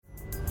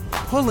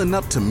Pulling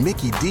up to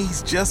Mickey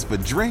D's just for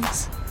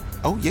drinks?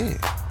 Oh yeah,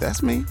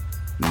 that's me.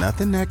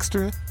 Nothing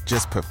extra,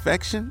 just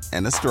perfection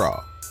and a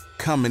straw.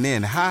 Coming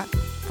in hot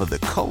for the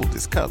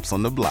coldest cups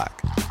on the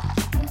block.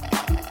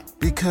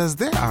 Because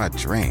there are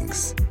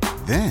drinks.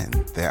 Then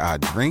there are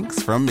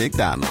drinks from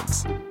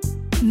McDonald's.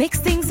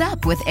 Mix things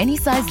up with any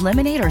size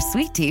lemonade or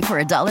sweet tea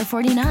for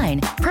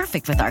 $1.49.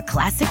 Perfect with our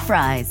classic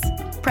fries.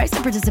 Price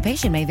and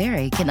participation may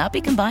vary. Cannot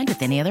be combined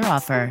with any other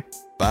offer.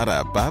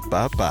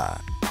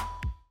 Ba-da-ba-ba-ba.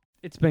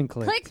 It's been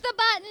clicked. Click the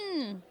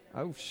button.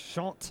 Oh,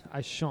 shan't.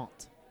 I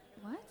shan't.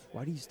 What?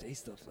 Why do you say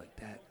stuff like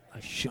that? I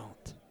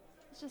shan't.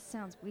 It just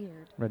sounds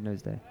weird. Red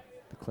Nose Day.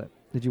 The clip.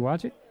 Did you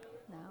watch it?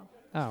 No.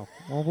 Oh,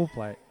 well, we'll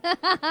play it.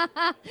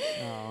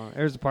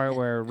 There's a part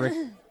where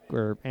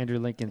Andrew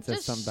Lincoln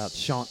says something about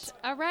shan't.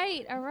 All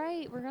right.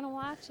 We're going to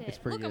watch it. It's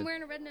pretty Look, good. I'm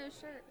wearing a red nose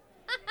shirt.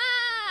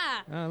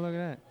 Oh, look at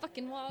that.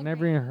 Fucking Walgreens.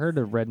 Never even heard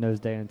of Red Nose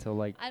Day until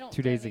like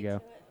 2 days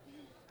ago.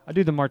 I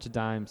do the March of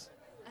Dimes.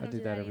 I do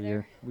that every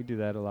year. We do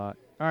that a lot.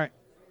 All right.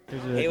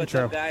 Here's the Hey, what's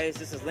intro. up, guys?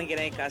 This is Lincoln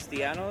A.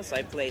 Castellanos.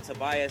 I play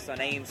Tobias on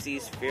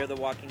AMC's Fear the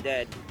Walking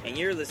Dead, and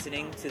you're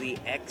listening to the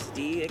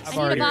XD Experience.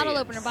 I need a bottle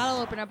opener.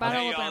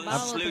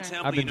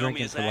 I've been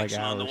drinking for like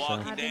hours.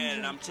 Walking Dead,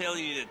 and I'm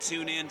telling you to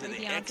tune in to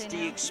the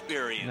XD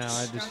Experience. No,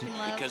 I just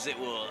because it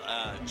will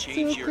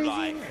change your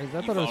life.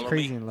 I thought it was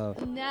Crazy in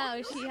Love.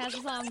 No, she has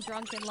a song,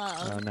 Drunk in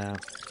Love. Oh, no.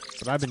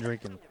 But I've been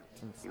drinking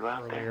since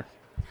earlier.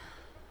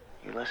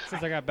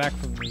 Since I got back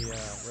from the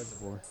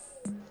reservoir.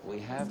 We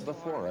have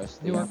before us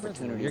the Newark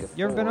opportunity Reservoir. to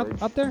You ever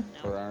been up there?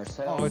 for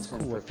ourselves Oh, it's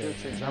and cool for up there.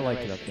 future Man. I like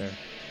it up there.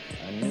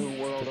 A new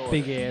world order.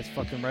 Big ass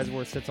fucking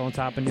reservoir sits on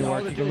top of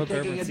Newark. You can look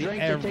over and see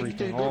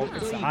everything.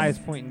 It's the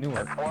highest point in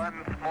Newark.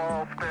 One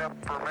small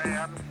step for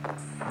man.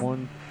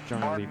 One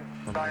giant leap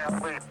for man.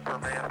 Giant leap for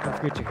man. Don't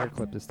forget your hair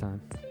clip this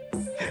time.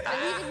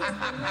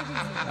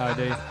 Oh,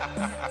 dude.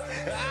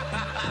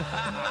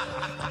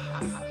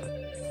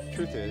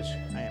 Truth is,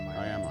 I am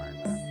Iron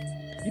Man.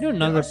 You know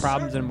none of the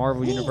problems in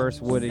Marvel Universe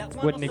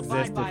wouldn't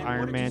exist if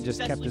Iron Man just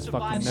kept his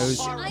fucking nose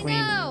clean.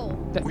 I know.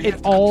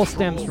 It all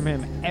stems from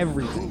him.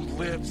 Everything.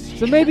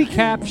 So maybe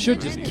Cap should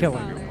just kill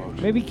him.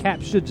 Maybe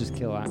Cap should just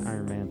kill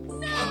Iron Man.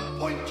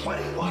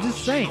 I'm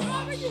just saying.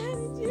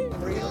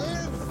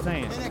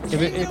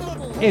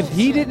 If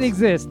he didn't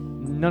exist,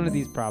 none of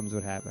these problems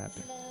would have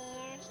happened.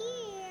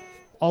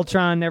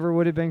 Ultron never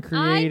would have been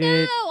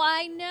created.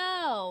 I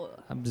know.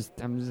 I'm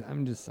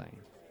just saying.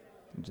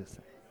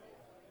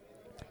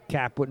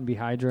 Cap wouldn't be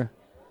Hydra.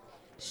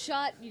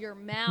 Shut your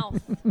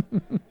mouth.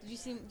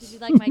 Did you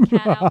like my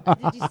cat outfit?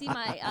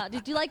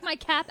 Did you like my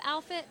Cap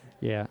outfit?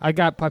 Yeah, I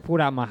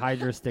pulled out my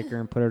Hydra sticker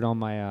and put it on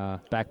my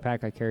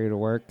backpack I carry to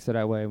work, so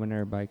that way when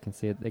everybody can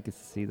see it, they can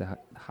see the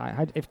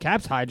if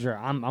Cap's Hydra,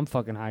 I'm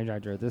fucking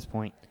Hydra at this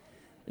point.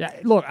 Yeah,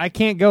 look, I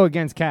can't go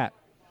against Cap.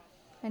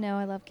 I know,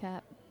 I love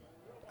Cap.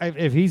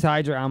 If he's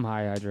Hydra, I'm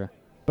Hydra.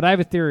 But I have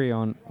a theory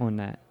on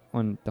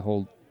the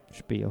whole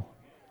spiel.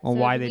 On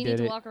why they did it. Do we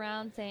need to walk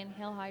around saying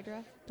Hail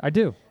Hydra? I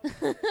do.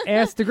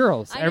 Ask the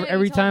girls. I know,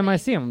 Every you told time me. I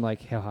see them, I'm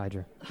like, Hail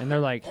Hydra. And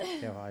they're like,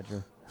 Hail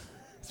Hydra.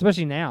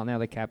 Especially now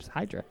that Cap's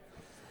Hydra.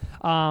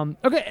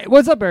 Okay,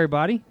 what's up,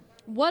 everybody?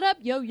 What up,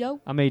 yo?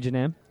 I'm Agent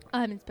M.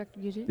 I'm Inspector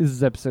Gadget. This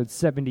is episode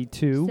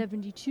 72.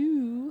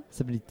 72.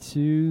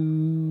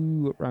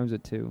 72. What rhymes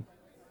with 2?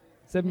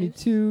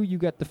 72, you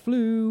got the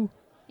flu.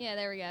 Yeah,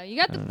 there we go. You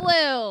got the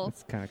flu.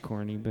 It's kind of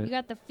corny, but... You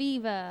got the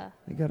fever.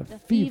 I got a the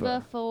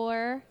fever.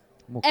 For...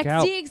 More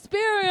XD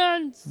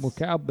Experience. More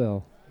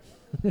cowbell.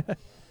 I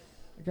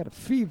got a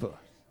fever.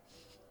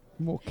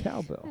 More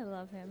cowbell. I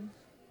love him.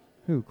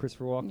 Who?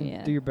 Christopher Walken?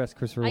 Yeah. Do your best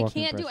Christopher Walken I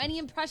can't do impression. any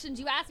impressions.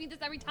 You ask me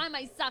this every time.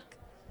 I suck.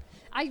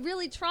 I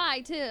really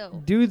try,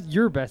 too. Do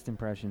your best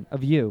impression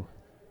of you.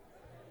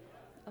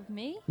 Of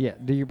me? Yeah,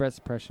 do your best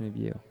impression of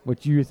you.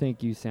 What you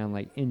think you sound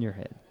like in your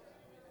head.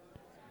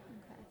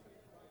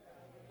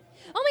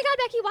 Oh my God,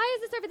 Becky, why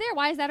is this over there?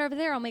 Why is that over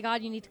there? Oh my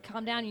God, you need to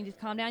calm down. You need to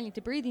calm down. You need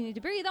to breathe. You need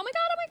to breathe. Oh my God.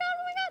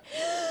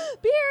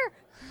 Beer.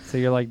 So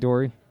you're like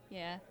Dory?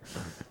 Yeah,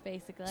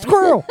 basically.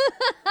 Squirrel!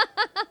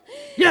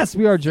 Yes,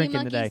 we are drinking sea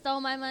monkey today.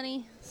 Stole my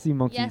money. Sea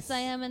monkey. Yes, I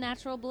am a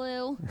natural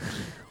blue.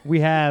 We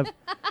have...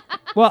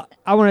 Well,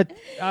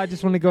 I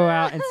just want to go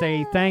out and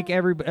say thank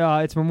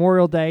everybody. It's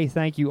Memorial Day.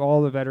 Thank you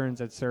all the veterans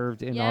that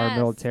served in our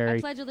military.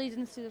 I pledge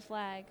allegiance to the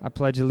flag. I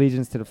pledge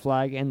allegiance to the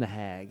flag and the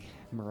hag,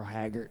 Merle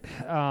Haggard.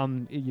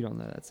 You don't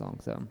know that song,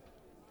 so.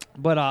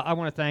 But I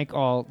want to thank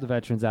all the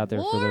veterans out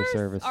there for their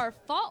service. Wars are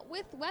fought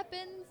with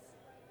weapons,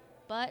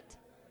 but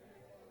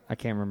I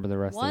can't remember the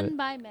rest of it. won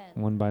by men.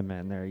 Won by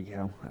men. There you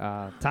go.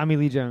 Tommy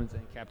Lee Jones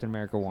and Captain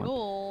America won.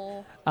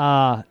 Cool.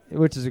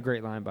 Which is a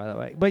great line, by the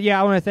way. But yeah,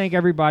 I want to thank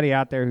everybody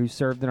out there who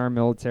served in our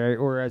military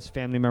or as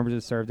family members who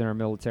served in our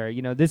military.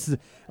 You know, this is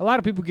a lot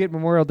of people get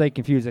Memorial Day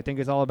confused. I think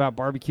it's all about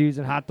barbecues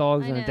and hot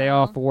dogs and a day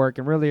off of work,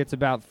 and really it's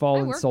about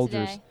fallen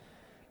soldiers. Today.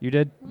 You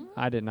did? Mm-hmm.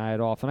 I didn't. I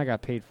had off, and I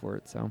got paid for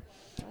it. So.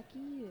 Fuck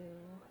you.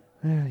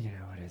 You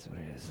know what is what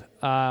it is.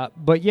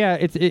 But yeah,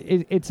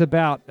 it's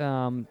about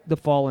the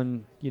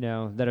fallen,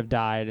 that have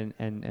died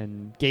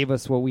and gave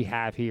us what we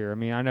have here. I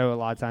mean, I know a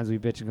lot of times we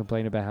bitch and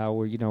complain about how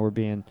we're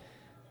being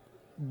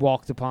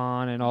walked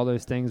upon and all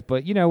those things,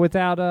 but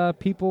without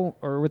people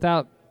or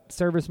without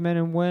servicemen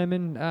and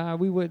women,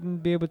 we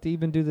wouldn't be able to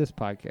even do this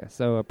podcast.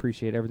 So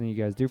appreciate everything you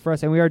guys do for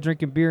us, and we are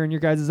drinking beer in your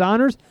guys'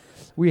 honors.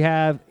 We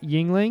have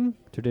Yingling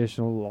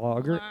traditional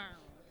lager,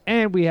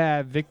 and we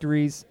have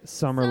Victory's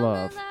Summer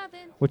Love,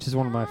 which is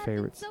one of my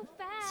favorites,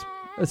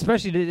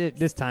 especially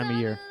this time of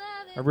year.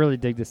 I really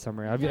dig this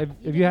summer. Have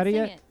you had it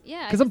yet?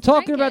 Yeah, because I'm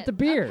talking about the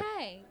beer.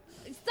 Okay.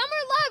 Summer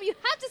Love, you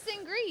have to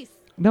sing Grease.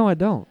 No, I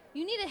don't.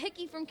 You need a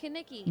hickey from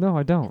Kinnicky. No,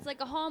 I don't. It's like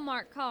a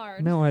Hallmark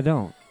card. No, I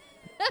don't.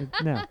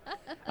 No.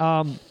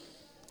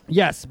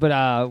 Yes,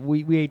 but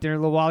we ate dinner a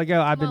little while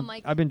ago.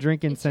 I've been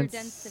drinking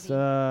since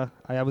I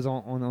was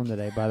on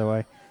today, by the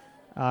way.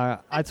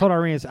 I told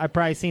Irene I've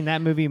probably seen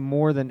that movie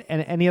more than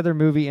any other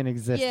movie in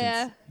existence.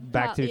 Yeah.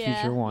 Back to the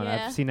Future 1.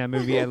 Yeah. I've seen that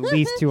movie at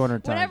least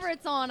 200 times. Whenever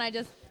it's on,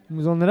 it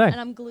was on today. And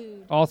I'm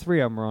glued. All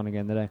three of them are on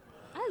again today.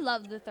 I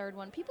love the third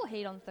one. People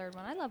hate on the third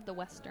one. I love the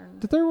Western.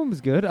 The third one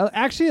was good.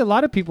 Actually, a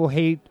lot of people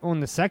hate on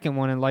the second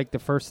one and like the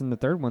first and the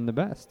third one the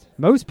best.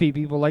 Most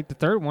people like the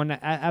third one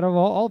out of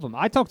all of them.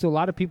 I talked to a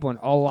lot of people, and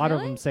a lot of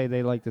them say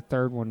they like the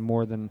third one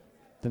more than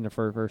the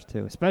first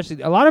two.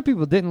 Especially, a lot of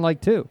people didn't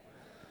like 2.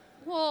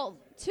 Well,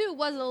 2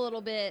 was a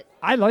little bit.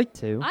 I like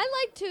 2. I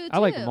like 2 too. I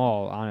like them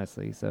all,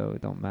 honestly, so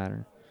it don't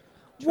matter.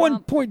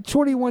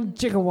 1.21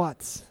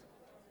 gigawatts.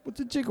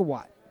 What's a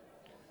gigawatt?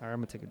 All right, I'm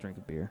going to take a drink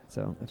of beer.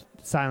 So,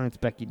 silence,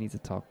 Becky needs to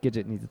talk.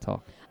 Gidget needs to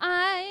talk.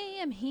 I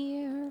am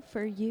here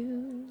for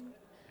you.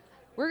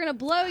 We're going to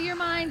blow your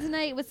mind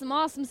tonight with some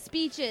awesome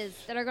speeches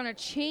that are going to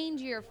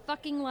change your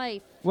fucking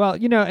life. Well,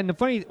 and the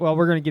funny,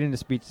 we're going to get into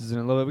speeches in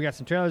a little bit. We got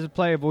some trailers to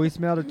play, a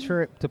voicemail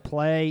to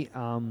play. A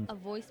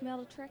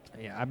voicemail to trick?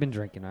 Yeah, I've been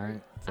drinking, all right?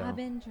 So. I've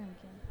been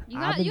drinking. You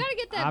got to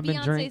get that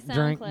Beyonce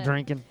sound clip.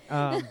 Drinking.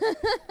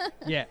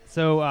 Yeah,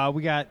 so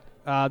we got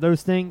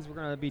those things. We're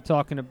going to be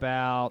talking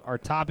about our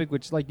topic,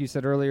 which, like you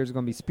said earlier, is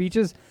going to be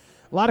speeches.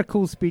 A lot of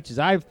cool speeches.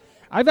 I've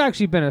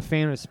actually been a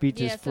fan of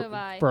speeches for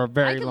a very long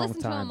time. I can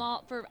listen to them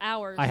all for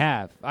hours. I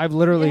have. I've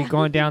literally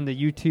gone down the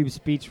YouTube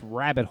speech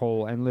rabbit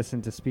hole and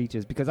listened to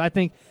speeches because I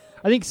think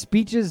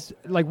speeches,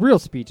 like real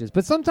speeches,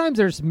 but sometimes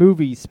there's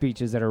movie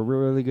speeches that are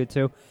really good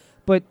too.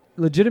 But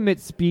legitimate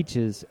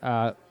speeches,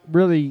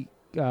 really,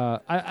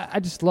 I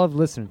just love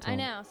listening to them.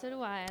 I know, so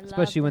do I.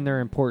 Especially when they're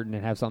important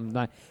and have something,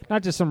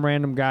 not just some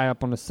random guy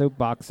up on a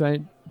soapbox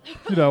saying,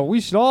 we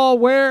should all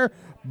wear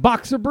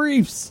boxer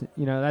briefs.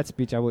 That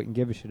speech I wouldn't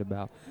give a shit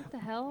about. What the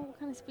hell? What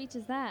kind of speech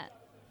is that?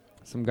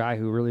 Some guy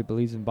who really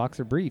believes in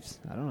boxer briefs.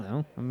 I don't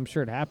know. I'm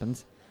sure it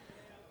happens.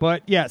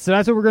 But yeah, so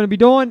that's what we're going to be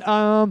doing.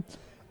 I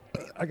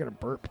got a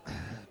burp.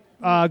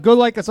 Go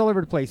like us all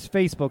over the place.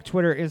 Facebook,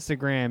 Twitter,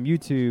 Instagram,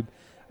 YouTube.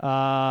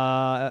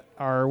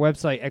 Our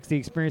website,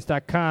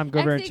 xdexperience.com. Go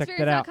over and check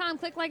that out.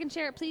 Click like and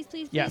share it. Please,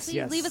 please, please, yes, please.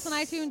 Yes. Leave us an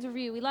iTunes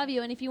review. We love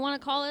you. And if you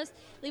want to call us,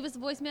 leave us a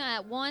voicemail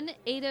at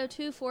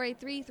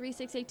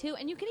 1-802-483-3682.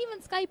 And you can even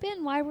Skype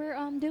in while we're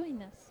doing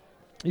this.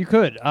 You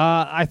could.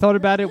 I thought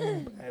about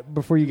it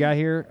before you got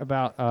here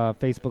about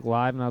Facebook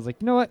Live, and I was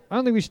like, you know what? I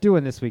don't think we should do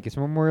it this week. It's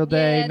Memorial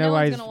Day. Yeah,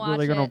 nobody's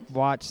really going to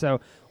watch.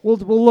 So we'll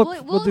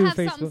look. We'll do have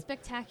Facebook. Something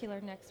spectacular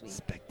next week.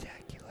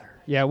 Spectacular.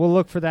 Yeah, we'll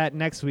look for that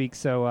next week.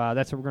 So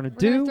that's what we're going to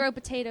do. We're going to throw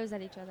potatoes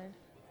at each other.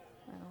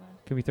 I don't know.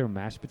 Can we throw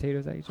mashed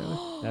potatoes at each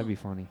other? That'd be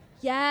funny.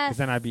 Yes. Because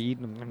then I'd be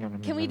eating them.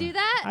 Can we do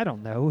that? I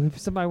don't know. If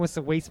somebody wants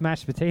to waste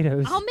mashed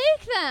potatoes. I'll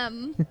make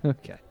them.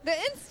 Okay. The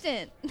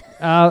instant.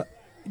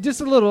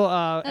 Just a little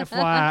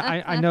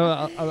FYI, I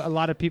know a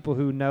lot of people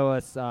who know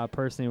us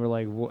personally were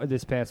like,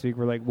 this past week,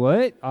 we're like,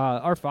 what?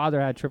 Our father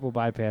had triple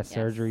bypass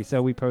surgery,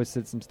 so we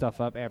posted some stuff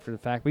up after the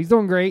fact. But he's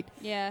doing great.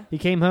 Yeah. He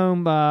came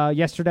home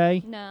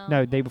yesterday.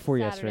 No, day before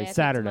yesterday.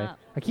 Saturday.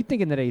 I keep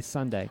thinking today's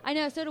Sunday. I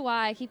know, so do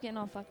I. I keep getting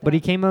all fucked up. But he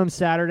came home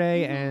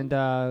Saturday, and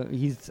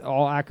he's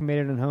all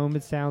acclimated at home,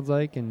 it sounds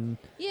like. And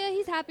yeah,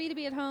 he's happy to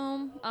be at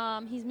home.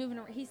 He's moving.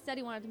 He said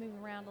he wanted to move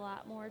around a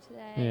lot more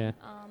today. Yeah.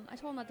 I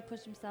told him not to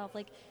push himself.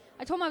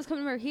 I told him I was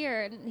coming over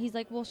here, and he's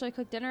like, well, should I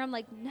cook dinner? I'm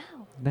like,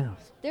 no.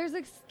 There's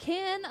a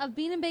can of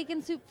bean and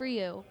bacon soup for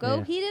you.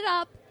 Go heat it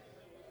up,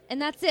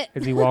 and that's it.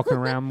 Is he walking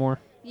around more?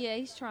 Yeah,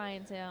 he's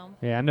trying to.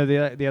 Yeah, I know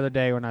the other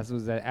day when I was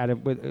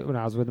when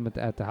I was with him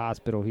at the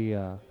hospital, he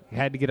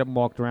had to get up and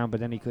walked around, but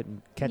then he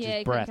couldn't catch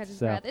his breath. Couldn't catch his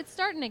breath. It's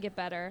starting to get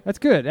better. That's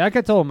good. Like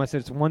I told him, I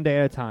said it's one day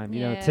at a time.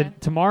 You know,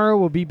 tomorrow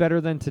will be better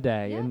than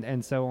today,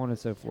 and so on and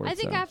so forth. I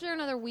think after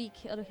another week,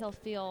 he'll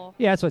feel.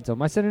 Yeah, that's what I told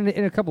him. I said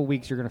in a couple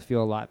weeks you're gonna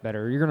feel a lot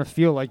better. You're gonna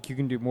feel like you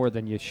can do more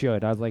than you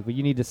should. I was like, but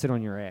you need to sit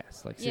on your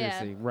ass, like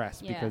seriously,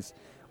 rest because.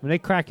 When they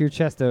crack your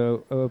chest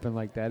open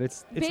like that,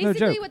 it's basically no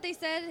joke. What they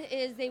said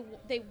is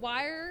they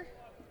wire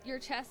your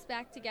chest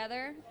back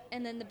together,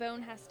 and then the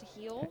bone has to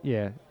heal.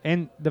 Yeah,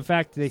 and the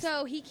fact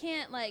so he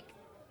can't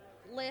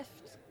lift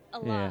a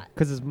lot. Yeah,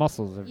 because his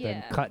muscles have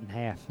been cut in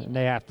half, and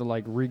they have to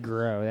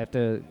regrow. They have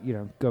to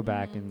go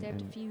back and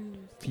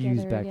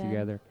fuse back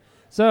together.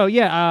 So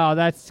yeah,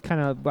 that's kind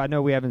of. I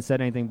know we haven't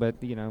said anything, but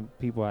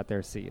people out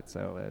there see it,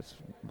 so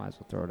might as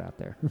well throw it out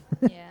there.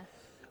 Yeah.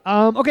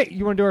 Okay,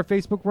 you want to do our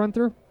Facebook run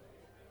through?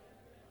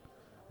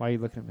 Why are you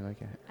looking at me like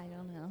that? I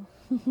don't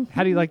know.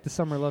 How do you like the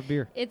Summer Love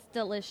beer? It's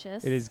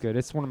delicious. It is good.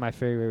 It's one of my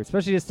favorites,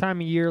 especially this time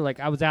of year. Like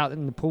I was out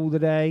in the pool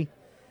today.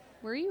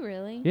 Were you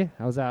really? Yeah,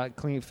 I was out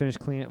finished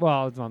cleaning.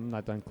 Well, I'm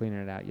not done cleaning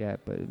it out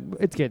yet, but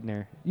it's getting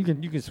there. You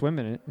can swim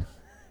in it.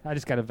 I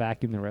just got to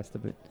vacuum the rest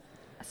of it.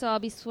 So I'll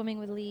be swimming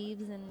with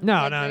leaves and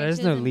no,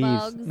 there's no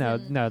leaves.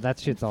 No, that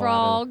shit's all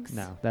frogs. out of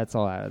there. No, that's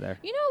all out of there.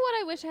 You know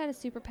what I wish I had a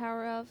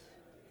superpower of?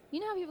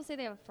 You know how people say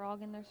they have a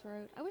frog in their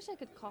throat? I wish I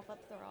could cough up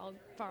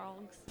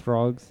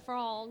frogs.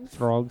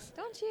 Frogs.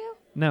 Don't you?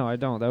 No, I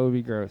don't. That would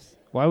be gross.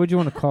 Why would you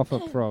want to cough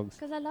up frogs?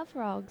 Because I love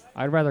frogs.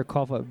 I'd rather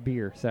cough up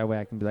beer, so that way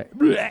I can be like,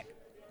 bleh,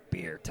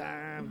 beer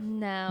time.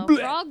 No, bleh.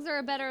 Frogs are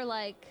a better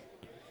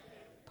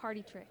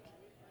party trick.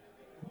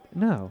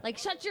 No. Like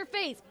shut your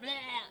face. Bleh.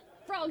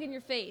 Frog in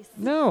your face.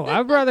 No,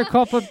 I'd rather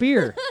cough up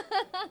beer.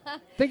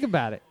 Think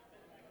about it.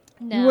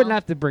 No. You wouldn't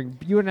have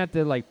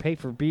to pay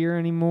for beer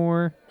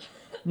anymore.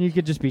 You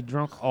could just be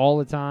drunk all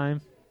the time.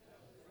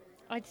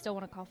 I'd still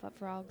want to cough up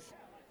frogs.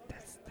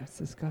 That's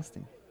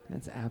disgusting.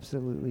 That's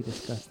absolutely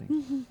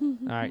disgusting.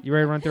 All right, you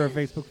ready to run through our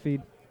Facebook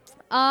feed?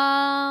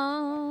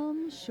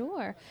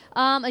 Sure.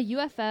 A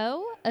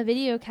UFO, a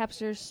video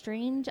captures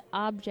strange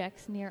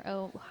objects near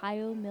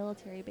Ohio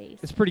military base.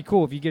 It's pretty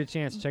cool. If you get a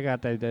chance, check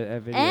out that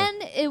video.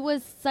 And it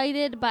was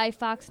cited by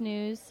Fox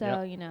News,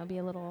 so, Yep. be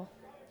a little...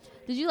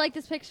 Did you like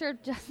this picture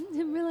of Justin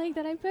Timberlake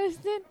that I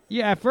posted?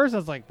 Yeah, at first I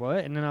was like,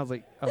 what? And then I was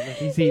like, oh,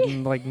 he's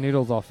eating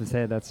noodles off his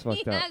head. That's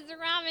fucked up. He has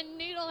ramen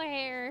noodle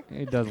hair.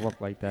 It does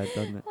look like that,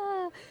 doesn't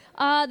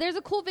it? There's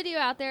a cool video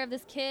out there of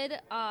this kid.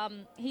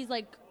 He's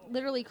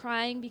literally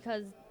crying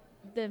because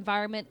the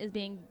environment is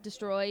being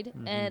destroyed,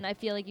 and I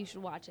feel like you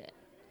should watch it.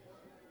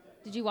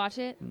 Did you watch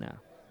it? No.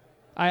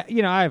 I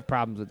have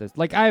problems with this.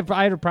 I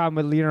had a problem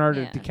with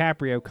Leonardo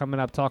DiCaprio coming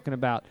up talking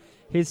about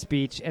his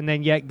speech, and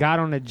then yet got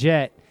on a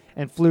jet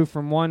and flew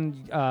from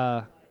one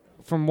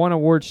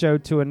award show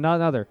to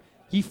another.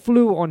 He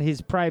flew on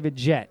his private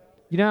jet.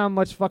 You know how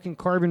much fucking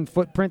carbon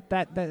footprint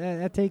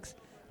that takes?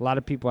 A lot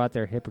of people out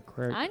there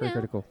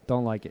hypocritical.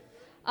 Don't like it.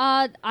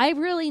 I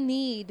really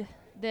need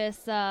this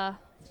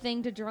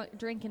thing to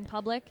drink in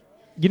public.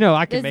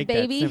 I can make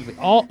baby. that simply.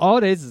 All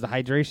it is a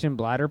hydration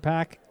bladder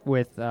pack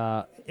with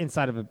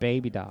inside of a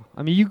baby doll.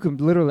 I mean, you can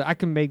literally, I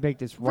can make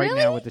this right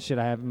now with the shit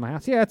I have in my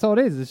house. Yeah, that's all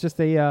it is. It's just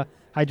a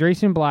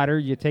hydration bladder.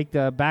 You take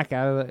the back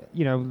out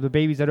of the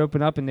babies that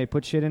open up and they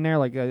put shit in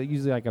there,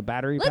 usually a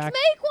battery pack. Let's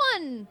make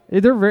one.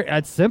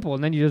 It's simple,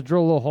 and then you just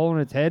drill a little hole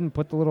in its head and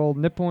put the little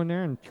nipple in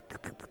there and.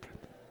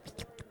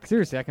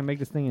 Seriously, I can make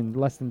this thing in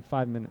less than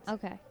 5 minutes.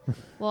 Okay.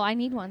 Well, I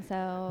need one,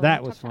 so...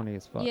 That was funny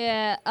as fuck.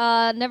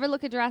 Yeah. Never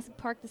look at Jurassic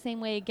Park the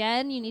same way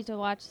again. You need to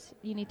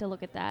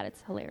look at that.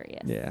 It's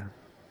hilarious. Yeah.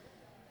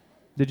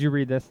 Did you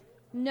read this?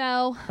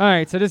 No. All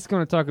right, so this is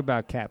going to talk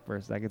about Cap for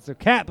a second. So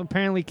Cap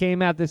apparently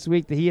came out this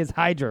week that he is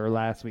Hydra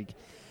last week.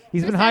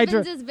 He's Chris been Hydra...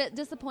 Evans is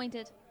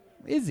disappointed.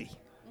 Is he?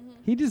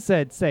 Mm-hmm. He just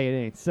said, say it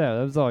ain't so.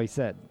 That was all he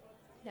said.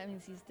 That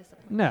means he's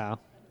disappointed. No.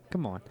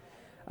 Come on.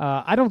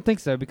 I don't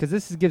think so, because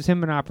this gives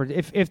him an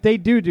opportunity. If they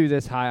do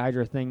this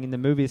Hydra thing in the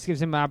movie, this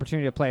gives him an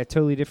opportunity to play a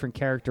totally different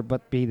character,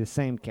 but be the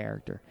same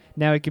character.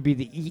 Now it could be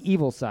the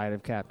evil side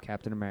of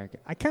Captain America.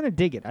 I kind of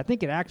dig it. I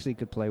think it actually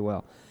could play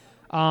well.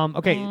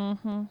 Okay.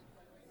 Mm-hmm.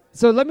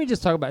 So let me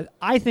just talk about it.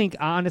 I think,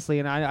 honestly,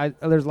 and I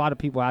there's a lot of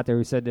people out there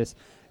who said this,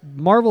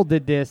 Marvel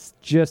did this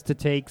just to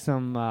take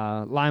some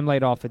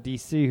limelight off of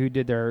DC, who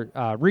did their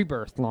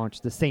Rebirth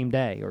launch the same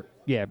day.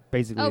 Basically the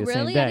same day. Oh,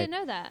 really? I didn't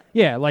know that.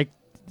 Yeah,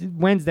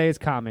 Wednesday is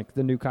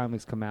the new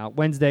comics come out.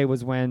 Wednesday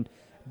was when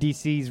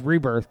DC's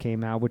Rebirth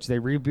came out, which they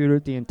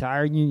rebooted the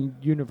entire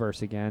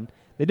universe again.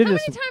 They did How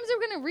many times are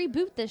we going to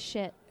reboot this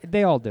shit?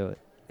 They all do it.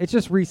 It's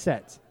just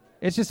resets.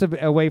 It's just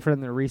a way for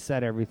them to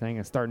reset everything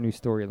and start new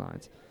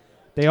storylines.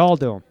 They all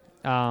do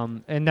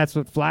them. And that's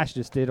what Flash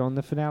just did on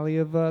the finale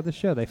of the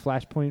show. They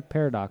Flashpoint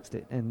paradoxed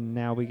it, and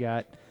now we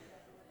got...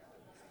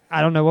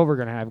 I don't know what we're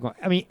going to have going.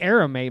 I mean,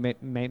 Arrow may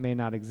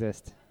not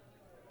exist.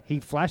 He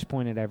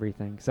flashpointed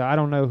everything, so I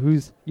don't know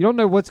you don't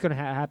know what's going to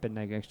happen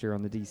next year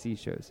on the DC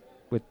shows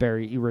with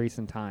Barry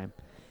erasing time.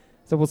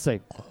 So we'll see.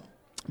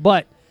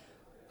 But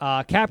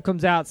Cap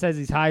comes out, says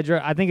he's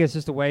Hydra. I think it's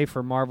just a way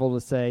for Marvel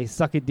to say,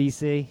 suck it,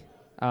 DC.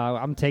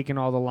 I'm taking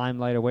all the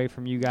limelight away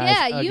from you guys.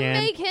 Yeah, you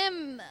make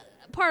him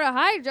part of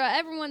Hydra.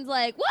 Everyone's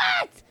like,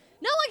 what?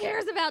 No one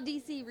cares about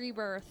DC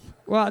Rebirth.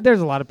 Well,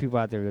 there's a lot of people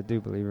out there that do,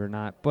 believe it or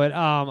not. But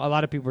a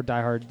lot of people are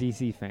diehard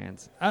DC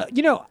fans.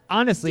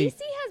 Honestly...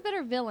 DC has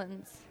better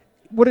villains.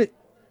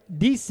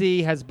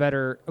 DC has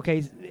better...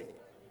 Okay,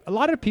 a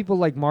lot of people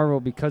like Marvel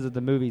because of the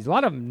movies. A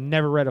lot of them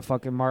never read a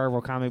fucking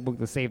Marvel comic book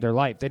to save their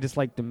life. They just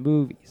like the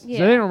movies. Yeah.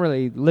 So they don't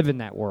really live in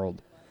that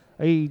world.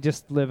 They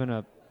just live in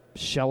a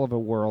shell of a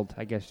world,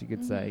 I guess you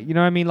could say. You know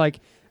what I mean?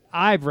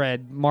 I've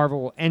read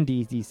Marvel and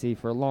DC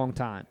for a long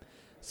time.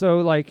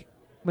 So,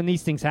 when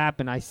these things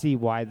happen, I see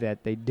why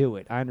that they do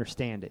it. I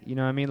understand it. You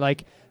know what I mean?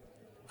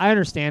 I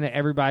understand that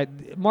everybody,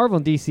 Marvel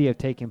and DC have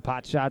taken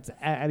pot shots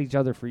at each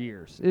other for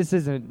years. This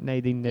isn't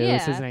anything new. Yeah.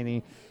 This isn't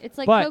anything. It's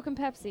like Coke and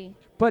Pepsi.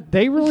 But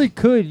they really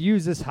could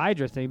use this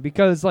Hydra thing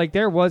because, like,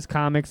 there was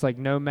comics like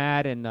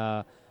Nomad and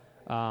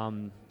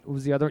what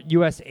was the other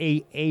U.S.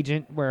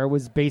 Agent, where it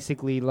was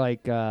basically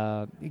like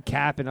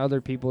Cap and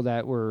other people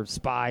that were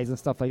spies and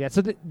stuff like that.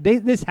 So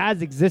this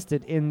has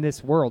existed in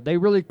this world. They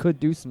really could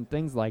do some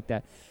things like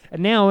that.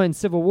 And now in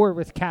Civil War,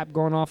 with Cap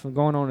going off and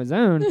going on his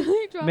own,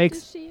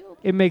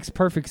 it makes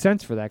perfect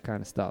sense for that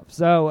kind of stuff.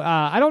 So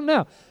I don't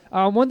know.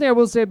 One thing I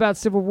will say about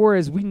Civil War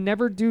is we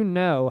never do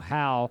know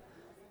how.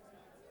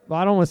 Well,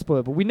 I don't want to spoil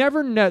it, but we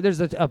never know.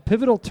 There's a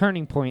pivotal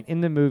turning point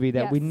in the movie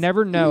that we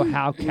never know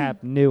how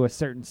Cap knew a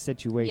certain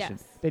situation.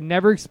 Yes. They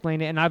never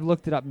explain it, and I've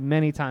looked it up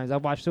many times.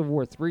 I've watched Civil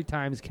War 3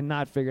 times,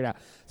 cannot figure it out.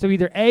 So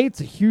either A, it's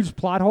a huge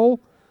plot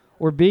hole,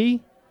 or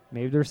B,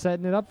 maybe they're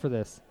setting it up for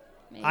this.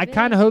 Maybe. I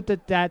kind of hope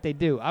that they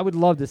do. I would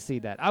love to see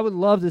that. I would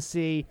love to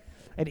see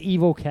an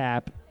evil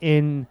Cap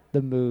in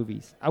the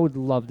movies. I would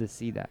love to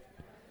see that.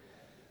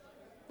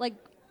 Like,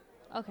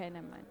 okay,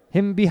 never mind.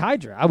 Him be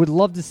Hydra. I would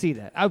love to see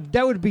that.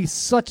 That would be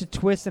such a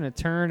twist and a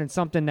turn and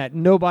something that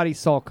nobody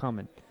saw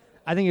coming.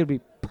 I think it would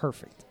be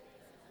perfect.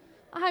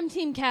 I'm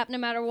Team Cap no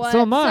matter what.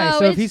 So am I.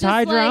 So if he's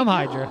Hydra, like, I'm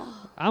Hydra.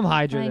 I'm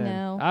Hydra I then.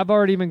 know. I've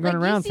already been going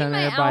around you see telling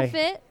my everybody.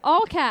 outfit,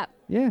 all Cap.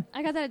 Yeah.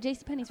 I got that at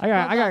JCPenney's for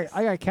I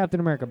 $12. got Captain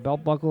America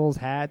belt buckles,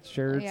 hats,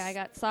 shirts. Yeah, I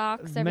got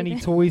socks, many everything.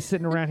 toys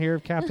sitting around here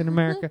of Captain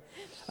America.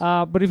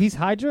 But if he's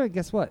Hydra,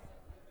 guess what?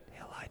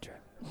 Hail Hydra.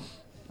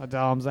 That's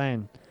all I'm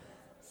saying.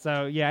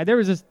 So yeah, there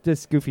was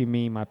this goofy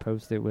meme I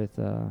posted with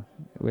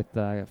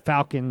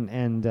Falcon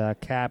and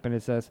Cap, and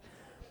it says,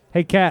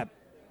 "Hey Cap,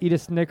 eat a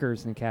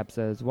Snickers," and Cap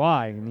says,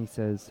 "Why?" And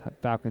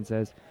Falcon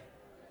says,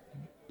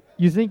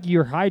 "You think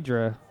you're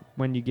Hydra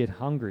when you get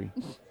hungry,"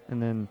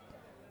 and then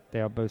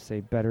they all both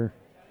say, "Better,"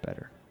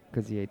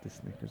 because he ate the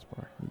Snickers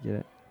bar. You get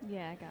it?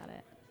 Yeah, I got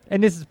it.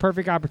 And this is a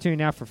perfect opportunity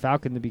now for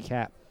Falcon to be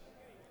Cap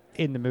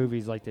in the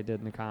movies like they did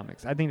in the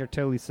comics. I think they're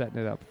totally setting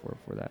it up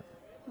for that.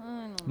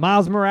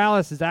 Miles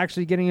Morales is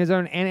actually getting his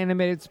own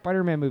animated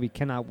Spider-Man movie.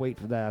 Cannot wait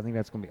for that. I think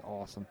that's going to be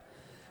awesome.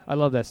 I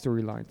love that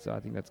storyline, so I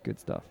think that's good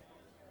stuff.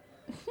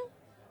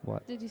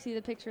 What? Did you see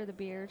the picture of the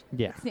beard?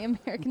 Yeah. It's the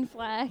American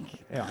flag.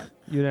 Yeah.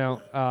 You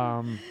know,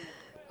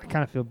 I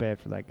kind of feel bad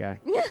for that guy.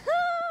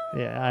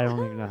 Yeah, I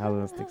don't even know how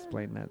else to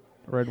explain that.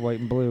 Red, white,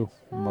 and blue,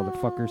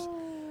 motherfuckers.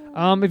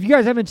 If you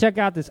guys haven't checked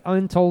out this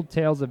Untold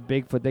Tales of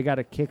Bigfoot, they got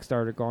a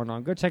Kickstarter going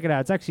on. Go check it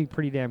out. It's actually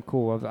pretty damn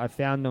cool. I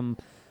found them.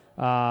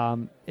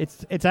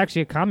 It's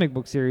actually a comic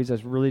book series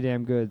that's really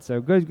damn good.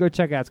 So go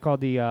check it out. It's called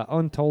the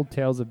Untold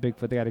Tales of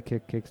Bigfoot. They got a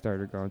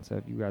Kickstarter going. So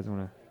if you guys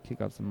want to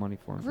kick up some money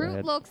for him, go ahead.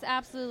 Groot looks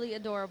absolutely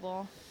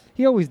adorable.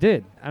 He always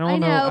did. I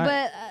know.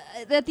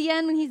 But at the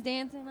end when he's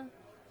dancing.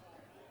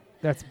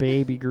 That's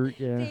Baby Groot,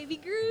 yeah. Baby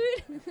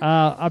Groot.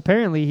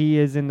 Apparently, he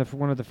is in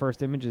one of the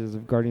first images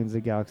of Guardians of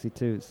the Galaxy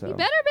 2. So He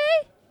better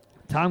be.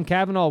 Tom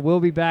Cavanaugh will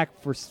be back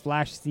for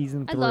Flash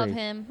Season 3. I love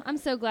him. I'm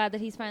so glad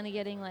that he's finally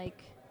getting,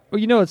 like... Well,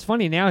 you know, it's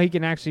funny. Now he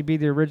can actually be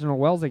the original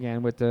Wells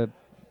again with the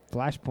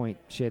Flashpoint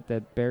shit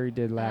that Barry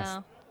did last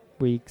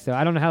week. So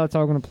I don't know how that's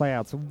all going to play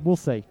out. So we'll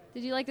see.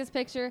 Did you like this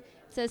picture? It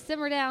says,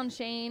 "Simmer down,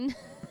 Shane."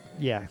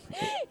 Yeah.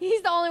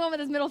 He's the only one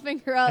with his middle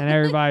finger up. And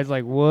everybody's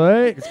like, what?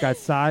 It's got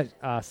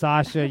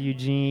Sasha,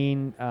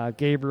 Eugene,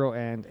 Gabriel,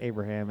 and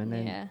Abraham. And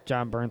then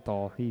John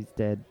Bernthal. He's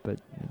dead, but,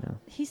 you know.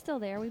 He's still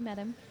there. We met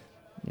him.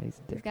 Yeah, he's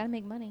a dick. He's got to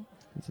make money.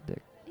 He's a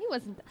dick.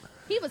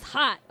 He was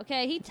hot,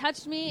 okay? He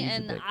touched me,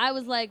 and I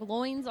was like,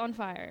 loins on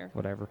fire.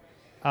 Whatever.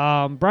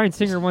 Bryan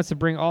Singer wants to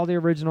bring all the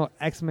original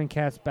X-Men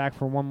cast back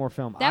for one more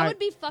film. That would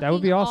be fucking That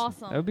would be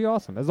awesome. That would be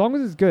awesome. As long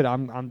as it's good,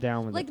 I'm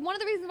down with it. Like, one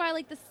of the reasons why I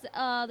like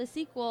the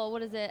sequel,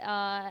 what is it?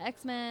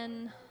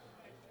 X-Men...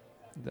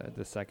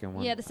 The second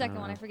one. Yeah, the second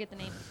one. I forget the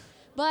name.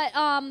 But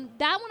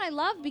that one I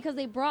love because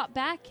they brought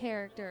back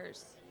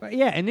characters. But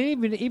yeah, and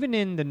then even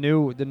in the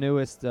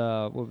newest,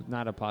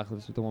 not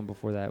Apocalypse, but the one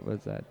before that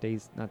was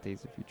Days of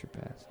Future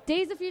Past.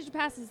 Days of Future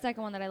Past is the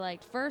second one that I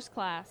liked. First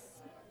Class.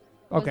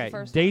 Okay,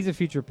 Days of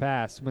Future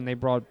Past when they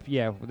brought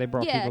people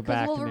back. Yeah,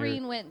 because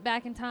Wolverine went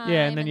back in time.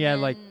 Yeah, and then you had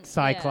like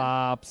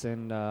Cyclops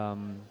and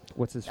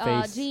what's his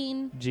face,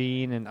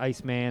 Jean and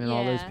Iceman and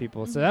all those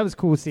people. So that was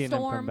cool seeing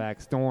them come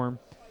back. Storm.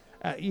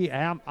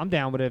 Yeah, I'm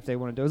down with it if they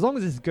want to do it. As long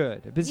as it's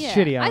good. If it's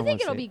shitty, I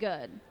think it'll be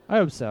good. I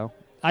hope so.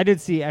 I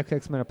did see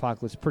X-Men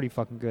Apocalypse pretty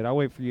fucking good. I'll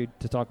wait for you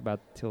to talk about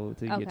it till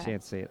you get a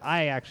chance to see it.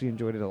 I actually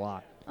enjoyed it a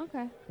lot.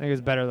 Okay. I think it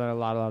was better than a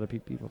lot of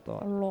people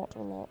thought. A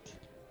lot.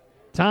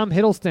 Tom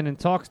Hiddleston in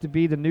talks to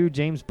be the new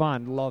James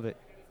Bond. Love it.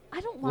 I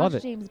don't watch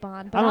James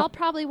Bond, but I'll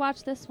probably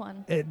watch this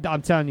one.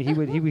 I'm telling you,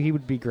 he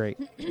would be great.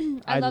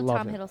 I love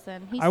Tom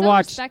Hiddleston. He's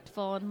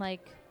respectful and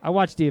like. I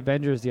watched the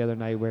Avengers the other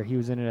night where he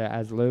was in it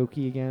as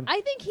Loki again.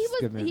 I think he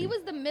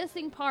was the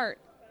missing part.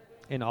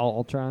 In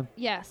Ultron?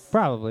 Yes.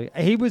 Probably.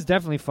 He was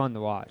definitely fun to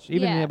watch.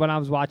 Even when I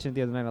was watching it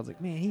the other night, I was like,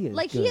 man, he is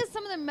like good. He has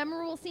some of the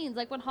memorable scenes,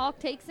 like when Hawk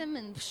takes him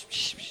and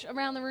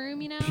around the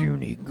room, you know?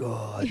 Puny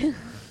God.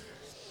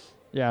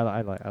 Yeah,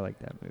 I like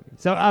that movie.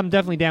 So I'm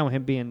definitely down with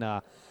him being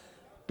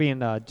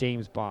being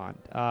James Bond.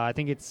 I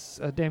think it's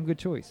a damn good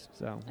choice.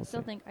 So I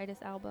still think Idris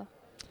Elba.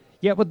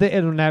 Yeah, but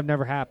it'll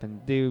never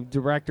happen. The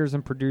directors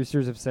and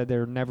producers have said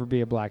there will never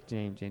be a black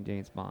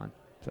James Bond.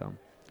 So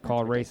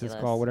call it racist,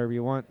 call it whatever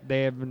you want.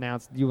 They have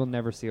announced you will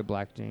never see a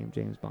black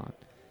James Bond.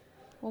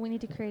 Well, we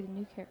need to create a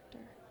new character.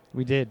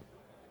 We did.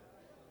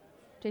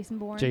 Jason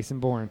Bourne.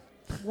 Jason Bourne.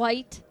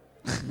 White.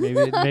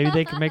 maybe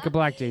they can make a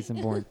black Jason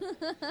Bourne.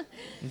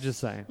 I'm just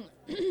saying.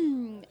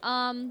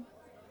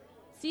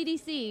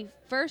 CDC,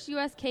 first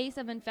U.S. case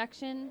of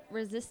infection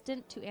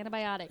resistant to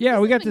antibiotics. Yeah,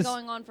 this we got has been this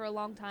going on for a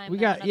long time. We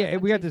got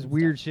this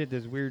weird shit,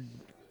 this weird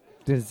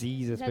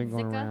disease that's been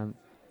going Zika?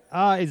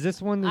 around. Is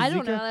this one? I Zika?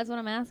 don't know. That's what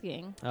I'm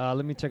asking.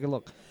 Let me take a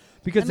look.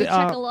 Because let me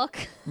check a look.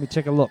 Let me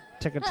check a look.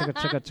 Check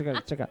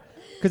it.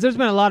 Because there's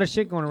been a lot of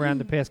shit going around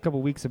the past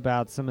couple weeks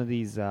about some of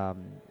these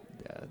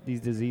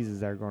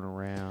diseases that are going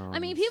around. I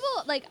mean, people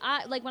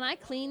when I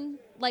cleaned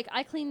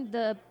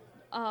the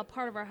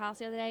part of our house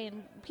the other day,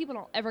 and people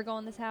don't ever go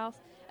in this house.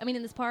 I mean,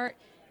 in this part,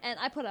 and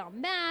I put on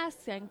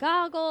masks and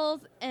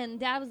goggles, and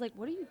Dad was like,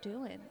 "What are you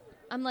doing?"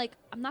 I'm like,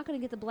 "I'm not going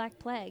to get the Black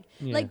Plague."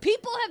 Yeah. Like,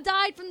 people have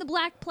died from the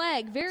Black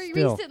Plague very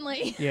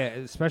recently. Yeah,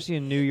 especially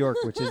in New York,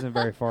 which isn't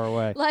very far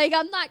away. Like,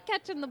 I'm not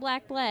catching the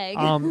Black Plague.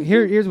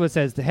 Here's what it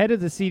says. The head of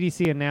the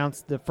CDC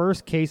announced the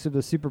first case of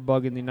the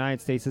superbug in the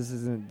United States. This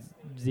isn't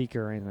Zika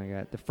or anything like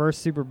that. The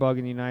first superbug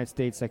in the United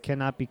States that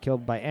cannot be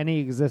killed by any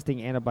existing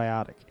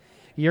antibiotic.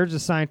 He urged the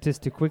scientists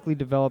to quickly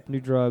develop new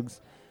drugs.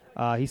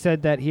 He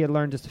said that he had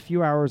learned just a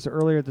few hours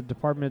earlier the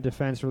Department of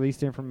Defense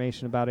released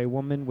information about a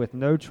woman with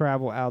no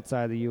travel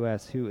outside the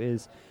U.S. who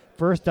is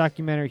first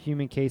documented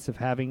human case of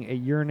having a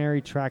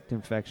urinary tract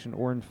infection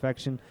or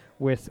infection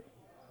with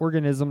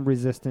organism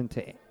resistant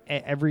to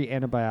every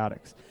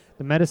antibiotics.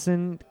 The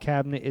medicine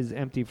cabinet is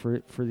empty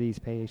for these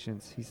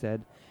patients, he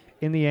said.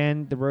 In the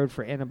end, the road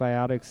for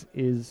antibiotics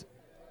is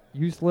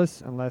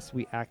useless unless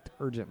we act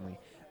urgently.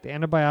 The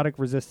antibiotic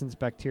resistance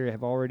bacteria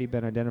have already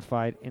been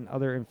identified in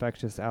other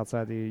infectious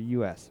outside the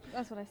U.S.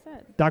 That's what I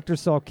said.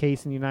 Doctors saw a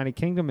case in the United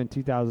Kingdom in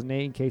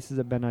 2008, and cases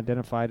have been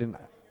identified in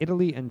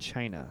Italy and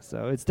China.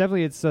 So it's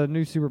a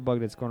new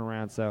superbug that's going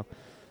around. So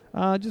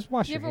just wash your hands,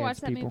 people. Did you ever watch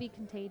that movie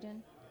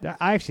Contagion?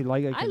 I actually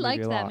like it. I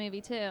liked that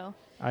movie too.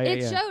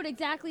 It showed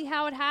exactly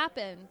how it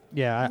happened.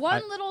 Yeah.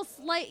 One little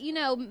slight,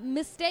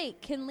 mistake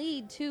can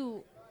lead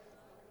to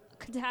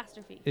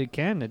catastrophe. It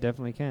can. It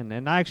definitely can.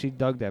 And I actually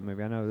dug that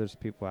movie. I know there's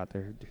people out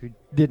there who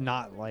did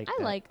not like it.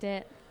 I liked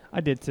it. I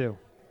did too.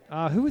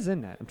 Who was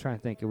in that? I'm trying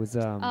to think. It was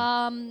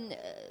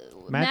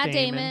Matt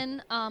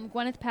Damon,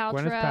 Gwyneth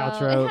Paltrow.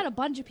 It had a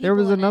bunch of people. There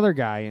was another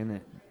guy in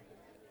it.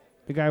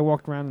 The guy who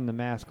walked around in the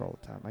mask all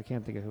the time. I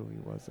can't think of who he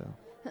was though.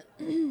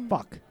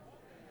 Fuck.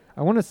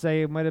 I want to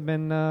say it might have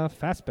been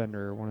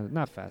Fassbender or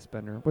not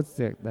Fassbender. What's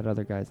that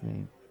other guy's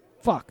name?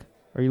 Fuck.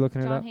 Are you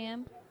looking it up? John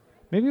Hamm.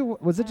 Maybe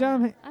was it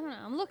John? I don't know.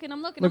 I'm looking.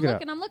 I'm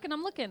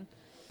looking.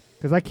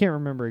 Because I can't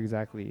remember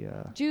exactly.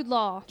 Jude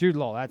Law. Jude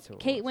Law. That's who.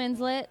 Kate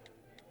Winslet.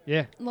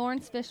 Yeah.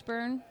 Lawrence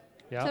Fishburne.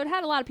 Yeah. So it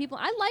had a lot of people.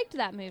 I liked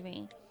that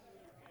movie.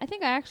 I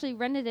think I actually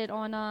rented it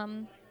on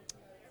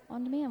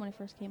demand when it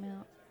first came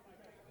out.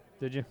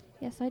 Did you?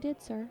 Yes, I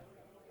did, sir.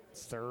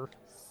 Sir.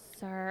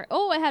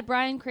 Oh, it had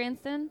Bryan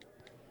Cranston.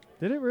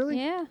 Did it really?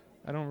 Yeah.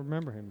 I don't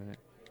remember him in it.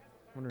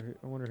 I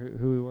wonder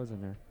who he was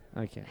in there.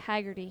 I can't.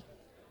 Haggerty.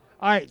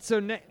 All right, so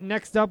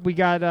next up we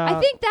got... I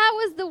think that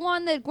was the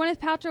one that Gwyneth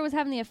Paltrow was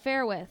having the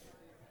affair with.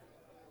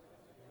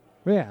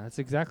 Yeah, that's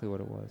exactly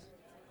what it was.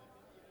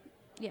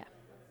 Yeah,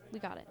 we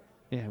got it.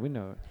 Yeah, we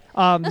know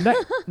it.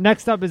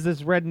 Next up is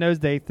this Red Nose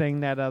Day thing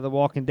that The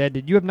Walking Dead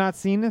did. You have not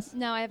seen this?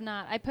 No, I have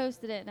not. I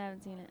posted it and I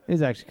haven't seen it.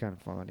 It's actually kind of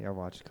funny. I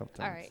watched it a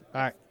couple times.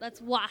 All right. Let's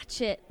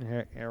watch it.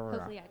 Here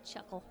Hopefully I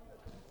chuckle.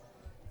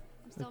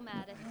 I'm still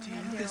mad at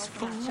Daryl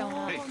for not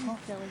showing up.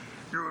 Silly.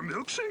 Your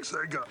milkshakes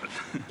I got.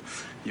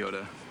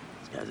 Yoda.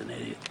 This guy's an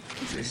idiot.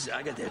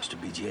 I got the extra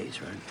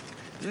BGAs, right?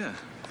 Yeah,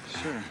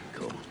 sure.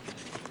 Cool.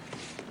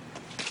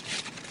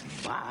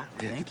 Bye.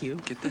 Yeah. Thank you.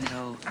 Get the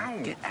hell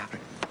out. Get out.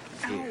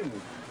 Here.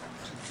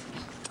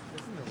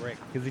 Listen to Rick,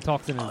 because he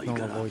talks in his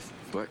normal voice.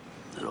 What?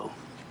 Little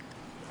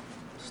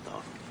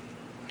stuff.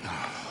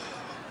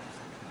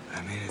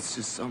 I mean, it's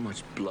just so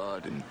much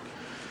blood and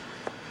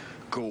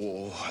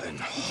gore and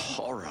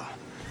horror.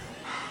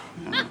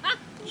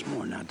 There's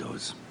more than that, though.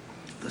 It's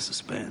the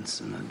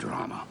suspense and the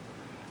drama,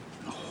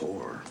 and the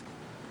horror.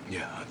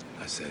 Yeah,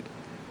 I said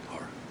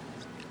horror.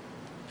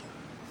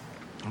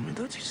 I mean,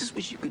 don't you just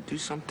wish you could do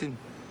something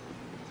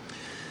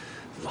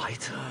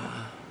lighter?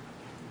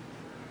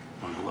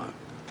 What?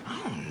 I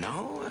don't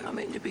know. I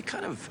mean, it'd be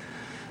kind of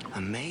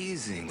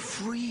amazing,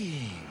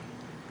 freeing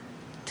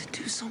to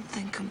do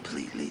something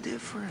completely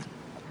different.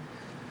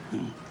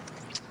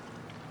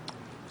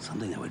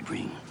 Something that would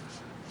bring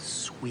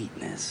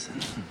sweetness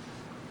and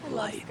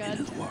light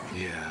into the world.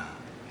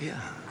 Yeah.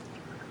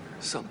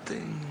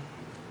 Something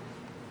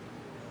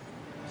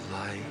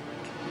like...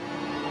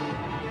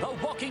 The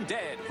Walking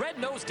Dead Red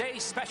Nose Day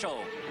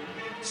Special.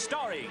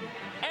 Starring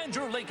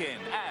Andrew Lincoln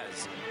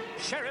as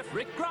Sheriff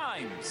Rick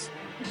Grimes.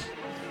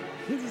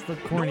 This is the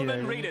corny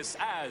Norman there. Reedus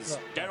as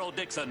Daryl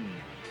Dixon.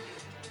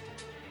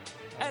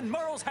 And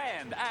Merle's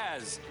Hand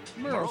as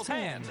Merle's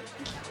Hand.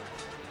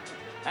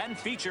 And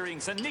featuring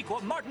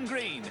Sonequa Martin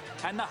Green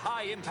and the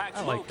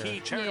high-impact,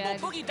 low-key charitable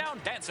boogie down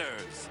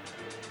dancers.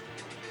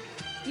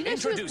 You know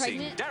Introducing she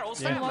was pregnant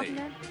Daryl's in family. Walking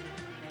Dead?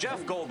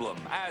 Jeff Goldblum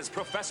as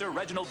Professor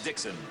Reginald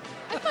Dixon.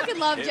 I fucking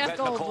love Jeff Yvette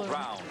Nicole Goldblum.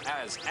 Brown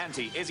as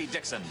Auntie Izzy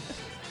Dixon.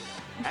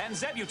 And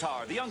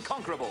Zebutar, the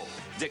unconquerable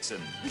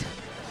Dixon.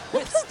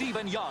 With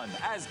Stephen Yun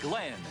as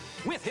Glenn,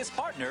 with his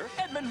partner,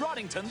 Edmund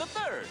Roddington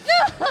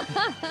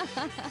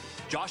III.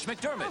 Josh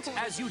McDermott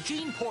as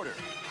Eugene Porter.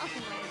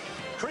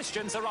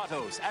 Christian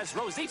Serratos as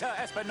Rosita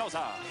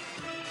Espinosa.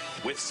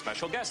 With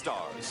special guest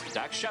stars,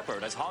 Dax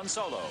Shepard as Han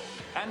Solo,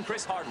 and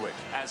Chris Hardwick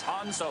as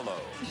Han Solo.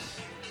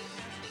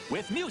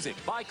 With music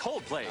by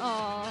Coldplay.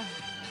 Aww.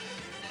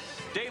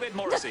 David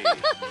Morrissey.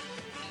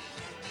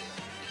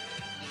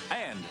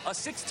 And a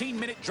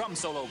 16-minute drum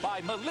solo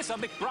by Melissa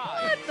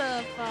McBride. What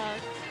the fuck?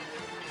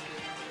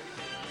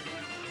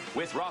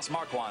 With Ross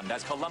Marquand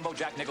as Columbo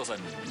Jack Nicholson.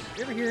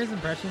 You ever hear his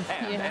impressions?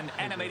 And an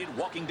animated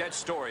Walking Dead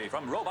story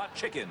from Robot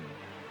Chicken.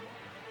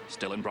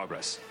 Still in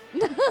progress.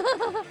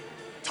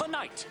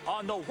 Tonight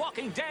on the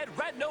Walking Dead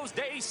Red Nose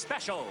Day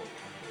special.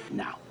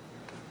 No.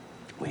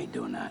 We ain't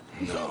doing that.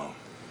 No.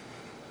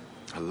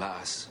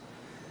 Alas,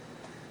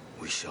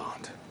 we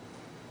shan't.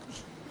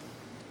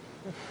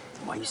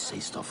 Why you say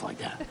stuff like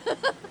that?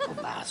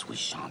 Alas, we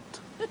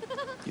shan't.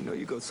 You know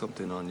you got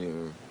something on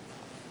your...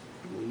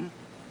 Hmm?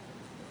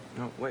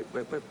 No, wait.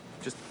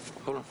 Just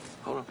hold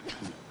on.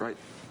 Right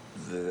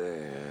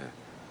there.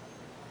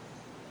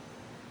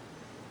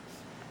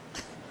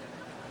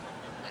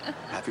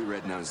 Happy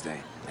Red Nose Day,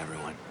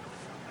 everyone.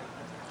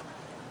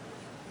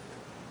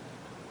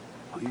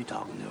 Who you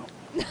talking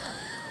to?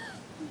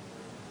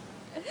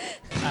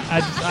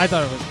 I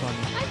thought it was funny.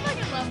 I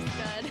fucking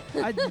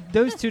love Scud.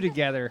 Those two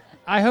together.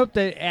 I hope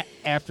that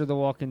after The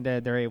Walking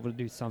Dead, they're able to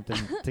do something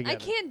together. I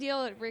can't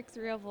deal with Rick's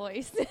real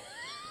voice.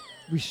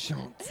 We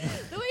shan't.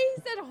 The way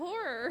he said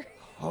horror.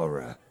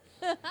 Horror.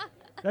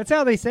 That's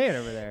how they say it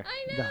over there.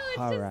 I know, The it's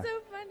horror. just so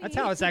funny. That's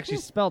how it's actually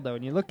spelled, though.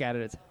 When you look at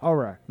it, it's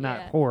horror, not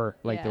Yeah. horror,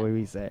 like Yeah. the way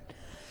we say it.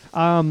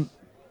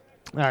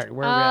 All right,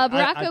 where are we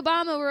at? Barack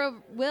Obama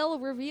will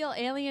reveal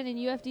alien and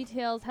UF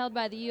details held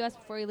by the U.S.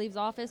 before he leaves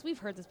office. We've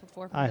heard this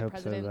before from I the hope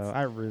so, presidents. though.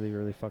 I really,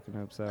 really fucking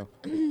hope so.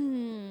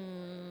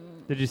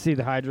 Did you see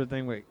the Hydra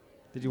thing? Wait,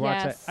 did you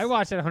watch Yes. that? I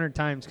watched it 100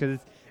 times because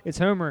it's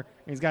Homer,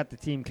 and he's got the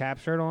Team Cap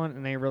shirt on,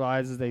 and he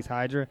realizes that he's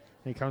Hydra, and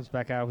he comes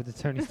back out with the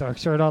Tony Stark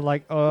shirt on,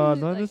 like,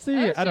 nothing to see.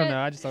 oh, I don't shit.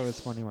 know. I just thought it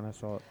was funny when I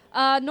saw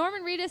it.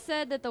 Norman Reedus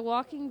said that The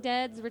Walking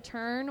Dead's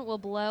return will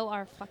blow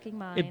our fucking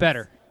minds. It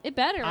better. It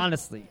better.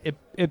 Honestly,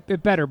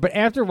 it better. But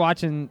after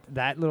watching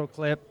that little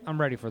clip, I'm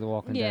ready for The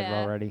Walking Dead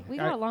Yeah. already. We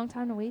got a long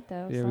time to wait,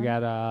 though. Yeah, so. we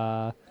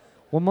got,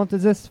 what month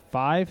is this?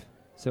 5?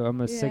 So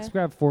almost 6. We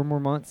got 4 more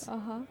months.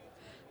 Uh-huh.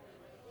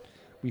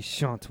 We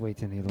shan't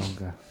wait any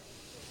longer.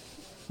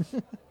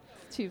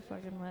 Too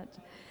fucking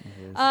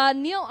much.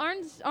 Neil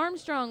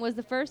Armstrong was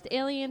the first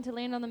alien to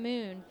land on the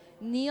moon.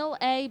 Neil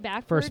A.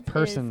 backwards First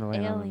person is to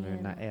land alien. on the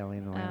moon, not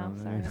alien to land on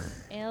the moon.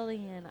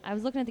 Alien. I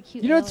was looking at the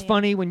cute You know what's alien.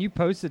 funny? When you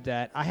posted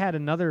that, I had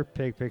another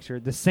pig picture,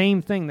 the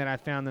same thing that I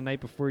found the night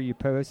before you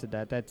posted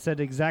that said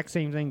the exact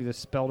same thing, just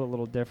spelled it a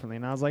little differently.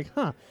 And I was like,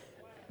 huh.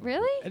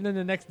 Really? And then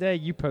the next day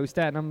you post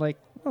that, and I'm like,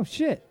 oh,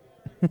 shit.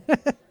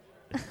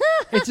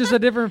 It's just a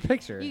different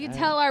picture. You can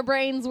tell our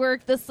brains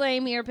work the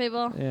same here,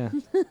 people. Yeah.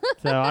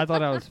 So I thought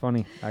that was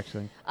funny,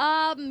 actually.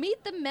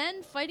 Meet the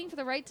men fighting for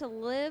the right to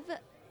live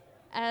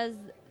as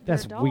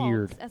That's their dogs,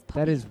 weird. as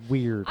That is puppies.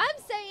 weird.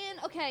 I'm saying,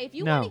 okay, if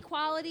you No. want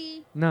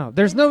equality, No,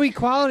 there's no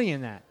equality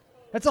in that.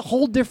 That's a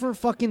whole different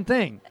fucking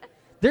thing.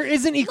 There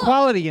isn't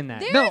equality in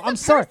that. there No, is a I'm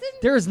sorry. person-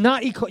 There is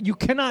not equal. You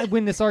cannot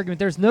win this argument.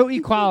 There's no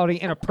equality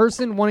in a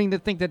person wanting to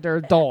think that they're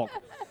a dog.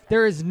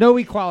 There is no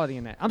equality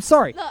in that. I'm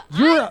sorry. Look,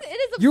 You're it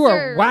is you are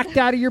absurd. whacked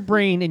out of your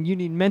brain, and you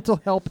need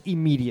mental help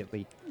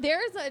immediately.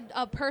 there's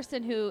a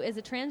person who is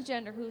a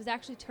transgender who is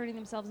actually turning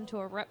themselves into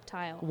a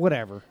reptile.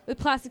 Whatever. With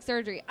plastic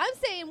surgery. I'm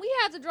saying we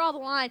have to draw the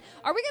line.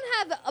 Are we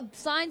going to have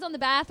signs on the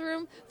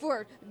bathroom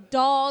for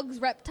dogs,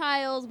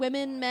 reptiles,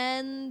 women,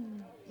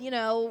 men,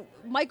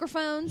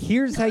 microphones?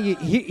 Here's how you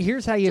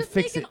here's how you Just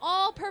fix make it. an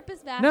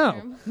all-purpose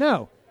bathroom.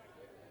 No.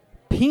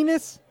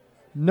 Penis,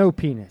 no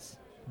penis.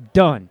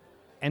 Done.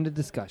 End of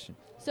discussion.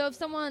 So if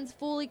someone's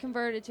fully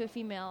converted to a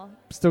female,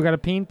 Still got a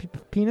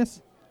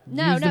penis?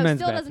 no, Use the men's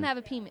still bathroom. doesn't have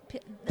a penis.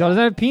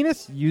 Doesn't have a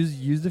penis?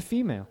 Use the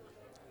female.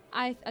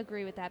 I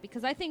agree with that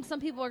because I think some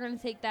people are going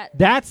to take that.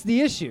 That's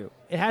the issue.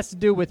 It has to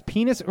do with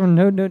penis or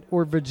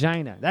or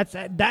vagina. That's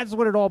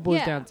what it all boils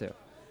Yeah. down to.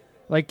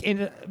 Like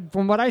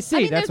from what I see, I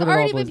mean, that's there's what it all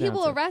already boils been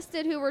people down to.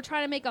 arrested who were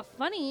trying to make a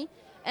funny,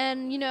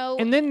 and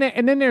And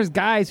then there's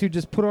guys who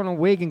just put on a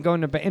wig and go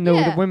in the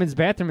Yeah. women's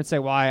bathroom and say,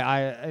 "Why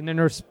and then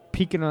they're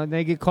peeking on.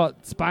 They get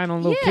caught spying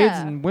on little kids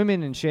Yeah. and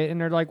women and shit, and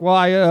they're like, "Well,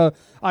 I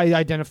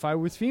identify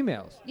with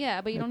females." yeah,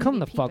 but you Now, don't come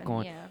need the to be fuck peeping,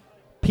 on. Yeah.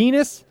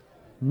 Penis,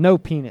 no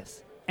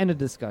penis. End of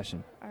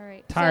discussion. All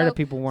right. Tired So- of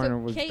people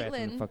wondering so which bathroom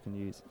Caitlin- to fucking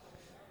use.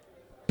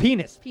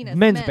 Penis. Penis.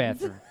 Men's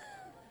bathroom.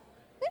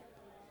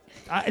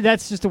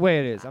 That's just the way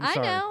it is. I'm I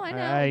sorry. know. I know.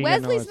 ain't got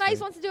no Wesley other Snipes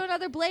say. wants to do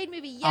another Blade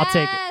movie. Yes. I'll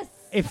take it.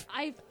 If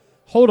I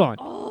hold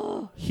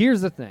on.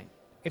 Here's the thing.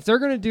 If they're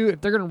gonna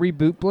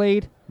reboot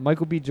Blade,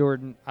 Michael B.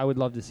 Jordan, I would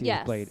love to see Yes.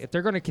 his Blade. If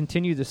they're gonna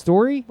continue the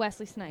story,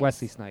 Wesley Snipes.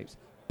 Wesley Snipes.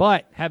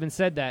 But having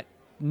said that,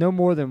 no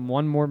more than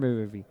one more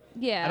movie.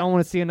 Yeah. I don't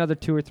want to see another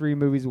 2 or 3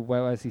 movies with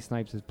Wesley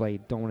Snipes as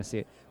Blade. Don't want to see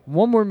it.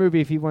 One more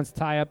movie if he wants to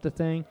tie up the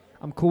thing.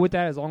 I'm cool with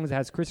that as long as it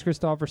has Chris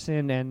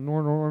Christopherson and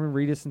Norman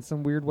Reedus in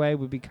some weird way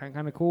would be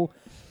kind of cool.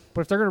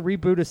 But if they're going to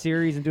reboot a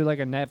series and do like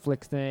a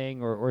Netflix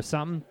thing or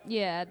something,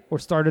 Yeah. or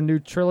start a new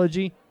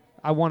trilogy,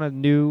 I want a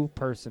new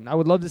person. I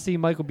would love to see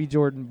Michael B.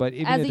 Jordan, but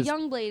even As if a it's-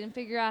 young Blade and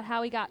figure out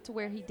how he got to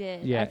where he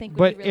did. yeah, I think would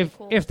but be really if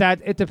cool.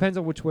 it depends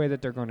on which way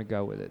that they're going to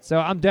go with it. So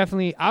I'm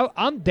definitely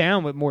I'm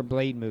down with more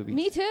Blade movies.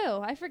 Me too.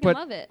 I freaking but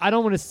love it. I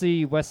don't want to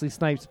see Wesley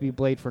Snipes be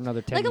Blade for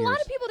another 10 Like years. a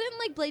lot of people didn't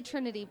like Blade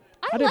Trinity.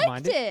 I didn't liked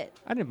mind it. it.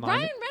 I didn't mind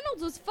Ryan it.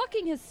 Reynolds was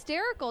fucking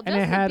hysterical. And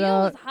Justin it had Biel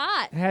was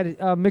hot. It had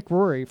Mick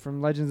Rory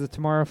from Legends of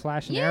Tomorrow,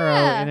 Flash and Arrow,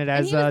 Yeah, and it and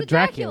has he was the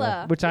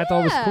Dracula. which I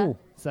thought was Yeah. cool.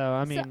 So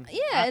I mean,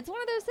 Yeah, it's one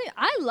of those things.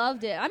 I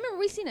loved it. I remember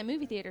we seen it at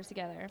movie theaters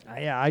together.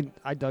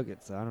 I dug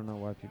it. So I don't know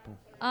why people.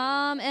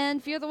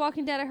 And Fear the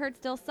Walking Dead, I heard,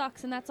 still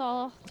sucks, and that's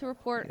all to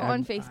report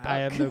on Facebook. I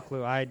have no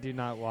clue. I do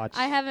not watch.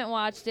 I haven't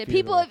watched it. Fear the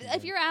People, Walking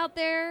if you're out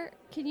there,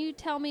 can you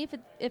tell me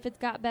if it's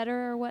got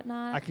better or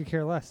whatnot? I could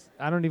care less.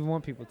 I don't even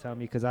want people to tell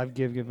me because I've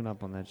given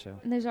up on that show.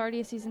 And there's already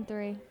a season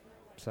 3.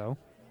 So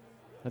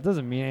that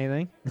doesn't mean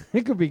anything.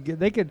 It could be good.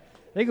 They could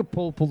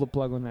pull the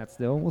plug on that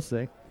still. We'll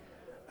see.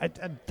 I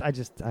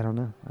don't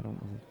know. I don't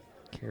really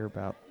care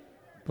about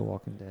The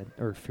Walking Dead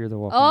or Fear the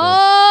Walking Dead.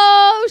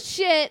 Oh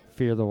shit!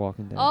 Fear the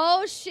Walking Dead.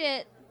 Oh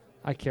shit!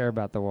 I care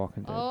about The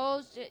Walking Dead.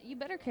 Oh shit! You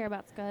better care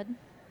about Scud.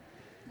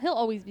 He'll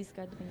always be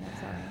Scud to me. I'm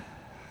sorry.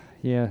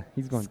 Yeah,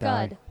 he's going to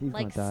die. Scud, He's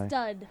like going to die.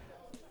 stud.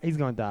 He's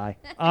going to die.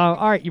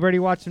 All right, you ready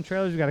to watch some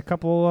trailers? We got a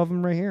couple of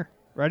them right here.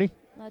 Ready?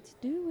 Let's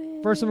do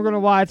it. First one we're gonna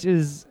watch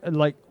is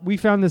we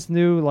found this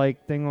new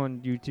thing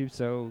on YouTube,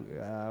 so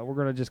we're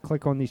gonna just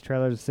click on these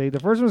trailers to see. The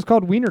first one is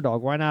called Wiener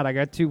Dog. Why not? I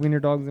got 2 wiener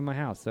dogs in my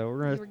house, so we're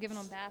gonna. You were giving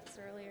them baths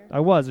earlier.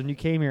 I was when you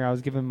came here. I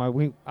was giving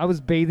I was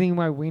bathing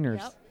my wieners.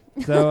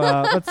 Yep. So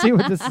let's see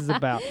what this is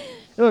about.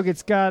 Look,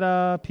 it's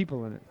got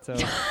people in it. So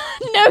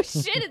No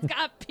shit, it's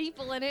got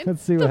people in it.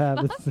 let's see what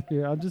happens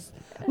here. I'm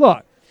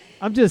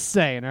just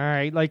saying. All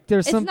right,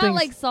 there's It's some not things.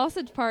 like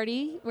Sausage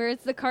Party where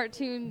it's the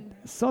cartoon.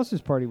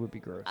 Sausage Party would be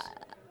gross.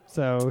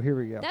 So here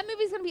we go. That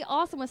movie's gonna be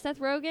awesome with Seth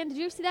Rogen. Did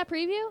you see that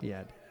preview? Yeah,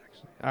 I did,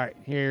 actually. All right,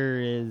 here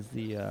is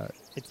the.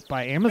 It's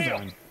by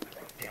Amazon.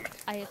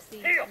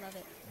 IFC. I love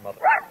it. Mother.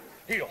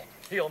 Heal,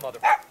 mother.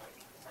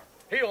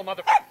 Heal,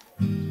 mother.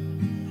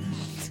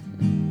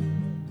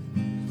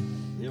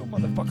 Heal,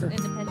 motherfucker.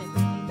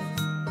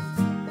 Independent.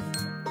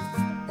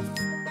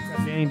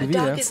 Got Danny A DeVito.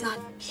 dog is not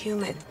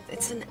human.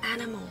 It's an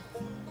animal.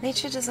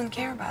 Nature doesn't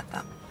care about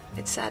them.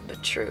 It's sad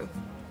but true.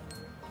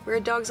 We're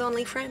a dog's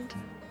only friend.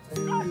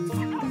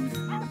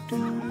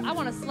 I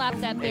want to slap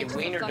that Hey, bitch in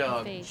wiener the fucking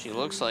dog. face. She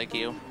looks like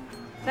you.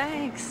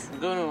 Thanks. I'm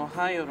going to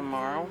Ohio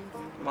tomorrow.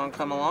 Want to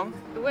come along?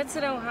 What's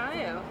in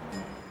Ohio?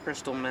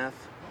 Crystal meth.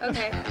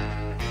 Okay.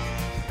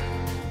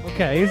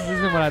 Okay, this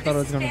isn't what I thought it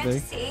was going to be.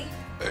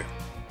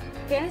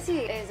 Fantasy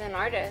is an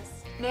artist.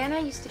 Nana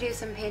used to do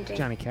some painting.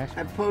 Johnny Cash.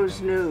 I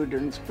pose nude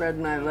and spread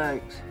my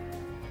legs.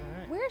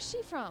 Where is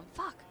she from?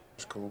 Fuck.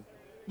 It's cool.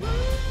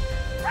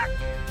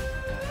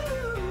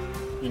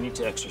 You need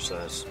to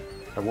exercise.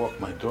 I walk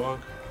my dog.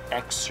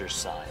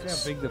 Exercise.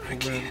 See how big the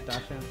full room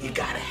dash is? You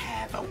gotta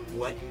have a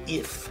what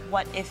if.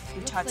 What if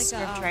you taught like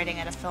script writing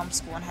at a film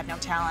school and had no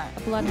talent? A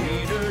blood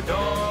Wiener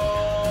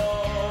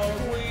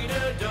dog,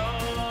 wiener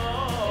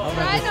dog.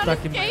 Ride on a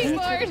Stuck in my-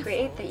 skateboard. It's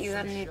great that you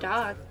got a new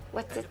dog.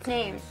 What's its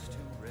name?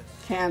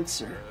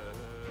 Cancer.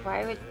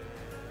 Why would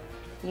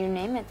you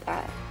name it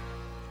that?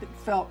 It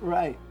felt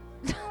right.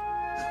 What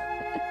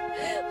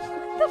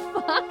the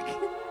fuck?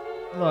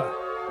 Look,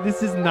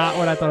 this is not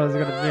what I thought it was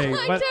going to be.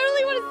 I But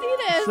totally want to see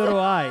this. so do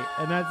I,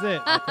 and that's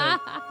it. I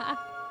think.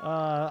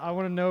 I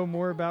want to know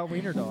more about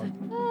Wiener Dog.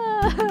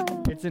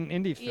 It's an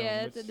indie film.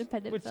 Yeah, it's an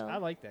independent which film. I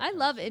like that. I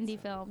love indie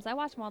films. I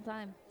watch them all the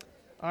time.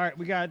 All right,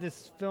 we got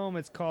this film.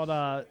 It's called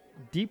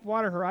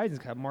Deepwater Horizons.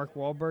 It's got Mark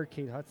Wahlberg,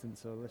 Kate Hudson.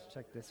 So let's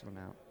check this one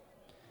out.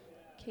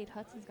 Kate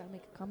Hudson's got to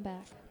make a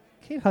comeback.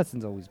 Kate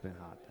Hudson's always been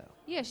hot, though.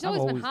 Yeah, she's I've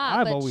always been hot,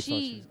 I've but always thought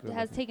she was good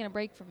has looking. taken a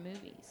break from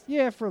movies.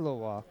 Yeah, for a little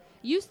while.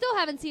 You still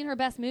haven't seen her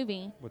best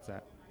movie, What's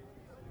that?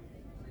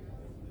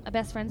 A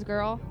Best Friend's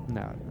Girl.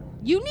 No.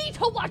 You need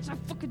to watch that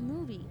fucking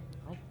movie.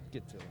 I'll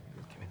get to it.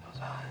 Give me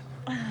those eyes.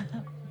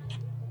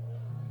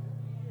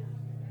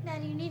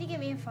 Daddy, you need to get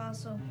me a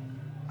fossil.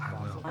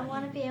 I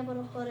want to be able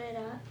to hold it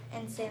up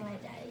and say my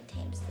daddy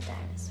tames the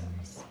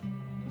dinosaurs.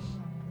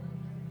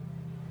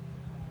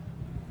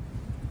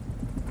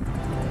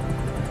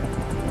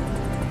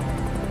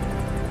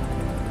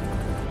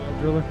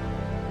 Driller?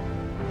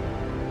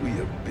 We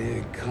a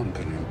big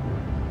company.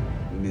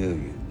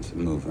 Millions of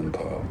moving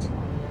parts.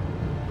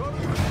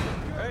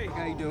 Hey,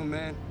 how you doing,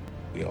 man?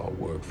 We all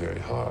work very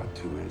hard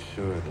to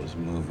ensure those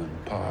moving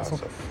parts are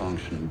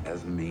functioning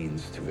as a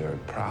means to very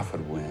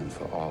profitable end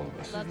for all of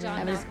us. Love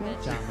John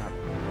Malkovich. John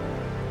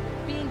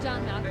Malkovich. Being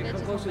John Malkovich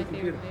is one of my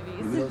favorite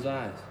movies. Those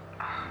eyes.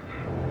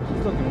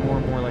 She's looking more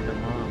and more like her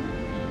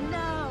mom.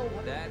 No!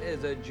 That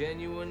is a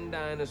genuine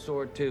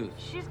dinosaur tooth.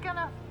 She's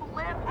gonna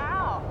flip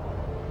out.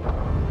 You're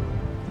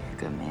a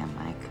good man,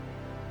 Mike.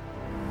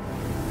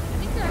 I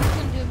think they're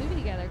actually gonna do a movie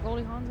together.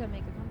 Goldie Hawn's gonna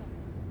make a comeback.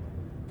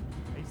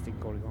 I used to think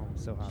Goldie Hawn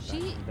was so hot. She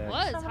back in the day.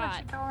 was Someone hot.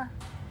 at your door.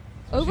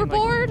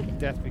 Overboard? Like,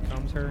 Death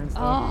Becomes Her and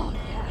stuff. Oh,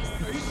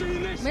 yes. Are you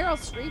seeing this? Meryl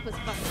Streep was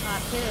fucking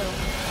hot, too.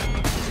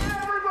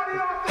 Everybody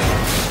off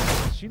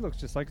there! She looks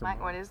just like her Mike,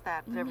 mom. what is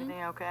that? Is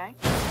everything okay?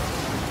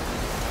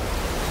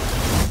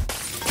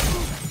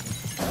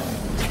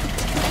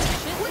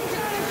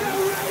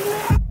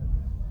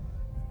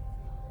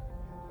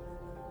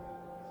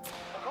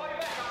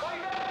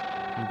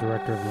 The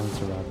director of Lone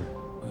Survivor.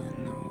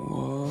 When the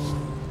walls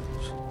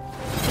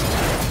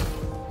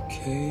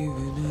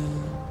caving in,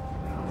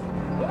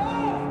 the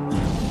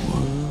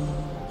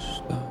world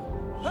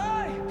stops.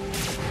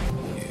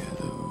 Hear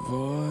the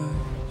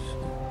voice.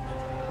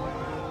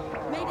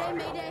 Mayday,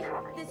 Mayday.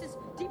 This is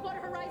Deepwater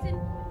Horizon.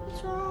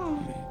 What's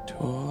wrong? Me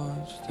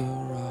towards the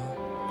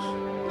rocks.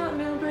 Not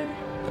Mildred.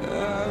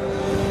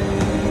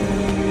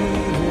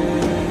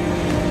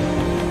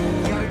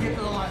 Gotta get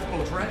to the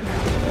lifeboats right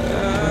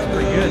now.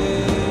 Pretty good.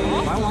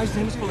 My wife's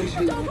name is Felicia.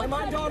 And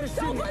my daughter's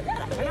Cindy.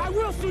 And I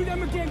will see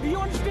them again. Do you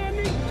understand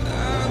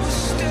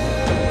me?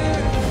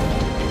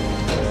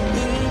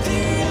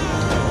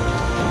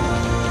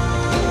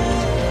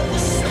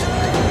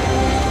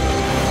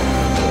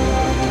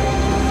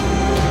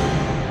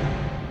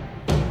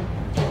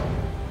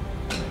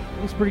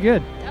 Looks pretty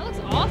good. That looks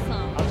awesome.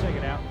 I'll check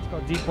it out. It's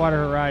called Deepwater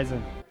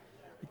Horizon.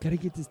 I gotta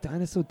get this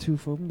dinosaur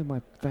tooth open to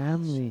my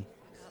family.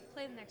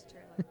 Play the next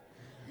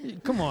trailer.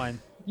 Come on.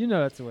 You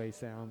know that's the way he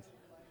sounds.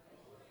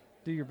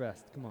 Do your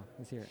best. Come on.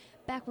 Let's hear it.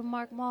 Back when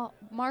Mark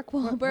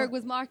Wahlberg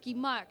was Marky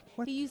Mark.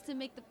 He used to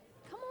make the...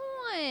 Come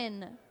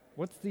on.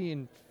 What's the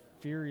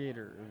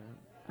infuriator?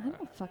 I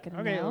don't fucking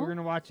Okay, know. we're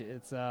gonna watch it.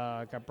 It's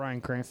got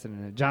Bryan Cranston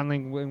in it. John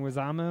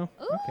Leguizamo.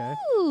 Okay.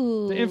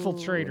 Ooh. The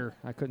Infiltrator.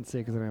 I couldn't see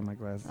it because I didn't have my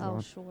glasses Oh,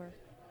 on. sure.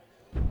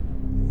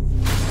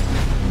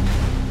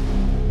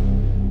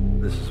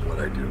 This is what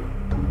I do.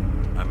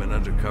 I'm an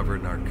undercover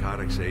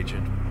narcotics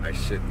agent. I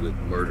sit with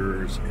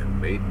murderers and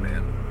made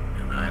men,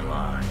 and I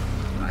lie.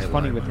 It's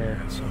funny with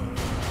hair. I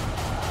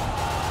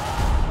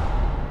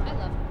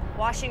love him.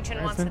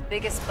 Washington wants the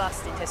biggest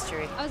bust in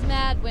history. I was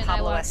mad when I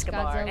Pablo watched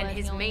Escobar Godzilla and he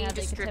his only main had,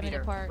 like, a 10-minute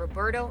distributor, part.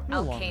 Roberto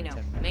No longer than Alcano. 10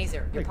 minutes.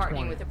 Mazer, you're Like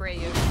partnering 20. with Abreu.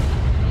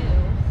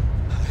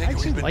 I think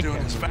actually we've been like doing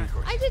that this movie.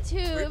 backwards. I did too.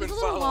 We've It been was a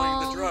little following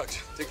long. the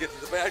drugs to get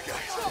to the bad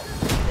guys.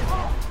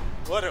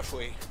 What if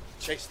we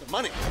chase the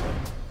money?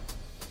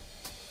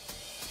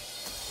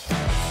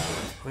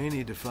 We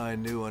need to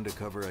find new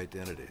undercover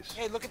identities.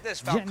 Hey, look at this,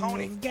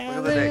 Falcone. Look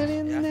at the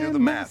date. Do the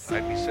math.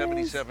 I'd be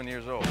 77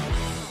 years old.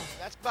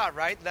 That's about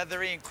right.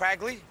 Leathery and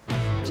craggly.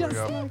 Here we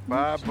go.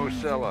 Bob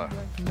Bosella.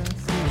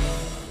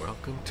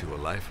 Welcome to a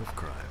life of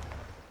crime.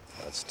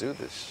 Let's do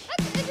this.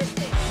 That's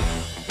interesting.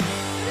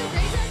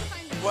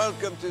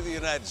 Welcome to the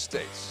United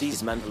States.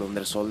 This man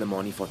launders all the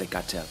money for the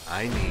cartel.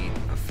 I need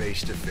a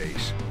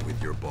face-to-face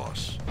with your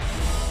boss.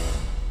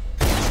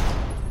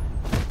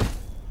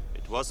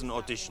 It was an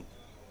audition.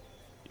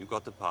 You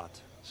got the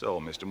part. So,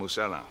 Mr.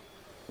 Musella,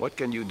 what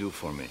can you do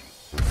for me?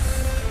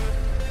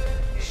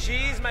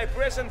 She's my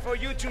present for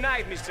you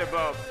tonight, Mr.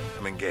 Bob.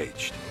 I'm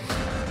engaged.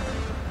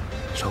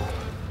 So?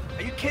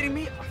 Are you kidding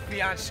me? A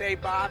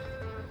fiancé, Bob?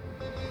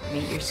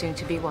 Meet your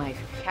soon-to-be wife,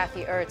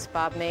 Kathy Ertz,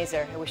 Bob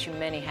Mazer. I wish you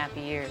many happy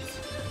years.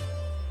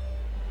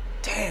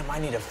 Damn, I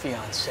need a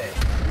fiancé.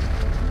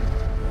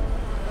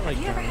 Have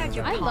you ever had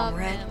your I palm love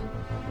read? him.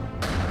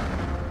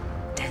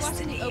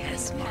 Destiny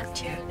has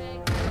marked you.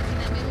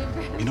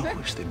 You know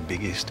who's the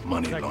biggest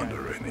money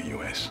launderer in the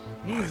U.S.?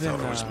 I thought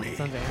it was me.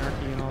 Sons of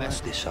Anarchy and all Mess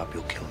that. this up,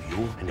 he'll kill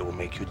you, and it will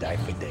make you die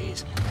for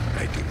days.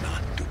 I do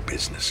not do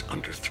business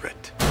under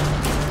threat.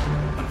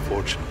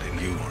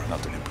 Unfortunately, you are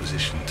not in a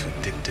position to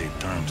dictate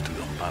terms to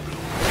Don Pablo.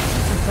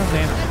 Sons of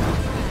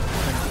Anarchy.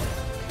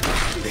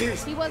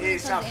 He wasn't in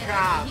is Sons a of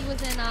cop. Anarchy. He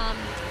was in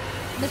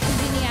Miss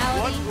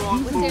Congeniality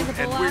with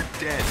Sandra And we're Bullock.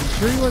 dead.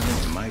 Sure he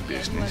wasn't? In my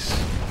business,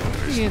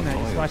 He in that.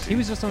 He's watched- He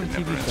was just on a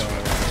TV show.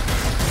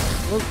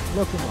 Look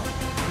him up.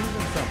 He was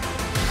in something.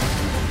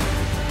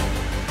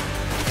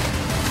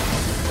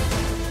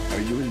 Are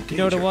you in You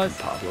know what it danger, was?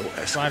 Pablo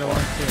Slide Escobar?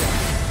 along too.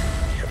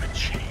 You have a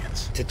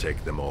chance To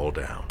take them all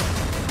down.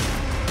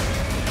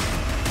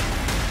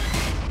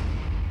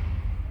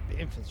 The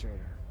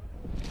Infiltrator.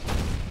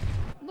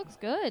 Looks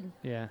good.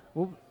 Yeah.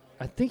 Well,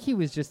 I think he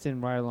was just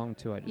in Ride Along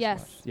too. I just Yes.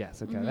 watched.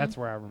 Yes. Okay. Mhm. That's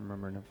where I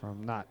remember him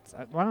from. Not.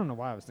 I don't know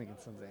why I was thinking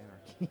Sons of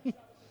Anarchy.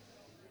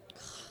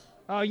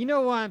 Oh, you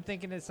know why I'm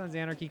thinking it's Sons of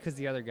Anarchy? Because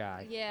the other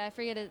guy. Yeah, I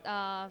forget it.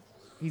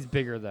 He's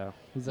bigger though.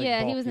 He's like Yeah,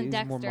 he bulky. was in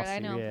He's more Dexter. I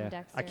muscly. know him yeah. from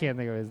Dexter. I can't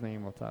think of his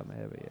name off the top of my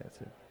head, but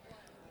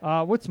yeah,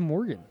 too. What's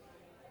Morgan?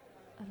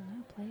 I don't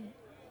know. Play it.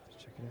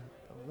 Yeah.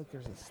 Oh, look,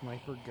 there's a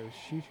sniper ghost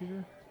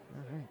shooter.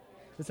 All right.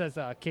 This has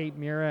Kate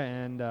Mira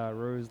and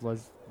Rose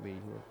Leslie.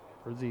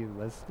 Rosie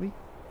Leslie?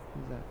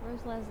 Who's that? Rose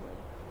Leslie.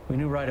 We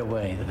knew right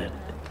away that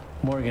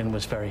Morgan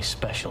was very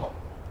special.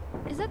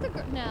 Is that the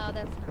girl? No,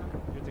 that's not.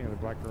 You're thinking of the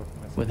black girl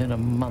from Within a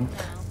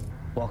month,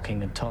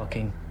 walking and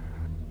talking.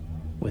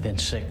 Within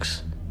 6,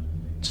 I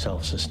think the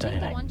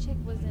self-sustaining. one chick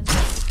was in.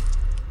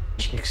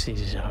 She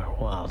exceeded our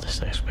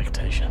wildest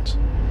expectations.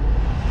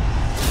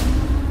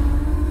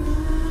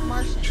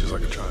 Martian. She's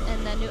like a child.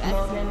 And the new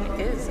Morgan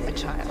is a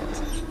child.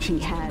 She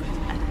had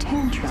a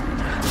tantrum.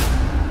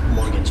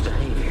 Morgan's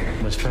behavior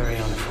was very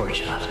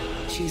unfortunate.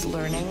 She's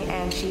learning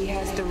and she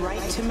has the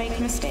right to make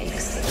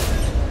mistakes.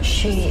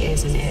 She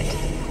isn't it.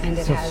 And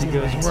it So has she no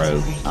goes right to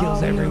rogue, be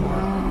kills everyone.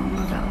 wrong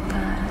about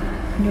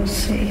that. You'll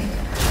see.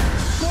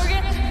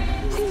 Morgan,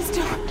 please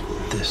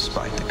don't.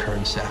 Despite the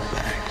current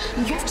setbacks,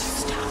 You have to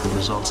stop. the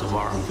results of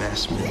our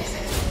investment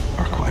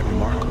are quite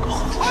remarkable.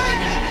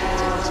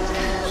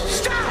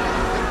 Stop!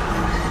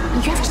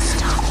 You have to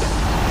stop.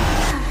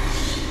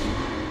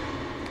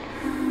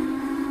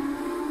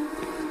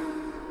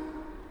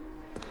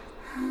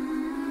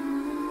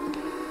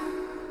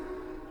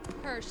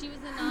 her. She was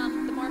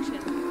in The Martian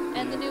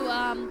and the new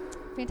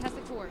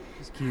Fantastic Four.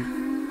 She's cute.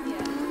 Yeah.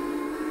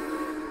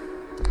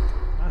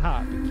 Not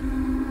hot, but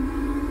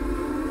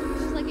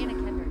cute. She's like Anna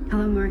Kendrick.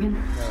 Hello, Morgan. No,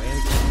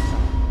 Anna Kendrick's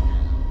hot.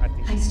 I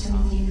think she's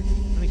hot. I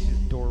think she's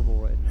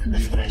adorable in the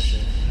flesh.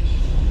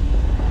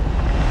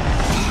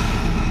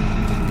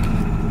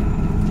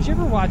 Did you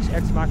ever watch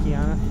Ex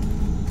Machina?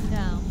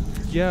 No.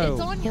 Yo.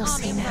 It's on You'll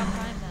see Amazon now.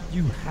 Prime though.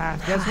 You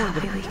have. That's one of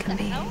the. We can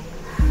be.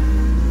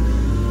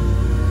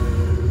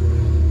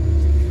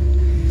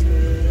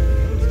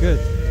 It's good.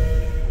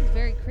 It's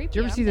very creepy. Did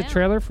you ever I'm see the down.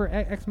 trailer for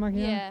Ex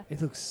Machina? Yeah.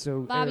 It looks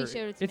so. Bobby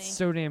showed it to It's me.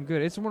 so damn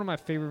good. It's one of my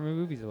favorite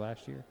movies of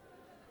last year.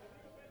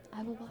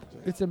 I will watch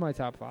it. It's in my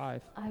top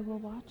 5. I will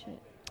watch it.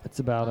 It's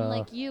about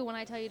Unlike you, when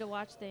I tell you to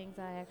watch things,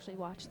 I actually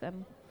watch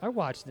them. I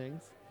watch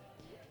things.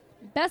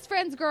 Best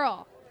Friend's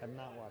Girl. I have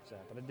not watched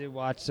that, but I did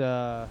watch.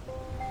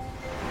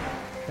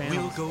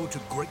 We'll go to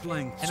great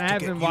lengths And I to have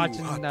get been you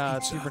watching hot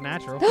pizza.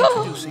 Supernatural.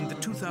 Introducing the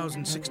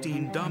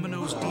 2016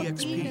 Domino's DXP.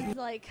 Dean is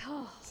like,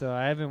 oh, So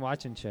I have been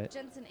watching shit.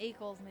 Jensen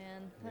Ackles,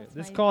 man. That's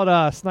This is my-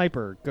 called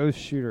Sniper, Ghost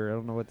Shooter. I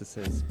don't know what this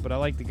is, but I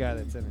like the guy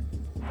that's in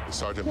it.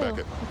 Sergeant Who?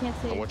 Beckett, I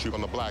can't see. I want you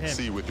on the Black Him.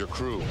 Sea with your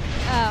crew. Oh.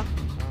 I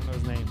don't know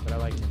his name, but I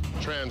like him.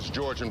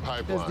 Trans-Georgian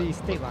Pipeline. the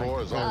state line.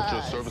 Corps is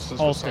officer services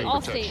All for state. site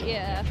Allstate, protection.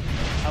 yeah.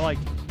 I like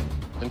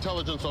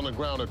Intelligence on the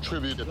ground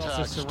attribute There's attacks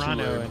also to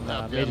Serrano an in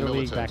Afghan Major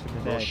League militant, back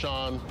in the day.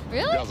 Roshan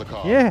Really?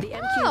 Yazakov. Yeah. The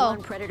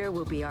MQ-1 Predator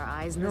will be our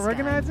eyes in You the don't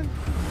sky. recognize him?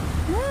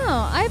 No,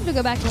 I have to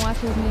go back and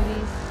watch those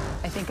movies.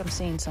 I think I'm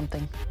seeing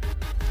something.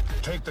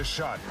 Take the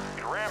shot.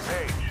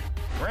 Rampage.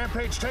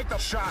 Rampage, take the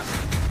shot.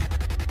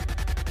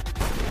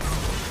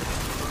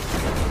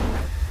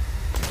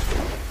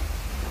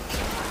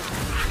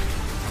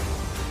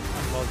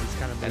 I love these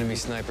kind of Enemy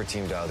sniper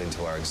team dialed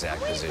into our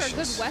exact I'm waiting for a good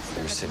positions. Western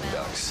We were to sitting come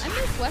out. ducks. I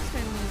miss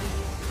Western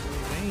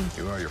movies.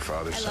 You are your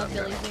father's I son, love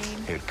Billy Dennis.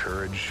 Zane. He had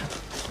courage,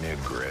 and he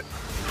had grit.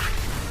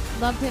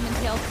 Loved him in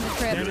Tales from the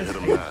Crypt. You hit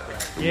him back.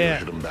 Yeah.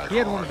 Hit him back He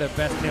had one hard. of the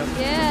best nails.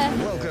 Yeah.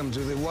 Welcome to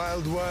the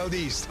wild, wild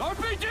east.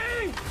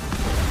 RPG!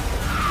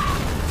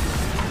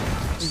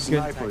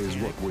 Sniper is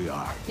what we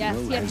are. Yes,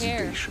 no he had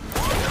hair. hesitation.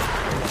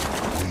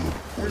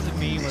 There's a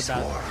meme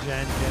about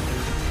gender.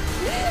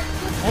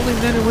 Only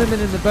men and women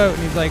in the boat,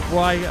 and he's like, well,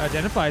 I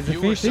identify as a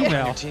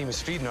female. Your team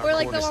is feeding our Or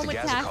like the coordinates one to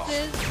with Gazakov.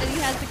 taxes, and he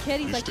has the kid.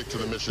 He's You like, stick to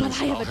the mission.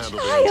 but I have a I'll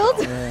handle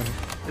the child.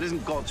 intel. It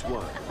isn't God's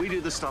work. We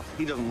do the stuff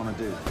he doesn't want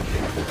to do.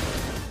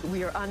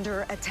 We are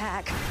under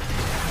attack.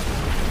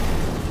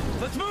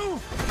 Let's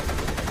move!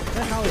 Is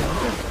that Holly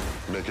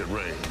Hunter? Make it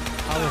rain.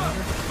 Holly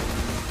Hunter?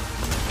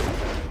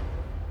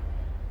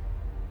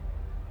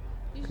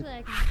 Usually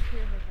I can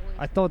hear her voice.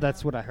 I thought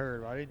that's what I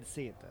heard, but I didn't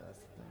see it, though. That's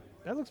the thing.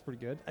 That looks pretty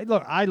good.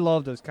 I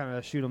love those kind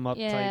of shoot 'em up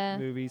Yeah. type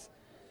movies.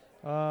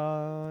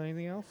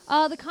 Anything else?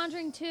 The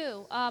Conjuring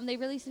 2. They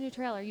released a new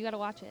trailer. You got to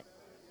watch it.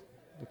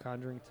 The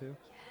Conjuring 2.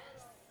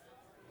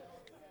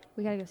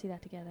 We got to go see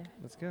that together.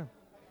 Let's go.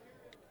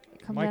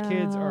 It comes My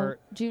kids out are.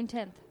 June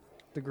 10th.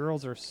 The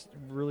girls are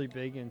really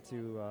big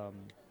into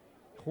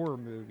horror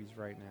movies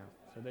right now.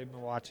 So they've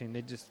been watching.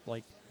 They just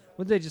like.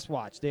 What did they just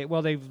watch? They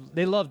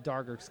love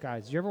Darker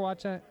Skies. Did you ever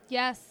watch that?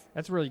 Yes.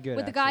 That's really good.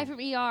 With the guy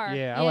actually. from ER.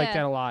 Yeah, I like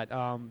that a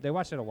lot. They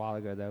watched it a while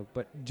ago though,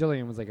 but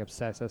Jillian was like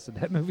obsessed with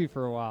that movie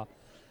for a while.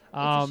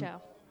 It's a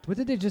show. What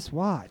did they just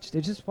watch?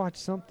 They just watched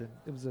something.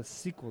 It was a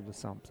sequel to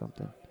something.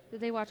 Did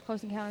they watch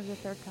Close Encounters of the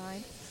Third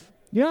Kind?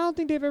 Yeah, I don't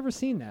think they've ever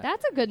seen that.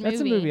 That's a good movie.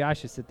 That's a movie I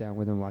should sit down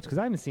with and watch because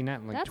I haven't seen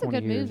that in like That's 20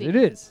 a good years. movie. It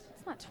is.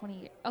 It's not 20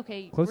 years.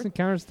 Okay. Close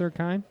Encounters of the Third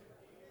Kind?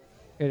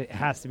 It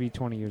has to be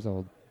 20 years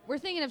old. We're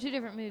thinking of two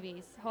different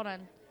movies. Hold on.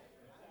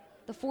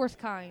 The Fourth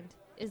Kind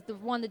is the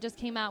one that just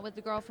came out with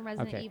the girl from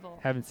Resident Okay, Evil.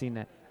 haven't seen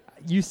that.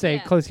 You say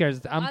Yeah. Close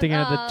Encounters. I'm thinking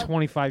of the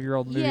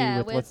 25-year-old movie yeah,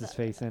 with what's his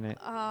face in it.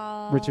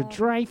 Richard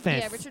Dreyfuss.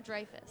 Yeah, Richard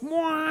Dreyfuss.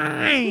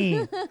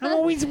 Why? I'm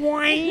always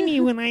whiny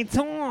when I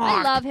talk.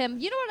 I love him.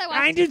 You know what I watched?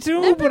 I do too,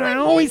 Remember but I when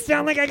always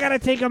sound like I gotta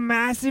take a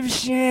massive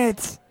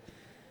shit.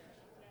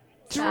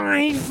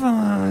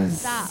 Dreyfuss.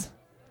 Stop.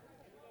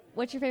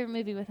 What's your favorite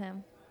movie with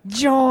him?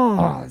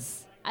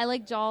 Jaws. I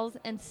like Jaws,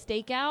 and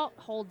Stakeout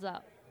holds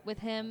up with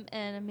him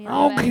and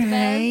Emilio Okay.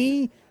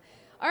 Estevez.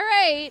 All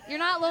right, you're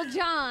not Lil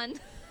Jon.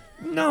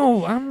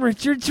 No, I'm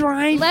Richard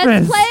Dreyfuss.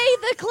 Let's play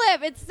the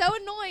clip. It's so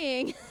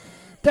annoying.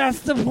 That's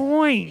the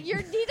point. He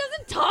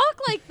doesn't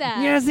talk like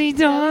that. Yes, he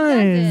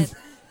does.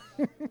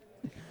 No, he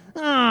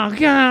Oh,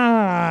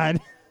 God.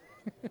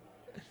 Did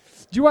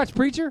you watch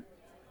Preacher?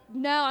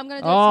 No, I'm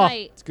going to do it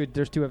tonight. It's good.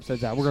 There's 2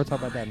 episodes out. We're going to talk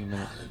about that in a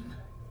minute.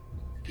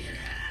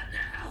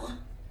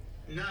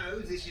 No,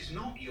 this is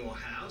not your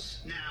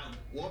house. Now,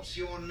 what's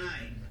your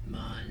name?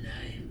 My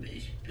name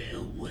is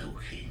Bill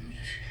Wilkins,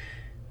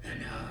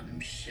 and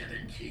I'm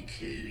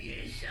 72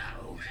 years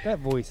old. That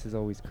voice is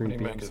always What do you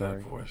creepy. make I'm of sorry.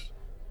 that voice?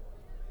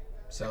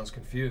 Sounds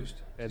confused.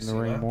 Ed You and see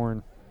Lorraine that?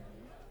 Warren.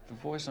 The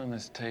voice on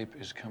this tape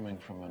is coming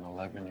from an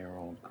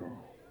 11-year-old girl.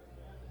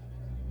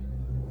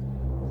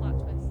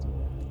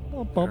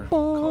 They're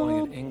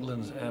calling it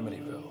England's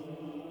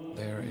Amityville.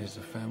 There is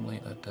a family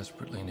that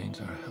desperately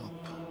needs our help.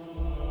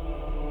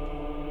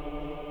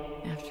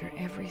 After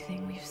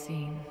everything we've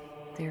seen,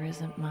 there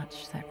isn't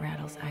much that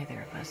rattles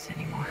either of us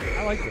anymore.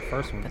 I like the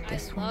first one. But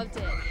this I one, loved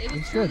it. It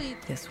was It's good. truly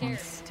this scary. one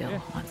still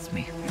haunts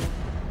me.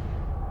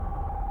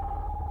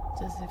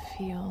 Does it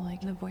feel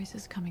like the voice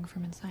is coming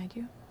from inside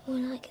you? Or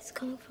like it's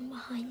coming from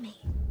behind me.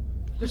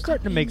 They're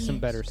starting to make some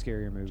better,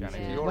 scarier movies. Janet,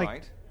 Yeah. you Like,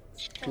 alright?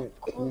 Stop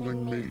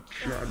calling me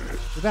Janet.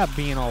 without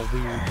being all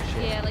weird and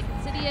shit. Yeah, like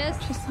Insidious.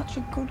 She's such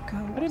a good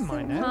girl. I didn't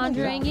mind that.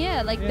 Conjuring,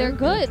 yeah, like Yeah, they're they're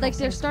good. Like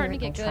they're starting to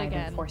get good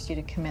again. Force you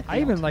to commit I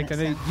even liked. I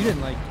know you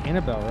didn't like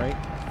Annabelle, right?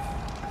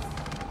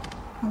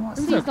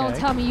 Please okay. don't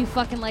tell me you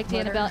fucking liked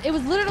Murder. Annabelle. It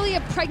was literally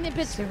a pregnant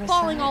bitch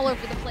falling all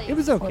over the place. It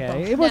was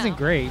okay. It wasn't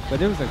great,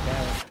 but it was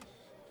okay.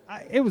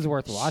 It was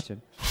worth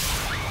watching.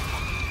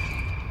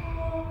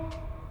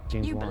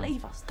 James You Wan.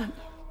 believe us, don't you?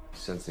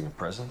 Sensing a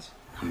presence?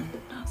 I'm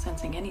not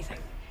sensing anything.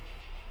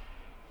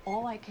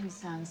 All I can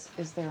sense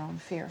is their own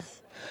fear.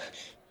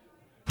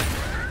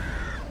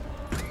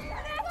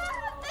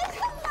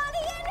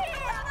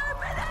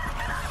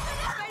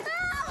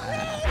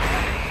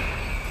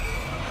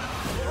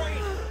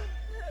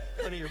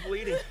 Honey, you're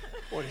bleeding.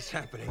 What is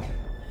happening?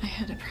 I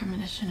had a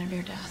premonition of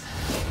your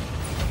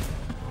death.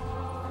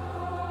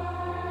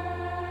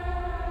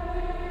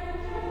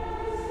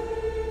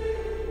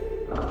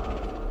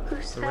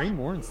 Lorraine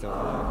Warren's still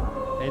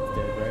alive. Ed's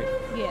dead,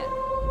 right? Yeah.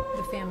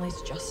 The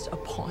family's just a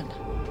pawn.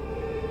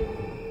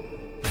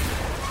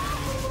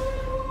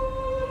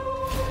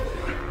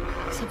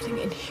 Something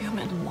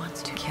inhuman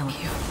wants to kill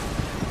you.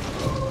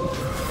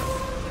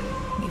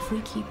 If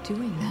we keep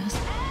doing this,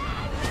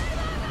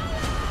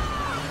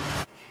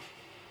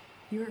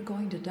 you're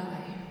going to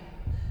die.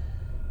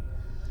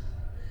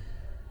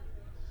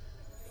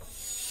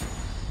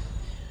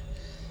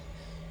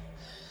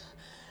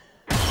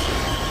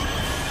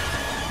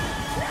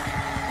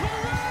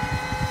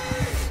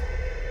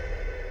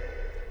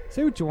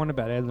 Say what you want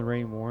about Ed and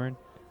Lorraine Warren.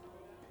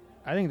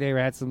 I think they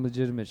had some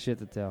legitimate shit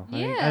to tell. I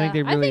Yeah, think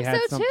they really I think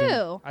had so something.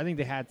 too. I think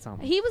they had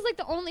something. He was like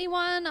the only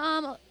one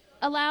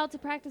allowed to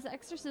practice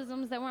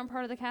exorcisms that weren't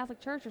part of the Catholic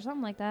Church or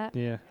something like that.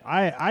 Yeah,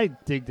 I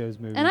dig those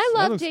movies. And I That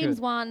love looks James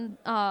good. Wan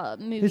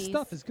movies. His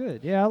stuff is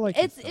good. Yeah, I like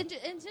his It's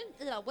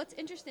stuff. what's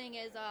interesting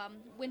is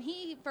when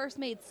he first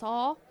made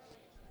Saw,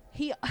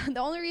 the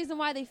only reason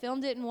why they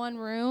filmed it in one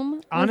room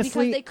was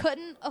Honestly- because they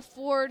couldn't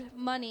afford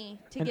money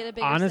to And get a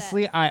bigger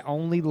honestly, set. I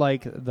only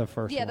like the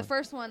first Yeah, one. the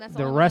first one, that's the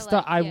the only one rest I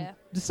of liked, yeah.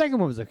 the second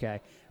one was okay,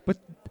 but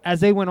as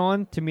they went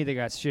on, to me they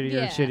got shittier Yeah.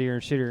 and shittier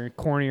and shittier and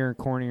cornier and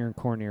cornier and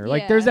cornier. Yeah.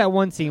 Like there's that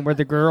one scene where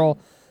the girl,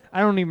 I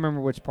don't even remember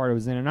which part it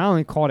was in, and I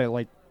only caught it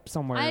like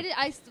somewhere.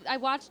 I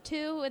watched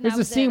 2 and There's that a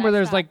was scene it. where I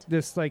there's stopped. like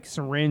this like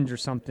syringe or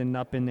something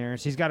up in there,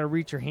 and she's got to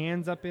reach her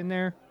hands up in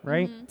there,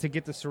 right, Mhm. to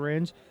get the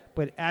syringe.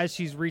 But as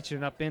she's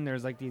reaching up in,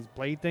 there's like these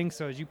blade things.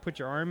 So as you put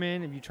your arm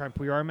in, if you try and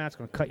pull your arm out, it's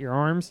going to cut your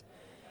arms.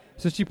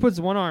 So she puts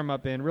one arm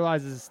up in,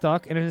 realizes it's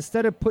stuck, and then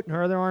instead of putting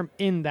her other arm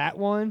in that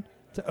one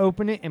to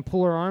open it and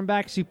pull her arm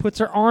back, she puts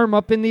her arm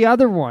up in the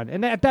other one.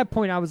 And at that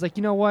point, I was like,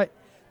 you know what?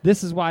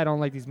 This is why I don't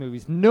like these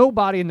movies.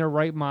 Nobody in their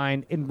right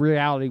mind in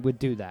reality would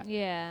do that.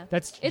 Yeah.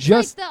 That's It's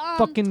just like the,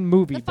 fucking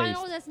movie The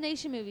Final based.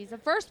 Destination movies. The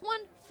first one,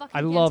 fucking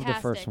I love the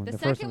fantastic. first one. The The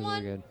first second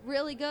one was one,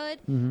 really good. really good.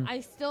 Mhm. I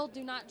still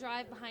do not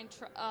drive behind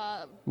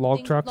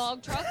Log trucks?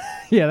 Log trucks.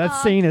 Yeah,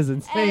 that scene is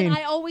insane. And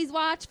I always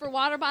watch for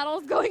water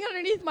bottles going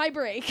underneath my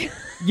brake.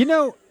 You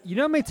know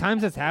how many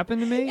times that's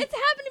happened to me? It's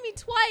happened to me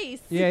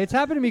twice. Yeah, it's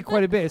happened to me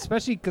quite a bit,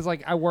 especially because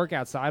like I work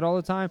outside all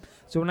the time.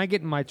 So when I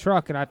get in my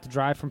truck and I have to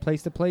drive from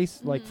place to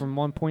place, like from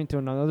one point to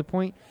another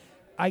point,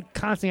 I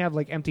constantly have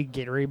like empty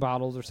Gatorade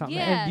bottles or something.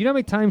 Yeah. And do you know how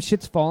many times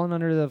shit's falling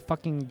under the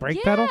fucking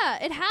brake pedal?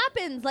 Yeah, it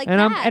happens like And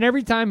that. and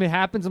every time it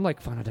happens, I'm like,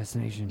 Final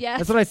Destination. Yes.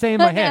 That's what I say in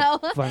my I head. know.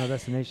 Final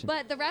Destination.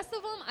 But the rest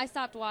of them, I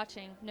stopped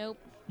watching. Nope.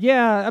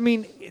 Yeah, I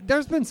mean,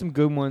 there's been some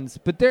good ones,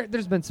 but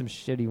there's been some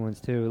shitty ones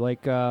too.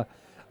 Like, I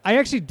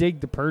actually dig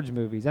the Purge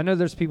movies. I know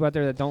there's people out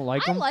there that don't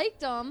like them. I liked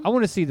them. I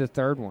want to see the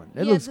third one.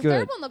 It looks the good.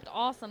 third one looked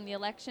awesome. The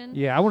election.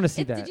 Yeah, I want to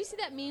see that. Did you see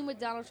that meme with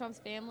Donald Trump's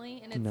family?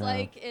 And it's No.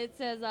 like it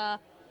says,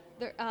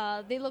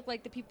 they look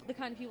like the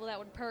kind of people that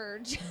would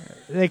purge.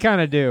 They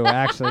kind of do,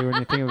 actually, when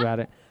you think about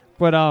it.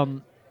 But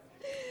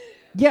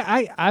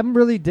yeah, I'm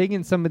really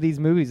digging some of these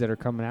movies that are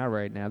coming out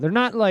right now. They're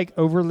not like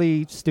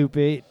overly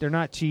stupid. They're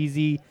not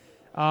cheesy.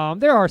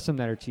 There are some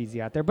that are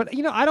cheesy out there, but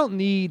I don't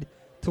need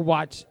to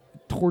watch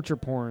torture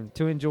porn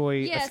to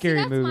enjoy a scary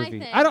that's my movie.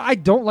 thing. I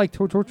don't like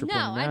torture porn. No, to be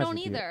I honest don't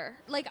with you. either.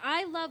 Like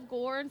I love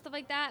gore and stuff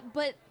like that,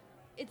 but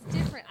it's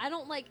different. I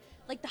don't like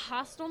the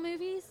Hostel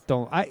movies.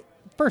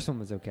 First one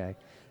was okay.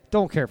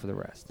 Don't care for the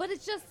rest. But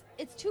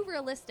it's too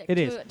realistic. It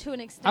is to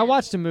an extent. I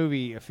watched a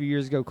movie a few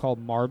years ago called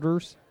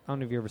Martyrs. I don't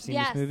know if you ever seen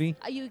this movie.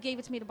 You gave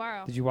it to me to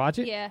borrow. Did you watch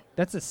it? Yeah.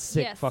 That's a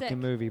sick Yeah, fucking sick.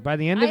 movie. By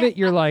the end of it,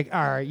 you're like,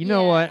 all right, you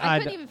know what? I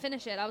couldn't even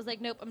finish it. I was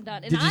like, nope, I'm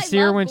done. And Did you I see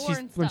her love when gore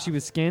and when stuff. she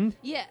was skinned?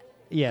 Yeah.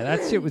 Yeah,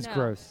 that shit was No,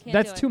 gross. can't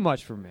That's do it. too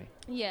much for me.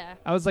 Yeah.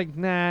 I was like,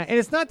 nah. And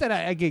it's not that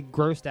I get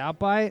grossed out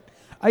by it.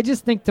 I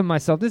just think to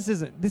myself,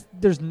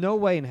 there's no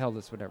way in hell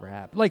this would ever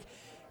happen. Like,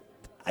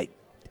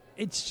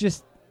 it's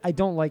just, I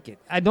don't like it.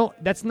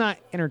 That's not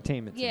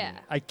entertainment to Yeah. me.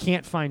 I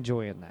can't find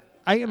joy in that.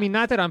 I mean,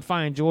 not that I'm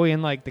finding joy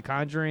in like The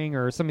Conjuring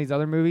or some of these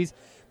other movies,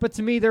 but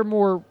to me, they're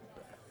more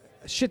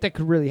shit that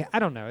could really, I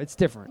don't know. It's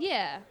different.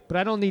 Yeah. But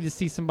I don't need to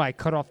see somebody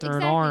cut off their own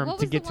Exactly. arm What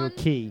to was get the to a one-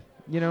 key.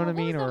 You know what I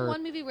mean? What was Or the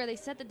one movie where they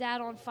set the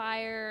dad on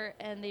fire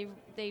and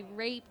they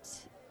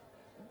raped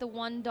the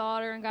one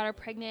daughter and got her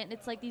pregnant? And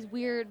it's like these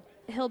weird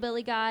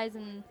hillbilly guys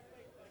and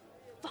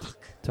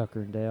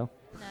Tucker and Dale.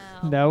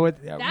 No. No,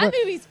 that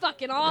movie's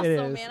fucking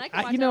awesome, man. I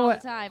can watch you it know all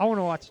what? the time. I want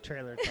to watch a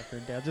trailer of Tucker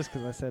and Dale just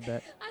because I said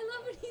that. I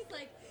love when he's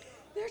like,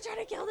 they're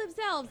trying to kill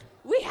themselves.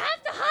 We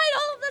have to hide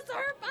all of the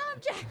sharp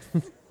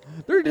objects.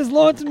 They're just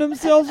launching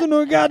themselves into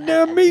a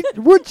goddamn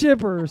wood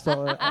chipper or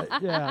something.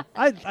 Yeah,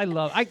 I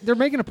love. They're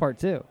making a part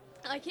two.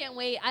 I can't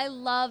wait. I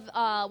love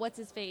what's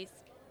his face.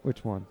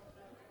 Which one?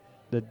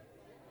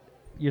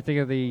 You're thinking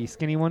of the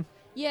skinny one?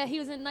 Yeah, he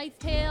was in Knight's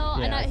Tale,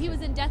 Yeah, and he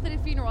was in Death at a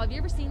Funeral. Have you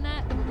ever seen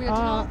that? The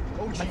original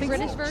I think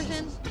British so.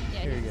 version? Yeah.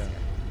 Here you go.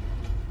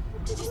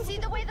 Did you see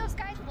the way those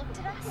guys looked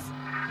at us?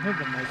 They're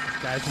the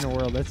nicest guys in the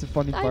world. That's the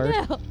funny I part.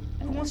 know.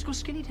 Who wants to go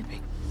skinny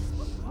dipping?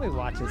 Let me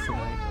watch this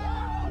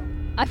tonight.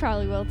 I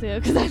probably will too,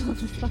 because I love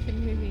this fucking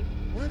movie.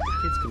 What if the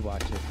kids could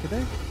watch it? Could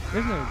they?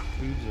 There's no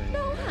boobs or anything.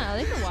 No,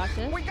 they can watch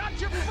it. We got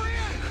your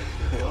friend!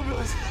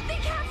 They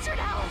captured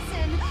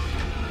Allison!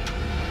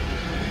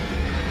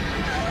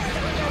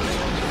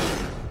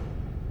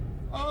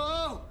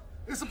 Oh,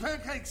 it's some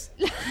pancakes.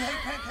 You hate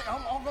pancakes?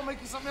 I'm gonna make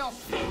you something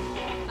else.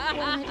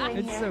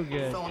 It's so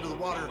good. Fell into the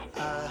water.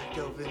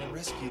 Dove in and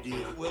rescued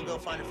you. We'll go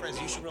find your friends.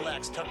 You should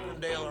relax. Tucker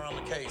and Dale are on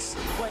the case.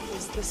 What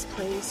is this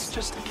place? It's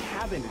just a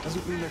cabin. It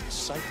doesn't mean they're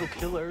psycho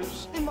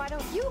killers. Then why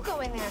don't you go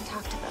in there and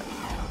talk to them?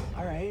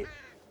 All right,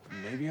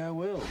 maybe I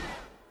will.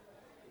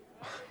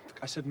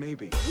 I said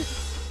maybe.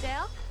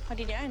 Dale, what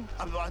are you doing?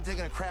 I'm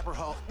digging a crapper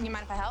hole. You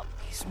mind if I help?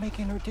 He's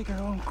making her dig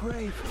her own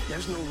grave.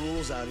 There's no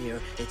rules out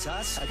here. It's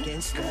us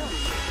against them.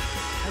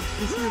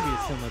 This movie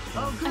is so much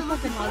fun. I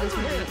fucking love this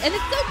movie. And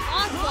it's so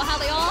possible how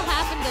they all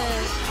happen to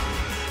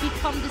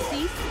become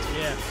deceased.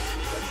 Yeah.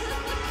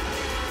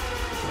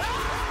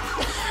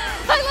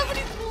 I love when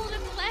he's pulling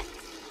his legs.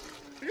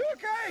 You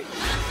okay?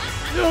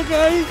 You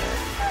okay?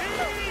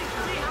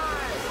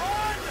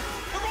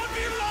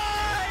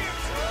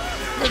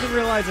 Doesn't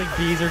realize like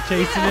bees are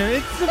chasing him.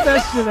 It's the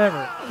best shit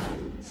ever.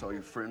 Saw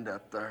your friend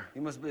out there. He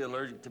must be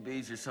allergic to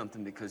bees or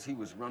something because he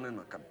was running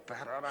like a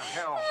bat out of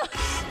hell.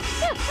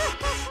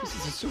 This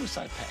is a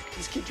suicide pact.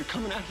 These kids are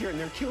coming out here and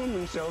they're killing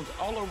themselves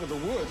all over the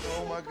woods.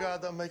 Oh my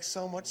God, that makes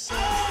so much sense.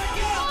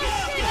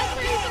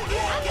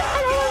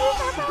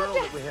 The girl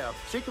that we have,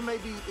 she can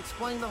maybe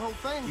explain the whole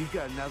thing. You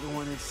got another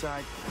one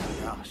inside?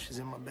 Yeah, she's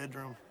in my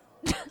bedroom.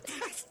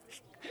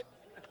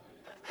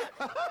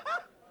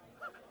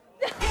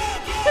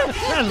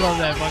 I love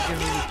that fucking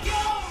movie.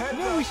 You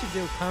know what we should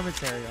do a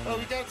commentary on Oh,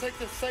 we that. gotta take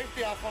the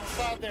safety off on the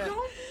side there.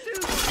 Don't do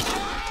that.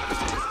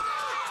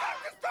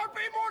 Start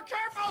being more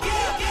careful.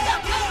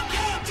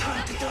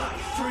 Time to die,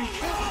 freak.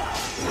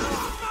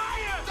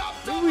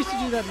 Maybe we should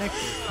do that next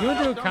week. You want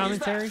to do a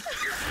commentary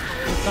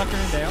with Tucker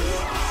and Dale?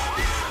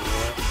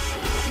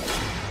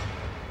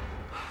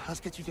 Let's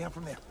get you down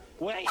from there.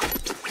 Wait.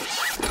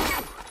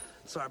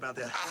 Sorry about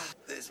that.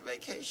 This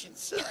vacation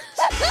sucks.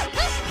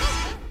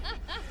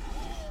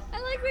 I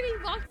like when he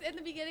walks in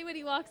the beginning when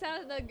he walks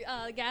out of the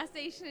gas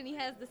station and he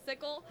has the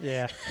sickle.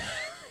 Yeah.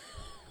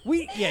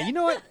 You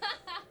know what?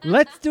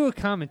 Let's do a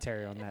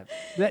commentary on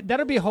that.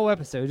 That'll be a whole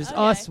episode. Just Okay.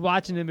 us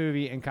watching the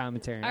movie and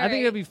commentary. I think right.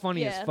 it'll be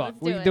funny Yeah, as fuck.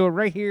 let's We do can it. do it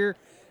right here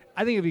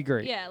I think it'd be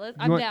great. Yeah,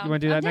 I'm down. You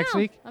want to do that next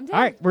week? I'm down.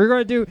 All right, we're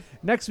going to do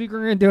next week.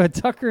 We're going to do a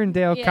Tucker and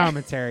Dale Yeah.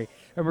 commentary,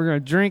 and we're going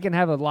to drink and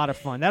have a lot of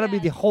fun. That'll be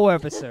the whole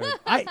episode.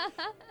 I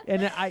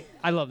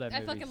love that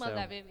movie. I fucking love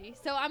that movie.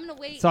 So I'm gonna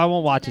wait. So I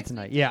won't watch it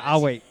tonight. Yeah,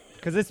 I'll wait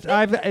because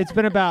it's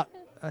been about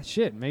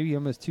maybe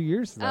almost 2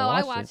 years since I I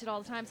watch watched it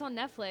all the time. It's on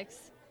Netflix.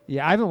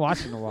 Yeah, I haven't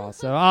watched it in a while.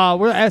 So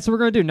we're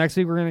going to do next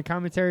week. We're going to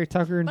commentary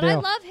Tucker and But Dale.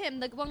 I love him.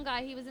 The one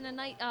guy, he was in a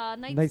Knight's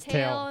Knight's Tale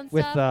Tale and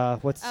with,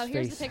 stuff. what's his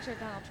here's face? the picture of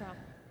Donald Trump.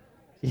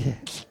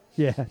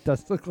 Yeah, it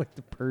does look like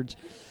The Purge.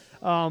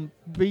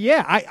 But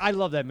yeah, I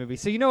love that movie.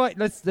 So you know what?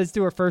 Let's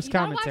do our first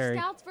commentary.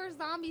 You gotta watch Scouts vs.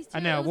 Zombies too. I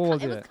know, It we'll was,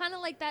 do it was it. kind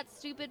of like that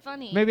stupid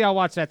funny. Maybe I'll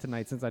watch that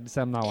tonight since I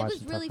decided I'm not It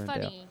watching was really Tucker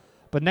and Dale. funny.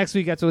 But next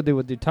week, that's what we'll do.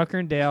 We'll do Tucker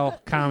and Dale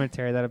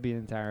commentary. That'll be an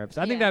entire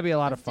episode. I think Yeah, that'd be a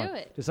lot of let's fun. do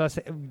it. Just us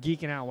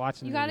geeking out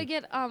watching. You the gotta movie.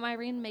 get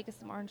Irene to make us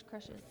some orange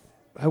crushes.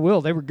 I will.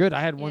 They were good.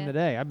 I had one Yeah.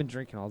 today. I've been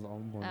drinking all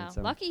morning. Oh,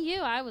 so. lucky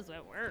you! I was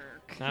at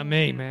work. Not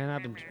me, man.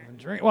 I've been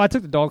drinking. Well, I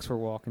took the dogs for a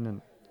walk, and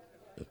then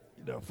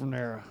from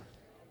there,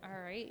 All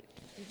right.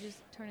 Did you just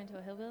turn into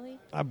a hillbilly?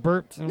 I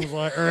burped and was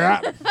like,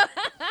 "Rah."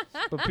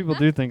 But people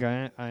do think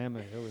I am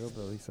a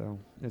hillbilly, so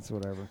it's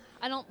whatever.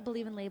 I don't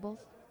believe in labels.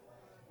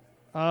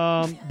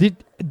 Did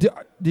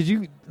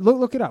you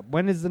look it up?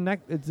 When is the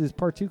next? Is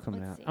part 2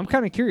 coming out? I'm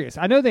kind of curious.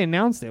 I know they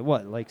announced it.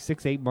 What, like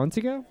 6-8 months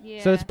ago?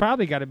 Yeah. So it's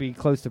probably got to be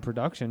close to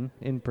production.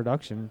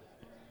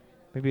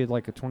 Maybe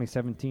like a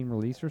 2017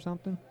 release or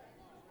something.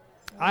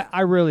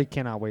 I really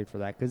cannot wait for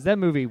that because that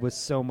movie was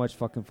so much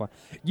fucking fun.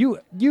 You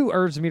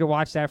urged me to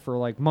watch that for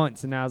like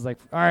months, and now I was like,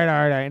 all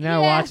right. And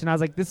now I watched, and I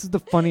was like, this is the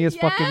funniest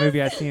fucking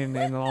movie I've seen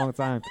in a long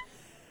time.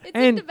 It's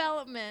in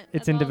development.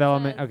 It's in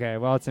development. Okay,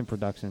 well, it's in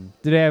production.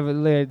 Do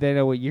they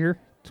know what year?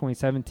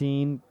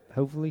 2017,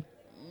 hopefully.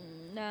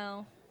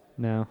 No.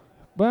 No.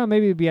 Well,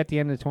 maybe it'd be at the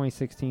end of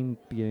 2016,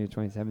 beginning of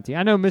 2017.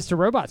 I know Mr.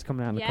 Robot's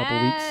coming out in a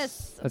couple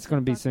weeks. That's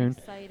going to be soon.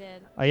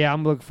 Excited. Yeah,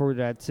 I'm looking forward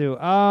to that too.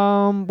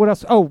 What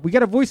else? Oh, we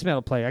got a voicemail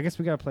to play. I guess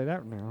we got to play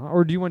that now.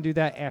 Or do you want to do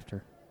that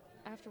after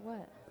After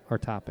what? our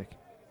topic?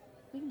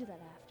 We can do that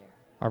after.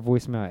 Our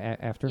voicemail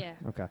after? Yeah.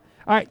 Okay. All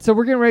right, so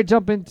we're getting ready to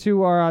jump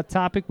into our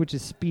topic, which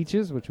is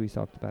speeches, which we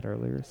talked about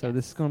earlier. So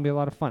this is going to be a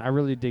lot of fun. I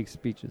really dig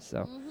speeches. So,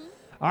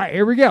 All right,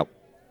 here we go.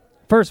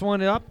 First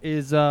one up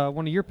is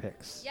one of your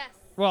picks. Yes.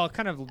 Well,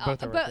 kind of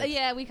both of our picks.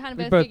 Yeah, we kind of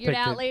We both figured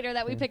picked out it. later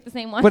that we Yeah. picked the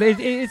same one. But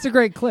it's a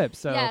great clip.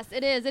 So yes,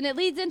 it is, and it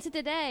leads into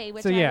today,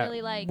 which So, yeah, I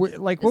really like. we're-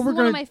 like, this what is we're one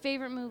gonna- of my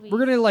favorite movies. We're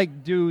going to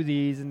like do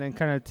these and then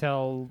kind of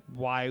tell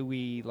why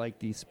we like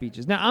these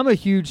speeches. Now, I'm a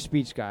huge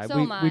speech guy. So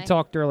we am I. we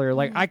talked earlier.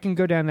 Like, Mhm. I can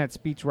go down that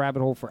speech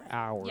rabbit hole for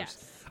hours.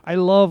 Yes. I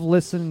love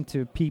listening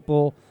to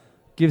people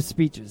give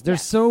speeches.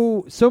 There's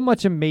so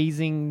much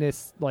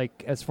amazingness,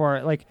 like, as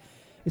far like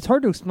it's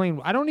hard to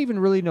explain. I don't even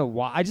really know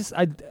why.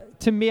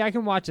 To me, I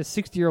can watch a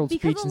 60-year-old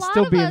Because speech a and lot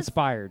still of be us-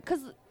 inspired.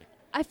 Because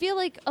I feel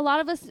like a lot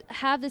of us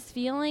have this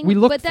feeling. We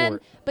look but for then,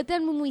 it. But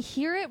then when we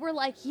hear it, we're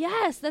like,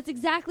 yes, that's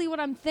exactly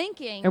what I'm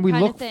thinking. And we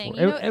kind look of thing. for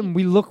You know, and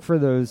we look for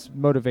those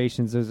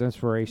motivations, those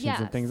inspirations,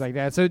 and Yes. things like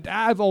that. So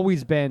I've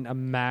always been a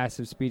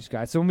massive speech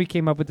guy. So when we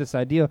came up with this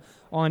idea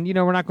on,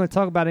 we're not going to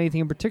talk about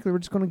anything in particular. We're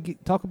just going to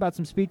talk about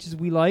some speeches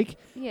we like,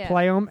 Yeah.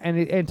 play them,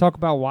 and talk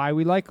about why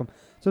we like them.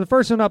 So the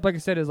first one up, like I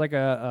said, is like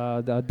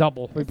a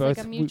double. It's like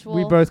a mutual.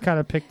 we both kind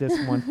of picked this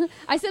one.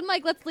 I said,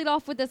 Mike, let's lead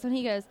off with this one.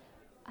 He goes,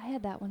 I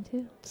had that one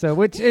too. So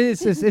which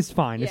is it's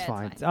fine. Yeah, it's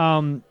it's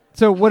fine.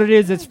 So what it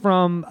is, it's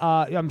from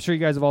I'm sure you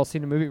guys have all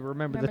seen the movie.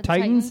 Remember the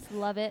Titans?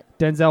 Love it.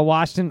 Denzel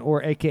Washington,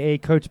 or AKA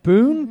Coach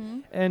Boone, Mm-hmm.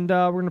 and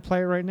we're gonna play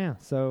it right now.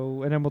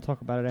 So and then we'll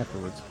talk about it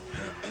afterwards.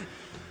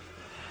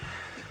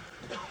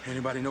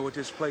 Anybody know what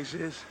this place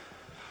is?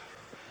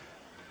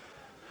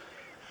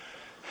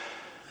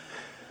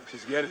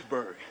 This is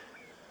Gettysburg.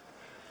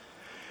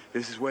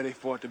 This is where they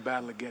fought the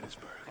Battle of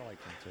Gettysburg. I like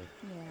that too.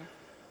 Yeah.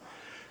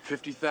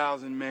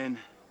 50,000 men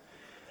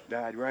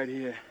died right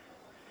here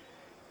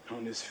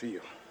on this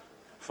field,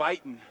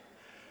 fighting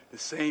the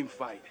same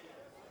fight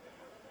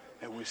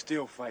that we're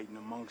still fighting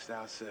amongst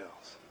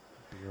ourselves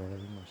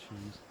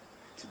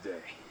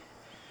today.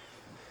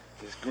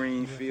 This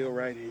green field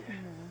right here,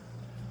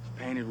 it's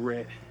painted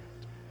red,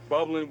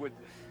 bubbling with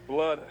the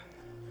blood of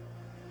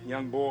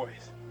young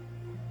boys,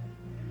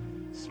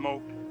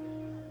 smoke,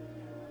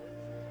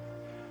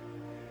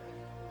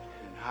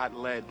 and hot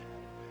lead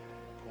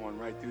pouring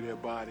right through their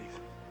bodies.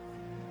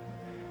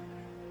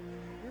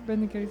 You ever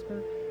been to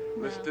Gettysburg?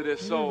 Listen to their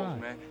Neither souls, have I.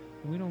 man.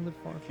 We don't live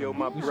far. Killed from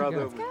my it. We should brother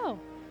go. with Go.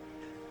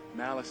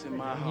 malice in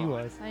my He heart.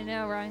 was. I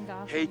know, Ryan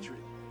Gosling. Hatred.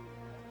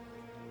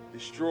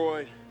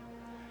 Destroyed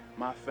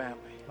my family.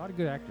 A lot of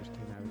good actors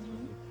came out of this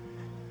movie.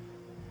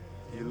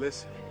 You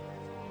listen.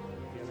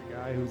 The other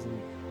guy who's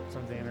in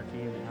Sons of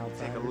Anarchy and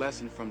Outside. Take a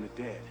lesson from the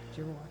dead. Did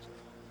you ever watch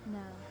it? No.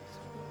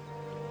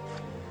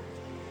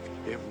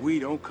 If we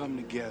don't come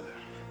together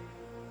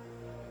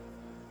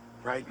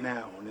right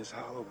now on this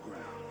hollow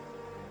ground,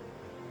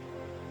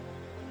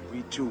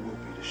 we too will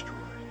be destroyed.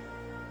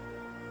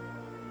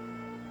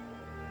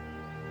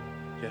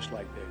 Just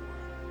like they were.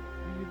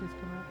 When did this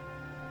come out?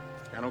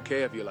 I don't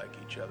care if you like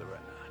each other or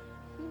not,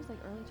 He was like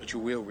early. but you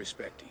will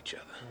respect each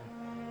other.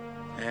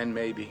 And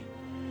maybe,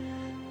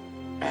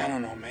 I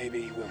don't know,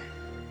 maybe we'll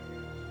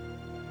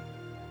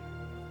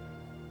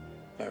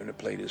learn to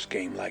play this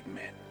game like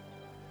men.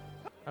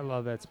 I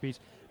love that speech.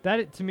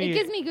 That to me, it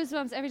gives me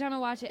goosebumps every time I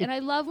watch it, and I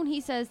love when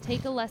he says,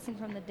 "Take a lesson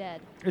from the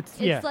dead." It's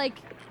like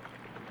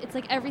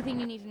everything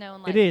you need to know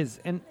in life. It is,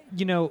 and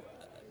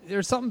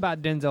there's something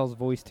about Denzel's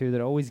voice too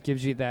that always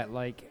gives you that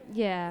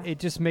it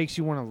just makes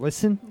you want to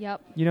listen.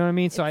 Yep. You know what I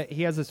mean? So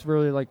he has this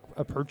really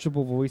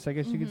approachable voice, I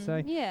guess you could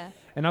say. Yeah.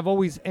 And I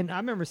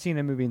remember seeing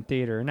that movie in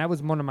theater, and that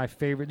was one of my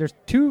favorite. There's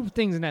two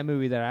things in that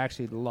movie that I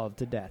actually love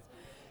to death.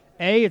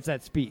 A, it's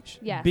that speech.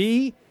 Yes.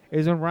 B,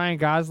 is when Ryan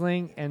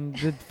Gosling and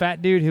the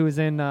fat dude who was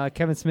in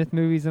Kevin Smith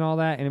movies and all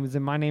that, and it was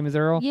in My Name is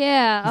Earl.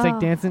 Yeah.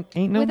 He's dancing,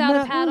 ain't no without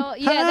a paddle.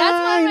 Yeah, that's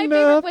one of my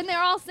favorite when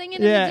they're all singing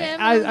in the gym.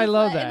 I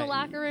love that. In the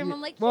locker room,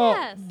 I'm like, well,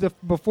 yes.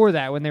 Before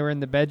that, when they were in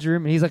the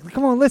bedroom, and he's like,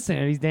 come on, listen.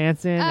 And he's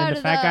dancing, and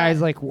the fat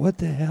guy's like, what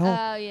the hell?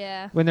 Oh,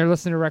 yeah. When they're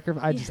listening to record,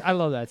 I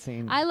love that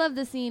scene. I love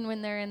the scene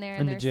when they're in there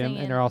in the gym, singing.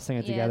 and they're all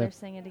singing Yeah, together. they're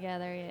singing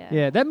together, yeah.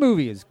 Yeah, that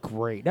movie is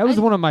great. That was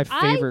one of my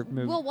favorite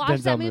movies. I will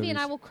watch that movie, and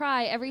I will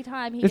cry every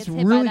time he gets hit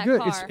really by that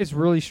good. car. It's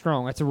really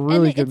strong. It's a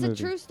really good movie. It's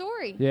a true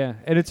story. Yeah,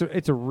 and it's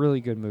a really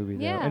good movie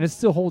though, Yeah. and it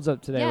still holds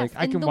up today. Yes,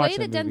 I can and watch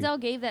the way that movie.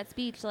 Denzel gave that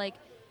speech,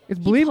 it's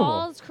believable. He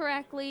paused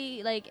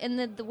correctly, and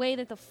the way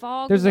that the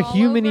fog. There's was a all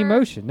human over.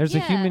 emotion. There's a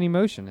Yeah. human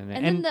emotion in it,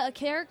 And then the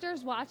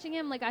characters watching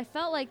him, I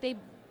felt like they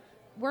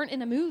weren't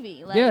in a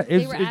movie.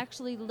 They were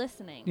actually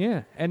listening.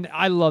 Yeah, and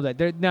I love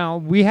that. Now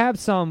we have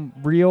some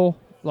real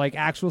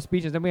actual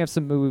speeches, then we have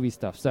some movie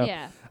stuff. So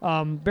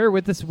bear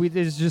with us.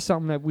 It's just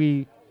something that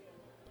we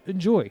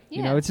enjoy.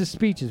 Yeah. It's just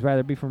speeches, whether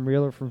it be from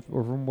real or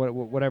from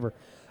whatever.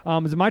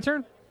 Is it my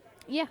turn?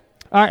 Yeah.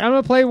 All right, I'm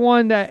gonna play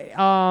one that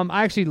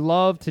I actually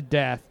love to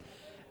death,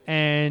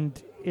 and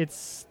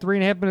it's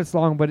 3.5 minutes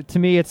long. But to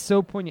me, it's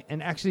so poignant.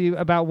 And actually,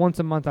 about once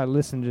a month, I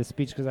listen to this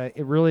speech because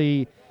it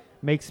really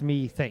makes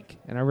me think,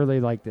 and I really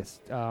like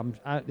this.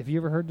 Have you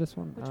ever heard this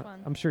one? Which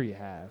one? I'm sure you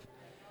have.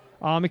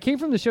 It came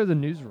from the show The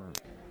Newsroom.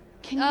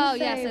 Can you Oh, say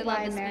yes, I love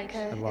why this speech. America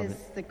I love is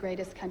it. the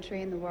greatest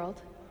country in the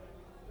world?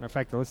 Matter of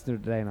fact, I listened to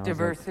it today, and I was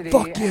Diversity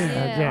like, "Fuck yeah!" and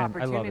Again,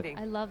 I love opportunity. it.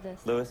 I love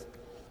this. Lewis?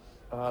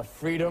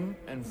 Freedom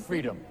and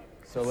freedom.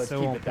 So let's So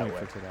keep on it that point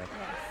way. for today.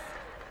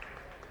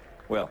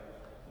 Well,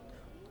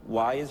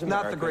 why is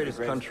America Not the greatest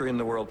country in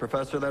the world,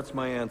 Professor. That's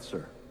my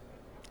answer.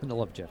 And I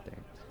love Jeff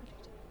Daniels.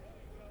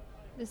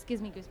 This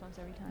gives me goosebumps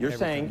every time. You're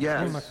saying Yes.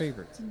 One of my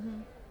favorites.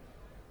 Mm-hmm.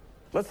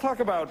 Let's talk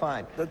about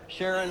Fine.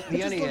 Sharon, the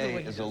Just look at NEA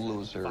what he is a does.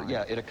 loser. Fine.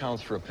 Yeah, it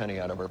accounts for a penny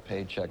out of our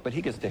paycheck, but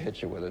he gets to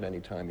hit you with it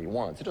anytime he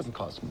wants. It doesn't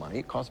cost money.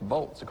 It costs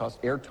votes. It costs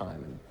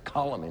airtime and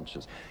column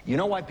inches. You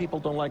know why people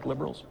don't like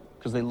liberals?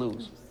 Because they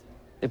lose.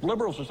 If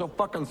liberals are so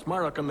fucking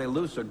smart, how come they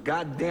lose so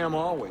goddamn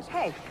always?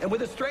 Hey. And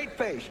with a straight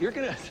face, you're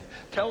going to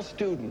tell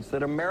students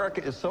that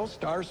America is so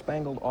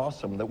star-spangled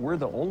awesome that we're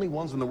the only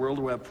ones in the world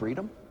who have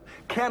freedom?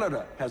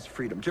 Canada has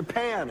freedom.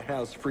 Japan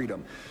has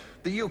freedom.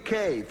 The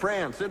UK,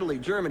 France, Italy,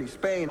 Germany,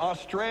 Spain,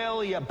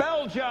 Australia,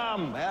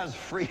 Belgium has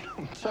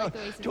freedom. So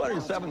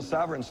 207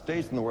 sovereign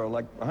states in the world,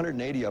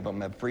 180 of them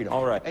have freedom.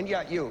 All right. And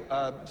yeah, you,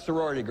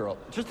 sorority girl,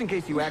 just in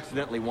case you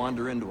accidentally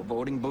wander into a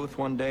voting booth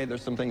one day,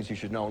 there's some things you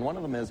should know. And one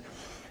of them is,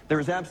 there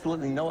is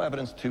absolutely no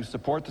evidence to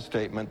support the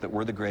statement that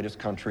we're the greatest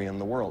country in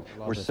the world.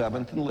 We're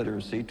 7th in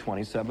literacy,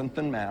 27th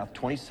in math,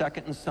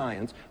 22nd in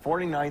science,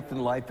 49th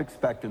in life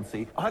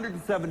expectancy,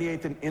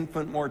 178th in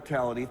infant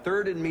mortality,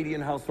 3rd in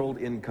median household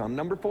income,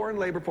 number 4 in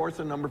labor force,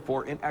 and number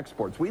 4 in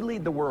exports. We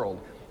lead the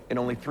world in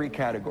only 3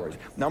 categories: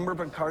 number of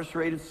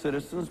incarcerated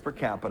citizens per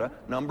capita,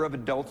 number of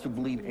adults who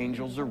believe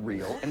angels are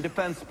real, and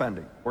defense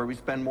spending, where we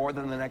spend more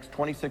than the next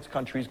 26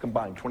 countries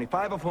combined,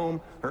 25 of whom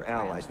are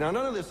allies. Now,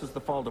 none of this is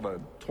the fault of a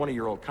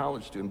 20-year-old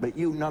college student, but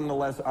you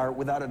nonetheless are,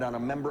 without a doubt, a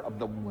member of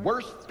the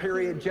worst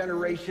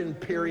generation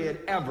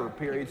ever.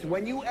 So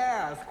when you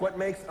ask what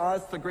makes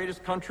us the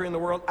greatest country in the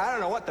world, I don't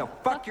know what the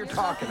fuck you're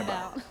talking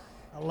about.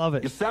 I love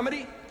it.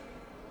 Yosemite?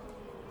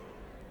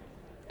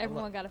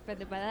 Everyone got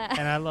offended by that.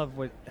 And I love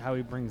how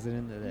he brings it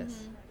into this.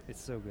 Mhm. It's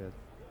so good.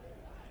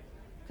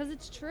 Because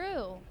it's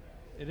true.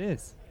 It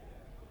is.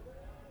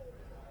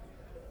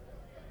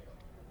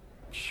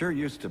 Sure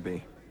used to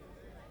be.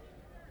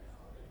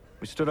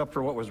 We stood up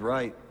for what was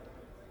right.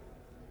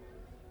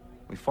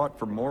 We fought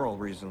for moral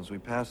reasons. We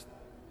passed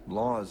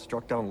laws,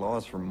 struck down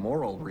laws for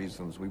moral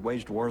reasons. We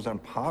waged wars on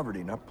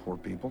poverty, not poor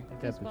people.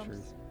 That's the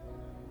truth.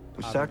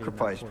 We Poverty,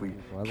 sacrificed, not poor we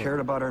people. I love cared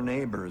it. about our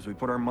neighbors, we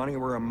put our money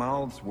where our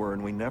mouths were,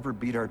 and we never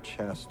beat our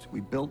chest.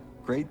 We built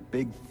great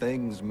big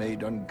things,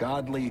 made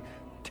ungodly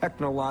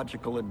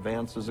technological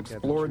advances,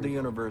 explored the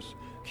universe,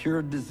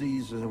 cured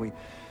diseases, and we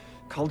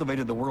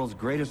cultivated the world's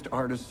greatest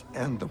artists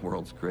and the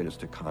world's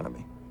greatest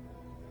economy.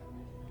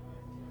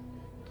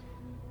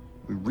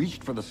 We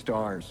reached for the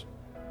stars,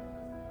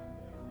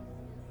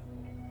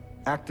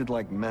 acted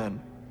like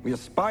men. We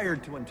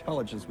aspired to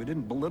intelligence. We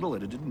didn't belittle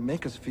it. It didn't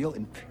make us feel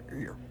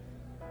inferior.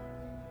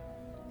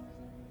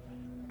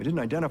 We didn't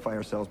identify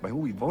ourselves by who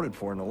we voted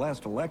for in the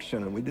last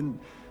election, and we didn't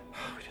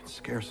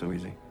scare so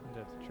easy.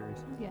 That's the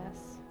truth.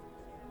 Yes.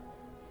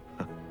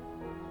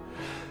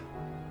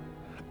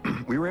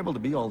 We were able to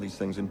be all these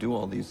things and do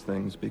all these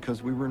things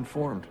because we were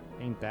informed.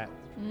 Ain't that?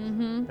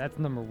 Mm-hmm. That's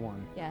number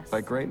one. Yes.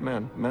 By great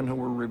men who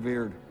were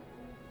revered.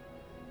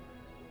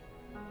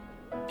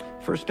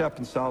 First step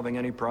in solving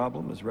any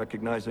problem is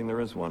recognizing there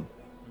is one.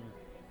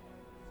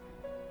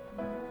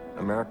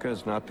 America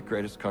is not the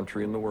greatest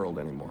country in the world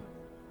anymore.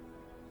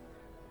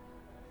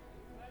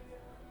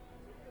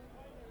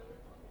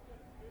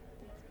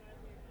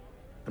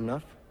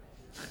 Enough?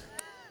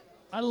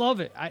 I love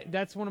it.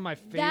 That's one of my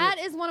favorite. That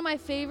is one of my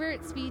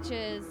favorite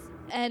speeches,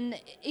 and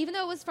even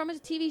though it was from a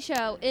TV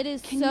show, it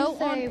is Can so you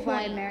say on point.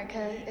 why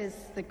America is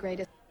the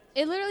greatest?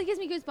 It literally gives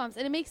me goosebumps,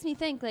 and it makes me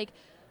think like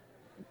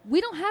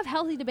we don't have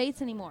healthy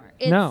debates anymore.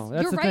 It's, No,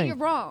 that's you're the right, thing. you're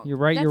wrong. You're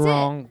right, That's you're it.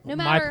 wrong. No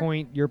My matter,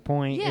 point, your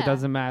point. Yeah. It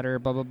doesn't matter.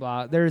 Blah blah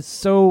blah.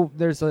 There's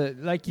a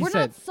like you we're said.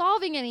 not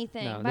solving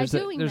anything No, by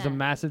doing there's that. a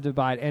massive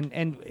divide,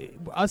 and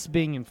us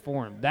being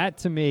informed. That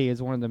to me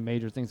is one of the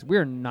major things.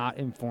 We're not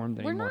informed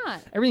We're anymore.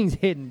 not. Everything's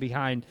hidden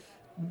behind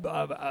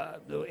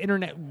the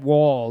internet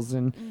walls,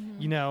 and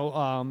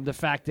Mm-hmm. the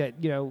fact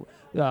that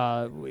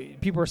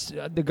people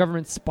are the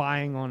government's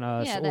spying on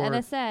us. Yeah, the or,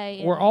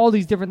 NSA or and- all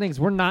these different things.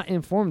 We're not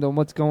informed on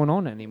what's going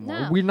on anymore.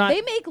 No. We're not.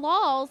 They make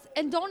laws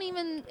and don't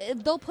even.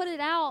 They'll put it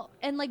out,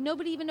 and like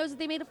nobody even knows that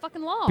they made a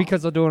fucking law.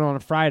 Because they'll do it on a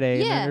Friday,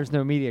 and Yeah. then there's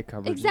no media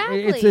coverage.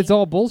 Exactly. It's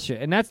all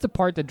bullshit, and that's the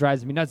part that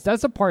drives me nuts.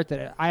 That's the part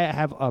that I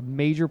have a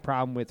major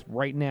problem with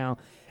right now.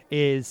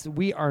 Is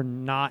we are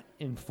not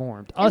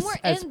informed. And Us we're-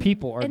 as and-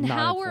 people are and not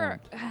how informed.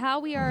 how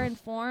we are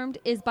informed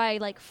is by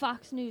like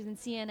Fox News and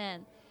CNN.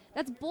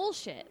 That's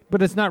bullshit.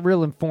 But it's not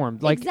real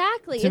informed. Like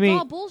Exactly. to It's me,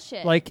 all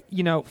bullshit. Like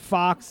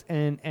Fox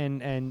and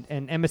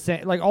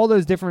MSN, like all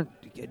those different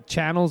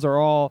channels are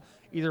all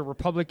either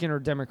Republican or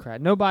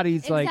Democrat.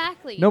 Nobody's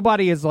Exactly. like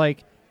nobody is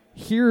like,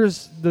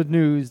 here's the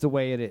news the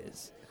way it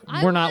is.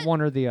 I We're not want-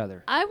 one or the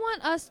other. I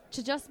want us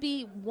to just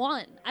be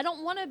one. I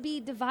don't want to be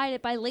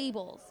divided by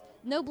labels.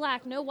 No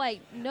black, no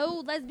white,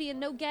 no lesbian,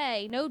 no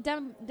gay, no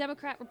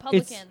Democrat,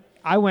 Republican.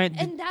 I went.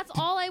 And that's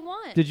all I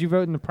want. Did you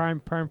vote in the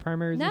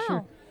primaries this year?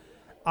 No.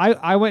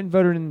 I went and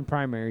voted in the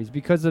primaries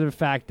because of the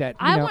fact that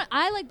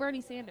I like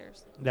Bernie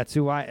Sanders.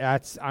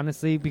 that's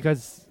honestly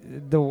because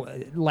the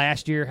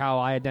last year how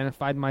I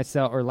identified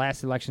myself, or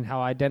last election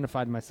how I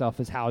identified myself,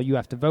 is how you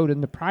have to vote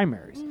in the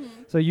primaries. Mm-hmm.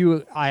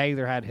 So I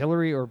either had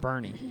Hillary or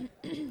Bernie.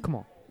 Come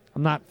on.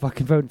 I'm not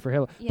fucking voting for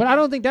Hillary. But Yeah. I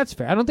don't think that's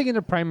fair. I don't think in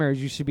the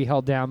primaries you should be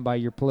held down by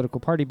your political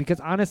party because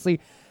honestly,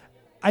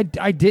 I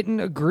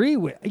didn't agree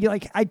with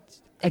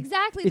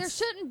Exactly. There it's-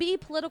 shouldn't be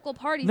political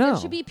parties. No. There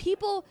should be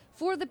people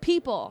for the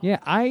people. Yeah,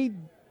 I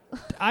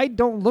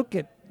don't look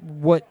at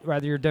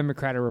whether you're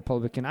Democrat or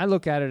Republican. I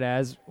look at it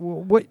as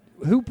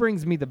who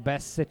brings me the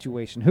best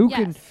situation, who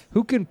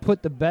can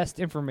put the best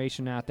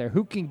information out there,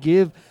 who can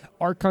give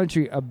our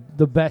country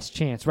the best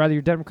chance. Whether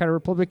you're Democrat or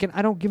Republican,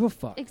 I don't give a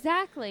fuck.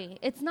 Exactly.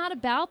 It's not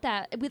about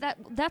that.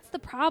 That's the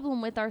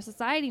problem with our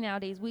society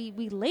nowadays. We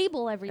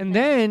label everything. And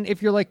then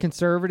if you're like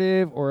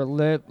conservative or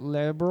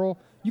liberal,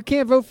 you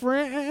can't vote for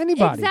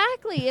anybody.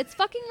 Exactly. It's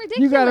fucking ridiculous.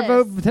 You got to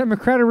vote for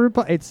Democrat or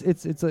Republican. It's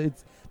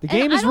the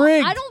game is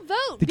rigged. I don't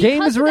vote. The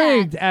game is because of that.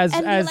 rigged and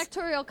the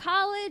electoral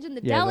college and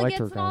the Yeah, the delegates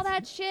and electoral all college.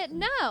 that shit.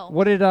 No.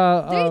 What did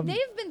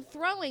they've been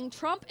throwing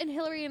Trump and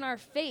Hillary in our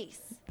face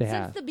They since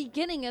have. the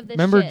beginning of this.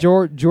 Remember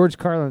shit. George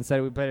Carlin said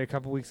it, we played it a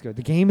couple weeks ago.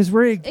 The game is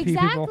rigged.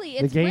 Exactly.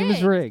 People. It's the game rigged.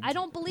 is rigged. I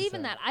don't believe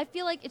in that. I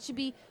feel like it should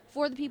be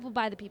for the people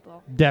by the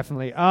people.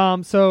 Definitely.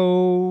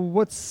 So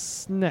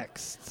what's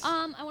next?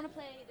 I want to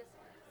play this.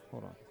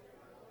 Hold on.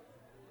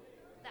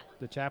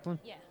 The Chaplain?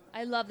 Yeah,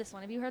 I love this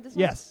one. Have you heard this one?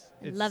 Yes.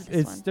 I love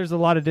this one. There's a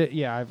lot of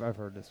yeah, I've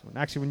heard this one.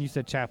 Actually, when you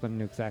said Chaplain, I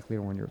knew exactly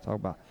the one you were talking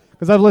about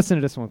because I've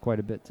listened to this one quite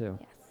a bit too.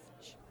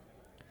 Yes.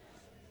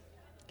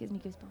 Gives me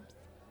goosebumps.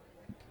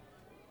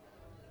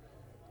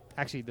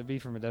 Actually, the V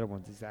from Vendetta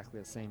one's exactly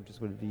the same,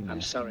 just with a V. I'm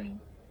man. sorry.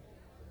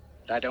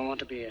 But I don't want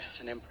to be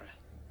an emperor.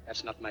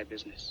 That's not my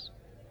business.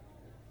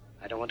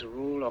 I don't want to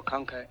rule or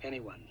conquer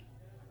anyone.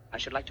 I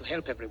should like to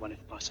help everyone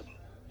if possible.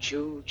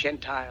 Jew,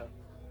 Gentile,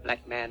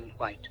 black man,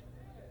 white.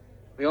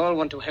 We all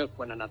want to help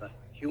one another.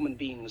 Human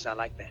beings are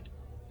like that.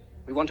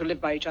 We want to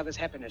live by each other's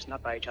happiness,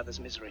 not by each other's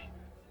misery.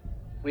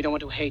 We don't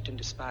want to hate and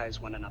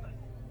despise one another.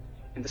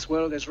 In this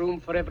world, there's room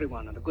for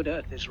everyone, and the good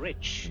earth is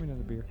rich Give me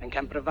another beer. and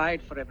can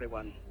provide for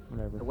everyone.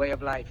 Whatever. The way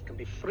of life can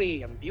be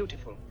free and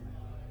beautiful,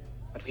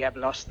 but we have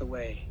lost the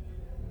way.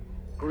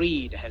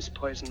 Greed has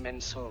poisoned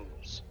men's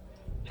souls,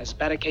 has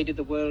barricaded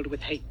the world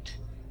with hate,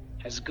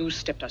 has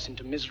goose-stepped us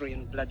into misery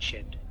and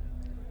bloodshed.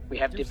 We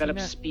have You've seen developed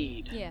that?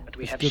 speed, Yeah. but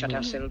we It's have good shut movie.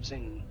 ourselves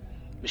in.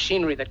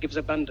 Machinery that gives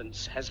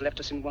abundance has left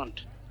us in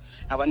want.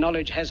 Our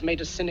knowledge has made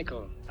us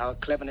cynical, our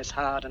cleverness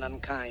hard and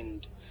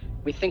unkind.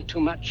 We think too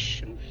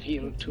much and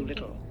feel too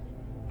little.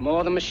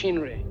 More than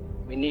machinery,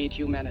 we need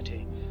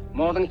humanity.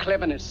 More than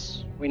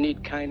cleverness, we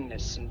need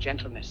kindness and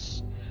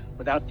gentleness.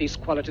 Without these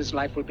qualities,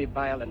 life will be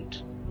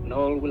violent, and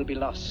all will be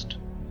lost.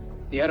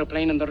 The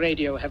aeroplane and the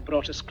radio have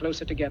brought us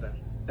closer together.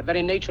 The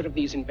very nature of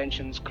these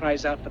inventions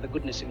cries out for the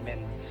goodness in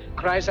men,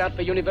 cries out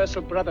for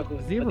universal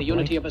brotherhood, for the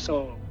unity of us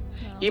all.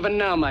 Even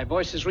now, my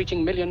voice is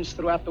reaching millions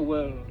throughout the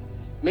world.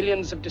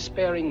 Millions of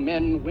despairing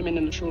men, women,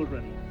 and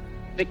children,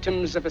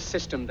 victims of a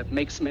system that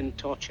makes men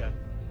torture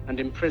and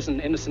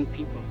imprison innocent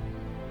people.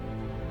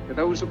 To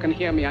those who can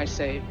hear me, I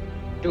say,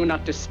 do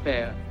not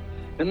despair.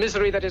 The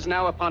misery that is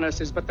now upon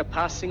us is but the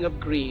passing of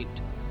greed,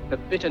 the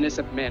bitterness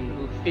of men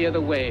who fear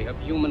the way of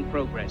human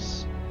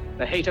progress.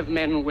 The hate of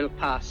men will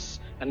pass,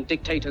 and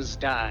dictators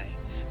die,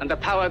 and the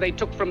power they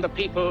took from the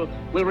people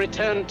will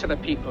return to the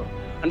people.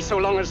 And so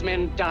long as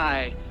men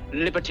die,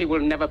 liberty will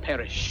never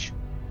perish.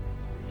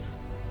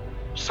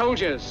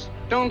 Soldiers,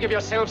 don't give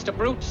yourselves to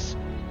brutes.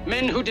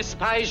 Men who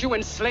despise you,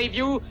 enslave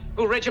you,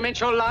 who regiment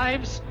your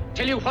lives,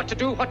 tell you what to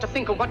do, what to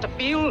think, and what to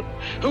feel,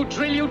 who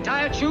drill you,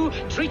 diet you,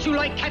 treat you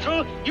like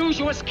cattle, use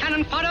you as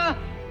cannon fodder.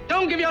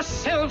 Don't give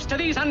yourselves to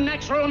these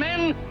unnatural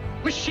men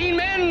with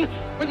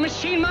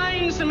machine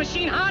minds and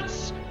machine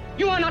hearts.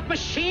 You are not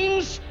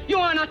machines. You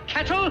are not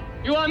cattle.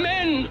 You are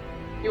men.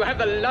 You have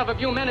the love of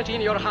humanity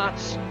in your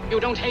hearts. You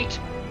don't hate,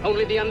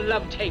 only the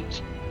unloved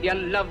hate, the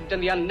unloved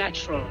and the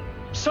unnatural.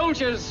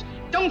 Soldiers,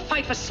 don't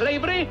fight for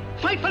slavery,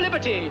 fight for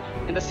liberty.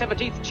 In the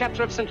 17th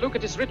chapter of St. Luke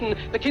it is written,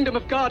 the kingdom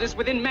of God is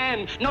within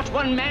man, not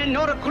one man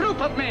nor a group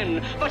of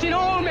men, but in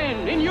all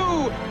men, in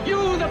you.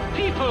 You, the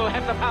people,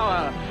 have the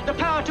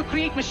power to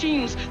create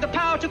machines, the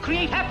power to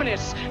create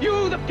happiness.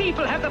 You, the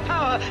people, have the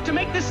power to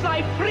make this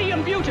life free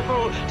and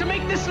beautiful, to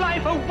make this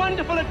life a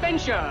wonderful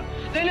adventure.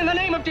 Then in the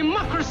name of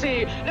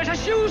democracy, let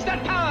us use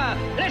that power.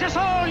 Let us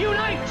all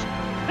unite.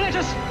 Let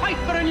us fight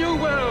for a new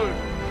world,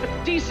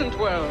 a decent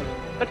world,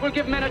 that will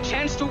give men a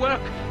chance to work,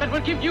 that will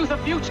give youth a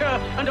future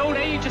and old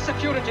age a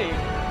security.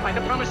 By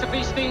the promise of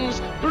these things,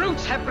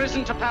 brutes have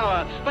risen to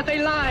power, but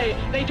they lie.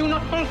 They do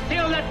not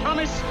fulfill that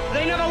promise.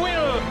 They never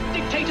will.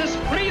 Dictators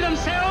free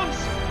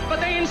themselves, but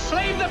they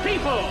enslave the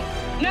people.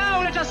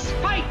 Now let us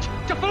fight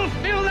to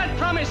fulfill that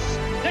promise.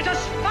 Let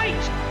us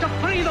fight to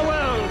free the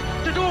world,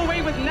 to do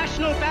away with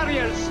national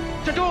barriers,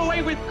 to do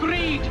away with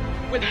greed,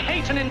 with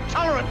hate and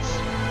intolerance.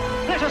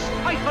 Let us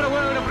fight for a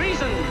world of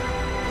reason,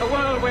 a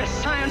world where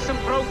science and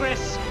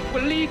progress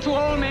will lead to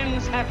all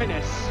men's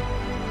happiness.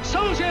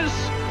 Soldiers,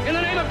 in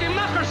the name of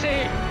democracy,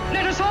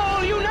 let us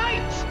all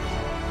unite!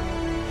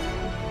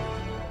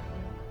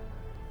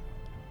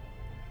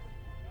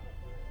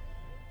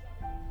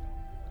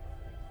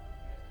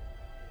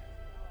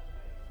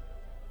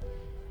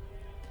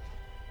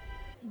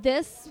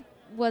 This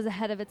was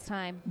ahead of its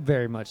time.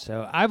 Very much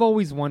so. I've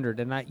always wondered,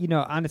 and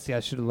honestly,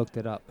 I should have looked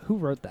it up. Who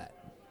wrote that?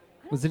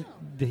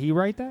 Did he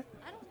write that?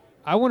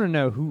 I want to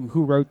know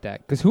who wrote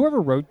that, because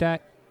whoever wrote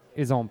that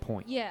is on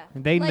point. Yeah.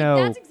 And they know.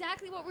 That's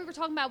exactly what we were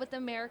talking about with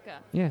America.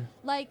 Yeah.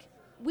 Like,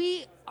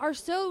 we are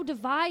so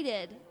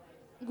divided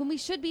when we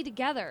should be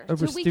together.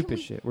 Over so stupid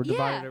shit. We're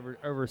divided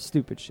over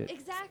stupid shit.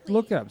 Exactly.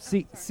 Look it up.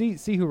 See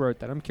who wrote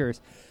that. I'm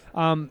curious.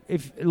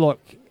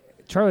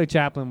 Charlie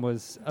Chaplin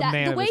was a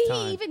man the of way his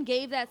time. he even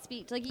gave that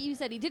speech, like you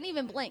said, he didn't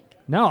even blink.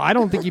 No, I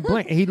don't think he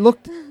blinked. He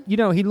looked,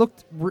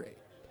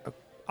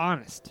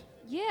 honest.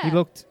 Yeah. He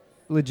looked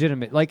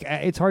legitimate. Like,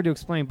 it's hard to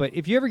explain, but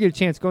if you ever get a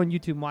chance, go on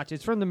YouTube and watch it.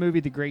 It's from the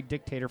movie The Great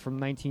Dictator from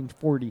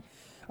 1940.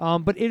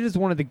 But it is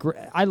one of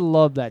the I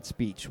love that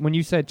speech. When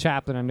you said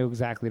Chaplin, I knew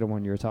exactly the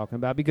one you were talking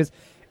about, because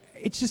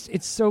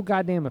it's so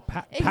goddamn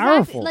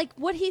powerful. Like,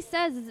 what he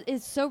says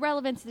is so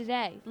relevant to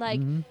today. Like,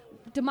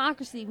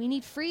 democracy, we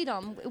need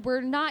freedom.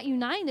 We're not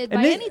united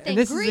by anything.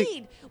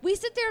 Greed. We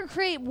sit there and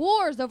create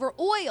wars over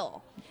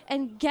oil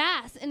and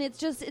gas, and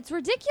it's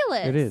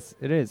ridiculous.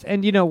 It is.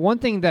 And one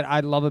thing that I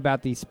love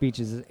about these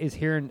speeches is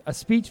hearing a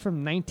speech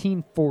from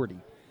 1940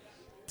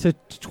 to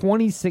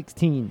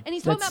 2016. And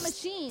he's talking about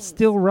machines.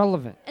 Still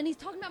relevant. And he's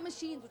talking about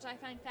machines, which I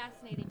find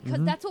fascinating,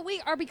 because that's what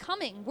we are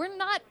becoming. We're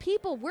not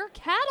people. We're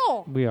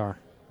cattle. We are,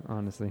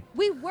 honestly.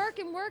 We work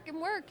and work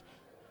and work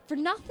for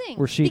nothing.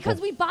 We're sheeple.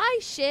 Because we buy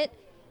shit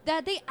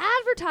that they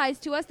advertise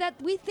to us that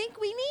we think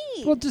we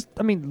need. Well,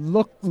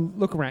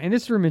 look around. In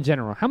this room in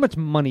general, how much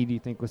money do you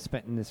think was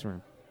spent in this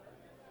room?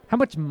 How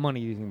much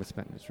money do you think was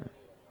spent in this room?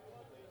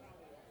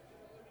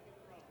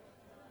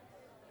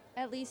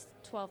 At least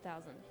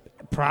 12,000.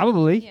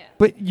 Probably. Yeah.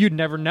 But you'd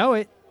never know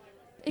it.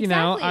 Exactly. You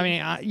know, I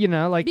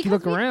mean, you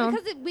look around.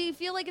 Because we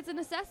feel like it's a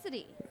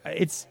necessity.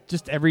 It's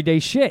just everyday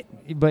shit.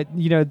 But,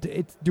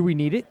 do we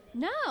need it?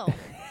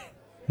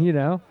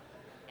 No.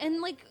 And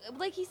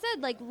like he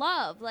said, like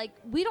love, like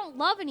we don't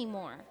love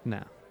anymore.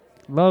 No,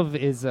 love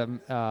is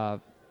a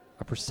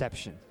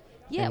perception.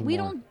 Yeah, anymore. we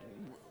don't.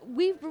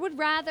 We would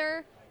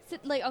rather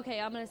sit like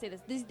okay. I'm gonna say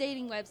this: these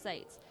dating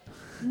websites.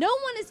 No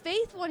one is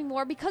faithful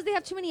anymore because they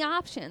have too many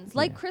options.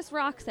 Like Chris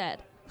Rock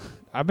said.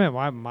 I met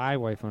my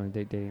wife on a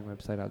dating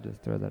website. I'll just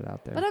throw that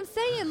out there. But I'm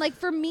saying, like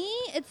for me,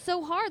 it's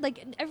so hard. Like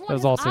everyone. That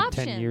was has also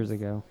options. 10 years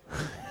ago.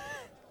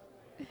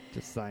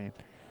 Just saying.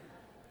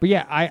 But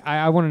yeah,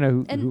 I want to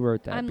know who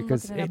wrote that,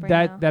 because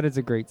that is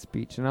a great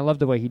speech, and I love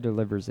the way he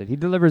delivers it. He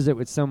delivers it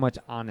with so much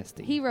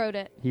honesty. He wrote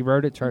it. He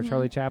wrote it.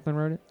 Charlie Chaplin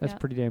wrote it. That's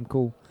pretty damn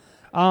cool.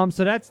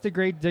 So that's The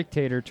Great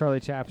Dictator, Charlie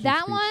Chaplin.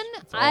 That speech. one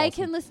It's I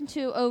awesome. can listen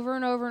to over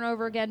and over and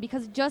over again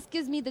because it just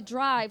gives me the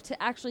drive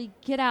to actually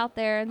get out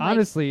there and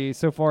honestly,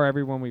 so far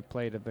everyone we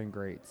played have been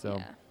great.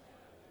 So,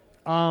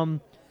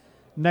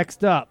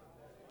 Next up,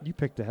 you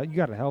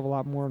got a hell of a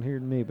lot more on here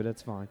than me, but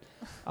that's fine.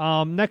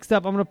 Next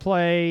up, I'm gonna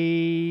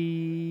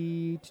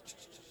play.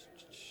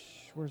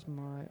 Where's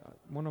my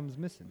one of them's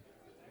missing?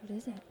 What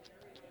is it?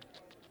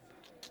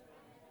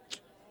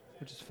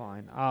 Which is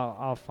fine.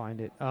 I'll find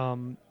it.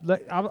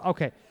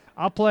 Okay.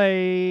 I'll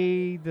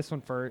play this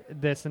one for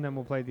this, and then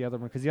we'll play the other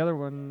one because the other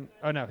one.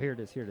 Oh no, here it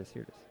is.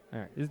 All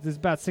right, this is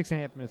about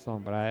 6.5 minutes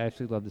long, but I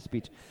actually love the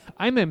speech.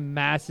 I'm a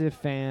massive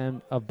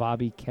fan of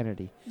Bobby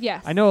Kennedy.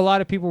 Yes. I know a lot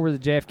of people were the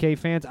JFK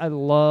fans. I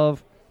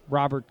love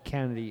Robert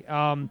Kennedy.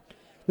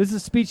 This is a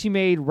speech he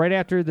made right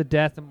after the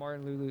death of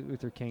Martin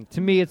Luther King.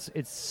 To me, it's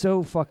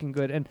so fucking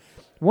good. And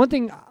one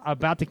thing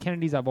about the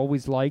Kennedys I've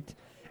always liked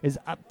is,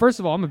 first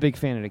of all, I'm a big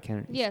fan of the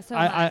Kennedys. Yeah, so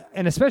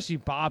and especially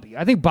Bobby.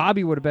 I think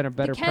Bobby would have been a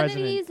better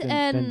Kennedys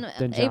president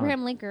than John.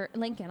 Abraham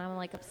Lincoln. I'm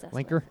like obsessed.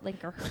 Lincoln?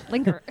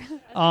 Lincoln.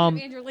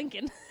 Andrew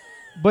Lincoln.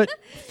 But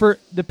for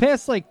the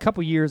past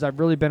couple years, I've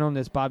really been on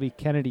this Bobby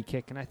Kennedy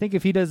kick, and I think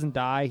if he doesn't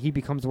die, he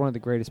becomes one of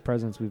the greatest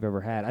presidents we've ever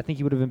had. I think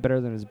he would have been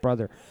better than his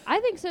brother. I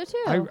think so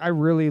too. I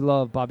really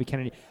love Bobby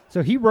Kennedy.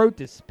 So he wrote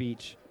this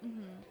speech.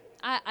 Mm-hmm.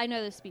 I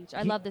know this speech.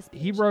 I love this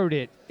speech. He wrote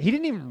it. He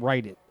didn't even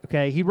write it.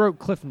 Okay, he wrote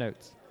Cliff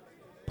Notes,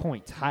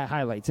 points,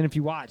 highlights, and if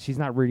you watch, he's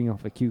not reading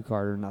off a cue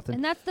card or nothing.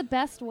 And that's the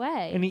best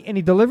way. And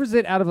he delivers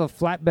it out of a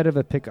flatbed of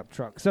a pickup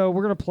truck. So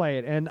we're gonna play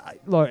it. And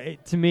look,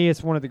 to me,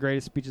 it's one of the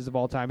greatest speeches of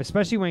all time,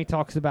 especially when he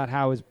talks about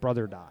how his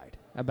brother died,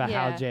 about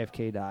how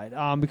JFK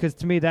died. Because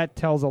to me, that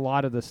tells a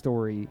lot of the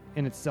story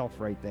in itself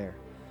right there.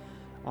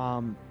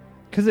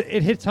 Because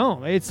it hits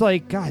home. It's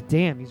like, God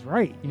damn, he's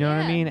right. You know what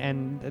I mean?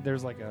 And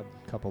there's like a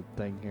couple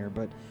thing here,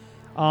 but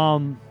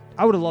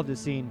I would have loved to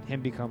seen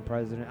him become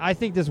president. I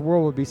think this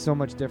world would be so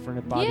much different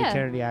if Bobby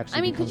Kennedy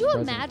actually could you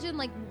president. imagine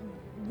like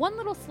one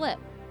little slip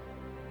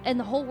and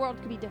the whole world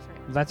could be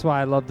different? That's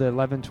why I love the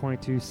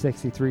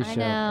 11/22/63 show.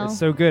 know. It's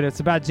so good. It's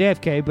about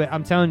JFK, but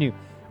I'm telling you,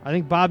 I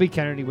think Bobby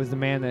Kennedy was the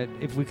man that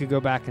if we could go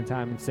back in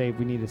time and save,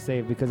 we need to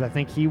save, because I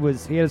think he had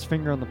his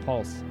finger on the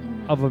pulse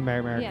of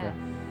America. Yeah.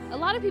 A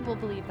lot of people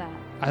believe that.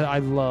 I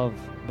love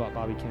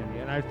Bobby Kennedy,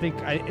 and I think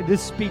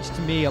this speech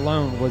to me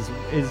alone is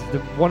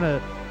one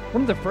of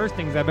the first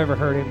things I've ever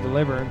heard him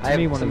deliver. And to I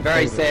me, have one some of the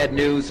very favorites. sad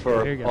news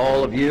for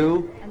all of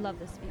you. I love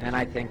this speech. And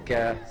I think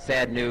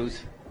sad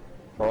news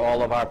for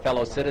all of our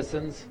fellow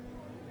citizens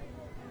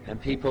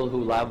and people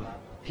who love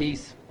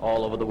peace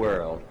all over the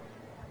world.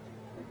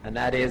 And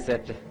that is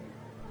that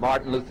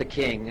Martin Luther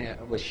King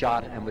was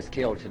shot and was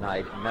killed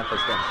tonight in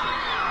Memphis,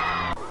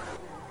 Tennessee.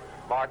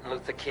 Martin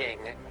Luther King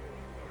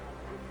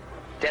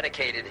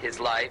dedicated his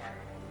life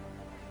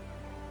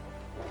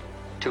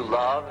to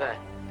love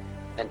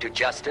and to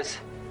justice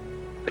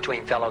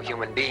between fellow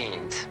human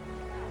beings.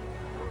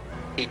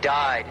 He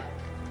died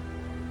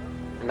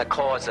in the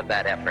cause of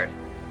that effort.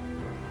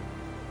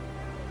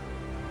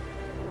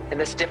 In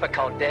this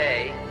difficult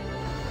day,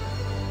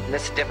 in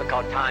this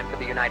difficult time for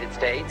the United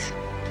States,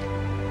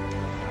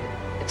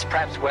 it's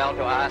perhaps well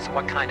to ask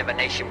what kind of a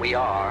nation we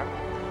are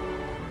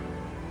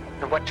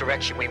and what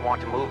direction we want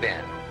to move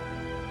in.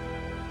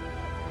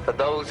 For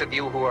those of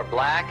you who are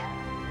black,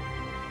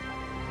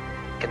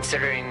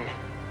 considering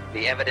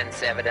the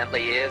evidence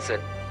evidently is that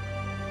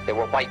there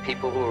were white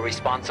people who were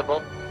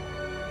responsible,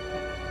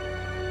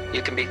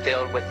 you can be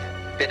filled with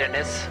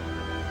bitterness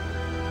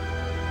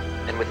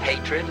and with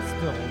hatred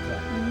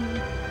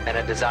and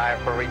a desire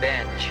for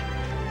revenge.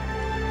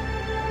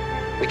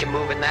 We can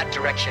move in that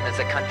direction as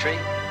a country,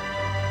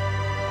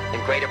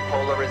 in greater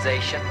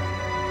polarization,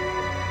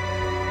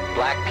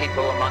 black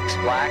people amongst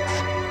blacks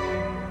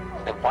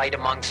and white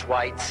amongst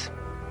whites,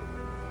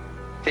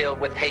 filled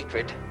with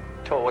hatred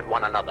toward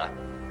one another.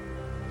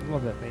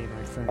 Love that name,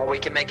 I think. Or we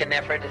can make an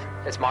effort,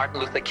 as Martin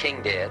Luther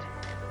King did,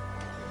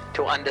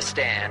 to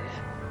understand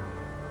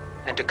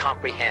and to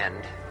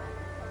comprehend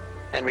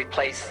and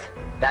replace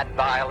that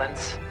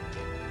violence,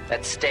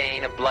 that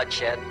stain of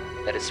bloodshed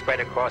that is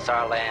spread across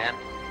our land,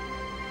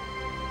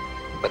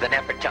 with an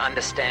effort to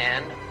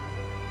understand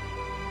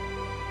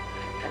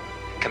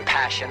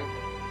compassion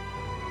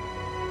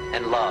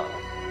and love.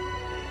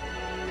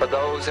 For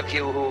those of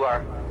you who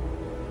are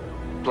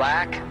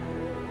black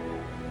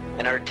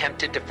and are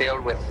tempted to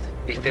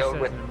be filled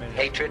with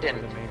hatred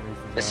and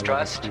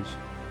mistrust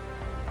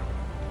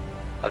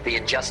of the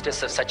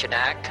injustice of such an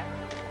act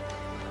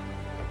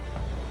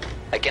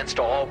against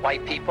all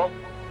white people,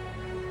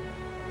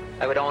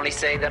 I would only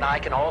say that I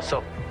can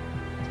also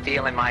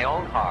feel in my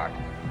own heart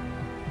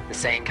the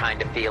same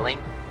kind of feeling.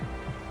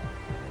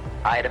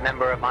 I had a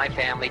member of my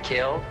family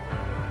killed,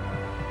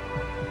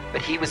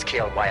 but he was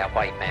killed by a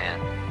white man.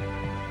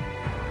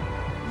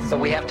 So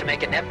we have to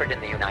make an effort in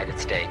the United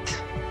States.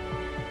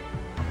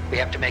 We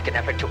have to make an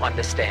effort to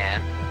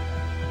understand,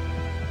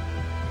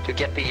 to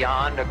get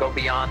beyond or go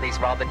beyond these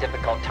rather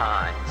difficult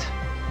times.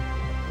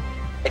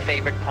 My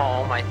favorite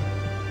poem,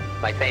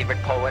 my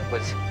favorite poet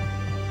was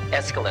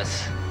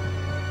Aeschylus.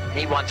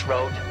 He once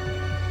wrote,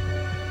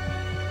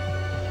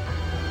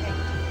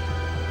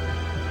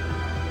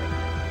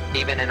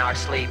 "Even in our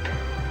sleep,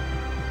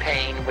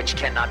 pain which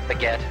cannot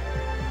forget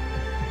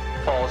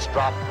falls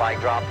drop by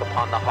drop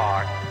upon the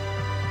heart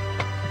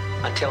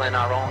until in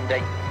our own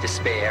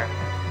despair,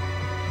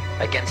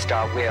 against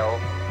our will,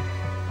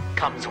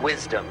 comes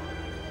wisdom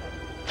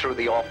through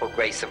the awful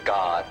grace of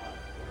God.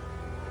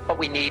 What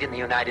we need in the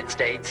United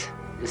States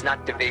is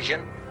not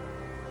division.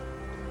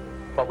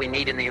 What we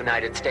need in the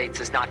United States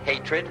is not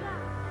hatred.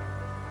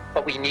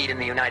 What we need in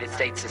the United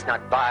States is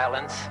not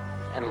violence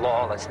and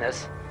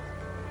lawlessness,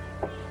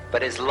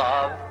 but is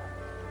love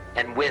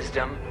and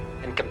wisdom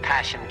and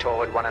compassion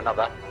toward one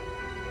another,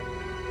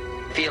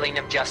 feeling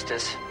of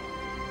justice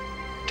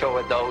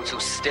toward those who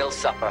still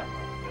suffer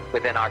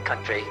within our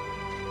country,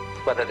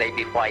 whether they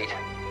be white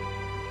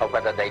or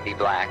whether they be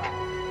black.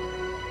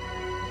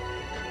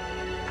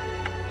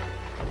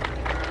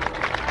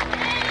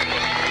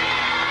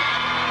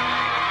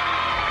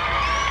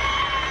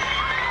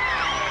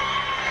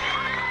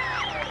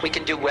 We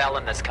can do well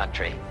in this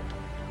country.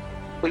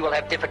 We will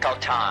have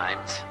difficult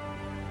times.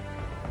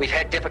 We've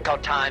had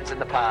difficult times in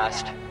the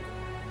past,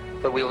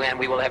 but we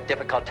will have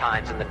difficult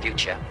times in the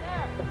future.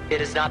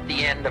 It is not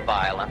the end of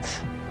violence.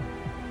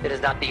 It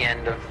is not the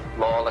end of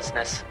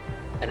lawlessness,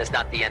 and it's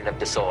not the end of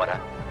disorder.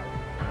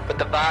 But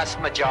the vast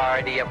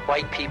majority of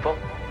white people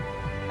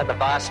and the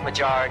vast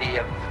majority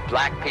of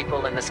black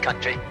people in this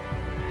country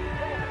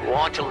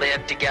want to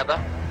live together,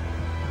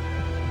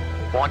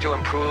 want to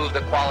improve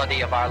the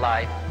quality of our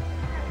life,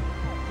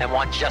 and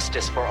want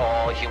justice for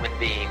all human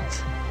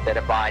beings that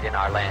abide in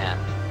our land.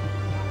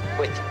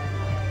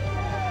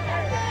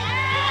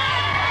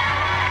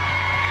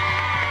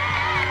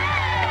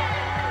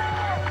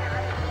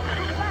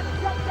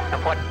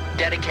 And what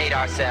dedicate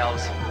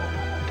ourselves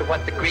to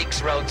what the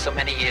Greeks wrote so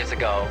many years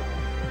ago,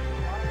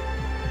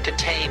 to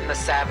tame the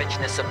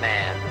savageness of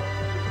man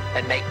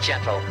and make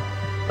gentle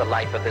the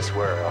life of this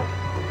world.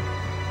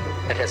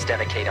 Let us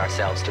dedicate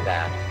ourselves to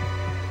that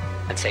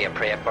and say a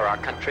prayer for our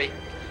country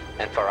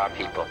and for our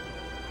people.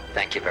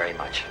 Thank you very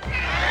much.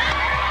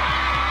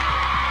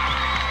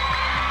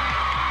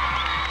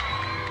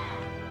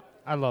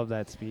 I love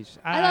that speech.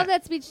 I love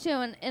that speech too,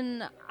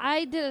 and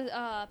I did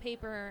a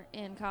paper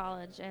in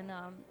college, and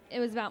it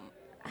was about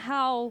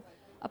how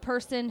a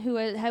person who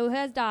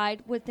has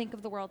died would think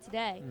of the world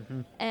today.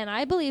 Mm-hmm. And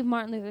I believe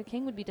Martin Luther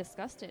King would be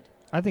disgusted.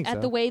 I think at so.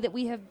 the way that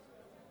we have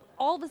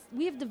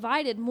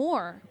divided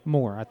more.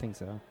 More, I think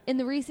so. In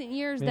the recent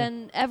years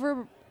than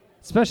ever.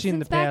 Especially in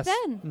the past.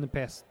 In the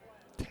past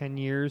 10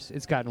 years,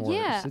 it's gotten worse.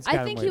 Yeah, It's I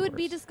gotten think way he would worse.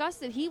 be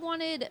disgusted. He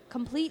wanted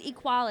complete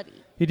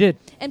equality. He did.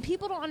 And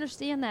people don't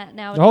understand that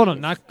now. Hold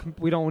on,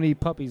 we don't need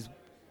puppies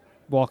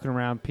walking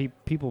around.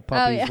 People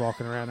puppies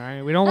walking around. All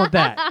right, we don't want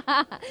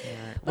that.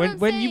 Right.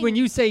 When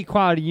you say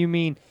equality, you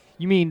mean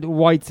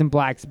whites and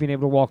blacks being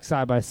able to walk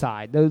side by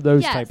side.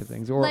 Those Yes. type of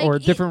things, or Like or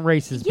different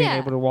races being yeah.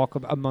 able to walk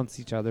amongst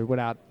each other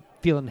without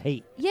feeling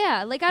hate.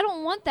 Yeah, like I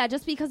don't want that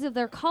just because of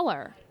their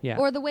color, Yeah.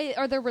 or the way,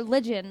 or their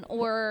religion,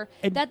 or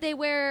that they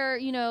wear,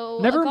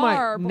 Never a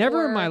garb.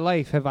 never in or- my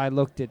life have I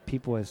looked at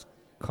people as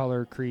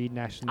color, creed,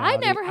 nationality. I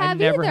never have I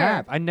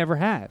either. never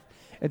have.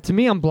 And to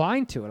me, I'm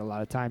blind to it a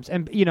lot of times.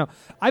 And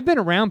I've been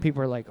around people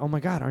who are like, "Oh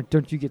my God,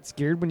 don't you get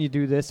scared when you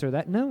do this or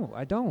that?" No,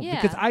 I don't,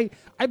 Yeah. because I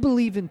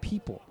believe in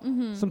people.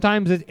 Mhm.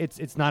 Sometimes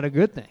it's not a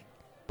good thing,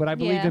 but I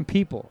believe Yeah. in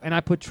people, and I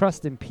put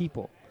trust in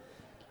people.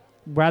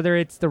 Whether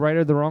it's the right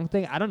or the wrong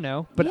thing, I don't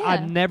know. But Yeah.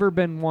 I've never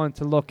been one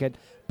to look at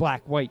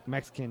black, white,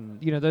 Mexican,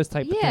 those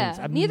type of Yeah, things.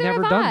 I've neither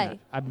never have done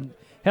I. that.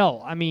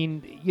 Hell, I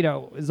mean,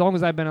 as long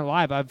as I've been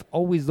alive, I've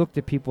always looked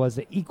at people as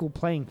an equal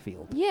playing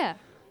field. Yeah.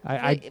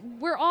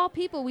 We're all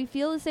people. We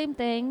feel the same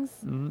things.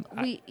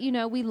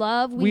 We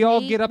love. We all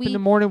hate, get up in the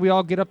morning. We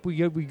all get up. We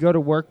go to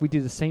work. We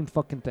do the same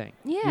fucking thing.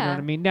 You know Yeah. what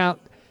I mean? Now,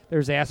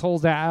 there's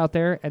assholes out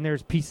there, and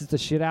there's pieces of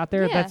shit out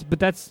there. Yeah.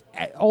 That's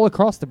all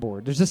across the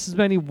board. There's just as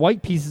many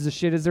white pieces of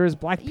shit as there is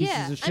black pieces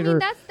Yeah. of shit I mean, or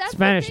that's the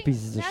Spanish thing-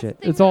 pieces of that's shit.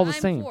 the thing It's all that the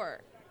I'm same. for.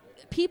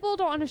 People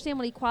don't understand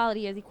what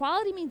equality is.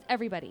 Equality means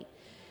everybody.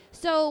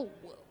 So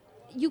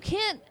you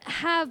can't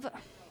have.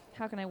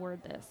 How can I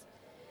word this?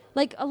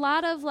 Like a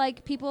lot of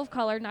people of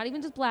color, not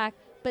even just black,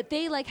 but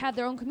they have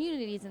their own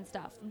communities and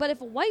stuff. But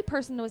if a white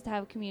person was to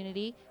have a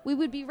community, we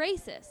would be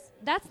racist.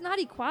 That's not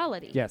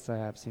equality. Yes, I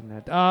have seen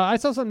that. I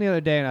saw something the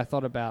other day, and I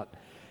thought about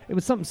it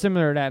was something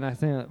similar to that, and I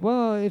think,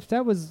 well, if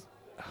that was,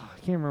 I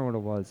can't remember what it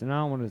was, and I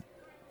don't want to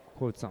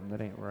quote something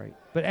that ain't right.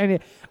 But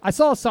I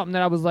saw something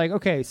that I was like,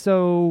 okay,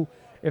 so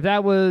if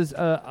that was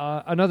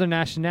another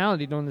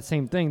nationality doing the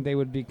same thing, they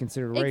would be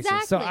considered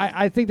racist. So Exactly.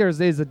 I think there's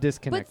a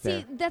disconnect But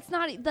see, there. that's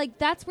not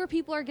that's where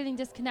people are getting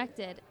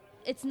disconnected.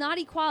 It's not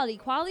equality.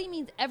 Equality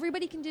means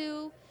everybody can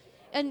do,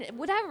 and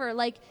whatever.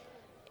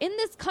 In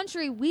this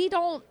country, we're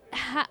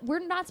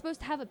not supposed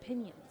to have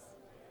opinions,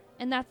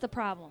 and that's the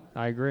problem.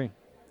 I agree.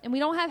 And we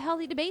don't have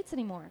healthy debates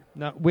anymore.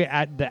 No, we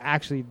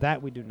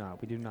do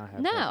not. We do not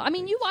have. No, that. I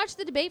mean, you watch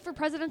the debate for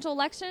presidential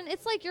election.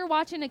 It's like you're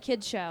watching a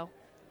kid's show.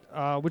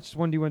 Which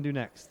one do you want to do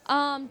next?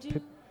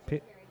 Do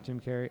Pitt, Jim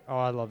Carrey. Oh,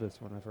 I love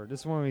this one. I've heard this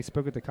is one when we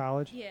spoke at the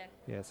college. Yeah.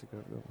 Yeah, it's a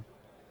good one.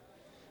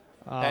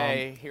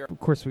 Hey, here. Of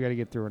course, we got to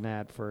get through an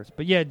ad first.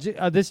 But yeah,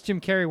 this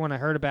Jim Carrey one I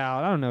heard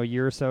about, I don't know, a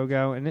year or so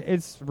ago, and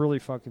it's really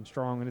fucking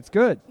strong, and it's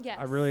good. Yes,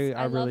 I really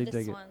love dig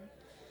this one. one.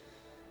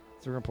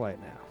 So we're going to play it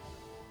now.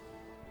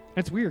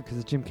 That's weird because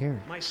it's Jim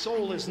Carrey. My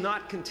soul is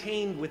not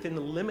contained within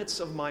the limits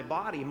of my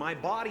body. My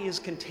body is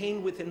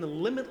contained within the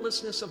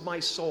limitlessness of my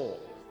soul.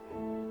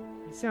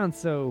 He sounds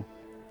so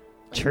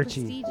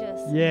churchy.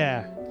 prestigious.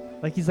 Yeah.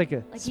 Like he's like a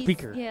Like he's-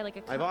 speaker. yeah, like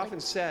a. I've often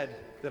said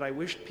that I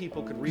wished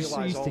people could Just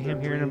realize used all to their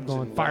him hearing him dreams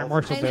going, and Fire wealth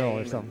Marshal and Bill fame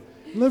or and- something.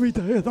 Let me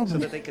tell you so something.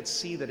 that they could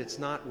see that it's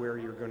not where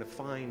you're going to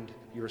find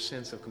your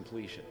sense of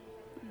completion.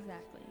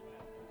 Exactly.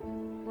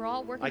 We're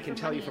all working. I can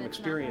for tell you money from and it's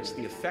not- experience,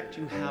 the effect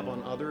you have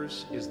on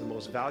others is the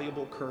most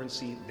valuable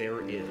currency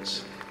there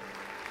is.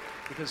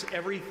 Because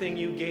everything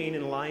you gain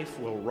in life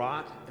will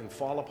rot and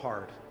fall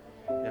apart,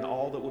 and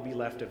all that will be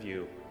left of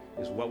you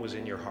is what was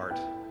in your heart.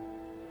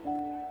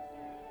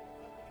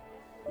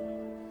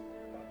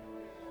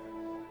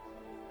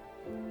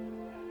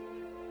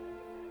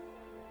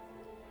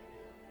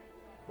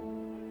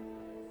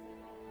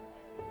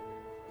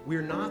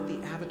 We're not the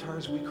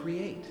avatars we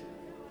create.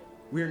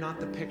 We are not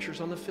the pictures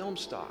on the film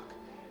stock.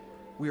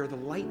 We are the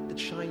light that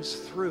shines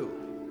through.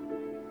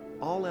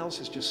 All else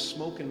is just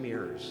smoke and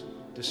mirrors,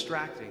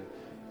 distracting,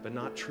 but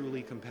not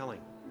truly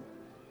compelling.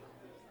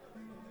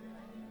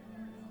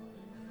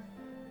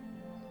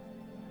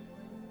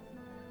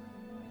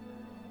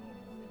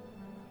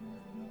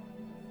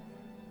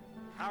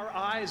 Our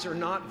eyes are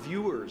not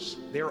viewers,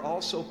 they're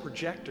also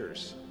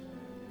projectors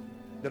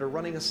that are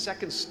running a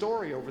second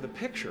story over the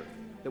picture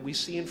that we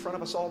see in front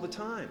of us all the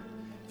time.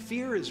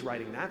 Fear is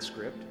writing that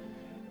script.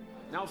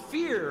 Now,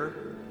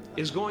 fear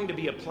is going to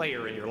be a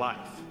player in your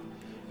life,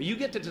 but you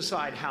get to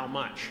decide how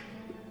much.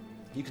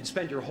 You can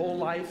spend your whole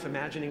life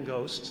imagining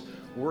ghosts,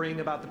 worrying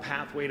about the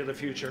pathway to the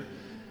future,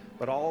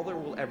 but all there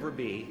will ever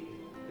be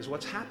is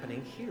what's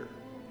happening here,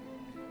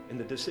 and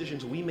the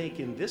decisions we make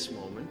in this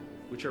moment,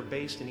 which are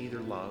based in either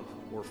love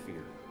or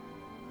fear.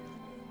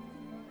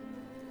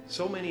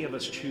 So many of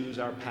us choose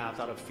our path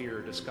out of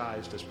fear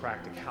disguised as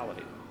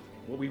practicality.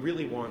 What we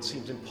really want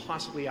seems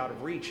impossibly out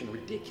of reach and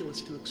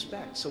ridiculous to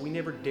expect, so we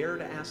never dare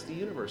to ask the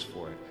universe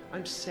for it.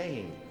 I'm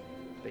saying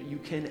that you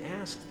can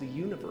ask the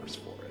universe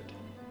for it.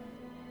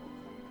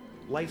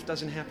 Life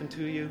doesn't happen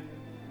to you,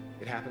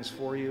 it happens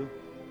for you.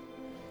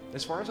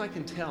 As far as I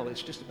can tell,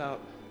 it's just about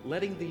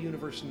letting the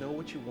universe know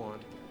what you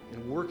want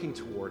and working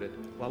toward it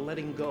while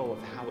letting go of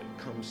how it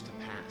comes to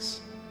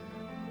pass.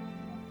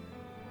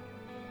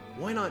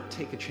 Why not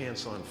take a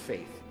chance on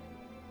faith?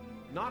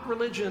 Not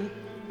religion,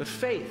 but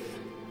faith.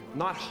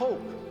 Not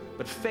hope,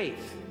 but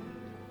faith.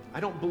 I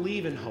don't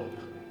believe in hope.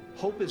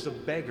 Hope is a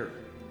beggar.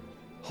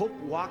 Hope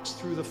walks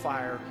through the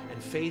fire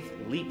and faith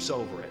leaps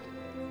over it.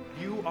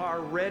 You are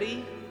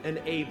ready and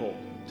able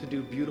to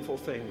do beautiful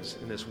things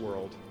in this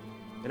world.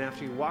 And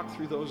after you walk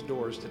through those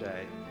doors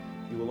today,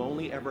 you will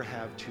only ever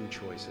have two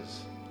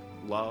choices: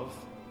 love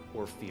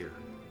or fear.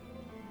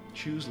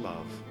 Choose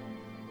love,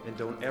 and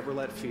don't ever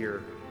let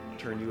fear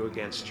turn you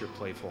against your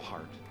playful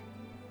heart.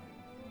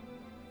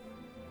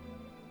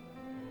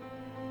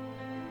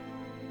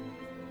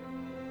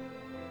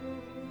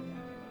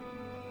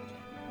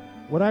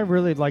 What I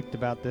really liked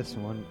about this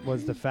one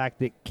was the fact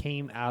that it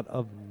came out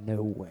of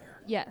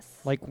nowhere. Yes.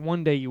 Like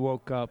one day you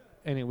woke up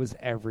and it was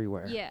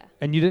everywhere. Yeah.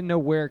 And you didn't know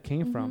where it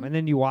came from. Mhm. And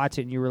then you watch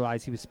it and you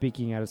realize he was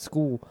speaking at a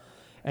school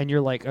and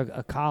you're like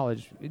a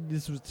college.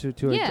 This was to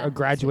Yeah. a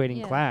graduating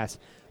Yeah. class.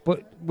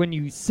 But when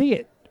you see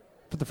it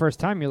for the first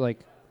time, you're like,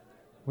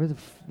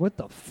 what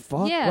the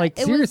fuck? Yeah, Like,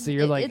 it seriously, was,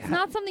 you're it- like... it's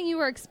not something you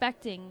were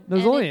expecting. It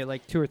was and only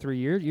like 2 or 3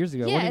 years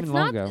ago. It Yeah, wasn't it's even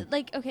long not ago.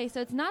 like, okay, so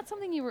it's not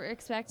something you were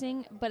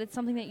expecting, but it's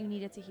something that you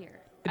needed to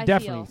hear. I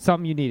Definitely feel.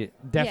 something you needed.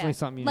 Definitely Yeah.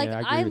 something you like,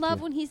 needed. I agree with love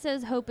you. when he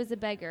says hope is a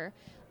beggar.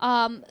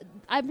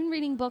 I've been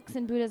reading books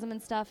in Buddhism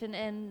and stuff,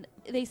 and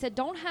they said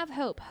don't have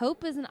hope.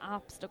 Hope is an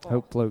obstacle.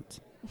 Hope floats.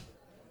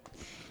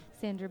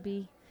 Sandra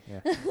B.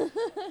 Yeah.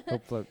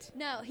 Hope floats.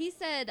 No, he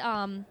said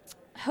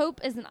hope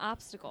is an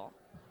obstacle.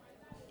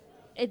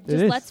 It It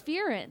just is. lets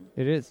fear in.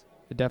 It is.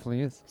 It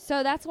definitely is.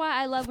 So that's why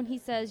I love when he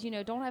says,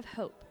 don't have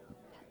hope.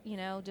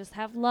 Just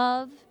have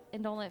love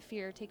and don't let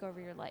fear take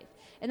over your life.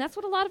 And that's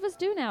what a lot of us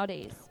do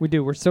nowadays. We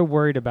do. We're so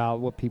worried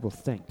about what people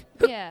think.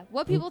 Yeah.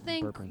 What people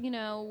think, Burping.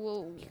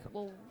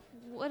 well,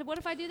 what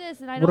if I do this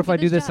and I don't What if get I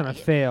do this job? and I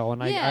fail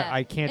and Yeah.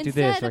 I can't do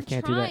this Instead or I of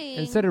can't do that? trying-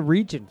 Instead of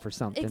reaching for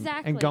something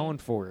Exactly. and going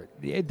for it.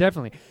 Yeah,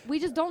 definitely. We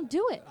just don't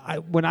do it. I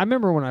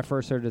remember when I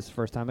first heard this the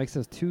first time, like it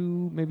was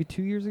maybe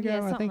 2 years ago, Yeah, I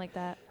something think. like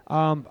that.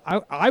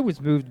 I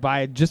was moved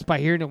by it just by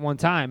hearing it one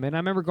time, and I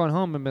remember going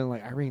home and being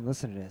like, Irene,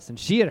 listen to this, and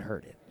she had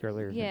heard it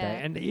earlier in the Yeah.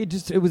 day, and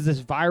it was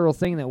this viral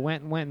thing that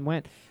went and went and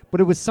went, but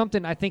it was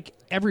something I think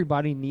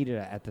everybody needed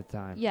at the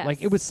time. Yes.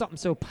 Like it was something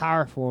so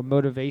powerful and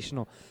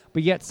motivational,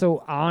 but yet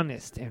so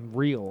honest and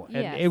real,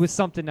 and Yes. it was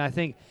something I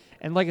think,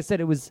 and like I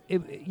said, it was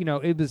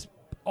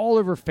all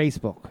over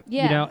Facebook.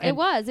 Yeah, and,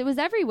 it was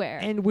everywhere.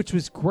 and which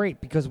was great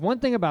because one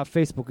thing about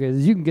Facebook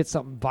is you can get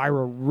something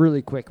viral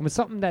really quick. And with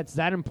something that's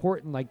that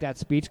important, like that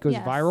speech goes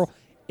Yes. viral,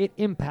 it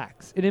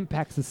impacts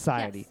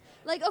society. Yes.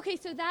 Like, okay,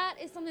 so that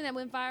is something that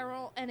went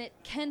viral, and it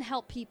can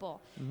help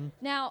people. Mhm.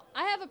 Now,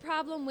 I have a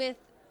problem with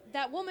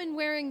that woman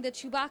wearing the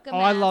Chewbacca Oh,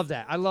 mask. I love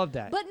that. I love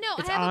that. But no,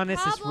 it's I have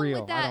honest, a it's problem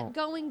real. with I that don't.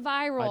 going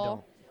I viral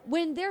don't.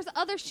 when there's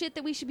other shit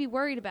that we should be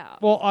worried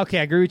about. Well, okay,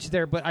 I agree with you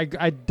there, but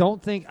I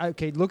don't think.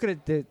 Okay, look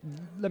at it.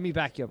 Let me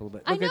back you up a little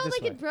bit. I Look know, at it this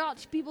like way. it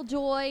brought people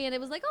joy, and it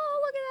was like,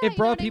 oh, look at that. It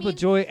brought you know what people I mean?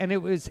 joy,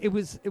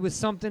 and it was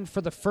something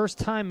for the first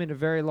time in a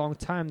very long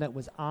time that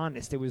was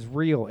honest. It was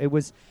real. It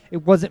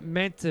wasn't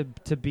meant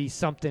to be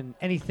something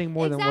anything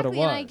more than what it was.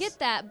 Exactly, and I get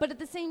that, but at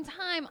the same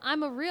time,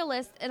 I'm a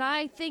realist, and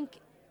I think,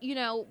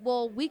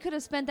 well, we could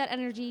have spent that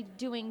energy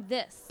doing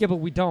this. Yeah, but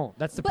we don't.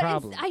 That's the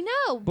problem. I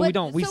know, but we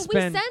don't. We so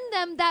spend. we send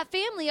them, that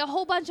family, a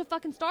whole bunch of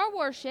fucking Star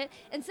Wars shit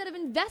instead of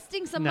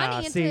investing some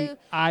money into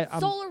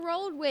solar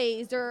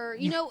roadways or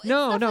stuff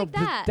like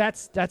that.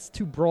 But that's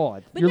too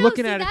broad. But you're no,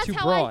 looking see, at it that's too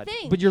how I broad.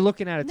 think. But you're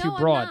looking at it No, too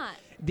I'm broad. not.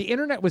 The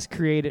internet was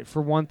created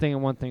for one thing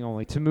and one thing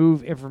only: to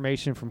move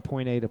information from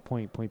point A to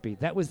point B.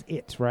 That was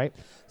it, right?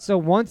 So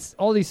once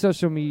all these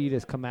social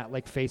medias come out,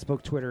 like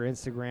Facebook, Twitter,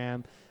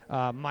 Instagram,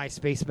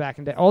 MySpace back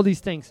in the day, all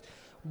these things,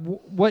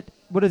 what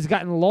has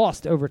gotten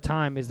lost over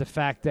time is the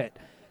fact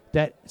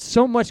that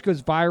so much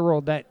goes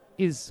viral that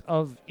is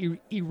of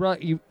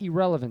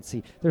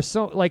irrelevancy. There's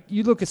so, like,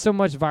 you look at so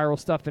much viral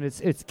stuff and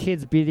it's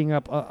kids beating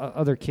up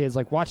other kids,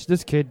 like watch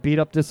this kid beat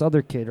up this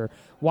other kid, or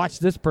watch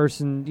this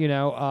person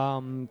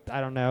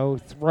I don't know,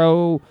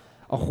 throw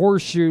a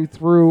horseshoe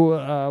through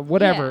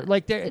whatever. Yeah,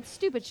 like it's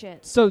stupid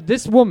shit. So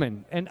this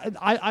woman, and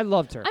I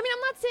loved her. I mean,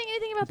 I'm not saying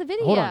anything about the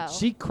video. Hold on.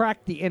 She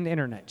cracked the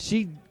internet.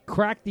 She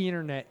cracked the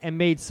internet and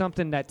made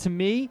something that, to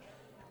me,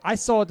 I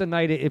saw it the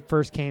night it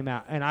first came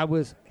out, and I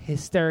was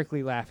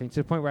hysterically laughing to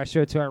the point where I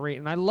showed it to Irene,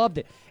 and I loved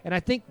it. And I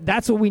think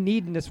that's what we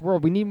need in this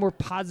world. We need more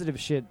positive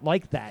shit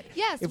like that.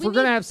 Yes, if we're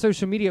going to have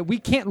social media, we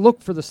can't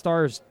look for the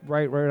stars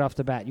right off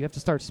the bat. You have to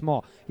start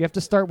small. You have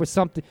to start with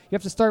something. You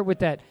have to start with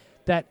that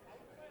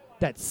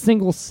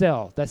single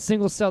cell,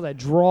 that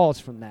draws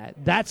from that.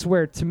 That's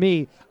where, to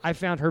me, I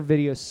found her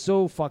video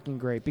so fucking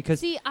great because.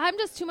 See, I'm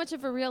just too much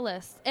of a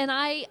realist, and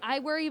I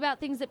worry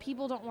about things that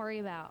people don't worry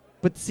about.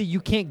 But see, you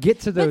can't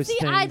get to those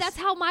things. That's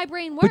how my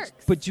brain works.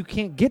 But you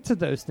can't get to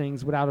those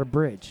things without a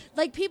bridge.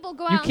 Like, people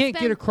go out. You and can't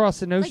spend, get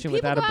across an ocean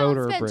without a boat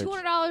or a bridge. People go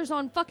out and spend $200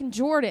 on fucking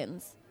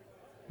Jordans.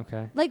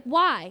 Okay. Like,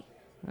 why?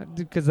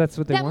 Because that's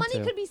what they want to. That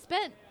money could be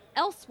spent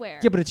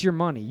elsewhere. Yeah, but it's your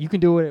money. You can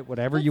do it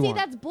whatever you want.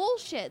 That's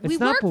bullshit. It's we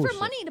not work bullshit. for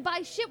money to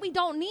buy shit we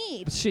don't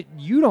need. But shit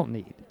you don't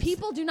need.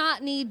 People do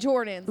not need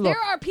Jordans. Look, there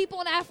are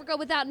people in Africa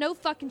without no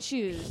fucking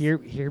shoes. Hear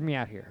me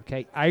out here,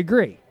 okay? I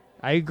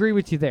agree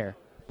with you there.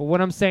 But what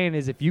I'm saying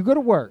is, if you go to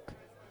work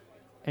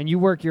and you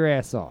work your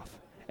ass off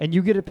and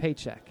you get a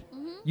paycheck,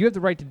 you have the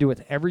right to do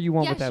whatever you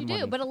want with that money. Yes,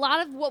 you do. But a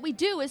lot of what we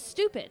do is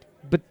stupid.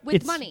 But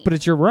with money. But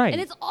it's your right.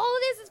 And it's all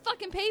it is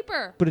fucking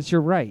paper. But it's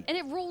your right. And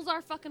it rules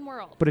our fucking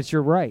world. But it's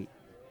your right.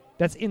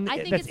 That's in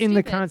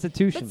the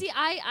Constitution. But see,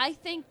 I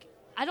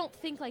don't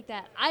think like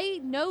that. I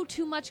know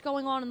too much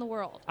going on in the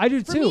world. I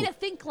do too. For me to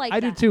think like that. I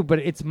do too, but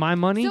it's my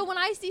money. So when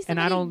I see somebody, and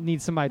I don't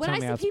need somebody to tell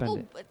me how to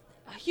spend it.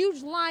 A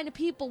huge line of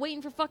people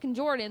waiting for fucking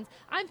Jordans,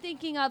 I'm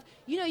thinking of,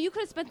 you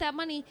could have spent that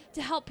money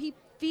to help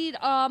feed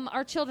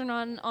our children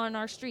on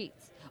our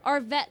streets, our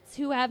vets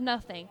who have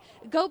nothing.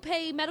 Go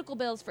pay medical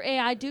bills for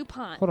AI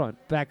DuPont. Hold on,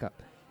 back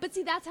up. But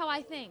see, that's how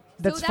I think.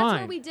 That's so fine. That's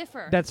where we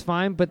differ. That's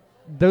fine, but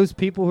those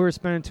people who are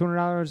spending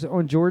 $200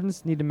 on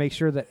Jordans need to make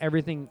sure that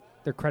everything,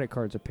 their credit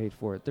cards are paid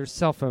for, their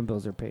cell phone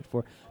bills are paid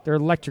for, their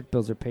electric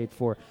bills are paid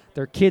for,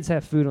 their kids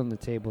have food on the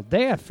table,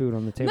 they have food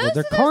on the table, Most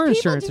their of car those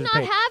insurance people is do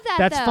paid. not have that,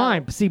 that's though.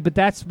 fine. See, but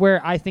that's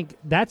where I think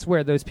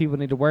those people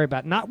need to worry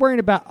about. Not worrying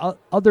about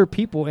other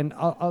people in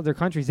other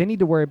countries. They need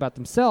to worry about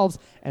themselves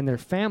and their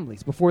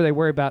families before they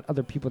worry about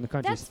other people in the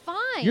countries. That's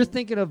fine. You're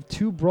thinking of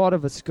too broad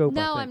of a scope.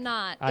 No, I think. I'm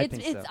not. I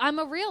think so. I'm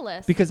a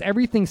realist. Because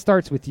everything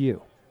starts with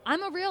you.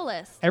 I'm a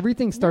realist.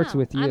 Everything starts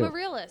with you. I'm a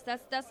realist.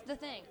 That's the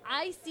thing.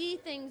 I see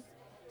things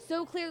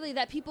so clearly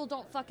that people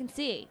don't fucking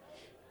see.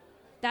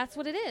 That's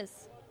what it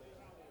is.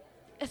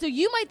 So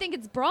you might think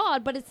it's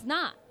broad, but it's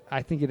not.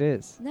 I think it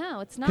is.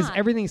 No, it's not. Because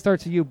everything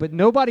starts with you, but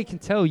nobody can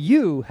tell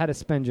you how to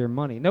spend your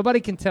money.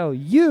 Nobody can tell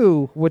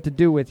you what to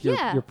do with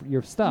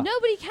your stuff.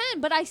 Nobody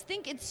can, but I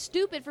think it's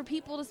stupid for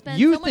people to spend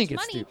You so much think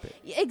it's money. stupid.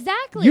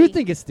 Exactly. You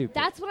think it's stupid.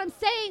 That's what I'm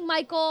saying,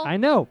 Michael. I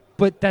know,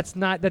 but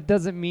that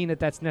doesn't mean that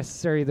that's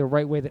necessarily the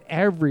right way that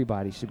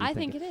everybody should be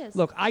thinking. think it is.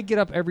 Look, I get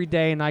up every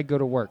day and I go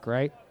to work,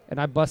 right? And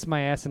I bust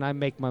my ass and I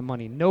make my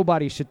money.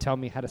 Nobody should tell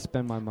me how to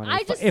spend my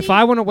money. If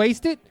I want to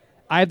waste it,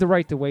 I have the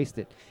right to waste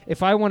it.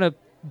 If I want to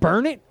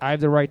burn it, I have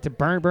the right to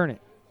burn it.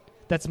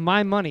 That's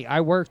my money. I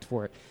worked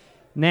for it.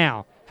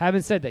 Now,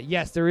 having said that,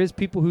 yes, there is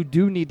people who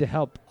do need to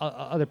help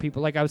other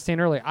people. Like I was saying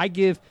earlier,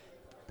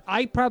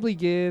 I probably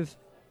give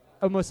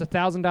almost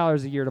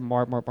 $1,000 a year to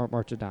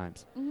March of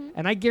Dimes. Mm-hmm.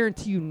 And I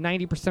guarantee you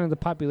 90% of the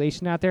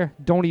population out there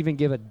don't even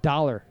give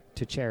 $1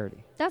 to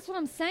charity. That's what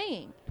I'm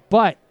saying.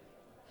 But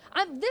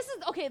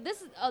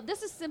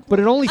This is simple. But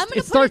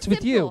it starts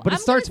with you. But it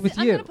starts with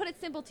you. I'm going to put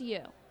it simple to you.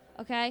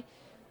 Okay?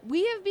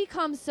 We have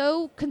become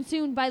so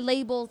consumed by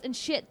labels and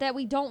shit that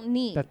we don't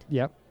need.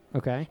 Yep.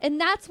 Okay.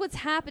 And that's what's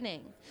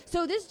happening.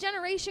 So this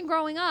generation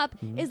growing up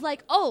is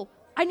like, oh,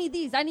 I need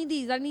these.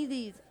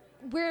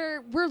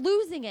 We're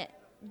losing it.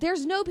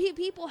 there's no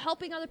people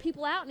helping other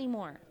people out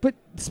anymore. But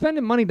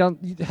spending money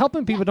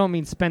helping people don't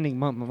mean spending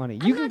money.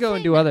 You can go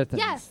and do that. other things.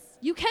 Yes,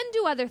 you can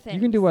do other things.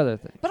 You can do other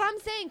things. But I'm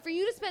saying for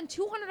you to spend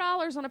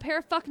 $200 on a pair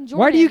of fucking Jordans.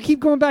 Why do you keep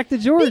going back to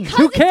Jordans? Because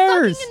Who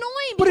cares? It's fucking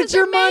annoying. But Because it's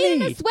your they're made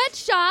money. in a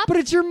sweatshop. But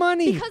it's your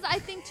money. Because I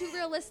think too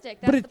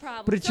realistic. That's the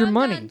problem. But it's So your I'm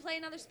money. done. Play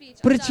another speech.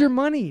 But I'm it's your done.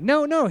 money.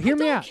 No, hear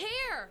me out. I don't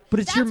care. But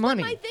it's your That's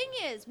money. what my thing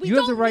is. We You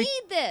have don't the right,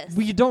 need this.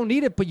 Well, you don't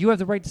need it, but you have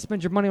the right to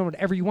spend your money on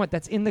whatever you want.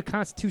 That's in the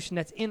Constitution.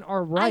 That's in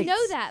our rights. I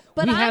know that,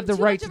 but we I'm have the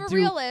too right much of to a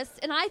realist,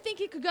 and I think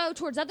it could go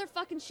towards other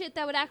fucking shit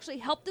that would actually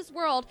help this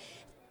world.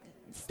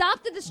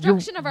 Stop the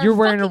destruction of our You're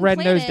wearing a fucking Red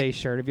planet. Nose Day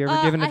shirt. Have you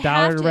ever given I $1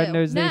 have to Red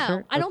Nose Day No,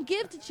 shirt? I don't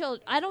give to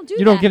children. I don't do You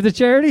that. don't give to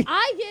charity?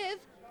 I give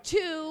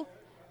to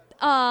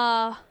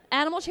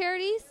animal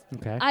charities.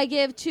 Okay. I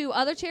give to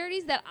other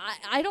charities that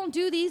I don't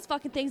do these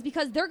fucking things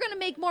because they're going to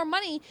make more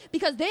money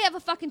because they have a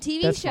fucking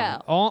TV That's show.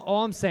 fine.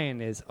 All I'm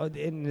saying is,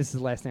 and this is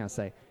the last thing I'll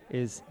say,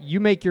 is you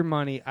make your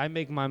money, I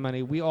make my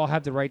money. We all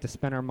have the right to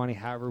spend our money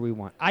however we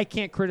want. I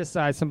can't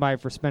criticize somebody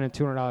for spending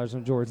 $200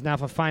 on Jordans. Now,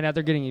 if I find out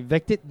they're getting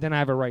evicted, then I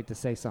have a right to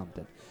say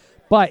something.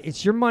 But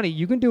it's your money.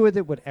 You can do with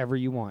it whatever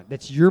you want.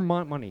 That's your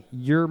money.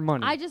 Your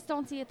money. I just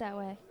don't see it that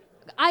way.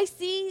 I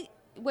see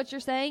what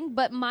you're saying,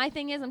 but my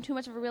thing is I'm too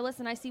much of a realist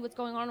and I see what's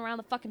going on around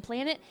the fucking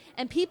planet,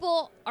 and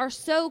people are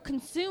so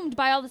consumed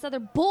by all this other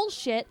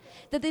bullshit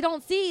that they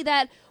don't see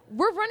that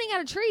we're running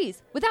out of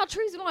trees. Without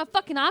trees, we don't have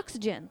fucking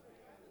oxygen.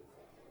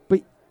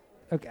 But,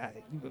 okay.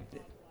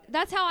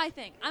 That's how I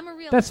think. I'm a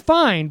realist. That's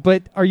fine,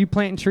 but are you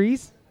planting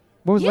trees?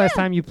 When was the last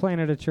Yeah. time you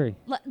planted a tree?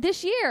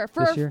 This year.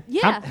 This year?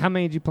 Yeah. How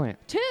many did you plant?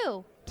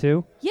 2.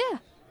 2? Yeah.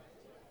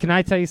 Can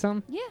I tell you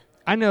something? Yeah.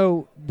 I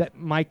know that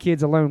my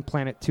kids alone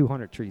planted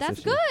 200 trees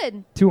That's this year.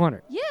 good.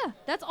 200. Yeah,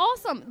 that's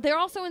awesome. They're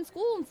also in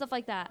school and stuff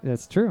like that.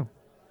 That's true.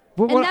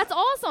 And that's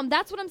awesome.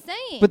 That's what I'm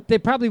saying. But they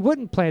probably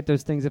wouldn't plant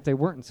those things if they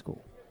weren't in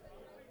school.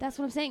 That's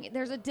what I'm saying.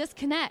 There's a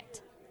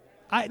disconnect.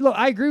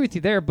 I agree with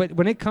you there, but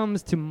when it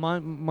comes to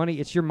money,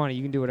 it's your money.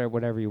 You can do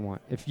whatever you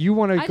want. If you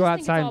want to go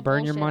outside and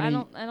burn your money,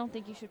 I don't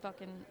think you should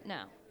fucking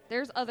no.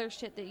 There's other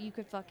shit that you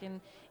could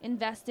fucking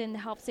invest in to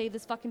help save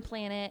this fucking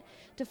planet,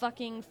 to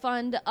fucking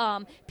fund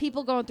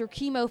people going through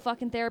chemo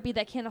fucking therapy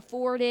that can't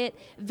afford it,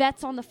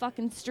 vets on the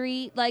fucking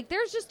street. Like,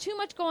 there's just too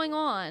much going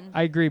on.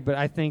 I agree, but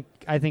I think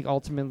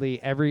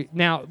ultimately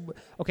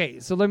okay.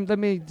 So let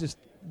me just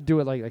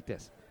do it like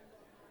this.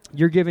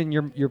 You're given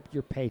your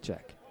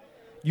paycheck.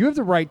 You have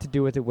the right to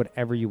do with it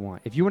whatever you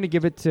want. If you want to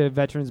give it to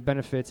veterans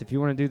benefits, if you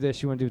want to do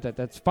this, you want to do that,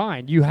 that's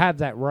fine. You have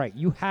that right.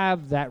 You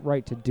have that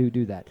right to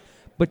do that.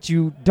 But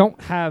you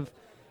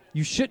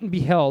shouldn't be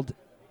held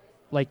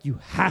like you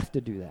have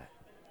to do that.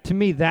 To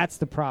me, that's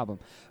the problem.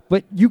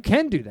 But you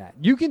can do that.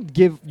 You can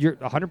give your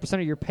 100%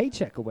 of your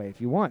paycheck away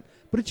if you want.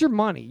 But it's your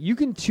money. You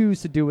can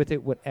choose to do with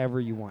it whatever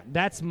you want.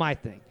 That's my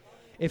thing.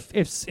 If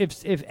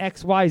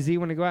XYZ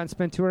want to go out and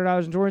spend $200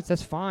 on Jordans,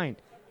 that's fine.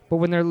 But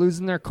when they're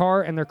losing their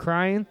car and they're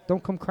crying,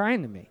 don't come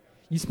crying to me.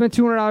 You spent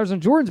 $200 on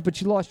Jordans, but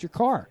you lost your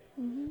car.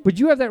 Mm-hmm. But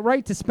you have that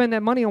right to spend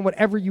that money on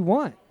whatever you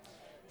want.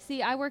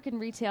 See, I work in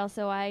retail,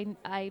 so I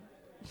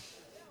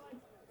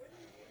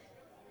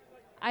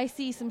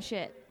see some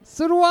shit.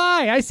 So do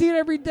I. I see it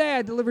every day.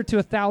 I deliver to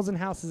 1,000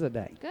 houses a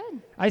day.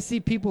 Good. I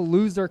see people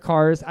lose their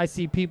cars. I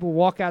see people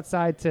walk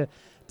outside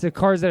to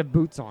cars that have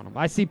boots on them.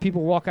 I see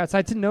people walk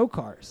outside to no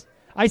cars.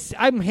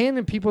 I'm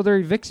handing people their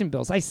eviction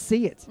bills. I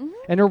see it. Mm-hmm.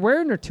 And they're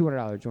wearing their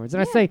 $200 joints.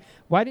 And I say,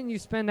 why didn't you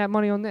spend that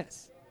money on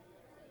this?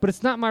 But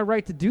it's not my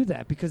right to do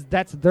that because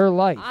that's their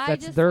life. I'm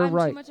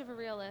right. Too much of a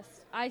realist.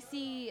 I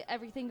see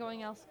everything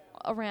going else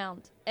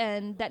around,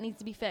 and that needs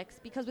to be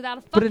fixed. Because without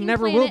a fucking But it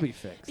never planet, will be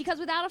fixed. Because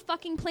without a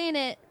fucking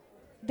planet,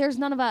 there's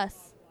none of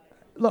us.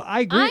 Look,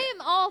 I agree. I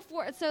am all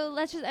for it. So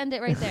let's just end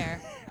it right there.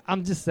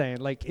 I'm just saying,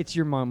 like, it's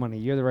your money.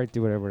 You have the right to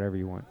do whatever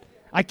you want.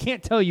 I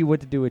can't tell you what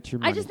to do with your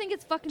money. I just think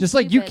it's fucking just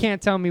stupid. like you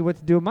can't tell me what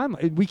to do with my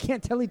money. We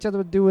can't tell each other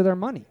what to do with our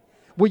money.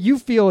 What you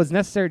feel is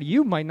necessary to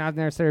you might not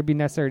necessarily be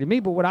necessary to me,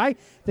 but what I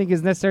think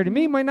is necessary to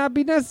me might not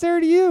be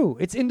necessary to you.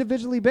 It's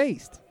individually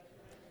based.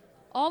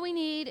 All we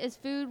need is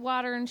food,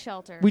 water, and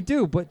shelter. We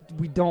do, but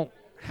we don't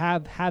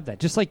have that.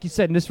 Just like you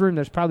said, in this room,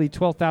 there's probably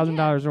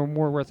 $12,000 or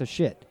more worth of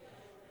shit.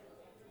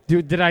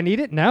 Did I need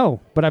it?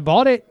 No, but I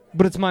bought it.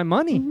 But it's my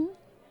money. Mm-hmm.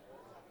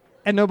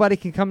 And nobody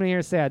can come in here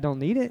and say I don't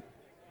need it.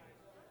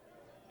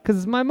 Because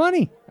it's my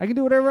money. I can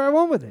do whatever I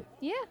want with it.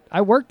 Yeah.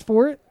 I worked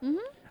for it. Mm-hmm.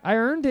 I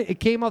earned it. It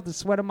came off the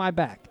sweat of my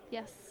back.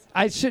 Yes.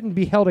 I shouldn't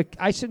be held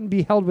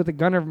with a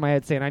gun over my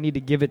head saying I need to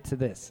give it to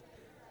this.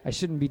 I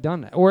shouldn't be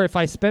done that. Or if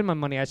I spend my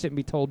money, I shouldn't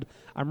be told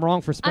I'm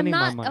wrong for spending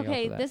my money.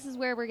 Okay, off of that. This is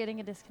where we're getting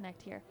a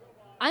disconnect here.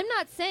 I'm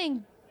not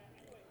saying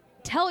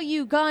tell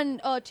you gun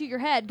to your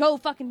head, go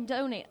fucking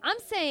donate. I'm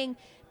saying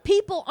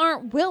people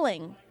aren't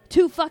willing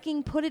to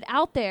fucking put it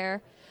out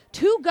there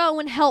to go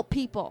and help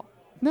people.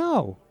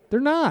 No. They're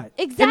not.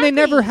 Exactly. And they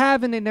never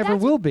have and they never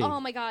will be. Oh,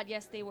 my God.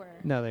 Yes, they were.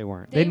 No, they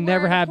weren't. They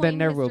never have been,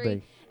 never will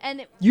be.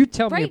 And You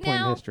tell me a right point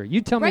in now- history.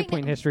 You tell me a right point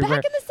in now- history back where,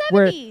 in the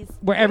where 70s.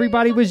 where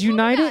everybody was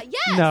united.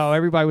 Yes. No,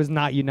 everybody was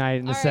not united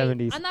in the All right,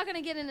 70s. I'm not going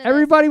to get into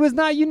Everybody was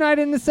not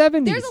united in the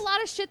 70s. this. There's a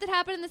lot of shit that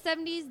happened in the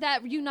 70s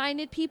that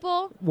united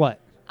people. What?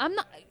 I'm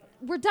not.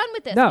 We're done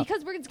with this No.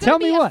 because it's Tell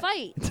going to me be what. a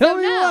fight. Tell So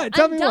me no, what.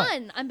 Tell I'm me what.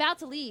 done. I'm about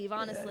to leave,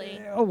 honestly.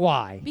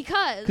 Why?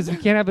 Because we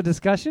can't have a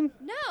discussion.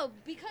 No,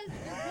 because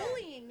you're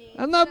bullying me.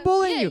 I'm not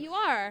bullying yeah, you. you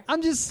are.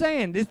 I'm just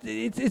saying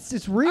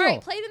it's real. All right,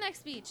 play the next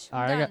speech. All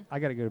I'm right, done. I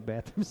got to go to the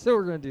bathroom, so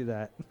we're gonna do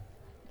that.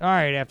 All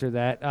right, after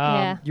that,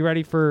 Yeah. you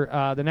ready for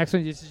the next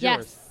one? This is Yes.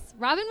 yours.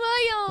 Robin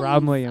Williams.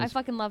 Robin Williams. I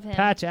fucking love him.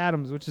 Patch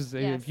Adams, which is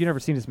Yes. if you've never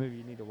seen this movie,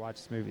 you need to watch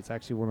this movie. It's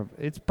actually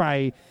it's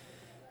probably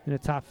in the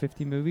top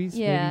 50 movies,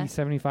 Yeah. maybe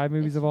 75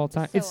 movies of all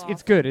time. so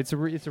It's good. It's a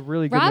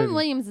really good Robin movie.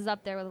 Williams is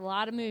up there with a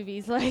lot of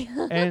movies. Like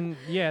And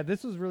yeah,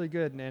 this was really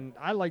good, and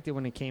I liked it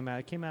when it came out.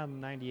 It came out in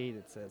 '98,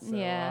 it says. So,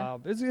 Yeah.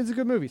 it's a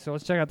good movie. So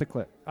let's check out the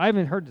clip. I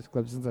haven't heard this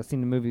clip since I've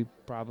seen the movie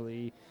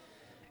probably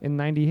in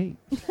 '98.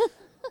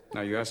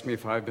 Now, you asked me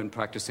if I've been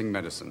practicing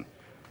medicine.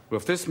 Well,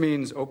 if this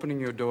means opening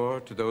your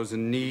door to those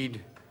in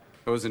need,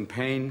 those in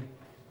pain,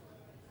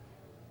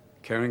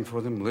 caring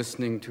for them,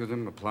 listening to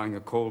them, applying a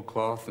cold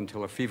cloth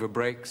until a fever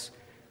breaks,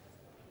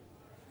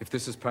 if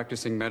this is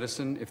practicing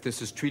medicine, if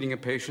this is treating a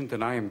patient,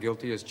 then I am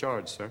guilty as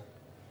charged, sir.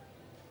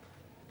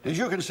 Did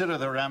you consider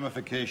the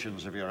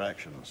ramifications of your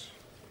actions?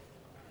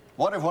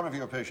 What if one of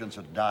your patients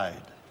had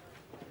died?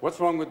 What's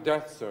wrong with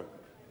death, sir?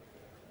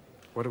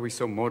 What are we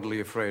so mortally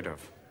afraid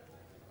of?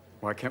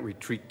 Why can't we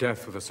treat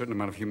death with a certain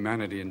amount of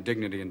humanity and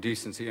dignity and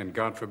decency and,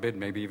 God forbid,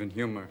 maybe even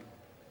humor?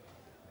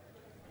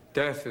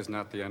 Death is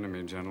not the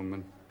enemy,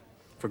 gentlemen.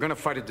 If we're going to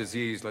fight a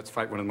disease, let's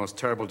fight one of the most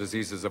terrible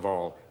diseases of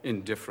all,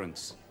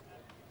 indifference.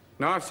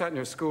 Now, I've sat in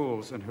your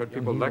schools and heard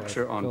people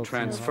lecture on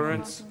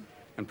transference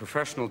and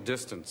professional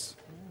distance.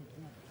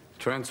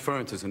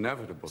 Transference is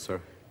inevitable, sir.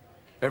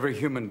 Every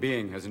human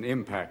being has an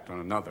impact on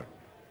another.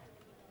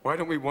 Why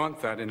don't we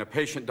want that in a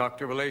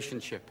patient-doctor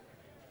relationship?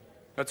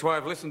 That's why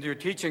I've listened to your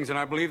teachings, and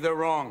I believe they're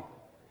wrong.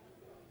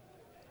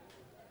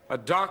 A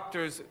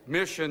doctor's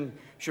mission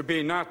should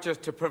be not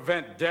just to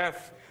prevent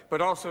death,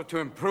 but also to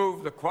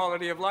improve the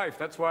quality of life.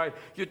 That's why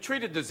you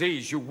treat a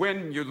disease, you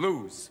win, you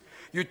lose.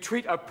 You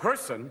treat a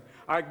person,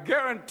 I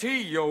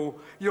guarantee you'll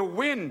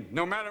win,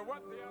 no matter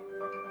what the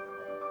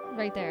outcome.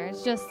 right there.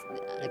 It's just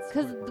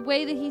because the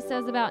way that he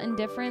says about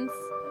indifference.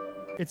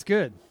 It's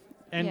good.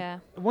 And Yeah.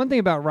 one thing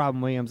about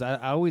Robin Williams, I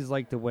always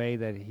like the way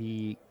that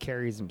he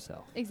carries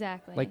himself.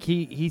 Exactly. Like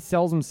he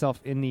sells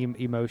himself in the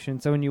emotion.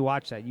 So when you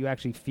watch that, you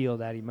actually feel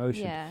that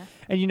emotion. Yeah.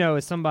 And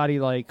as somebody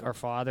like our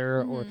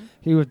father, or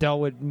who have dealt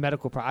with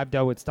I've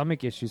dealt with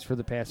stomach issues for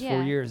the past 4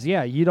 Yeah. years.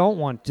 Yeah, you don't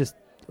want just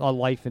a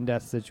life and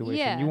death situation.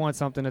 Yeah. You want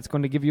something that's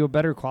going to give you a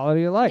better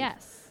quality of life.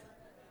 Yes.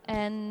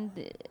 And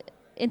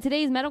in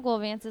today's medical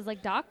advances,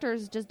 like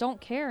doctors just don't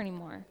care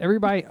anymore.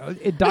 Everybody,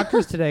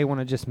 doctors today want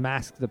to just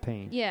mask the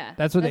pain. Yeah,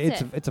 that's what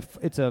that's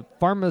it's a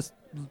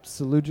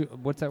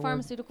what's that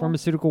Pharmaceutical? word?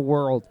 Pharmaceutical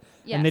world.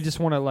 And they Yes. just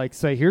want to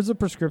say, here's a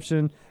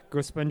prescription, go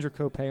spend your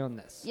copay on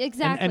this.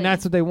 Exactly. And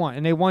that's what they want.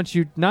 And they want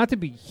you not to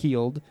be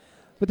healed,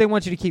 but they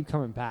want you to keep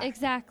coming back.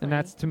 Exactly. And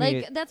that's to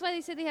me. That's why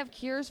they say they have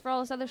cures for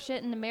all this other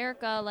shit in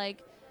America.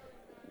 Like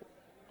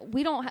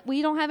we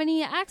don't have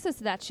any access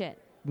to that shit.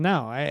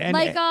 No,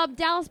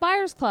 Dallas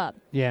Buyers Club.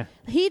 Yeah.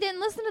 He didn't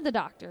listen to the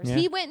doctors. Yeah.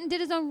 He went and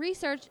did his own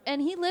research, and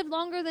he lived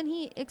longer than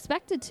he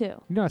expected to.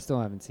 I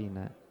still haven't seen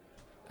that.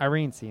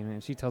 Irene's seen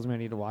it. She tells me I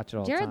need to watch it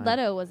all the Jared time.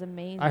 Leto was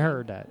amazing. I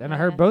heard that. And I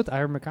Yeah. heard both. I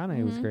heard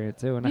McConaughey was Mhm. great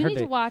too. And You I heard need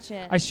to watch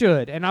it. I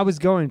should. And I was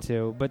going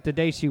to. But the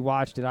day she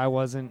watched it, I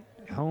wasn't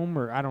home,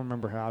 or I don't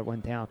remember how it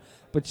went down.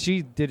 But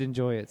she did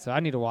enjoy it. So I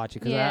need to watch it.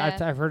 Because Yeah.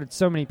 I've heard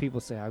so many people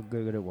say how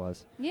good it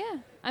was. Yeah.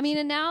 I mean,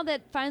 and now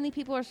that finally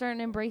people are starting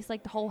to embrace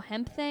like the whole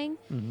hemp thing,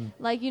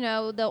 like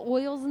the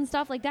oils and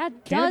stuff like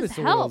that Cannabis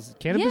does help. oils,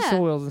 cannabis Yeah.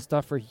 oils and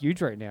stuff are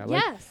huge right now.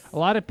 Like, Yes. a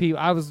lot of people.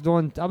 I was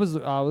listening to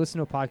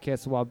a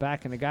podcast a while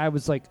back, and the guy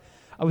was like,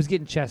 I was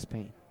getting chest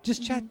pain,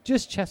 just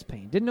chest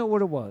pain. Didn't know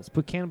what it was.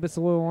 Put cannabis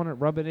oil on it,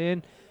 rub it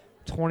in.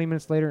 20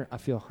 minutes later, I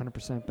feel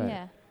 100% better.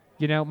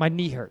 Yeah. My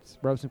knee hurts.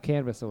 Rub some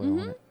cannabis oil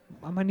on it.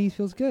 My knee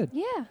feels good.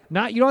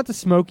 Yeah. You don't have to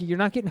smoke it. You're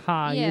not getting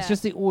high. Yeah. It's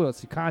just the oil. It's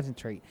the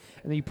concentrate.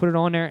 And then you put it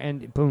on there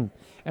and boom.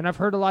 And I've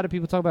heard a lot of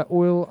people talk about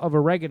oil of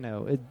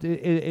oregano. It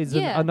is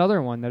another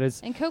one that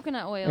is. And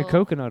coconut oil. And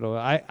coconut oil.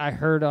 I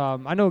heard,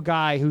 I know a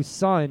guy whose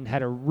son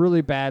had a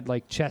really bad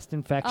chest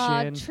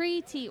infection.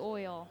 Tree tea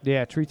oil.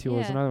 Yeah, tree tea oil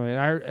is Yeah. another one.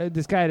 And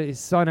this guy, his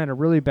son had a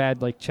really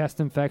bad chest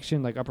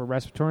infection, upper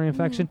respiratory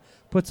infection.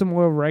 Put some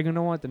oil of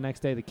oregano on it. The next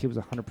day, the kid was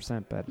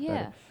 100% better.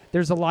 Yeah.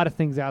 There's a lot of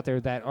things out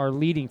there that are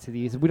leading to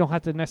these. We don't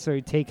have to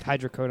necessarily take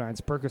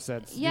hydrocodone,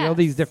 Percocets, Yes.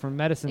 these different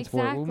medicines for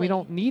it. When we Exactly.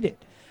 don't need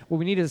it. What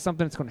we need is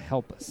something that's going to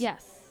help us.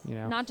 Yes.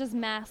 Not just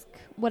mask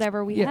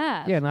whatever we yeah,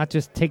 have. Yeah, not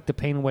just take the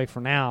pain away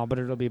for now, but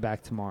it'll be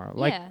back tomorrow.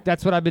 Yeah.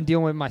 That's what I've been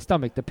dealing with my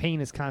stomach. The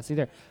pain is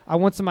constantly there. I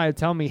want somebody to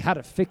tell me how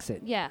to fix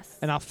it. Yes.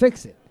 And I'll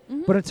fix it.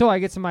 Mhm. But until I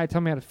get somebody to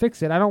tell me how to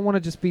fix it, I don't want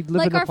to just be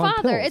living Like our upon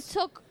father, pills. it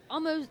took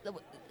almost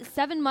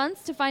 7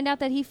 months to find out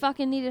that he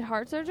fucking needed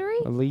heart surgery.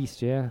 At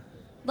least, yeah.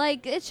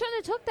 Like, it shouldn't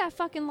have took that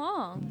fucking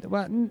long.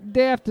 Well,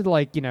 they have to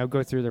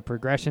go through their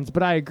progressions,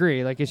 but I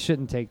agree. Like, it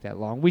shouldn't take that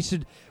long. We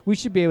should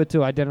be able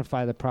to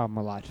identify the problem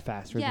a lot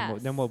faster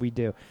than what we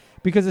do,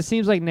 because it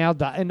seems like now,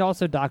 and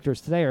also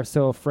doctors today are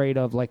so afraid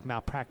of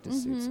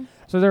malpractice suits,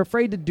 so they're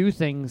afraid to do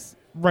things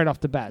right off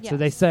the bat. So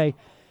they say,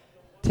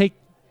 take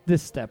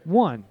this step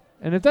 1,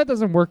 and if that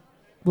doesn't work,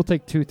 we'll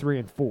take 2, 3,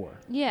 and 4.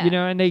 Yeah,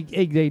 and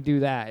they do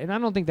that, and I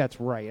don't think that's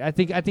right. I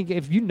think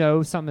if you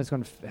know something that's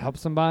going to help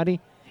somebody,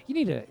 you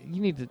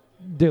need to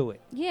do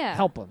it. Yeah.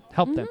 Help them.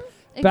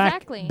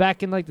 Exactly.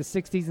 Back in the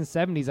 60s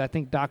and 70s, I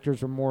think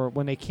doctors were more,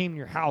 when they came to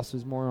your house,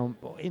 was more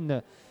on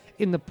the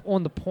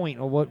point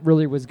of what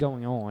really was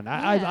going on.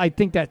 I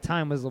think that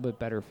time was a little bit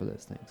better for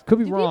those things. Could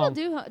be wrong.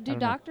 Do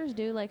doctors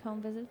do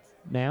home visits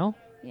now?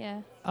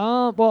 Yeah.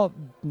 Well,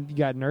 you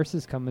got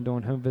nurses coming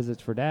doing home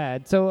visits for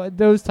dad. So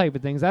those type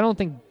of things. I don't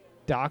think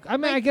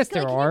I guess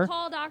there are. Can you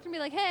call a doctor and be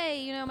like,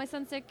 hey, my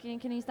son's sick.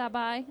 Can you stop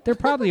by? There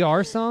probably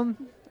are some.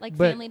 Like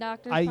but family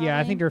doctors?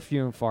 I think they're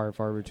few and far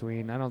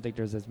between. I don't think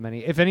there's as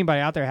many. If anybody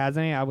out there has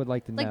any, I would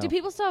like to know. Do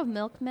people still have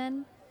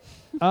milkmen?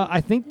 I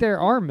think there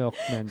are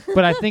milkmen,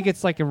 but I think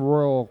it's in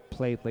rural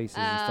places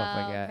and stuff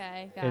like that.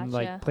 Okay, gotcha.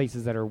 And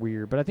places that are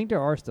weird. But I think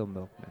there are still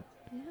milkmen.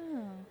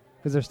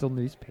 Because they're still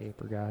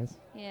newspaper guys.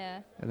 Yeah.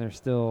 And they're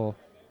still,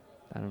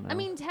 I don't know. I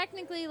mean,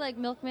 technically,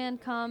 milkmen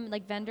come,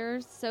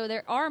 vendors. So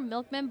there are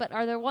milkmen, but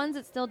are there ones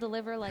that still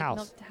deliver,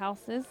 milk to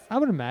houses? I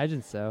would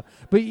imagine so.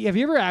 But have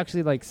you ever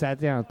actually, sat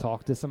down and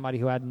talked to somebody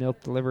who had milk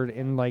delivered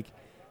in,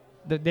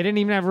 they didn't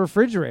even have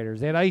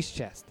refrigerators. They had ice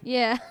chests.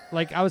 Yeah.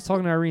 I was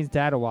talking to Irene's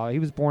dad a while. He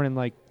was born in,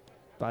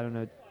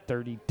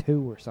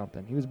 32 or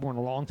something. He was born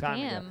a long time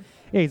ago.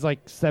 Yeah, he's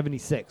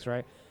 76,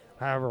 right?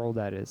 However old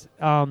that is.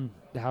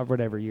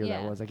 Whatever year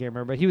that was. I can't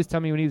remember. But he was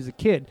telling me when he was a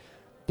kid,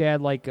 they had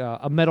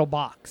a metal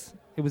box.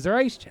 It was their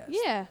ice chest.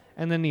 Yeah.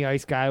 And then the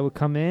ice guy would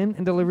come in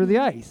and deliver the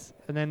ice.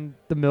 And then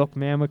the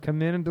milkman would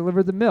come in and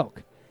deliver the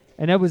milk.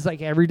 And that was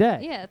every day.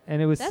 Yeah.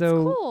 And it was that's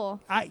so cool.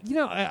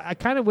 I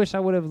kind of wish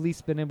I would have at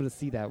least been able to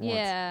see that once.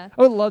 Yeah.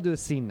 I would love to have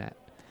seen that.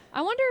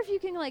 I wonder if you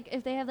can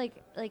if they have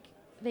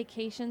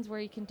vacations where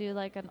you can do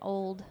an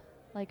old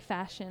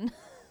fashion.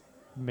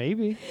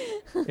 Maybe.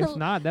 If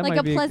not, that might be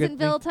a a good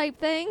Pleasantville thing. type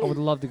thing. I would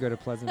love to go to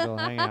Pleasantville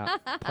and hang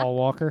out. Paul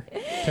Walker,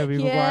 Tobey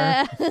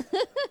Yeah.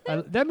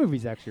 Maguire. That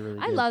movie's actually really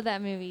good. I love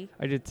that movie.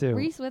 I did too.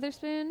 Reese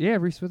Witherspoon. Yeah,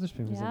 Reese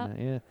Witherspoon was in that.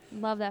 Yeah.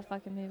 Love that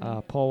fucking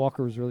movie. Paul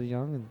Walker was really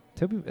young, and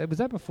Toby. Was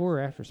that before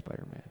or after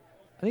Spider-Man?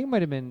 I think it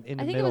might have been in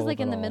the middle. I think it was of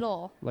in the all.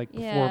 middle.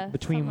 Before,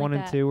 between 1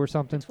 and 2 or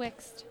something.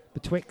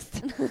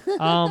 Betwixt.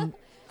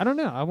 I don't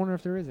know. I wonder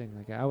if there is anything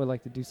like that. I would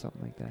like to do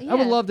something like that. Yeah, I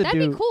would love to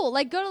that'd do. be cool.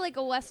 Go to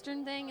a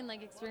Western thing and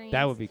experience.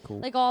 That would be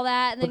cool. All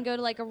that, and then go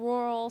to a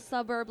rural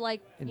suburb,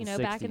 in the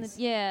back in the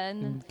 60s.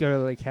 and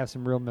go to have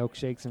some real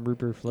milkshakes and root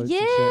beer floats.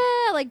 yeah,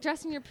 and shit.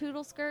 dress in your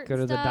poodle skirt. Go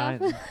to and stuff.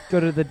 the go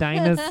to the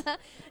diners.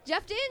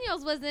 Jeff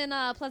Daniels was in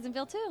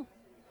Pleasantville too.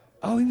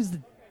 Oh, he was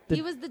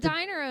he was the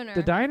diner owner.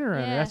 The diner owner.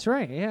 Yeah. That's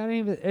right. Yeah,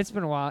 it's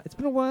been a while. It's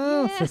been a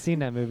while since I've seen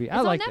that movie.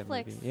 I like that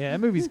movie. Yeah, that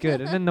movie's good.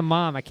 And then the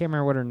mom, I can't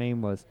remember what her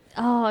name was.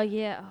 Oh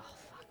yeah. Oh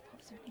fuck, what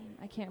was her name?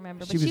 I can't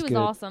remember. But she was good.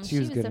 awesome. She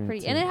was so good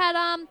pretty. in it, And it had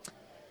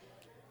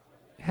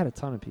It had a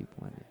ton of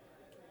people in it.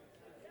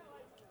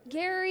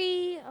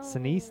 Gary. Oh,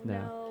 Sinise?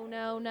 No.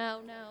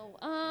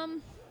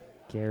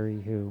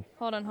 Gary who?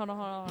 Hold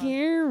on.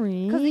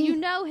 Gary. Because you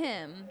know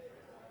him.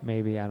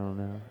 Maybe I don't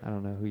know. I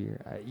don't know who you're.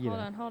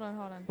 Hold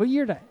on. What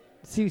year did?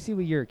 See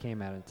what year it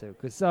came out into?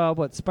 Because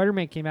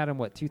Spider-Man came out in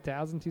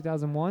 2000,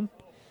 2001,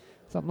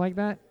 something like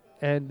that,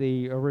 and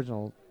the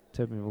original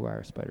Tobey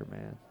Maguire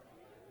Spider-Man.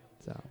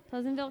 So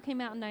Pleasantville came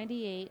out in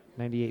 98.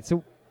 98.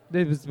 So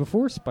it was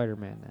before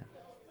Spider-Man then,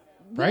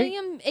 right?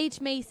 William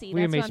H. Macy.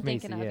 William That's H. what I'm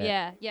thinking Macy, of.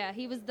 Yeah.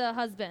 He was the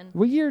husband.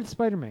 What year did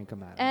Spider-Man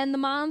come out? And the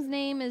mom's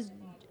name is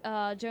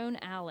Joan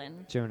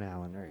Allen. Joan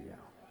Allen. There you go.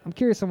 I'm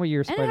curious on what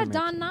year Spider-Man. And it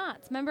had Don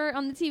Knotts. Remember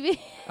on the TV?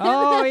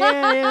 Oh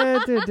yeah,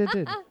 it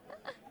did.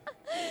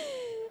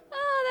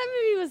 Oh, that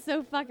movie was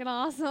so fucking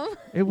awesome.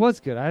 It was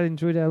good. I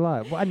enjoyed that a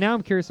lot. Well, now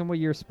I'm curious on what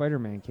year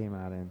Spider-Man came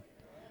out in,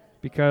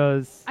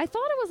 because I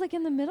thought it was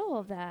in the middle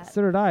of that.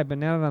 So did I. But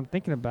now that I'm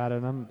thinking about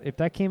it, if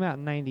that came out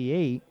in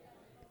 '98,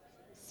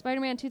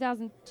 Spider-Man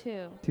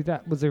 2002.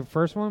 Was the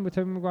first one with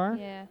Tobey Maguire?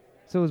 Yeah.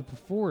 So it was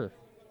before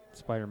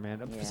Spider-Man.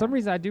 Yeah. For some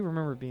reason, I do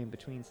remember it being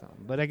between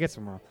something, but I guess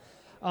I'm wrong.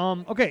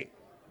 Okay.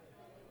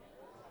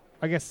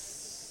 I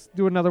guess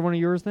do another one of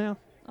yours now.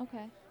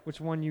 Okay. Which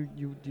one you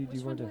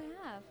Which want one to? do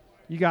I have?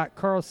 You got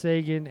Carl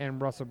Sagan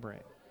and Russell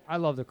Brand. I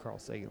love the Carl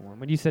Sagan one.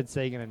 When you said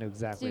Sagan, I know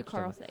exactly. Let's do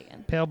Carl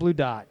Sagan. Pale Blue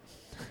Dot.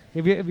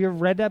 Have you ever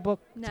read that book?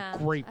 No,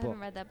 it's a great book. I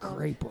haven't read that book.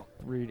 Great book.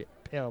 Read it.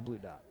 Pale Blue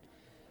Dot.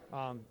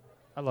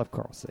 I love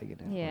Carl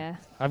Sagan. Yeah.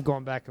 I've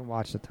gone back and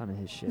watched a ton of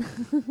his shit.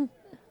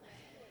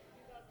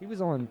 He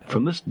was on.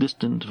 From this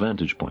distant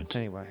vantage point,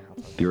 anyway,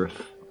 the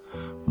Earth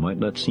might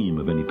not seem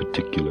of any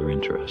particular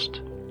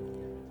interest.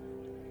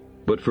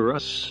 But for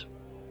us,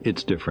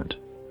 it's different.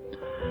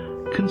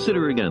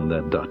 Consider again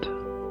that dot.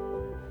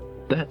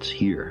 That's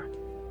here.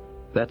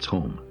 That's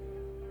home.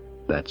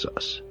 That's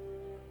us.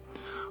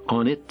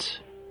 On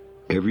it,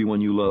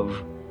 Everyone you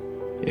love,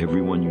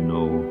 everyone you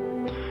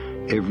know,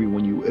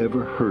 everyone you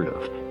ever heard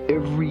of,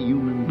 every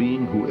human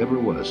being who ever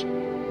was,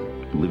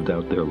 lived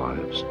out their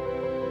lives.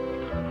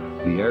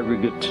 The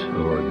aggregate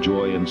of our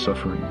joy and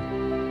suffering,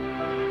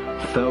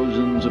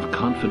 thousands of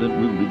confident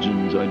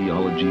religions,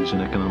 ideologies,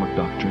 and economic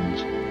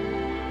doctrines,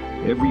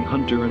 every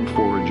hunter and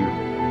forager,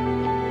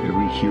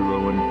 every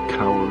hero and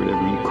coward,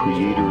 every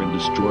creator and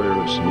destroyer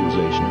of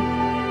civilization,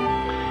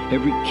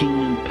 every king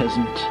and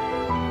peasant,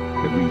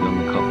 every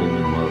young couple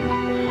in love,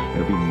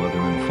 every mother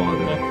and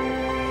father,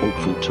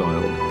 hopeful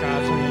child,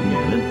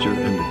 inventor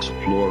and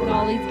explorer, It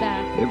all leads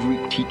back.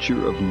 every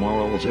teacher of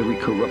morals, every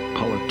corrupt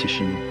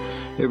politician,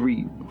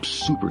 every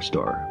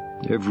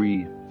superstar,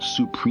 every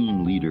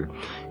supreme leader,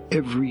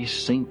 every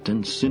saint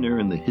and sinner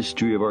in the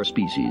history of our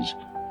species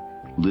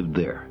lived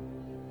there,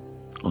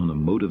 on a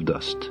mote of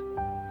dust,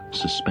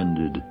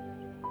 suspended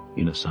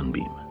in a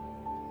sunbeam.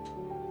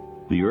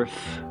 The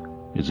Earth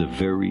is a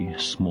very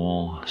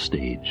small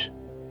stage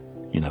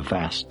in a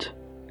vast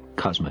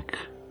cosmic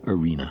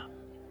arena.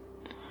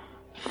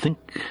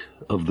 Think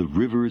of the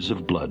rivers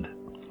of blood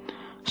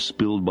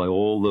spilled by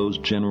all those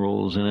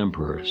generals and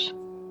emperors,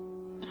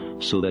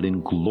 so that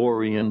in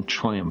glory and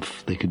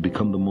triumph they could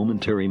become the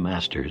momentary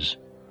masters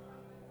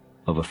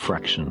of a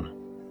fraction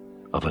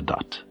of a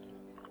dot.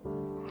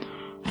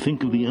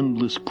 Think of the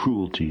endless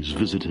cruelties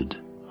visited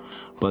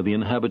by the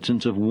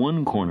inhabitants of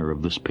one corner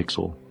of this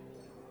pixel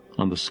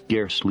on the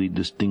scarcely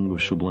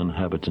distinguishable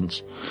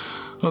inhabitants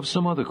of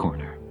some other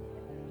corner.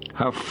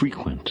 How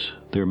frequent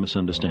their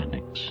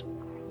misunderstandings,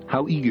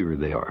 how eager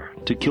they are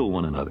to kill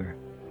one another,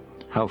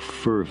 how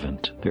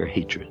fervent their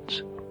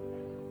hatreds.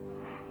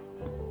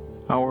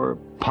 Our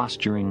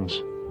posturings,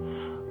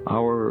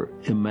 our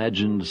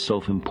imagined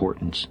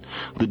self-importance,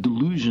 the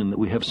delusion that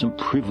we have some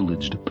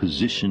privileged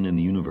position in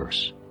the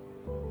universe,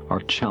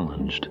 are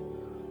challenged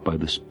by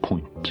this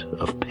point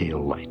of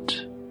pale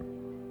light.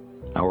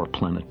 Our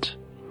planet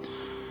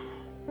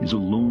is a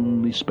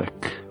lonely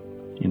speck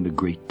in the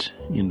great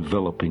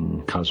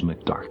enveloping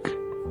cosmic dark.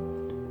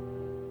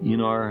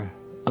 In our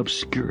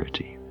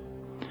obscurity,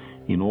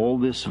 in all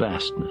this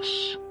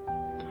vastness,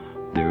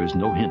 there is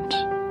no hint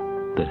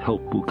that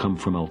help will come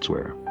from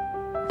elsewhere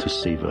to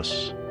save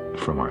us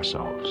from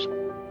ourselves.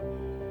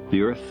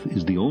 The Earth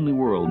is the only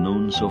world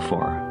known so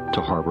far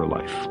to harbor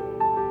life.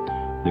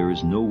 There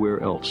is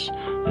nowhere else,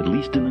 at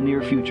least in the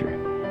near future,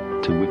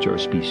 to which our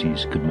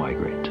species could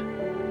migrate.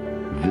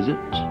 Visit?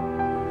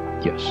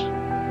 Yes.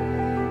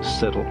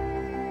 Settle?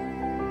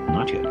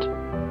 Not yet.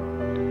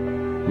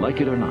 Like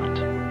it or not,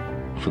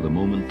 for the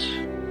moment,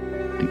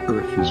 the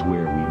Earth is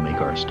where we make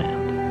our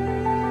stand.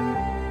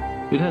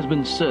 It has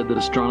been said that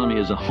astronomy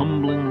is a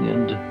humbling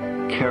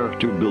and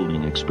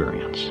character-building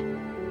experience.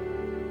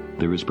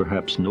 There is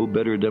perhaps no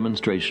better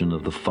demonstration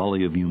of the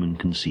folly of human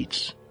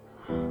conceits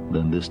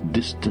than this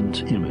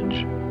distant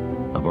image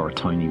of our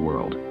tiny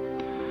world.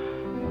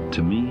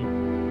 To me,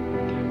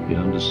 it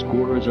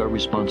underscores our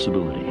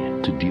responsibility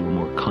to deal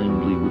more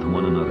kindly with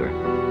one another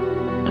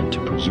and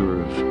to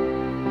preserve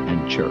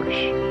and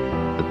cherish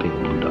the pale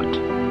blue dot,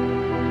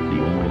 the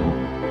only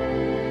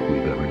home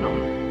we've ever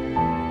known.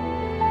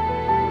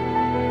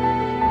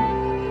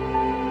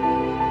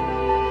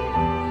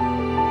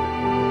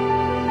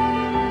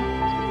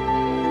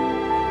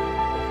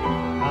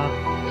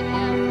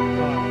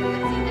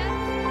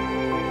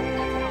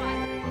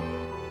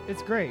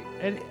 It's great.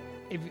 And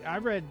if I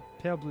read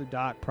Pale Blue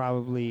Dot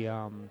probably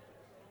 5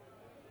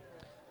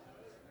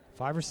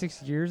 or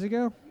 6 years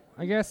ago,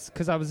 I guess,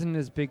 because I was in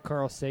this big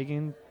Carl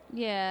Sagan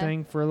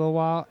thing for a little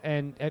while.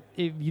 And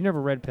if you never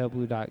read Pale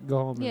Blue Dot, go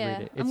home and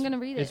read it. I'm going to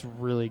read it. It's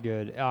really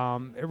good.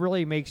 It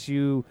really makes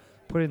you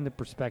put into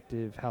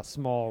perspective how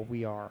small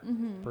we are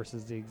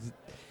versus the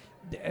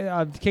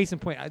case in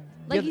point.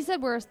 Like you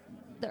said,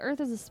 the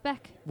Earth is a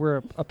speck. We're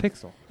a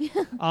pixel.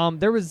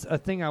 There was a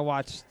thing I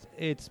watched.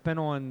 It's been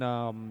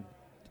on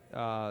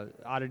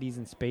Oddities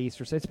in Space,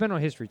 or it's been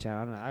on History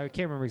Channel. I don't know. I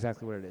can't remember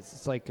exactly what it is.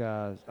 It's like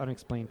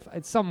unexplained.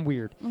 It's something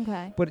weird.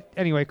 Okay. But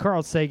anyway,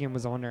 Carl Sagan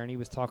was on there, and he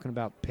was talking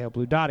about Pale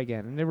Blue Dot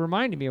again, and it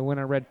reminded me of when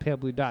I read Pale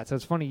Blue Dot. So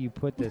it's funny you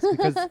put this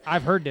because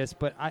I've heard this,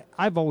 but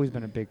I've always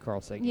been a big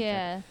Carl Sagan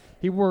fan.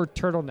 He wore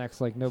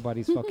turtlenecks like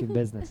nobody's fucking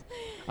business.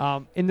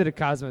 Into the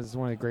Cosmos is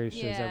one of the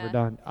greatest shows ever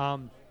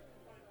done.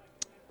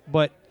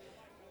 But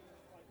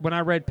when I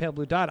read Pale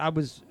Blue Dot, I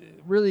was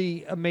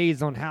really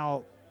amazed on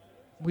how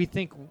we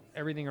think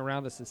everything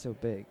around us is so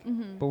big,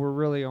 but we're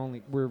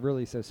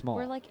really so small.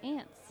 We're like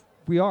ants.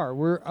 We are.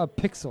 We're a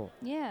pixel.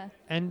 Yeah.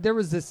 And there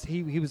was this.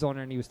 He was on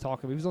there and he was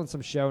talking. He was on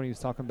some show and he was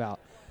talking about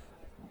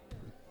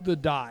the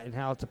dot and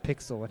how it's a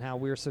pixel and how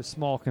we're so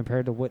small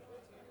compared to what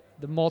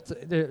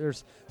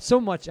there's so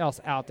much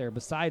else out there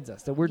besides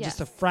us that we're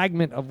just a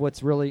fragment of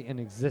what's really in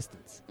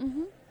existence.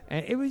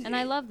 And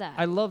I love that.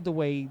 I love the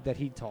way that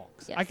he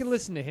talks. Yes. I can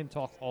listen to him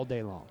talk all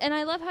day long. And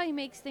I love how he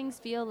makes things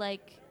feel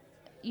like,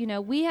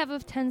 we have a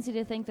tendency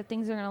to think that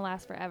things are going to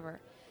last forever.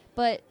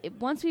 But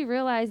once we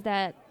realize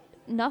that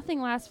nothing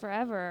lasts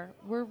forever,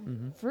 we're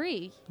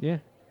free. Yeah.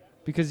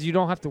 Because you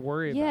don't have to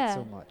worry about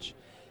so much.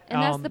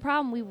 And that's the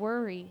problem. We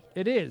worry.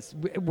 It is.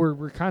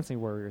 We're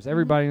constantly worriers.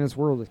 Everybody in this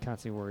world is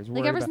constantly worriers.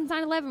 Like ever since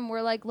 9/11,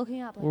 we're like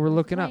looking up. Like, we're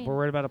looking up. plane. We're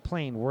worried about a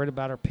plane. We're worried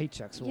about our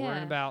paychecks. We're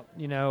worried about,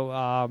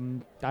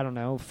 I don't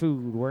know,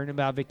 food. Worrying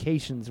about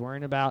vacations.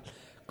 Worrying about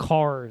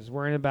cars.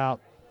 Worrying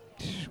about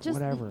just,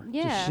 whatever.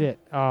 Yeah. Just shit.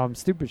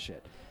 Stupid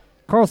shit.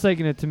 Carl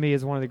Sagan, to me,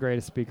 is one of the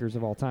greatest speakers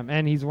of all time.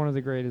 And he's one of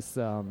the greatest...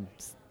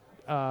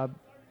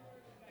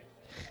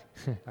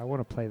 I want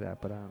to play that,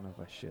 but I don't know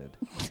if I should.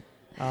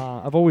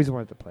 I've always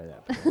wanted to play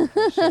that.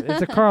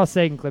 It's a Carl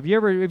Sagan clip. If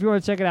you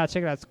want to check it out,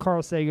 It's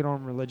Carl Sagan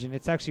on religion.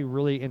 It's actually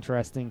really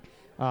interesting.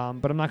 But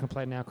I'm not going to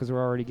play it now because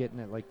we're already getting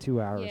at like 2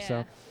 hours. Yeah.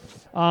 So,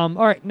 all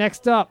right,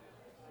 next up,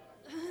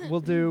 we'll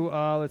do.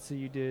 Let's see,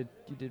 you did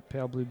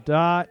Pale Blue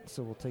Dot,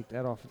 so we'll take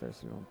that off of there,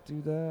 so we don't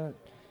do that.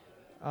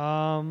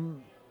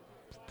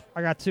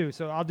 I got two,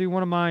 so I'll do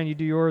one of mine. You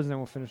do yours, and then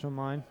we'll finish on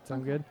mine.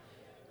 Sound good?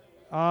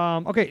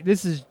 Okay,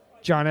 this is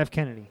John F.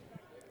 Kennedy.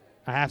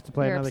 I have to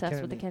play You're another obsessed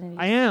Kennedy. with the Kennedys.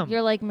 I am.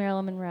 You're like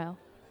Marilyn Monroe.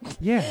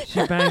 Yeah,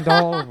 she banged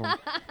all of them.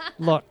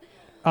 Look,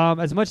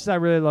 as much as I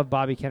really love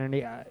Bobby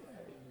Kennedy,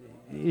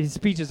 his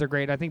speeches are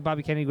great. I think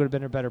Bobby Kennedy would have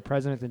been a better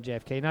president than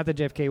JFK. Not that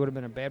JFK would have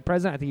been a bad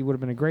president. I think he would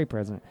have been a great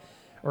president.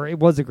 Or it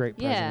was a great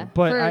president. Yeah,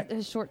 But for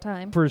a short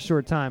time. For a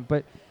short time.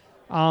 But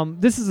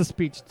this is a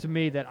speech to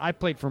me that I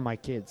played for my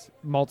kids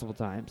multiple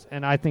times.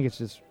 And I think it's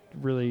just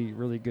really,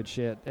 really good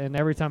shit. And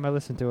every time I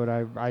listen to it,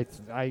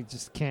 I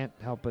just can't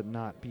help but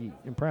not be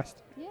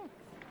impressed. Yeah.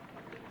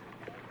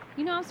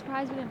 You know, I'm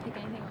surprised we didn't pick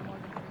anything on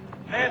Morgan.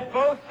 Let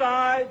both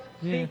sides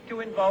seek to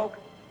invoke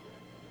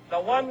the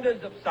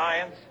wonders of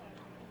science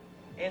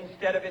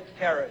instead of its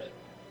terrors.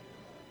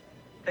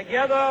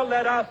 Together,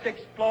 let us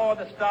explore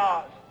the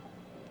stars,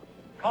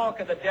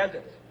 conquer the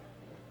deserts,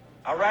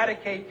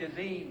 eradicate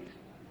disease,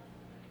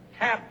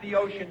 tap the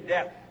ocean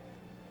depth,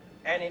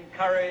 and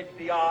encourage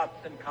the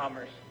arts and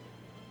commerce.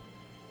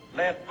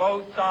 Let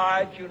both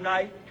sides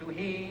unite to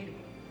heed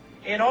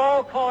in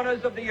all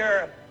corners of the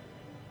earth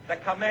the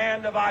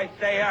command of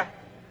Isaiah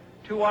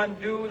to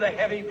undo the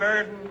heavy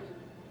burdens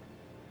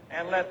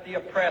and let the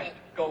oppressed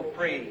go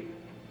free.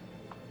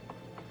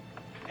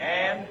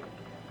 And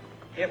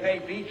if a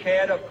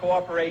beachhead of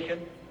cooperation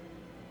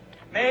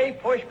may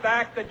push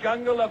back the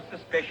jungle of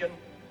suspicion,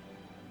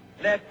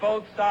 let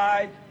both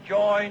sides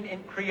join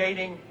in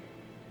creating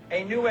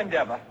a new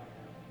endeavor,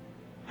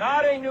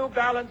 not a new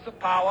balance of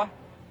power,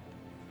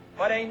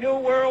 but a new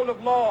world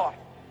of law,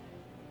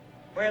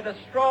 where the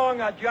strong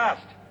are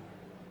just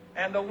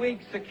and the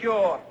weak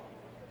secure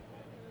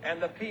and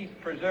the peace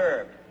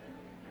preserved.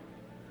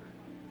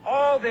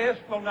 All this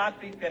will not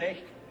be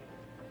finished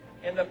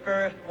in the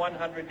first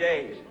 100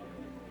 days,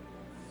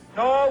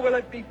 nor will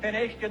it be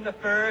finished in the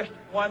first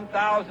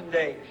 1,000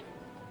 days,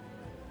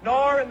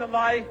 nor in the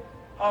life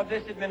of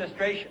this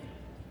administration,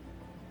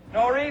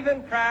 nor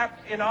even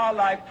perhaps in our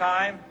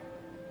lifetime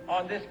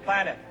on this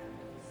planet.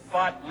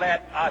 But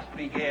let us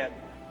begin.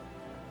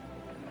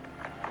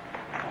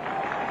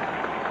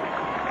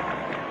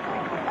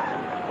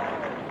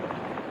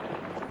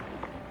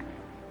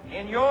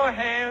 In your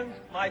hands,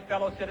 my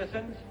fellow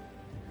citizens,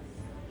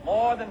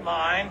 more than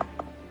mine,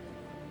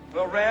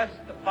 will rest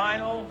the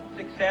final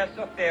success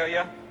or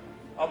failure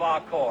of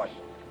our course.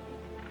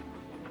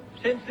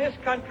 Since this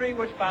country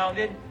was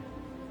founded,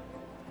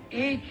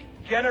 each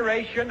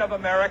generation of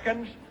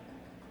Americans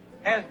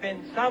has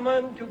been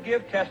summoned to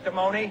give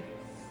testimony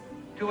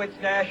to its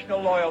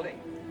national loyalty.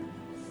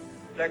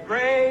 The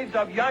graves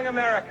of young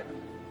Americans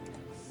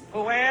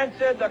who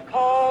answered the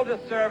call to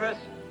service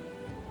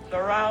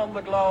surround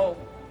the globe.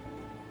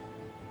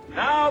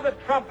 Now the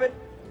trumpet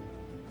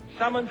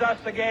summons us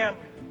again,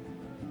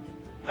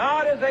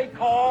 not as a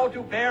call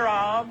to bear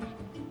arms,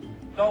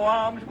 though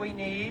arms we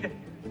need,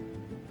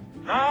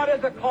 not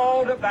as a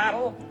call to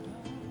battle,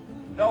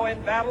 though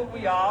in battle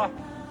we are,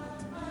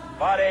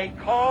 but a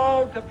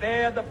call to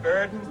bear the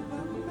burden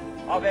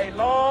of a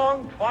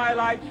long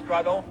twilight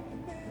struggle,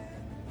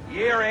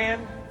 year in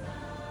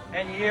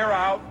and year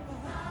out,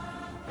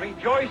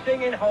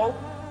 rejoicing in hope,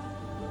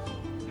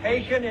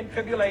 patient in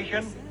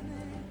tribulation,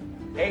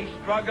 a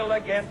struggle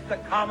against the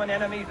common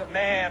enemies of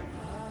man,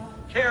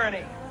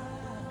 tyranny,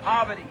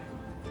 poverty,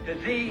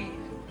 disease,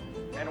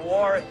 and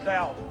war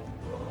itself.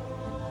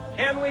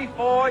 Can we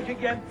forge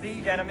against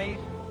these enemies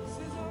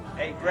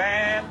a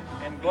grand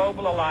and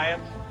global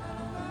alliance,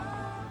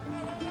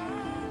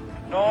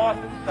 north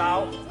and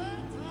south,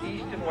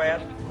 east and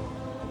west,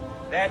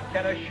 that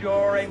can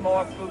assure a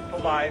more fruitful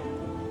life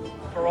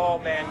for all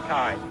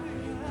mankind?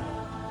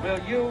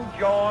 Will you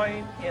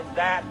join in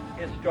that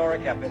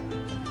historic effort?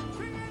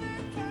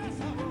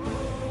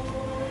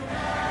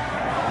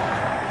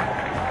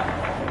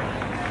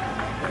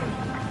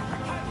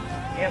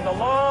 In the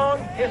long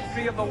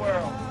history of the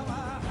world,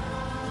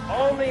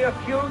 only a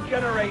few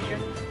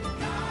generations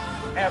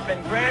have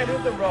been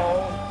granted the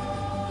role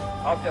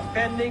of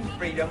defending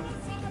freedom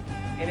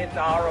in its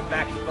hour of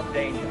maximum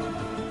danger.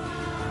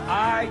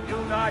 I do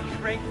not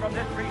shrink from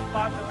this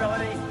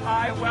responsibility.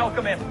 I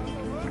welcome it.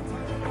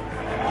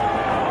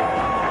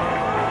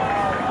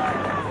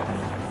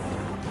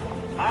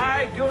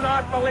 I do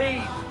not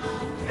believe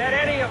that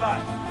any of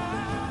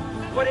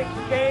us would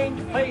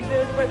exchange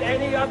places with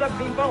any other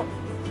people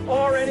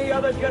or any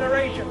other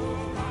generation.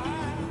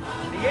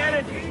 The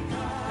energy,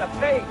 the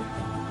faith,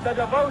 the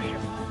devotion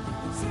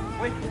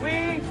which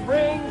we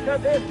bring to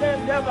this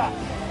endeavor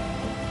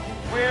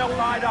will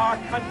light our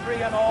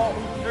country and all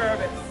who serve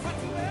it.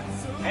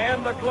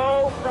 And the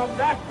glow from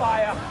that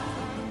fire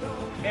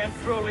can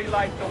truly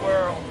light the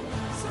world.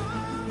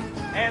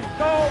 And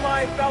so,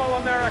 my fellow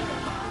Americans,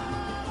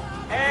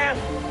 ask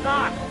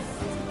not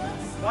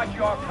what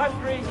your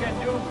country can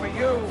do for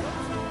you.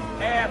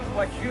 Ask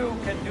what you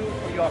can do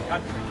for your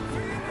country.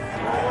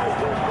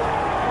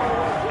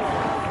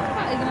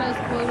 Probably the most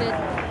quoted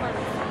part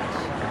of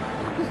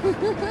the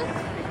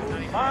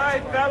speech. My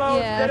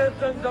fellow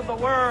citizens of the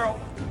world,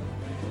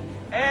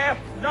 ask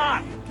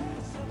not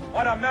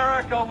what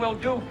America will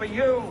do for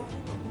you,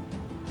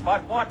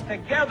 but what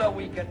together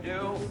we can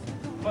do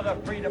for the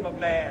freedom of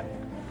man.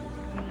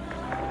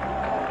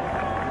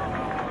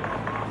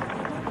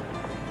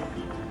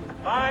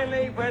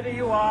 Finally, whether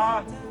you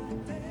are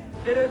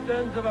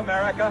citizens of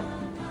America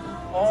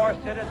or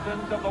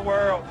citizens of the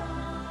world,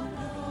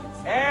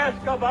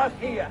 ask of us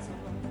here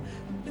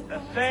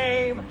the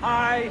same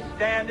high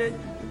standard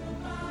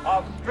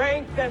of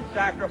strength and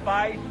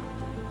sacrifice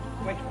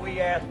which we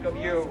ask of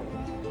you.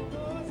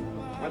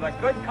 With a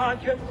good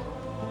conscience,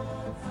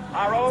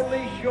 our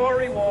only sure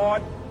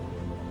reward,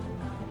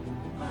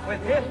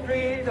 with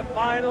history the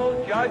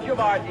final judge of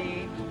our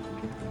deeds,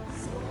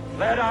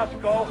 let us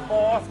go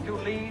forth to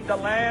lead the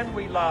land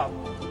we love,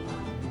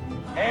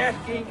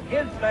 asking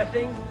his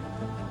blessing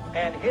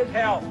and his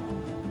help,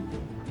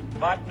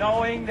 but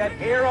knowing that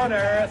here on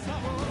earth,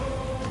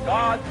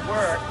 God's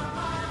work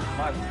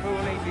must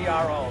truly be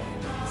our own.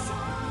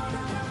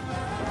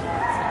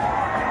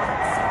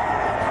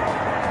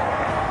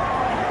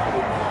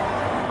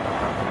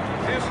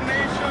 This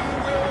nation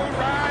will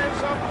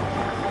rise up,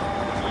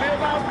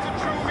 live out the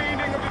true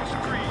meaning of its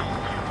creed.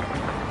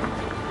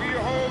 We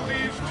hold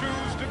these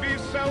truths to be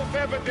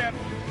self-evident,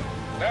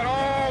 that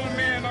all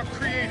men are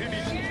created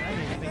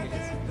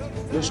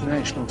equal. This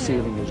national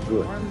feeling is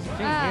good,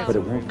 but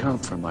it won't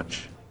count for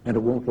much, and it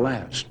won't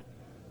last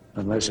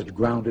unless it's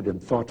grounded in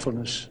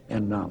thoughtfulness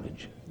and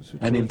knowledge.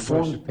 And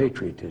informed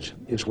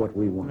patriotism is what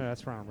we want.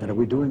 And are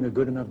we doing a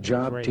good enough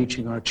job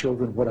teaching our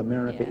children what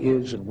America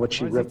is and what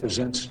she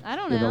represents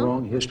in the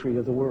long history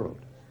of the world?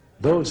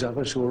 Those of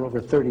us who are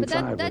over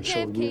 35 that or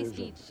so JFK years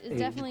speech of is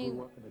definitely,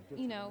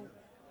 you know.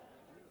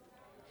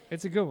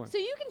 It's a good one. So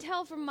you can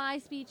tell from my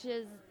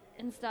speeches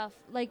and stuff,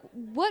 like,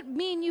 what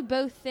me and you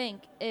both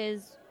think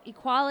is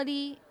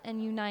equality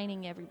and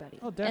uniting everybody.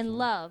 Oh, definitely. And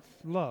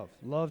love.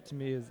 Love to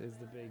me is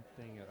the big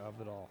thing of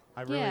it all.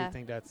 I really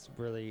think that's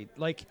really,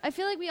 like, I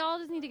feel like we all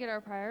just need to get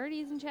our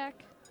priorities in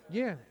check.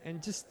 Yeah,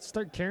 and just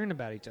start caring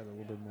about each other a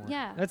little bit more.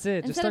 Yeah. That's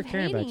it. Just Instead start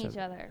caring about of hating each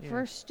other Yeah.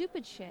 for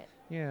stupid shit.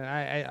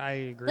 Yeah, I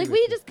agree. Like, with we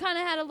you. just kind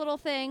of had a little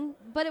thing,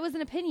 but it was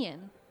an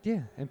opinion.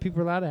 Yeah, and people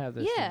are allowed to have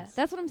those Yeah, things.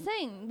 that's what I'm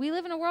saying. We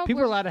live in a world People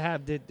where are allowed to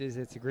have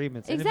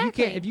disagreements. And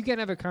Exactly. if you can't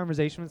have a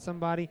conversation with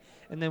somebody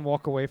and then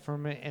walk away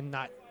from it and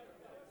not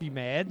be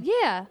mad,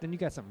 then you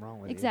got something wrong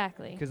with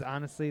Exactly. you. Because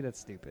honestly, that's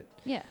stupid.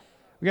 Yeah.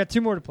 We got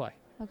 2 more to play.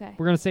 Okay.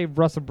 We're going to save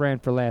Russell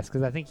Brand for last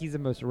because I think he's the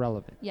most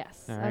irrelevant.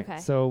 Yes, All right. okay.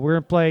 So we're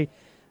going to play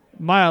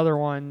my other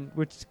one,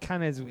 which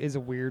kind of is a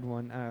weird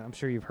one. I'm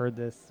sure you've heard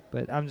this,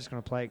 but I'm just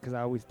going to play it because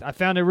I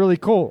found it really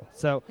cool.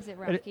 So Is it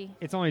Rocky?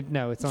 It's only 2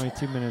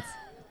 minutes.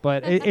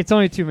 But it's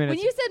only 2 minutes.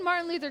 When you said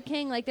Martin Luther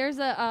King, like, there's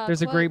a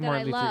There's a quote great that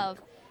Martin I Luther-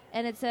 love,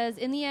 and it says,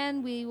 "In the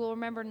end, we will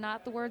remember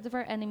not the words of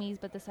our enemies,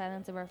 but the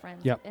silence of our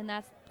friends." Yep. And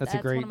that's a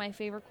great one of my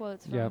favorite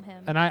quotes from Yep.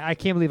 him. And I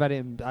can't believe I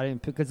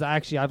didn't because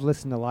I've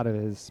listened to a lot of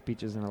his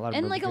speeches and a lot of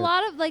And them like are a good.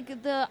 lot of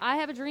like the "I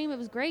Have a Dream," it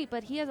was great,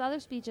 but he has other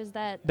speeches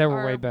that That were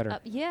are, way better.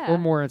 Yeah. Or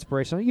more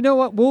inspirational. You know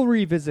what? We'll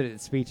revisit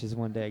his speeches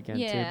one day again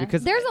Yeah. too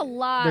because There's a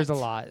lot. There's a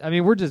lot. I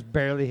mean, we're just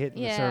barely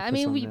hitting the Yeah, surface I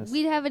mean, on we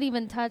this. haven't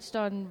even touched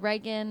on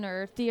Reagan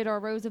or Theodore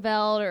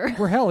Roosevelt or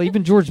Or hell,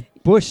 even George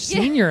Bush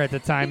Sr. at the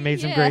time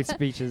made some Yeah. great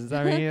speeches.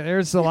 I mean,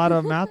 there's a lot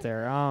of them out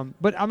there.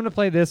 But I'm going to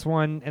play this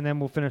one, and then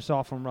we'll finish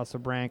off on Russell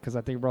Brand because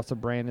I think Russell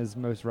Brand is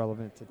most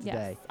relevant to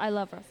today. Yes, I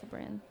love Russell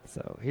Brand.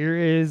 So here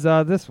is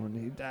this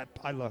one.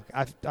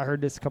 I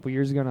heard this a couple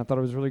years ago, and I thought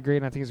it was really great,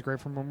 and I think it's great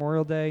for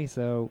Memorial Day.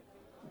 So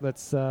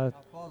let's fathers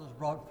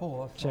brought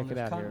forth check on it this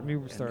out here. Let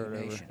continent me start a it new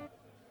over. nation.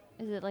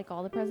 Is it like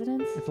all the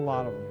presidents? It's a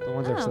lot of them. The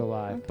ones that are still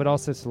alive, okay. but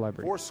also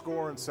celebrities.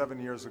 407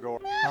 years ago.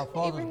 Our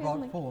fathers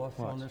brought forth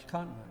on this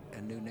continent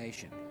a new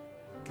nation,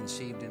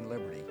 conceived in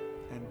liberty,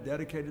 and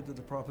dedicated to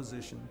the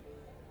proposition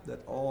that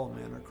all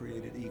men are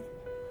created equal.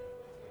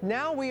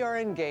 Now we are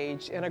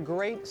engaged in a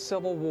great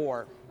civil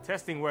war.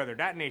 Testing whether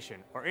that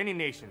nation or any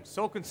nation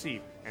so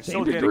conceived and Same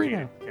so to three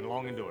dedicated can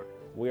long endure.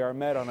 We are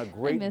met on a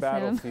great miss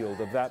battlefield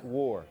of that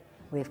war.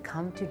 We have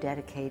come to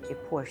dedicate a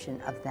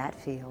portion of that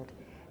field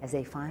as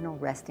a final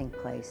resting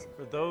place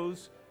for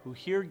those who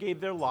here gave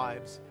their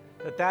lives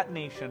that that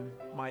nation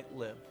might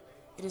live.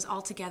 It is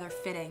altogether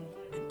fitting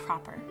and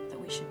proper that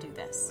we should do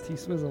this.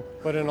 T-Swizzle.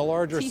 But in a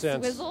larger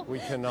sense, T-Swizzle? we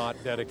cannot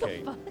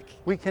dedicate.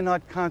 We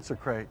cannot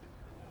consecrate.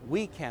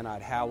 We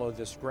cannot hallow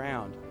this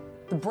ground.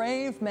 The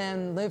brave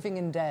men living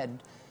and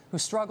dead who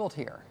struggled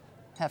here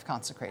have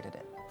consecrated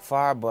it.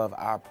 Far above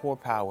our poor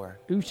power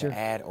to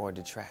add or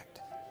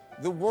detract.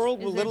 The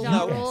world will little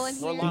know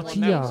nor long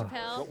remember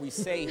what we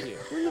say here.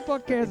 Who the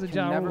fuck cares We a can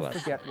John never Lewis?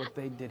 forget what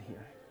they did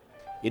here.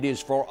 It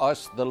is for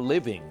us, the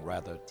living,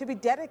 rather, to be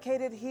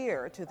dedicated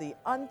here to the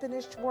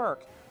unfinished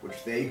work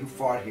which they who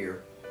fought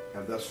here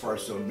have thus far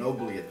so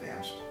nobly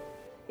advanced.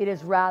 It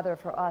is rather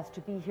for us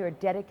to be here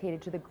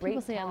dedicated to the great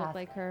People say I look task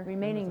like her.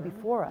 remaining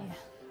before us.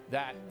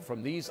 that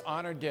from these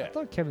honored dead,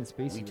 thought Kevin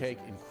Spacey we was take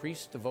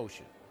increased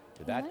devotion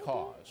to that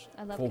cause,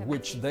 for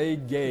which they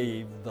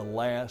gave the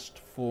last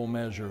full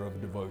measure of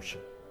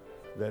devotion.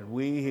 That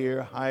we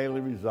here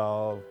highly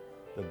resolve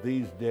that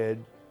these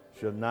dead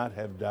shall not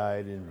have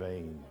died in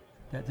vain.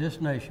 That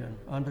this nation,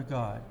 under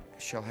God,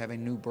 shall have a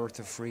new birth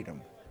of freedom.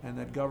 And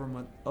that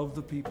government of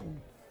the people,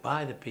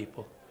 by the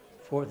people,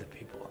 for the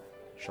people,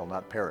 shall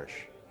not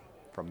perish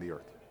from the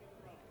earth.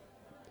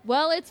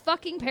 Well, it's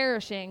fucking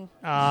perishing.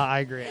 I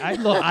agree.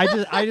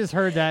 I just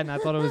heard that and I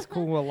thought it was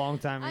cool a long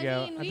time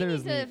ago. I mean, we thought it need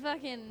was to neat.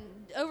 fucking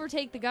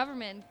overtake the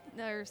government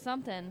or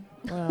something.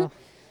 Well,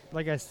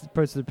 like I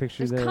posted a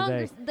picture the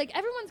other day. Like,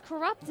 everyone's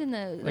corrupt in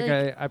the...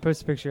 Like I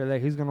posted a picture of that.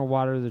 Who's gonna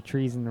water the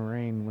trees in the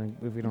rain when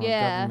if we don't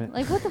have government?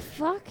 Like, what the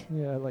fuck?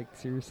 Yeah, like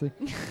seriously.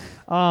 Okay.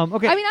 I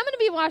mean, I'm gonna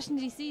be in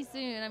Washington D.C.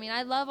 soon. I mean,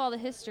 I love all the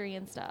history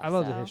and stuff. I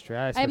love the so. history.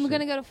 I'm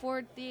gonna go to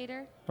Ford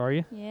Theater. Are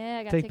you? Yeah,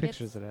 I got Take tickets.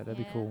 pictures of that. That'd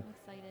be cool.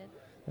 I'm excited.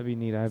 That'd be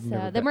neat. I've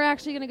never. Then we're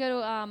actually gonna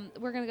go to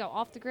we're gonna go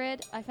off the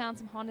grid. I found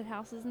some haunted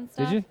houses and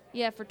stuff. Did you?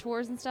 Yeah, for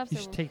tours and stuff. You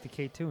so should take the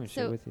K2 and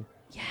shit with you.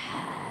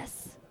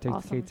 Yes. Take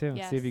Awesome. the K2 and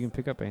Yes. see if you can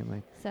pick up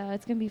anything. So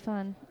it's gonna be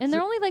fun, and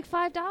they're only like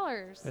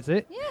 $5. That's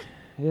it? Yeah.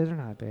 Yeah, they're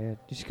not bad.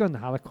 You should go in the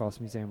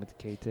Holocaust Museum with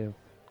the K2.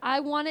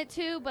 I wanted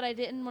to, but I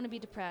didn't want to be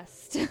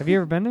depressed. Have you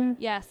ever been there?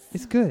 Yes.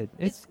 It's good.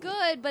 It's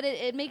good, but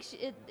it makes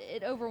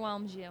it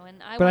overwhelms you,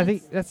 and I. But I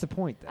once- think that's the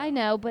point. Though. I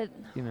know, but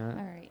You know.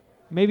 all right.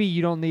 Maybe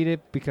you don't need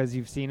it because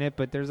you've seen it,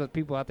 but there's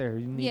people out there who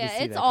need to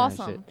see it's that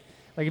awesome. kind of shit.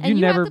 Like if and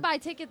you never, have to buy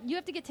tickets. You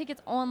have to get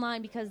tickets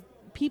online because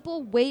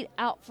people wait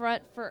out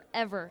front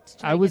forever to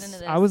try I to was get into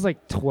this. I was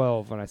like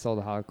 12 when I saw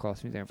the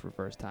Holocaust Museum for the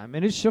first time,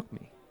 and it shook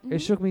me. Mhm. It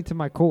shook me to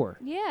my core.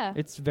 Yeah.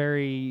 It's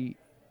very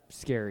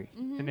scary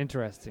Mhm. and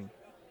interesting.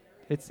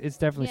 It's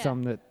definitely Yeah.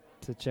 something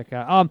to check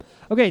out.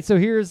 Okay, so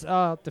here's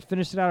to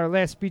finish it out our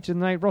last speech of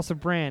the night, Russell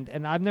Brand,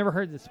 and I've never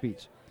heard this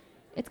speech,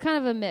 It's kind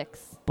of a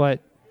mix. but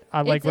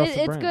I like Russell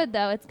It's Brand. good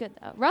though. It's good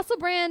though. Russell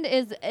Brand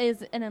is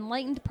an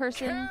enlightened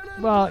person.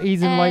 Well,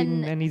 he's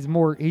enlightened and he's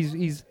more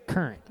he's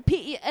current.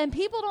 And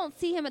people don't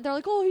see him. They're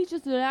like, oh, he's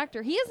just an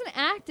actor. He isn't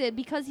acted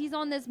because he's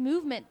on this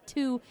movement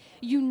to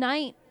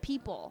unite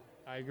people.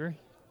 I agree.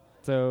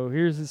 So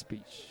here's his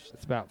speech.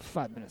 It's about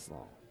 5 minutes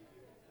long.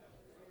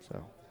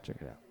 So check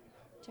it out.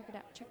 Check it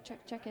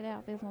out. Check it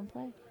out. Available on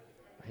play.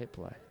 I hit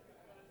play.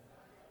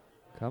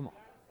 Come on.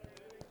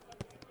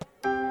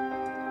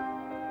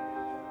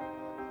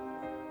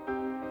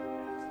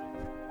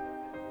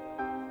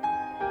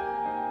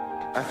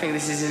 I think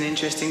this is an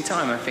interesting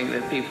time. I think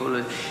that people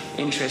are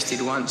interested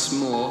once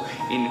more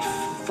in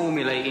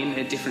formulating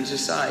a different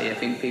society. I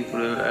think people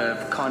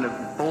are kind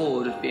of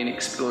bored of being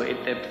exploited.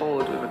 They're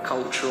bored with a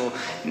cultural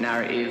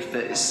narrative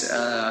that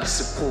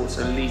supports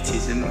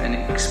elitism and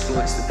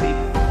exploits the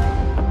people.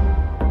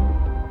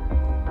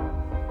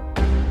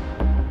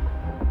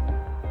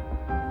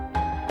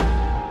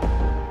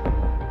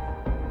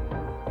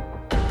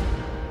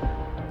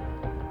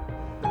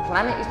 The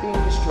planet is being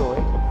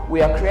destroyed.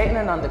 We are creating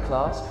an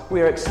underclass.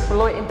 We are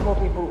exploiting poor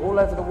people all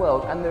over the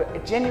world, and the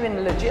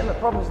genuine, legitimate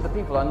problems of the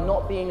people are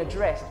not being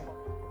addressed.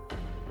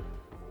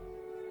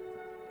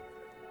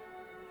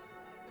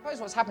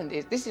 Suppose what's happened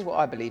is, this is what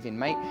I believe in,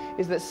 mate,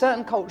 is that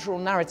certain cultural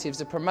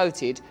narratives are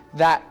promoted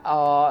that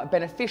are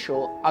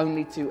beneficial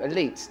only to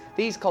elites.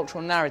 These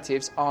cultural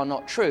narratives are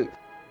not true.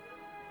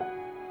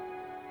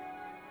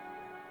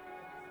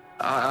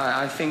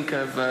 I think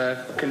of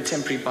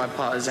contemporary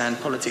bipartisan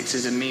politics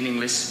as a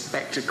meaningless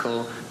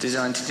spectacle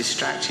designed to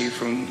distract you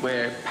from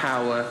where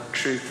power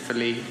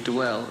truthfully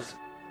dwells.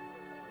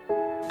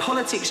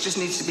 Politics just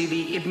needs to be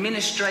the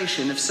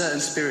administration of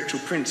certain spiritual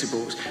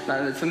principles.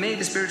 Now, for me,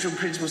 the spiritual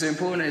principles are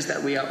important is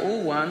that we are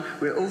all one,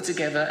 we're all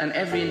together, and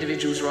every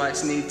individual's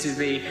rights need to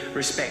be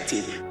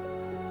respected.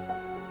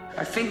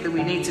 I think that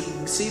we need to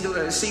see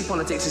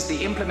politics as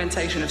the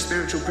implementation of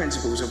spiritual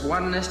principles of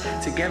oneness,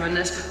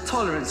 togetherness,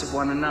 tolerance of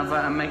one another,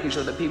 and making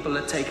sure that people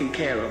are taken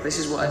care of. This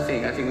is what I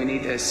think. I think we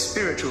need a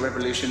spiritual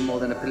revolution more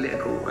than a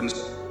political one.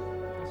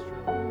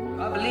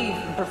 I believe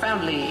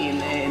profoundly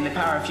in the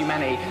power of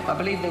humanity. I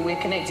believe that we're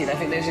connected. I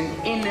think there's an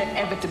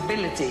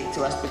inevitability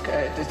to us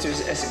to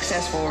a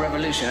successful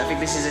revolution. I think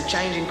this is a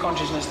change in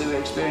consciousness that we're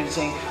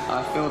experiencing.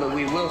 I feel that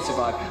we will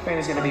survive. I think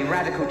there's going to be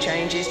radical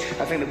changes.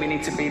 I think that we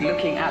need to be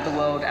looking at the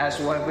world as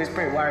one. It's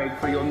pretty worrying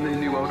for your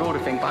New World Order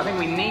thing, but I think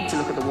we need to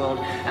look at the world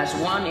as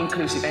one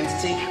inclusive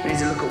entity. We need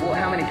to look at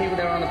how many people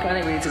there are on the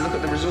planet. We need to look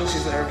at the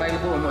resources that are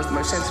available and what's the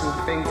most sensible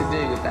thing to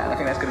do with that. I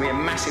think that's going to be a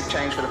massive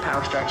change for the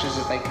power structures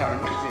as they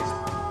currently exist.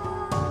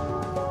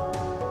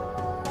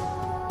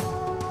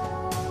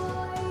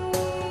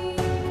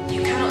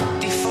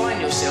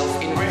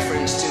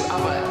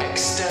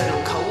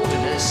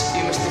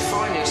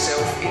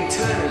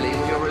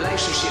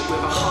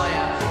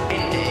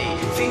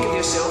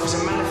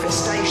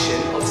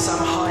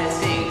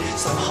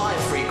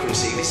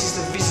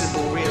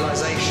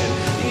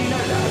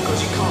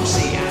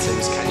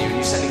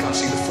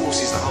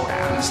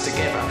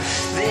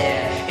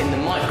 there in the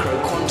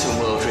micro-quantum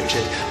world,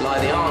 Richard, lie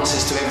the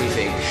answers to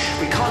everything.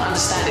 We can't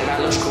understand it with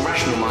our logical,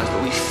 rational minds,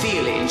 but we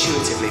feel it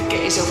intuitively.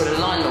 Get yourself in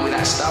alignment with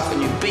that stuff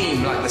and you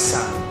beam like the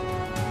sun.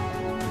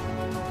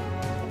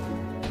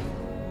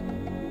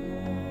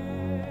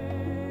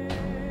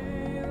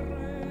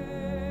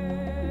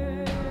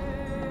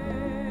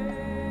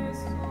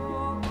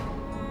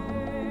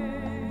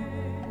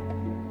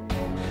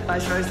 I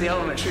suppose the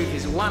ultimate truth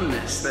is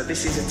oneness, that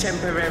this is a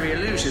temporary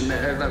illusion,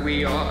 that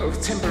we are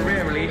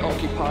temporarily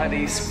occupy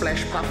these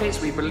flesh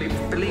puppets. We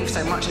believe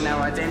so much in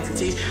our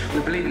identities, we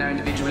believe in our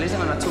individualism,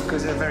 and I talk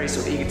as a very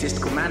sort of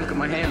egotistical man. Look at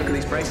my hair, look at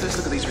these bracelets,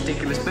 look at these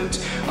ridiculous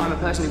boots. I'm a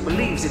person who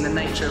believes in the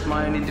nature of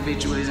my own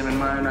individualism and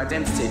my own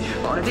identity.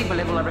 But on a deeper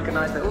level, I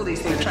recognise that all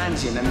these things are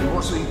transient, and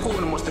what's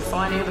important and what's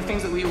defining are the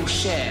things that we all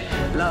share: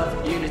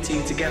 love, unity,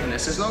 and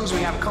togetherness. As long as we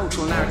have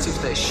cultural narratives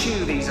that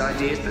eschew these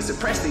ideas, that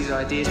suppress these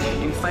ideas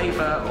in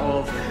favour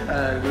of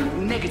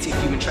negative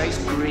human traits,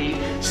 greed,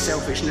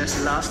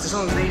 selfishness, lust, as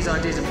long as these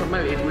ideas are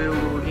promoted,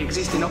 we'll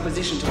exist in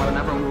opposition to one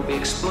another and will be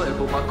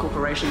exploitable by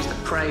corporations that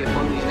prey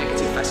upon these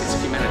negative facets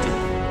of humanity.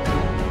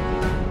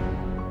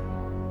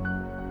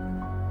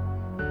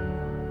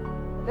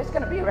 There's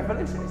going to be a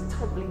revolution. It's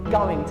totally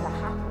going to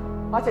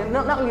happen. I tell you,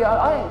 not only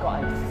I ain't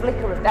got a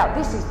flicker of doubt.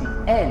 This is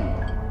the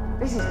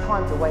end. This is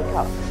time to wake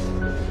up.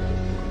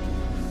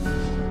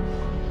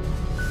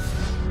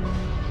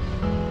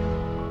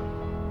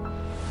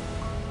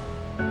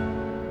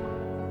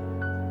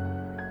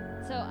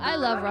 I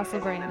love Russell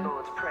Brand. The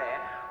Lord's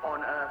Prayer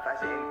on earth as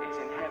it is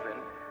in heaven.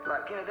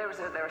 Like, you know, there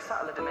are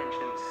subtler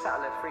dimensions,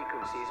 subtler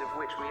frequencies of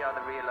which we are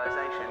the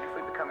realization. If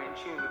we become in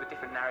tune with a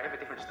different narrative, a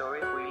different story,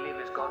 if we live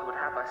as God would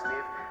have us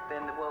live,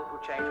 then the world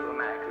will change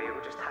automatically. It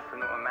will just happen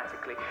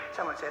automatically.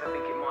 Someone said, I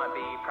think it might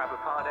be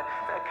Prabhupada,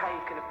 that a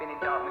cave can have been in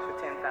darkness for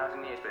 10,000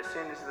 years, but as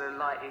soon as the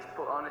light is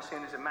put on, as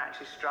soon as a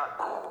match is struck,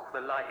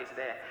 the light is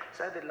there.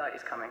 So the light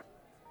is coming.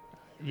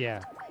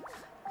 Yeah.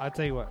 I'll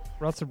tell you what,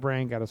 Russell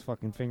Brand got his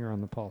fucking finger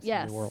on the pulse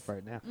of the world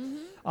right now.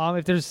 Mm-hmm.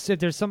 If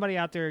there's somebody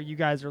out there you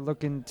guys are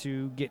looking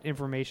to get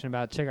information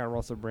about, check out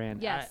Russell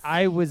Brand. Yes.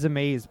 I was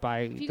amazed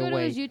by if you the go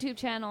way to his YouTube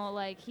channel,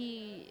 like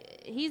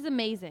he's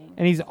amazing.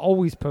 And he's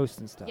always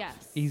posting stuff. Yes.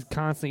 He's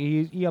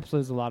constantly he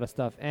uploads a lot of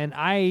stuff, and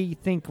I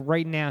think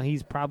right now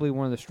he's probably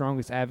one of the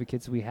strongest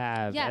advocates we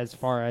have as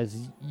far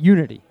as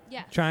unity.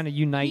 Yes. Trying to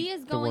unite. He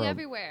is the going world.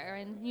 everywhere,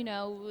 and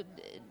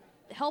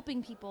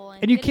helping people.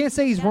 And you can't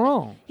say he's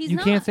wrong. He's you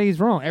not. can't say he's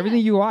wrong. Everything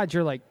you watch,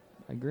 you're like,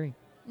 I agree.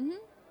 Mm-hmm.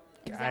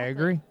 Exactly. I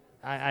agree.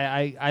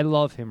 I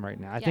love him right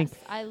now. I think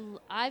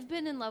I've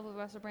been in love with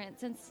Russell Brand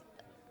since,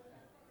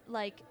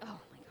 like, oh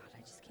my god,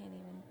 I just can't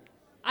even.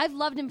 I've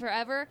loved him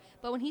forever,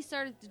 but when he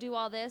started to do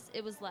all this,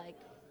 it was like.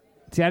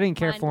 See, I didn't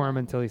care for him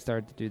until he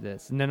started to do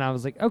this, and then I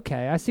was like,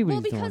 okay, I see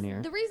what he's doing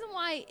here. The reason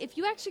why, if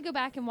you actually go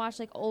back and watch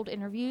like old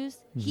interviews,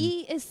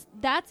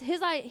 that's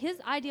his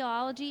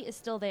ideology is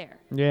still there.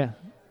 Yeah.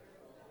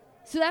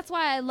 So that's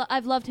why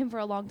I've loved him for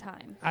a long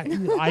time. I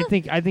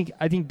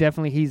think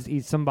definitely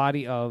he's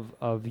somebody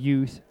of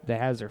youth that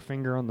has their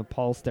finger on the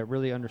pulse, that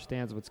really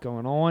understands what's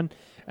going on.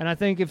 And I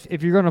think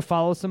if you're going to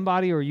follow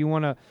somebody, or you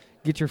want to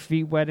get your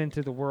feet wet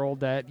into the world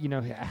that,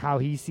 how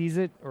he sees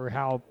it or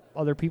how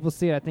other people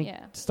see it, I think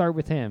start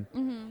with him.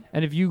 Mm-hmm.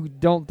 And if you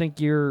don't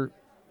think you're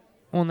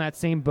on that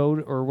same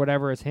boat or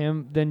whatever as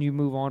him, then you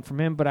move on from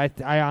him. But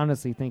I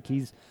honestly think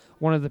he's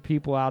one of the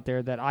people out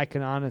there that I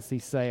can honestly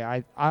say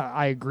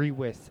I agree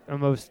with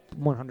almost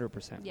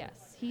 100%.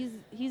 Yes, he's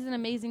an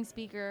amazing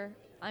speaker.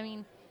 I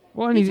mean,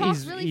 and he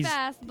talks really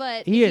fast,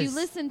 but if you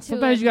listen to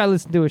sometimes him, you gotta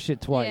listen to his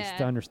shit twice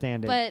to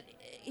understand it. But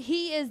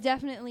he is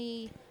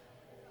definitely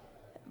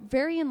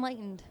very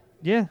enlightened.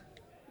 Yeah,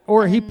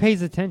 or he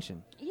pays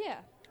attention. Yeah,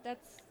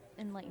 that's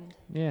enlightened.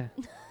 Yeah.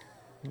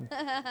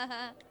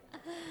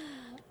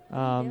 What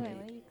are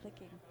you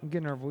clicking? I'm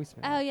getting our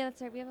voicemail. Oh yeah,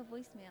 that's right. We have a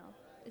voicemail.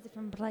 Is it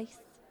from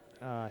Bryce?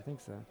 I think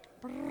so.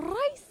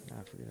 Bryce.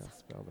 I forget how to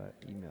spell that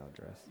email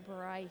address.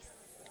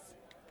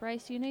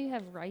 Bryce, you know you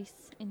have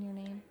rice in your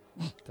name.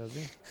 Does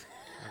he?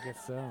 I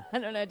guess so. I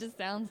don't know. It just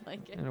sounds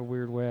like it. In a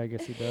weird way, I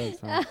guess he does.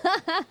 Huh?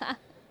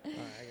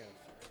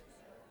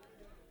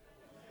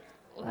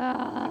 All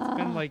right, it's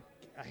been like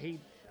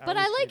But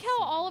I like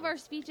how all of our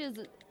speeches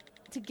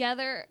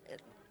together,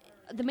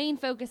 the main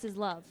focus is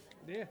love.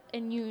 Yeah.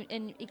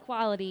 And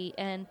equality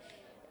and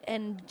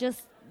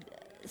just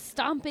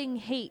stomping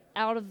hate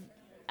out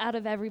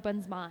of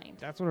everyone's mind.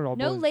 That's what it all.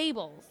 No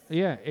labels.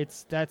 Yeah,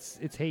 it's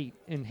hate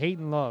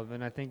and love,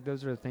 and I think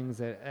those are the things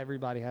that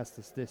everybody has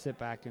to sit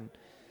back and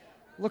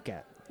look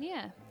at.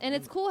 Yeah, and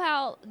it's cool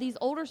how these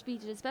older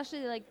speeches,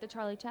 especially like the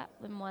Charlie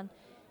Chaplin one,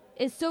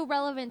 is so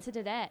relevant to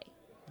today.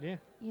 Yeah.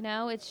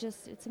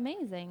 It's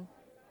amazing.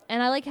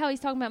 And I like how he's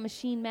talking about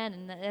machine men,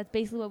 and that's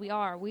basically what we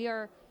are. We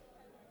are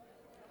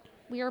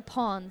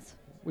pawns.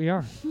 We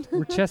are.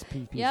 We're chess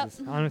pieces. Yep.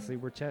 Honestly,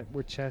 we're chess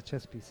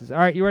pieces. All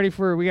right, you ready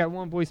for? We got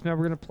one voicemail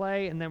we're gonna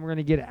play, and then we're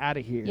gonna get out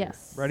of here.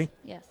 Yes. Ready?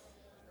 Yes.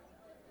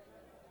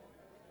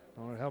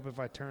 Oh, it would help if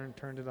I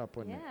turned it up,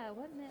 wouldn't it? Yeah,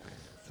 wouldn't it?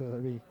 So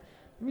let me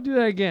do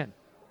that again.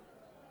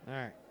 All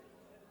right.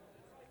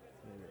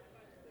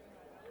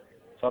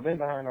 So I've been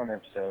behind on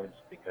episodes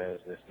because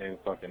this new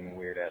fucking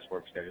weird-ass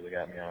work schedule they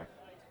got me on.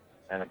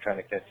 And I'm trying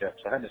to catch up.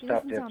 So I had to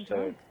stop the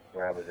episode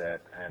where I was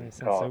at and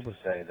call to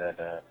say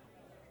that,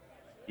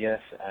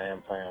 yes, I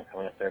am planning on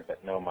coming up there,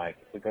 but no, Mike,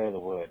 if we go to the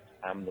woods,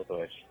 I'm the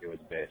bush, you're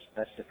the bitch.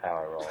 That's just how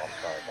I roll. I'm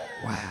sorry about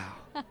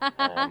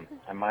it. Wow.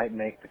 I might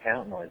make the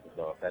count noises,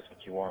 though, if that's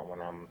what you want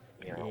when I'm,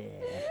 you know,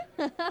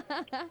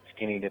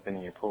 skinny dipping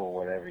in your pool,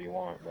 whatever you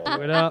want. But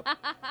Do it up.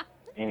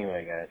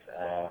 Anyway,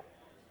 guys,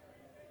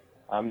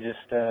 I'm just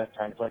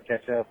trying to play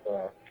catch up,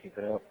 keep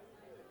it up.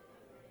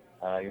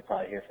 You'll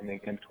probably hear from me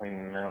again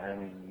between now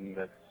and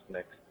the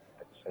next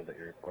episode that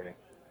you're recording.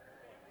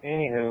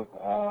 Anywho,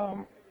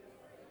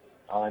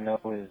 all I know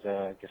is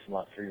get some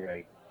lot free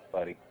rate,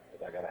 buddy,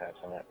 because I got to have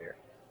some of that beer.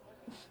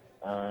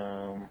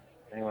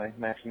 Anyway,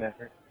 maximum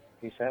effort.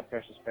 Peace out,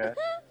 precious past.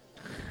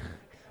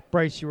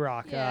 Bryce, you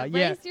rock.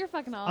 Bryce, you're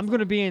fucking awesome. I'm going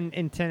to be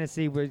in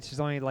Tennessee, which is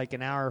only like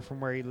an hour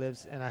from where he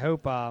lives, and I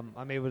hope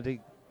I'm able to...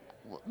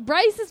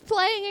 Bryce is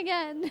playing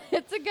again.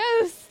 It's a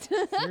ghost.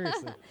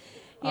 Seriously.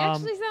 He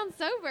actually sounds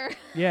sober.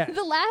 Yeah.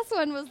 The last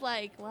one was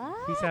like, what?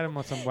 He's had him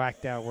on some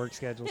whacked out work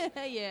schedules.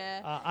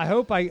 Yeah. I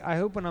hope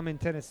when I'm in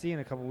Tennessee in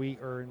a couple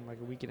weeks or in like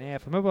a week and a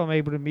half, I hope I'm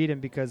able to meet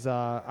him because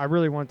I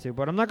really want to.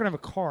 But I'm not gonna have a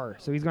car,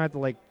 so he's gonna have to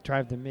like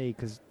drive to me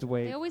because the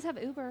way they always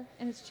have Uber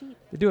and it's cheap.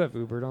 They do have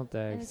Uber, don't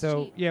they? And it's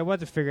So cheap. yeah, we'll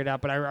have to figure it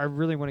out. But I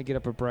really want to get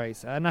up with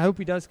Bryce, and I hope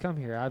he does come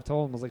here. I've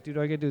told him I was like, dude,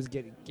 all I gotta do is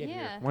get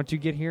here. Once you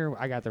get here,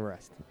 I got the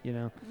rest. You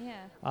know.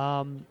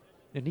 Yeah.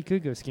 And he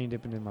could go skinny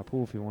dipping in my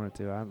pool if he wanted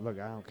to. I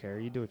don't care.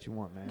 You do what you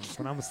want, man.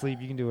 When I'm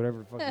asleep, you can do whatever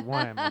the fuck you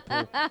want in my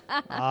pool.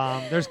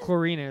 There's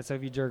chlorine in it, so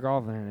if you jerk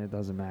off in it, it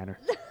doesn't matter.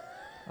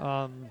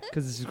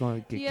 Because it's just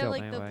going to get Do you have killed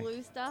like anyway. the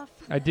blue stuff?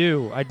 I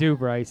do,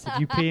 Bryce. If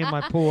you pee in my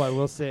pool, I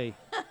will see.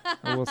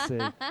 I will see.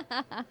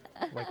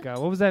 Like,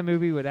 what was that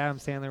movie with Adam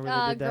Sandler where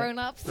they did that? Grown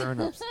Ups. Grown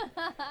Ups.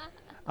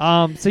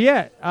 So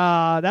yeah,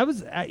 that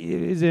was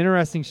it was an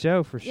interesting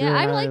show for sure. Yeah,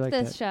 I really like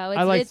this that. show.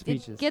 I like it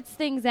speeches. gets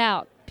things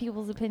out,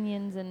 people's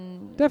opinions,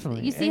 and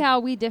Definitely. you see how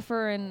we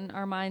differ in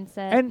our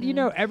mindset. And you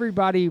know,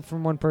 everybody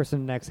from one person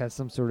to the next has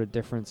some sort of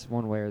difference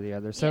one way or the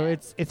other. So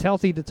it's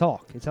healthy to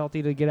talk. It's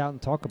healthy to get out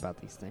and talk about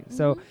these things.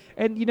 So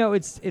and you know,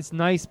 it's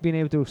nice being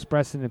able to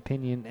express an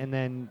opinion and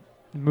then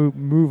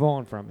move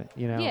on from it.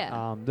 You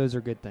know, those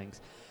are good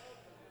things.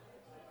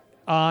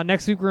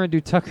 Next week we're going to do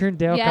Tucker and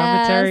Dale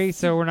commentary,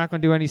 so we're not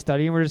going to do any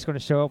studying. We're just going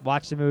to show up,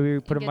 watch the movie,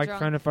 put a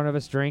microphone in front of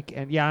us, drink,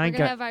 and we're going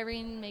to have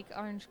Irene make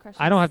orange crush.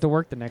 I don't have to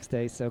work the next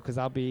day, so because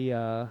I'll be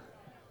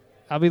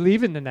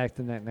leaving the next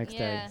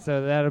day,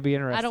 so that'll be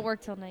interesting. I don't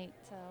work till night,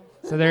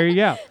 so there you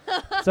go.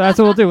 So that's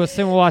what we'll do.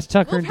 We'll watch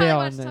Tucker and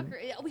Dale, and then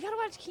we got to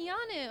watch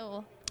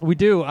Keanu. We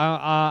do.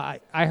 I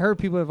heard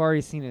people have already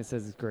seen it. It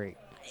says it's great.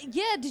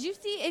 Yeah, did you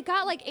see? It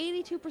got like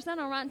 82%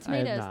 on Rotten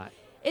Tomatoes. I have not.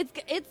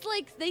 It's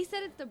like they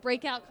said it's the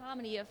breakout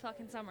comedy of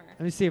fucking summer. Let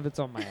me see if it's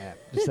on my app,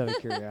 just out of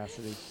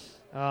curiosity.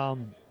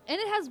 And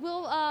it has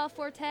Will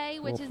Forte,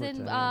 which is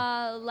in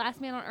Last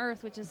Man on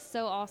Earth, which is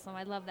so awesome.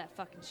 I love that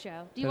fucking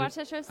show. Do you watch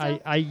that show still?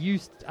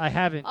 I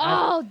haven't.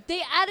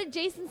 They added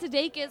Jason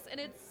Sudeikis, and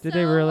it's Did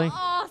they really?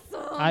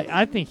 Awesome.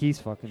 I think he's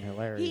fucking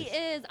hilarious. He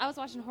is. I was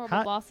watching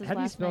Horrible Bosses how do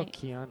you last spell night.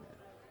 Keanu?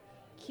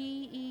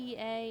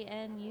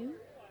 Keanu?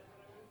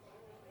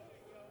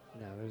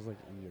 No, there's like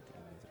E at the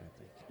end.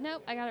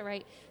 Nope, I got it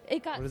right.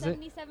 It got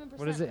 77%.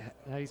 What is it?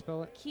 How do you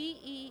spell it?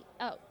 Key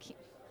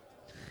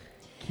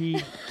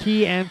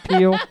and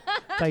Peele.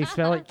 That's how you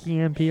spell it? Key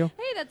and Peele.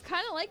 Hey, that's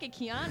kind of like a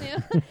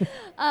Keanu.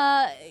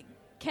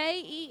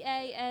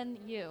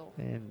 Keanu.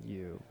 And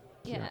you.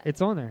 Yeah.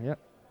 It's on there. Yep.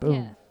 Boom.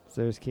 Yeah.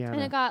 So there's Keanu.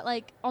 And it got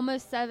like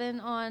almost 7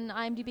 on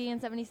IMDb and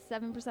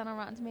 77% on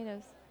Rotten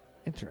Tomatoes.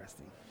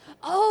 Interesting.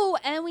 Oh,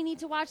 and we need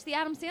to watch the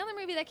Adam Sandler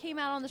movie that came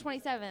out on the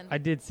 27th. I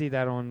did see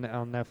that on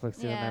Netflix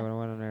the other night when I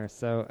went on there.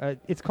 So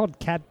it's called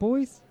Cat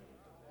Boys.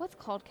 What's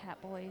called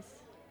Cat Boys?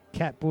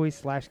 Cat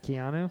Boys /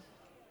 Keanu.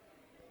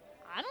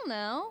 I don't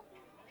know.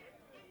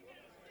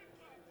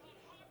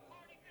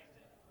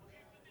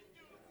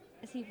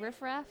 Is he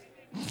Riff Raff?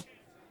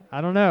 I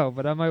don't know,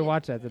 but I might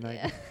watch that tonight.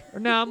 Yeah. Or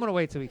no, I'm gonna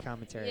wait till we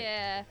commentary.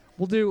 Yeah.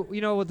 We'll do.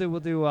 You know, we'll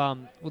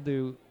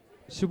do.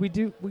 Should we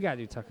do? We gotta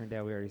do Tucker and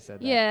Dale. We already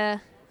said that. Yeah.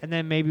 And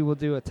then maybe we'll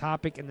do a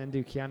topic and then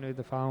do Keanu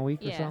the following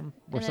week or something.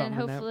 Or and something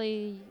then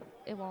hopefully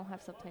it won't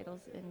have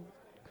subtitles in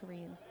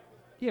Korean.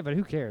 Yeah, but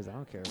who cares? I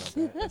don't care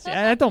about that.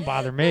 That don't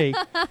bother me.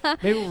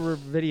 Maybe we'll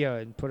video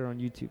it and put it on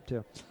YouTube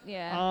too.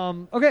 Yeah.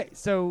 Okay,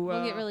 so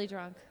we'll get really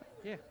drunk.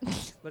 Yeah.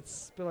 Let's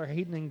spill our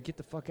hate and get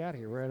the fuck out of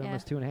here. We're at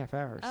almost 2.5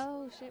 hours.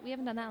 Oh shit, we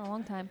haven't done that in a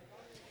long time.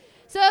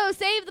 So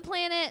save the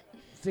planet.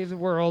 Save the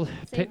world.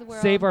 Save the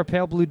world. Save our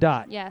pale blue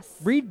dot. Yes.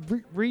 Read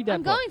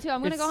that book.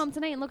 I'm going to go home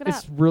tonight and look it up.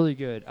 It's really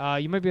good.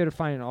 You might be able to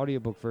find an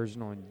audiobook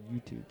version on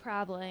YouTube.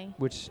 Probably.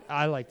 Which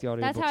I like the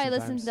audiobook. That's how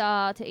sometimes.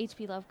 I listened to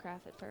H.P.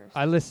 Lovecraft at first.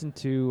 I listened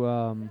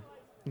to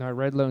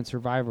Red Lone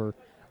Survivor.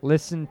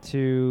 Listened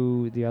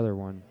to the other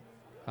one.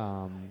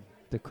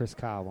 the Chris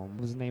Kyle one.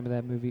 What was the name of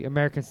that movie?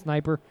 American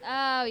Sniper.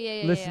 Oh,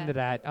 yeah. Listen to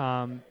that.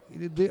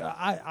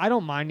 I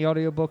don't mind the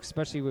audiobook,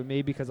 especially with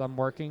me because I'm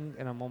working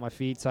and I'm on my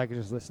feet, so I can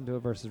just listen to it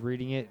versus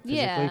reading it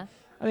physically. Yeah.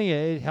 I think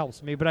it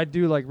helps me, but I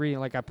do like reading.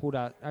 Like I pulled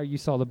out. You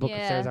saw the book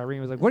upstairs. I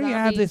read. Was like, what do you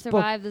have this book?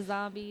 Survive the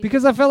Zombies.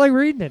 Because I felt like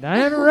reading it. I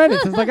haven't read it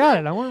since I got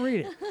it. I want to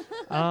read it.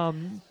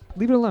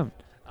 Leave it alone.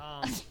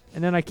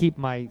 And then I keep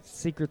my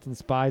Secrets and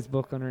Spies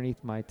book underneath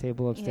my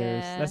table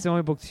upstairs. Yeah. That's the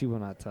only book she will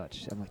not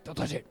touch. I'm like, don't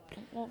touch it.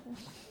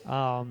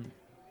 But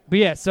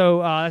yeah,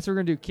 so that's what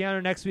we're gonna do.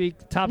 Keanu next week.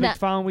 Topic the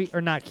following week,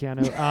 or not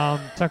Keanu.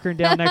 Tucker and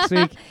Dale next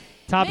week.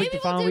 Topic the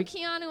following week.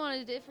 Maybe we'll do Keanu on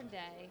a different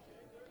day.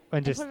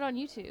 And just put it on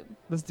YouTube.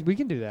 We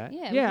can do that.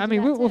 Yeah. I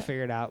mean, we'll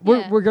figure it out.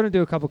 We're gonna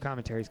do a couple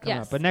commentaries coming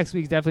up, but next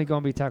week's definitely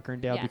gonna be Tucker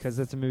and Dale because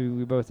that's a movie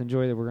we both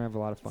enjoy that we're gonna have a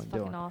lot of fun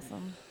doing. Fucking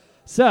awesome.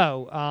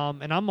 So,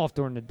 and I'm off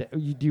during the day.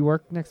 Do you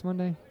work next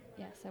Monday?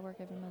 Yes, I work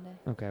every Monday.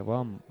 Okay,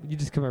 well, you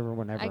just come over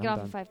whenever. I get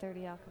I'm off done. at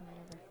 5:30. I'll come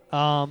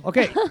over.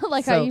 Okay.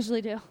 Like I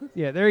usually do.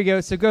 Yeah, there you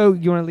go. So go.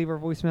 You want to leave our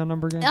voicemail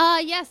number again?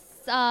 Yes.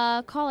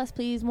 Call us,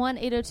 please.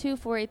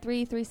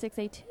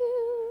 1-802-483-3682.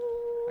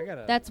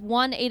 That's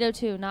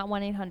 1-802, not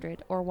 1-800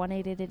 or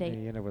 1-888. Yeah,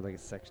 you know, with like a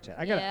sex chat.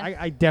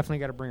 I definitely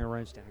got to bring a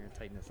wrench down here and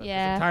tighten this up.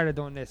 Yeah. I'm tired of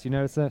doing this. You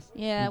notice this?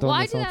 Yeah. Well,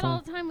 I do that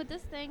all the time with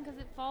this thing because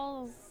it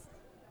falls.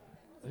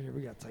 Oh, here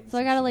we got tighten. So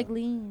I got to like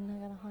lean.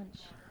 I got to hunch.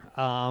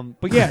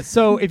 But yeah,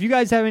 so if you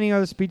guys have any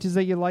other speeches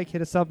that you like,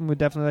 hit us up and we'll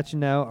definitely let you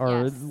know.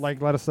 Or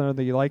like let us know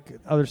that you like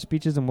other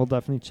speeches and we'll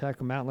definitely check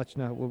them out and let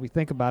you know what we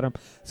think about them.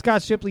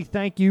 Scott Shipley,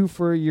 thank you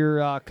for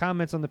your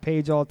comments on the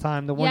page all the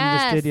time. The one you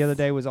just did the other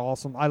day was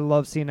awesome. I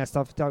love seeing that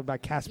stuff. Talk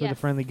about Casper the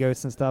Friendly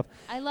Ghost and stuff.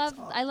 I love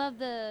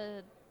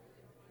the,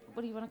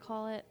 what do you want to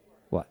call it?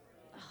 What?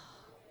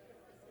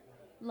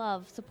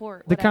 Love,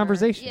 support, the whatever.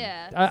 conversation.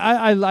 Yeah.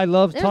 I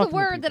love There's talking a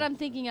word to that I'm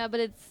thinking of,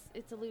 but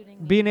it's eluding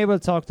me. Being able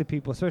to talk to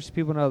people, especially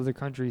people in other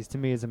countries, to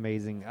me is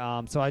amazing.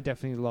 So I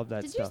definitely love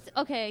that stuff.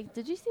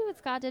 Did you see what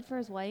Scott did for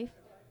his wife?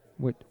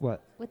 What?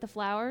 With the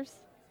flowers?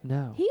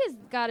 No. He has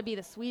got to be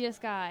the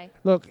sweetest guy.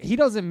 Look, he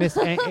doesn't miss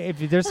if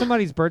there's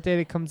somebody's birthday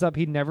that comes up,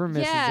 he never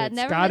misses it.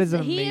 Never Scott is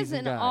an He amazing is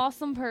an guy.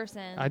 awesome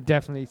person. I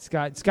definitely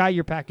Scott,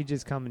 your package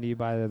is coming to you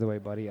by the way,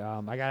 buddy.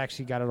 I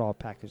actually got it all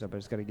packaged up. I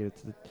just got to get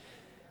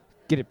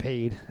it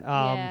paid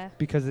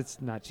because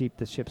it's not cheap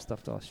to ship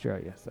stuff to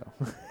Australia. So,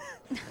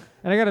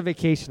 and I got a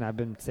vacation I've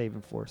been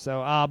saving for.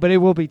 So, but it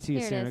will be to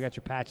you soon. I got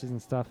your patches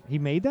and stuff. He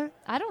made that?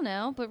 I don't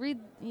know, but read.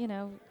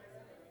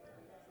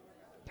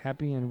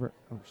 Happy anniversary.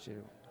 Oh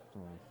shit!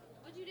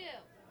 What'd you do?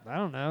 I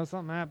don't know.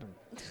 Something happened.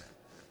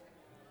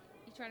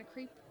 You trying to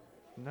creep?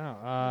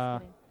 No.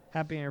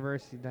 Happy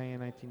anniversary,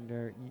 Diane.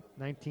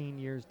 19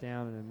 years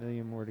down and a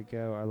million more to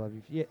go. I love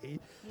you. Yeah.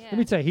 Let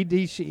me tell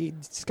you,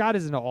 Scott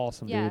is an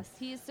awesome dude. Yes,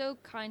 he is so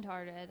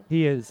kind-hearted.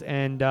 He is,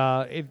 and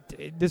if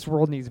this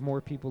world needs more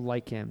people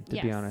like him,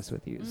 to be honest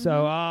with you. Mm-hmm.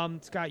 So,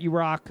 Scott, you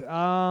rock.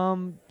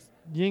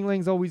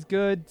 Yingling's always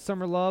good.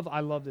 Summer Love.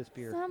 I love this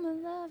beer. Summer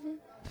loving.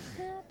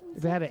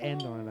 If it had an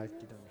end on it, I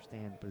could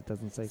understand, but it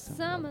doesn't say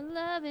Summer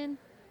loving.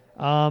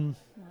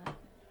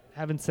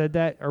 Having said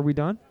that, are we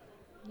done?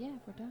 Yeah,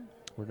 we're done.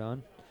 We're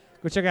done.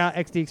 Go check out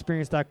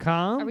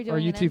xdexperience.com. Are we our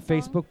doing YouTube,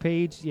 an Facebook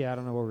page. Yeah, I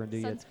don't know what we're going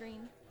to do Sunscreen.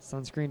 yet.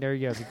 Sunscreen. There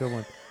you go. It's a good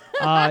one.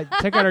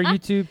 Check out our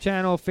YouTube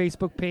channel,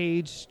 Facebook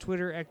page,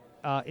 Twitter,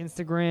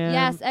 Instagram.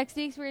 Yes,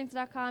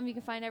 xdexperience.com. You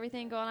can find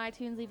everything. Go on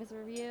iTunes. Leave us a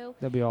review.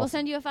 That'd be awesome. We'll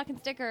send you a fucking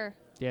sticker.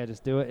 Yeah,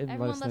 just do it and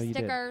Everyone let us know loves you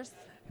stickers. did.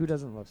 Who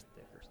doesn't love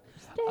stickers?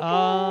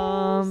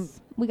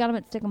 We got them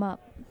at Stick 'em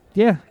Up.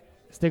 Yeah.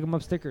 Stick 'em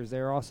up stickers.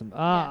 They're awesome.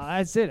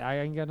 That's it.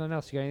 I ain't got nothing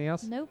else. You got anything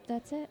else? Nope,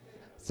 that's it.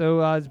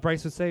 So, as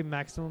Bryce would say,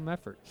 maximum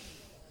effort.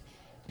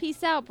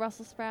 Peace out,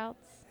 Brussels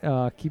sprouts.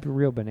 Keep it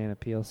real, banana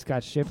peel.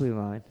 Scott Shipley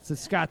line. So,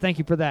 Scott, thank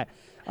you for that.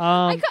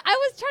 I was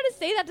trying to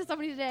say that to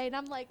somebody today, and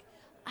I'm like,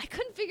 I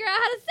couldn't figure out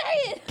how to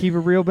say it. Keep it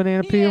real,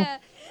 banana peel? Yeah.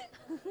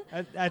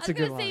 That's a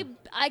good line.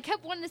 I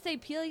kept wanting to say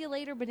peel you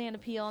later, banana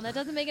peel, and that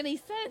doesn't make any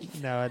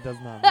sense. No, it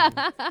does not.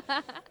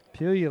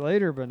 Peel you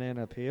later,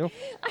 banana peel.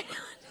 I don't make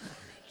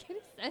any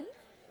sense.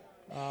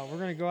 We're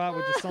gonna go out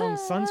with the song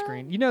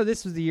 "Sunscreen." You know,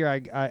 this was the year I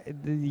got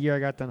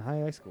done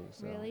high school.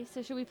 So. Really?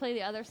 So should we play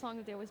the other song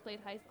that they always played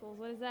high schools?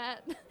 What is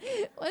that?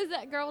 What is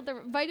that girl with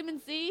the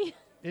vitamin C?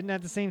 Isn't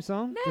that the same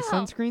song? No. The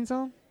Sunscreen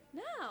song?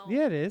 No.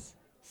 Yeah, it is.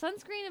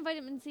 Sunscreen and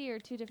vitamin C are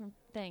two different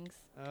things.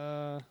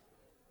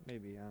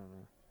 Maybe, I don't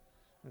know.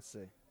 Let's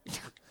see.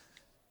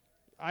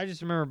 I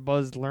just remember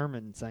Buzz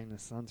Lerman sang the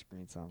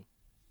Sunscreen song.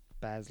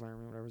 Baz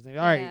Lerman, whatever his name.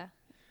 All right.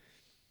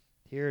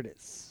 Here it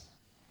is.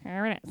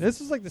 Here it is.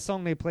 This was like the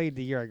song they played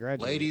the year I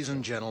graduated. Ladies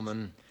and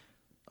gentlemen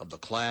of the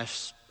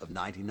class of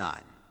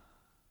 99,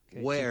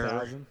 wear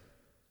 2000.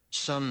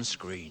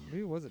 sunscreen.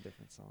 Maybe it was a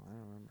different song. I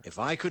don't remember. If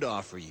I could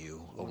offer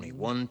you only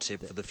one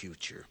tip for the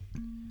future,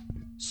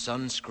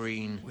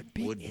 sunscreen would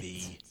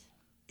be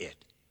it.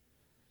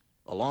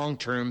 The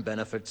long-term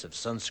benefits of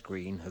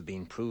sunscreen have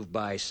been proved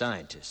by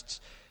scientists,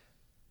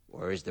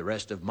 whereas the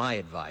rest of my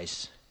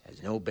advice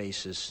has no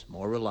basis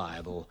more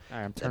reliable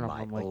than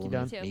my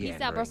own Peace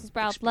out, Brussels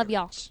sprouts. Love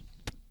y'all.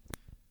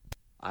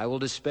 I will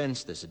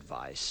dispense this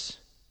advice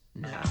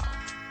now.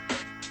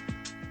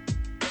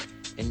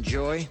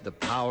 Enjoy the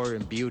power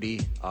and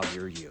beauty of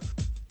your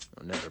youth.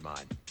 Oh, never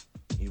mind.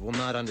 You will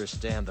not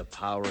understand the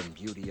power and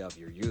beauty of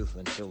your youth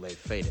until they've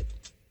faded.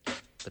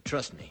 But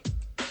trust me,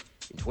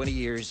 in 20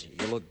 years,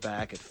 you'll look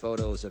back at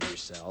photos of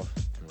yourself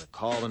and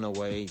recall in a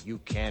way you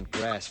can't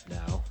grasp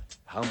now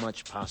how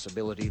much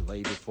possibility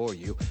lay before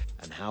you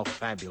and how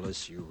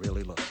fabulous you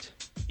really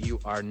looked. You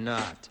are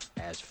not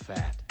as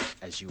fat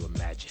as you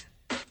imagine.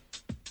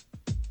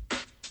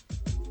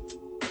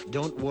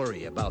 Don't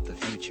worry about the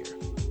future.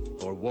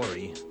 Or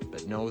worry,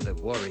 but know that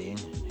worrying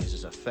is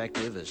as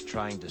effective as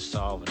trying to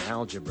solve an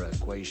algebra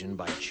equation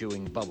by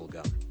chewing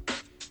bubblegum.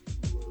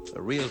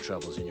 The real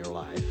troubles in your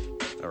life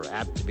are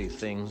apt to be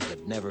things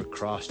that never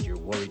crossed your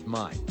worried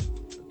mind,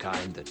 the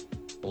kind that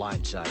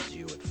blindsides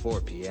you at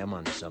 4 p.m.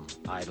 on some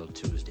idle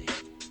Tuesday.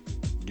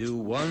 Do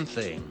one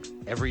thing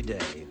every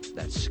day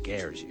that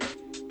scares you.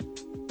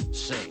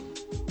 Sing.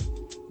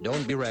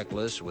 Don't be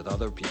reckless with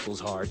other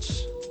people's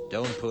hearts.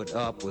 Don't put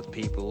up with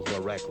people who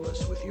are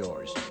reckless with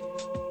yours.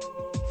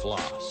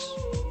 Floss.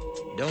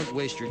 Don't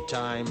waste your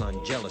time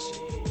on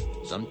jealousy.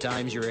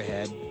 Sometimes you're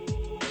ahead,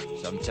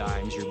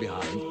 sometimes you're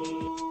behind.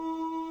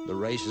 The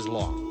race is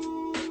long,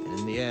 and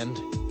in the end,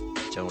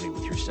 it's only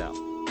with yourself.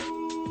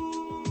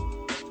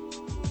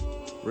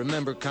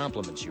 Remember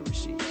compliments you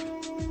receive.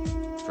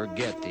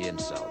 Forget the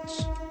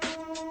insults.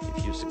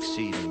 If you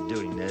succeed in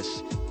doing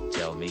this,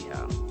 tell me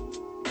how.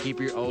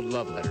 Keep your old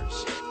love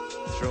letters.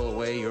 Throw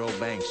away your old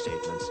bank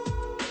statements.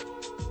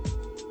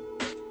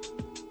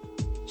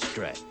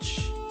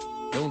 Stretch.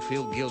 Don't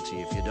feel guilty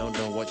if you don't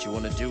know what you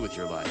want to do with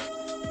your life.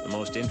 The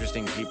most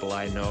interesting people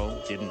I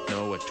know didn't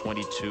know at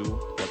 22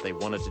 what they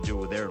wanted to do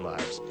with their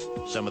lives.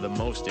 Some of the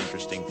most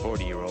interesting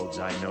 40-year-olds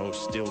I know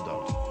still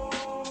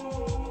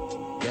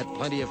don't. Get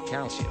plenty of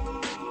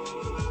calcium.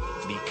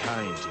 Be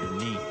kind to your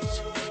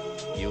knees.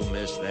 You'll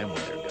miss them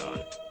when they're gone.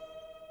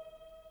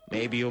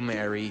 Maybe you'll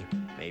marry,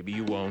 maybe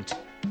you won't.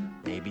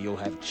 Maybe you'll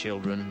have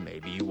children,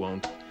 maybe you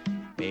won't.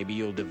 Maybe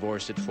you'll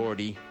divorce at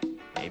 40.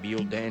 Maybe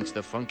you'll dance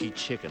the funky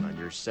chicken on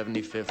your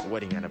 75th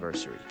wedding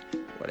anniversary.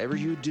 Whatever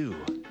you do,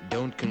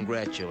 don't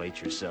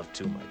congratulate yourself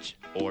too much,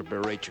 or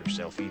berate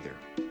yourself either.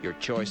 Your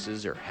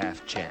choices are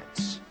half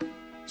chance.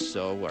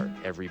 So are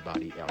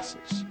everybody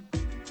else's.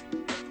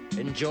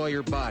 Enjoy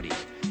your body.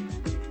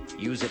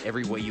 Use it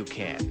every way you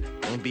can.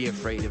 Don't be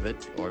afraid of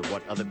it, or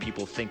what other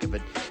people think of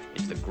it.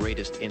 It's the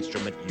greatest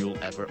instrument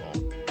you'll ever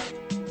own.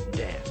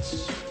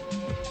 Dance.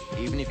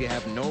 Even if you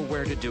have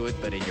nowhere to do it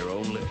but in your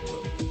own living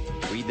room.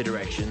 Read the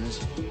directions,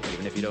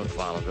 even if you don't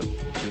follow them.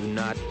 Do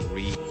not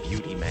read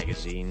beauty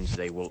magazines.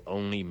 They will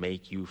only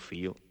make you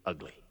feel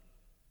ugly.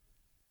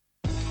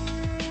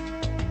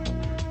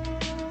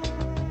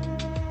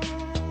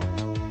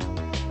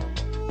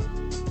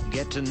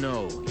 Get to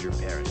know your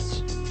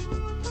parents.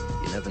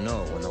 You never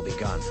know when they'll be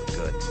gone for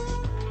good.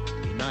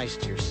 Be nice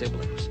to your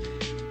siblings.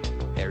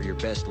 They're your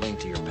best link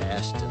to your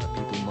past and the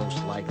people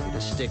most likely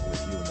to stick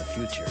with you in the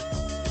future.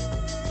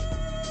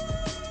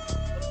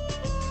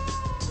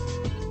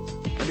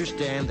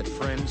 Understand that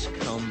friends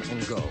come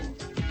and go,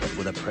 but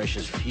with a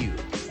precious few,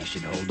 you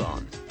should hold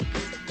on.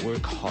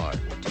 Work hard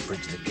to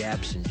bridge the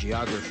gaps in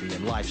geography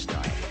and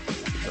lifestyle,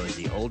 because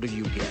the older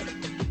you get,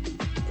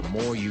 the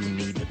more you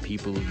need the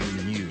people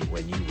you knew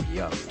when you were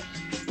young.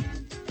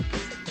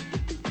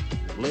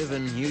 Live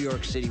in New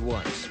York City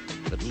once,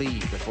 but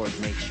leave before it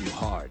makes you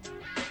hard.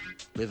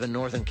 Live in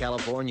Northern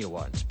California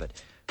once,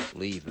 but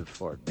leave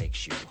before it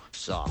makes you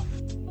soft.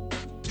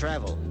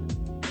 Travel.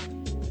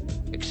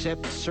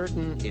 Accept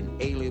certain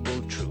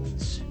inalienable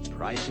truths.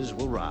 Prices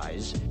will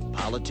rise,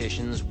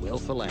 politicians will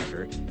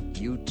philander,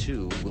 you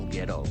too will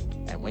get old.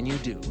 And when you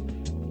do,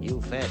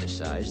 you'll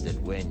fantasize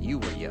that when you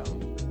were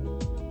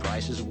young,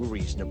 prices were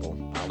reasonable,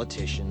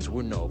 politicians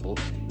were noble,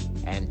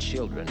 and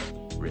children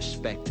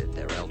respected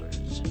their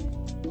elders.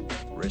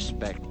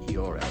 Respect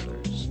your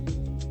elders.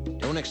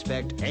 Don't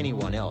expect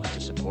anyone else to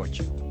support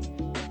you.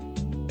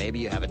 Maybe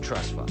you have a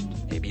trust fund,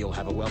 maybe you'll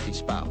have a wealthy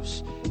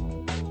spouse,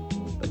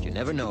 but you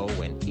never know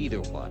when either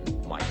one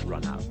might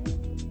run out.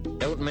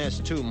 Don't mess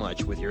too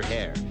much with your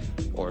hair,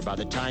 or by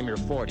the time you're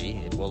 40,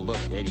 it will look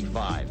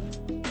 85.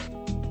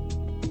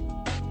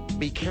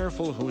 Be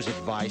careful whose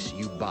advice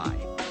you buy,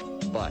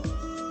 but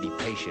be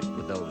patient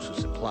with those who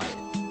supply it.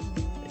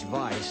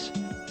 Advice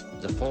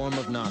is a form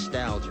of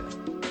nostalgia.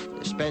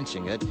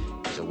 Dispensing it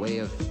is a way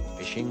of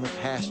fishing the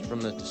past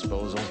from the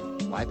disposal,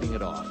 wiping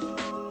it off,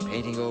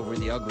 painting over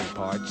the ugly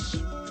parts,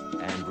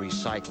 and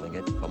recycling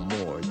it for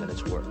more than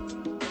it's worth.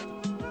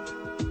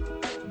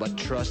 But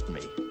trust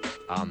me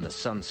on the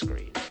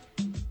sunscreen.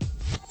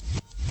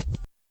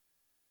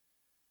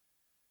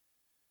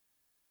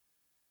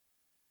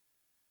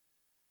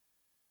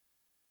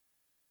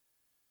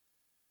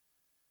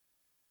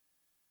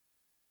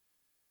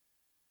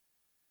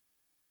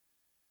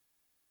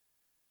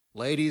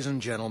 Ladies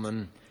and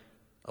gentlemen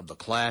of the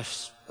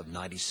class of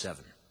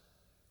 97,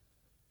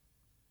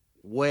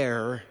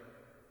 wear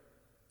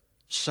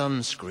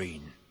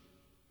sunscreen.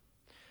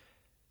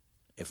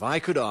 If I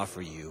could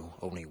offer you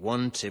only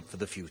one tip for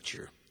the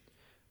future,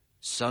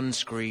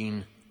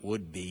 Sunscreen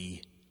would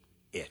be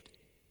it.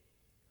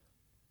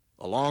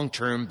 The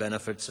long-term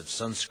benefits of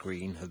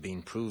sunscreen have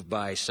been proved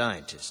by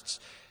scientists,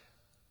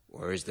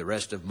 whereas the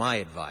rest of my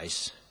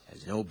advice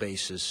has no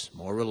basis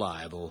more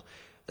reliable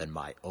than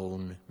my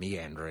own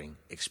meandering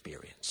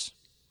experience.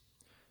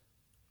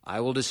 I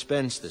will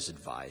dispense this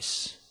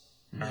advice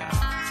now.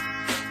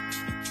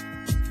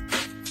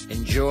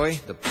 Enjoy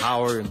the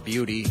power and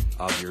beauty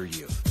of your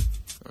youth.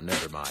 Oh,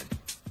 never mind.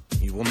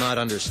 You will not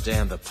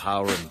understand the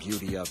power and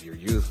beauty of your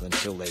youth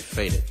until they've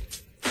faded.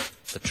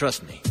 But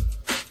trust me,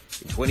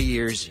 in 20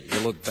 years,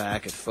 you'll look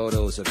back at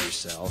photos of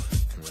yourself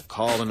and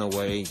recall in a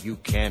way you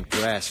can't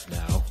grasp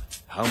now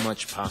how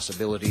much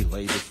possibility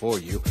lay before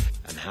you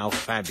and how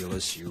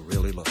fabulous you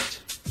really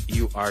looked.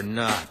 You are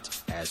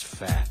not as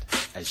fat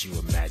as you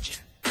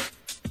imagine.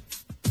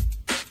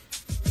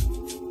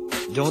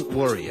 Don't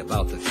worry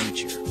about the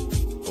future,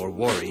 or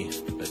worry,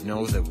 but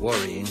know that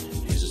worrying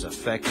is as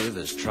effective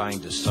as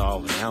trying to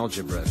solve an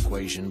algebra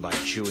equation by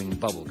chewing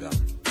bubblegum.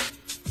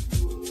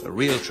 The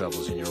real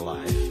troubles in your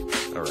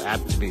life are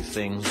apt to be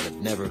things that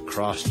never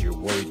crossed your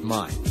worried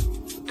mind,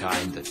 the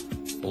kind that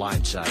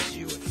blindsides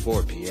you at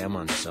 4 p.m.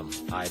 on some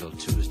idle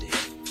Tuesday.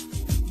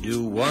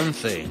 Do one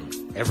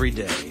thing every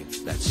day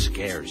that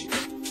scares you.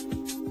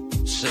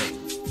 Sing.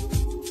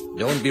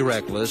 Don't be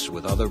reckless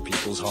with other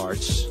people's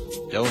hearts.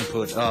 Don't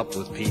put up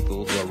with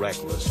people who are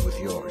reckless with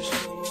yours.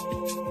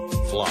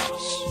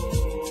 Floss.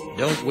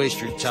 Don't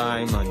waste your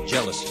time on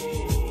jealousy.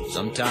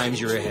 Sometimes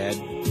you're ahead,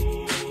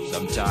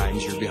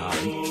 sometimes you're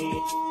behind.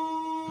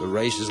 The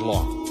race is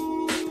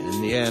long, and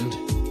in the end,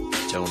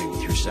 it's only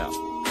with yourself.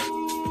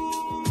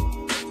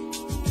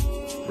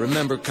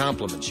 Remember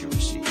compliments you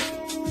receive.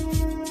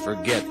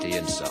 Forget the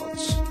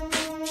insults.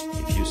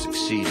 If you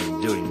succeed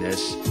in doing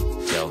this,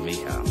 tell me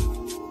how.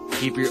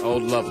 Keep your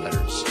old love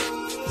letters.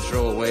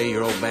 Throw away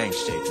your old bank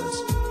statements.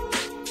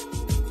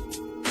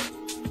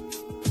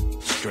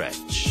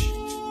 Stretch.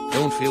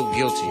 Don't feel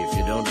guilty if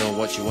you don't know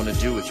what you want to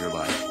do with your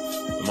life.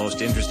 The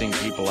most interesting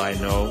people I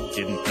know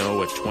didn't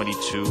know at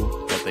 22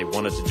 what they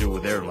wanted to do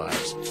with their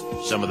lives.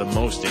 Some of the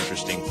most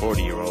interesting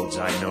 40-year-olds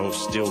I know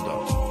still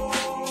don't.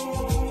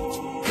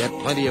 Get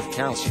plenty of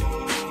calcium.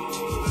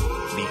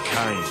 Be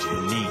kind to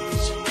your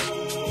knees.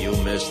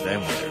 You'll miss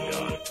them when they're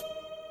gone.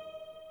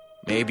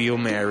 Maybe you'll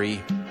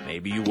marry,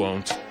 maybe you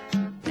won't.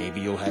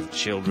 Maybe you'll have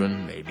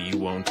children, maybe you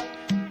won't.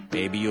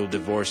 Maybe you'll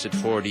divorce at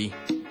 40.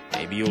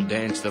 Maybe you'll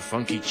dance the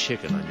funky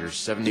chicken on your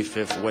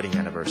 75th wedding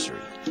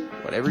anniversary.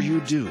 Whatever you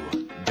do,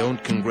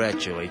 don't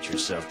congratulate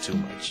yourself too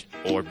much,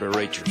 or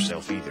berate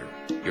yourself either.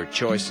 Your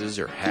choices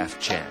are half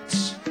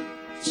chance.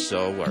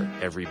 So are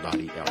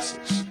everybody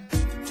else's.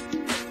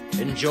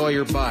 Enjoy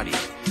your body.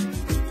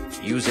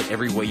 Use it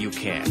every way you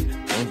can.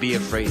 Don't be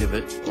afraid of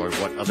it or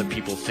what other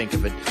people think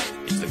of it.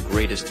 It's the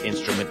greatest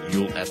instrument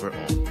you'll ever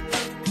own.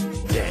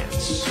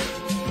 Dance.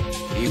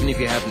 Even if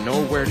you have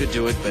nowhere to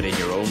do it but in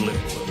your own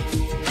living room.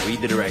 Read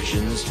the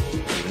directions,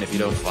 even if you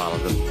don't follow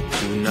them.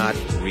 Do not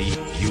read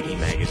beauty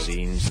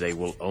magazines. They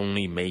will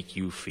only make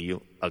you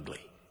feel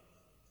ugly.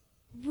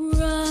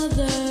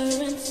 Brother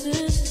and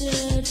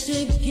sister,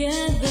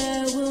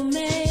 together we'll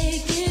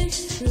make it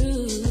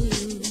through.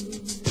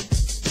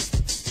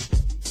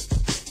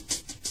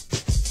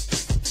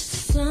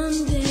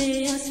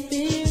 Someday our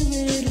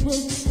spirit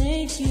will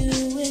take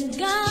you and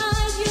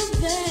guide you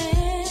there.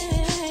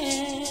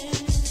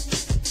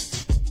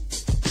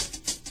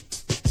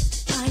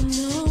 I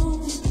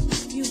know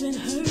you've been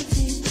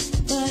hurting,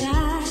 but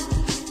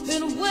I've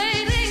been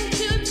waiting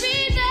to be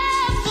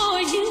there for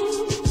you.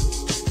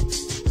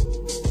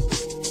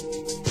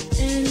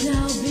 And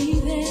I'll be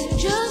there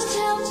just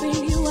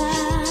helping you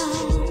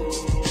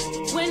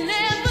out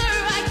whenever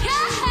I can.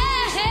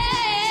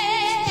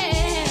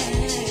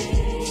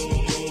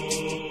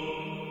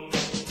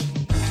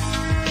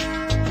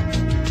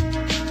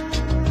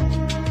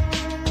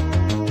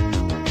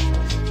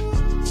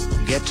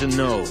 Get to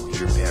know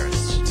your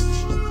parents.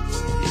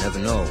 You never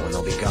know when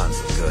they'll be gone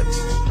for good.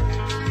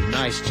 Be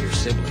nice to your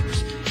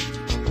siblings.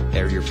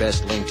 They're your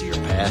best link to your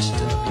past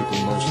and the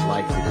people most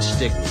likely to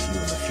stick with you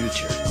in the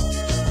future.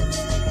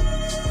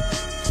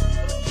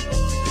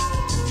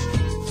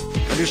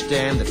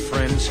 Understand that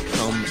friends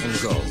come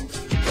and go,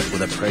 but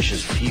with a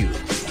precious few,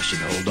 you should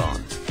hold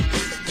on.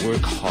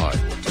 Work hard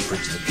to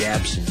bridge the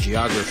gaps in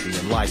geography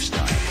and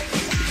lifestyle,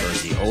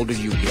 because the older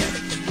you get,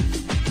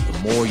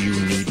 the more you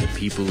need the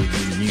people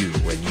you knew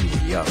when you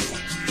were young.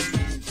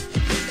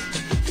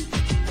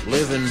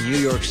 Live in New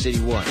York City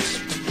once,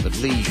 but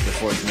leave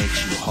before it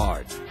makes you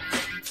hard.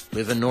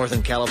 Live in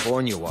Northern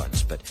California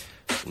once, but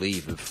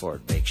leave before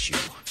it makes you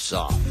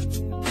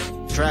soft.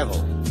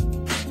 Travel.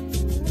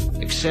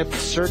 Accept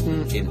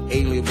certain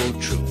inalienable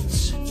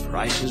truths.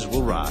 Prices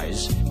will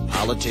rise,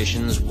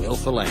 politicians will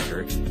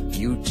philander,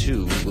 you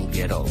too will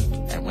get old.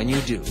 And when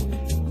you do,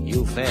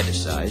 you'll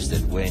fantasize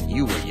that when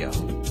you were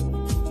young,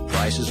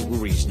 prices were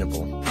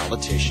reasonable,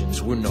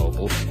 politicians were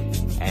noble,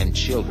 and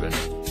children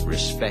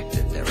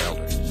respected their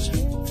elders.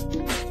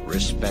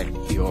 Respect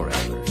your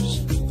elders.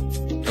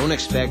 Don't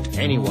expect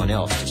anyone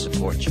else to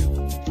support you.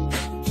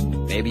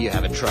 Maybe you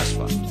have a trust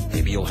fund.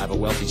 Maybe you'll have a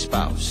wealthy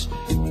spouse.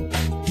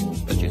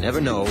 But you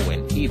never know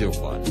when either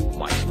one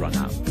might run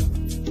out.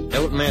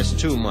 Don't mess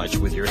too much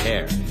with your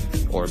hair,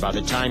 or by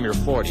the time you're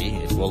 40,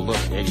 it will look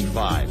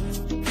 85.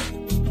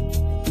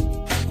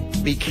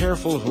 Be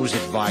careful whose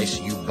advice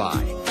you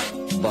buy,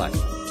 but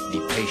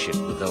be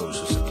patient with those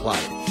who supply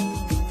it.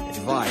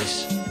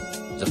 Advice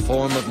is a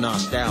form of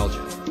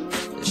nostalgia.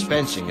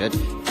 Dispensing it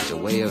is a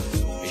way of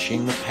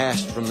fishing the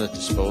past from the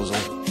disposal,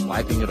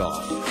 wiping it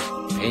off,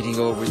 painting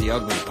over the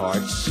ugly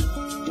parts,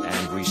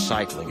 and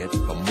recycling it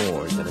for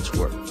more than it's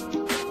worth.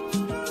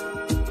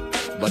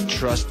 But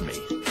trust me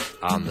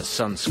on the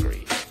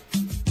sunscreen.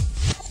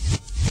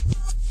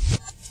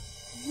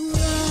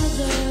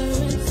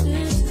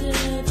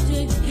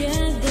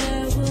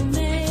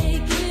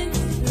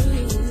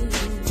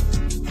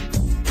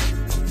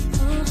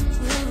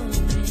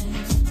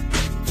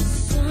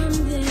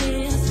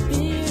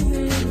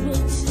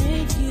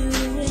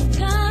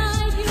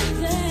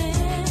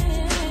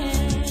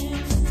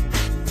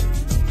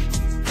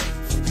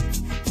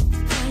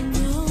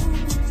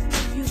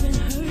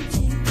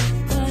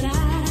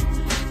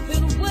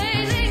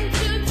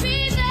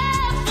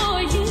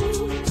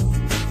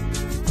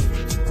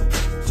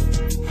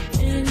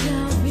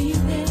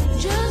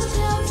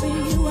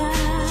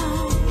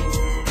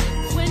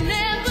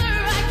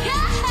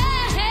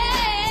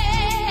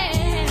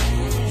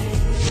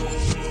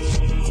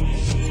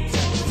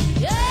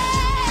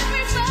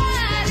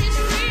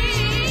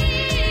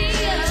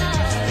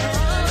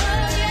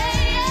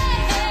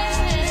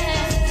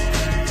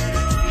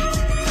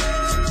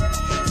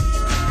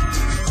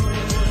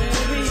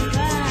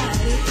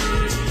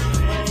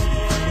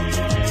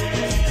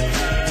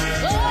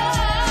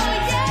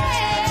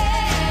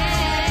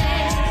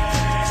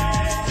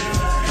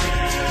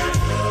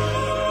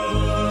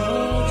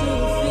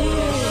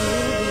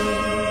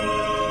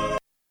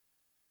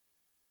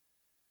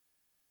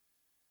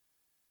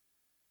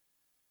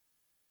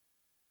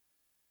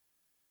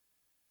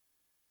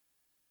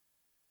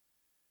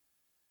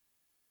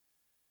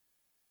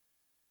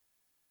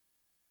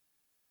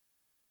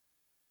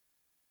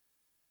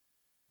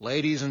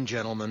 Ladies and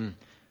gentlemen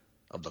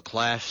of the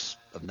class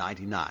of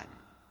 99,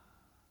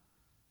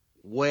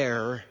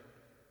 wear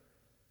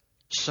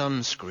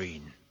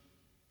sunscreen.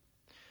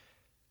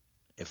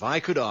 If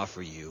I could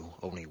offer you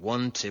only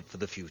one tip for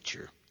the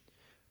future,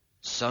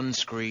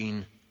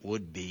 sunscreen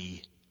would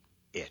be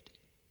it.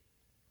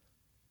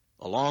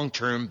 The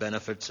long-term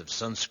benefits of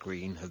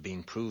sunscreen have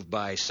been proved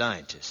by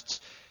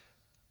scientists,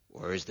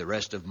 whereas the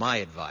rest of my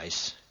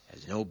advice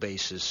has no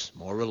basis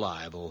more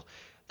reliable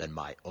than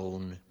my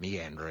own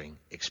meandering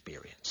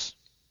experience.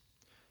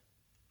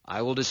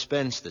 I will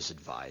dispense this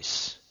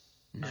advice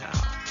now.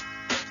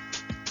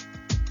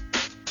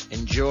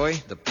 Enjoy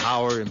the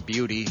power and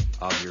beauty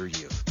of your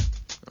youth.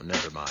 Oh,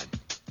 never mind.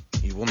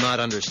 You will not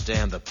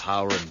understand the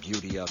power and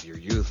beauty of your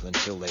youth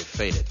until they've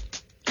faded.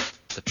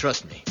 But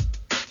trust me,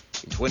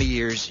 in 20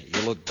 years,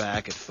 you'll look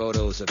back at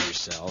photos of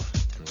yourself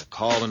and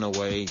recall in a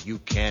way you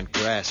can't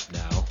grasp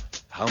now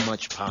how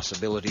much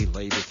possibility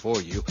lay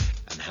before you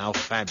and how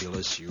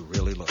fabulous you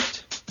really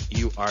looked.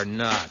 You are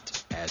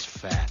not as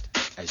fat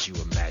as you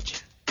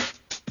imagine.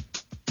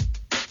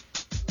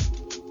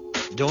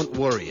 Don't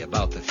worry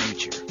about the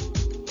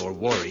future, or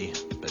worry,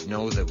 but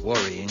know that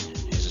worrying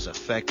is as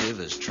effective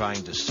as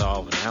trying to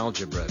solve an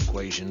algebra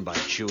equation by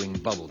chewing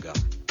bubblegum.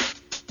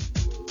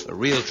 The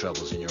real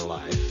troubles in your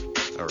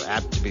life are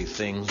apt to be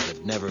things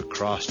that never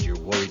crossed your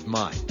worried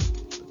mind,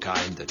 the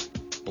kind that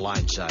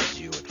blindsides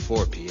you at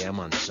 4 p.m.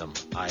 on some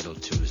idle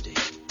Tuesday.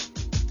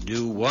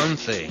 Do one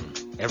thing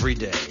every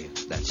day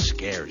that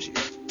scares you.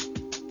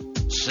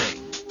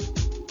 Sing.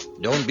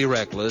 Don't be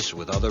reckless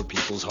with other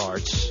people's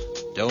hearts.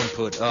 Don't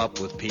put up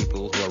with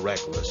people who are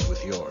reckless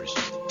with yours.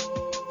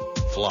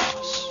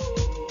 Floss.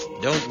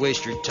 Don't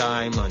waste your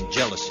time on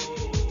jealousy.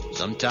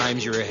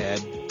 Sometimes you're ahead,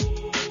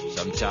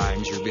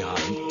 sometimes you're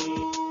behind.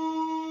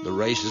 The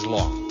race is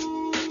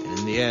long, and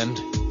in the end,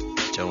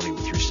 it's only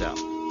with yourself.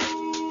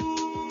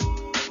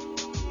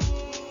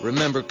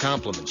 Remember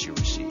compliments you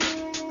receive.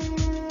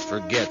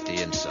 Forget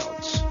the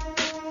insults.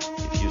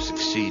 If you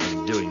succeed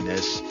in doing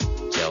this,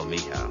 tell me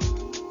how.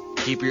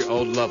 Keep your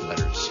old love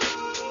letters.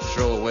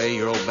 Throw away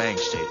your old bank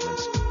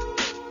statements.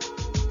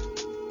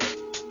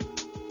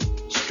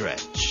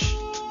 Stretch.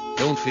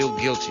 Don't feel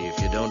guilty if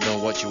you don't know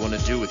what you want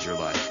to do with your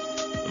life.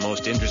 The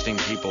most interesting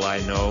people I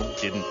know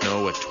didn't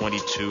know at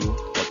 22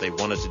 what they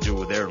wanted to do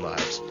with their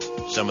lives.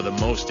 Some of the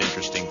most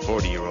interesting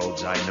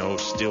 40-year-olds I know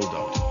still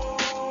don't.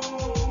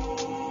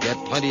 Get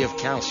plenty of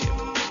calcium.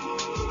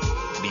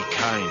 Be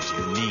kind to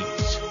your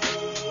knees.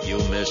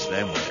 You'll miss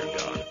them when they're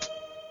gone.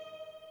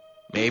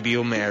 Maybe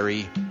you'll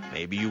marry,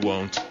 maybe you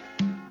won't.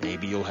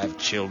 Maybe you'll have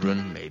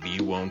children, maybe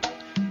you won't.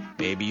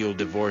 Maybe you'll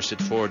divorce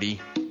at 40.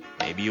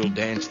 Maybe you'll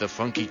dance the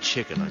funky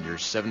chicken on your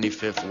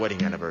 75th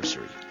wedding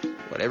anniversary.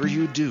 Whatever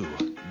you do,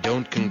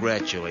 don't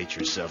congratulate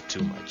yourself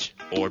too much,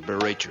 or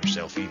berate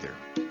yourself either.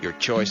 Your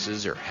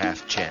choices are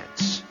half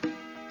chance.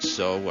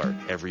 So are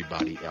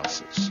everybody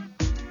else's.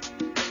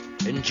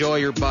 Enjoy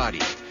your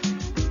body.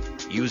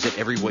 Use it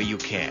every way you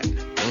can.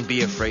 Don't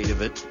be afraid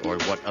of it or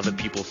what other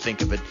people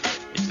think of it.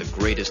 It's the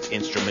greatest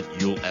instrument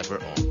you'll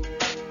ever own.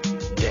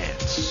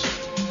 Dance.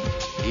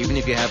 Even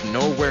if you have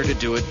nowhere to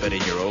do it but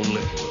in your own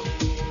living room.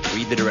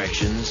 Read the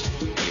directions,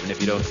 even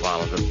if you don't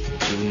follow them.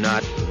 Do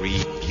not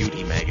read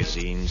beauty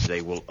magazines.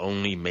 They will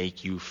only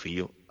make you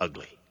feel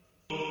ugly.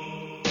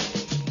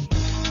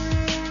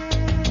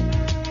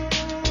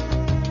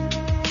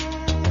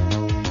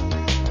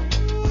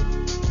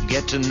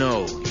 Get to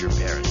know your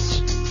parents.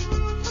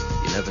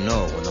 You never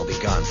know when they'll be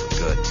gone for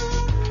good.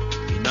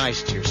 Be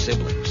nice to your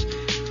siblings.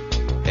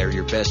 They're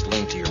your best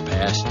link to your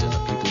past and the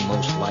people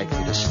most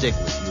likely to stick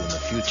with you in the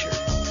future.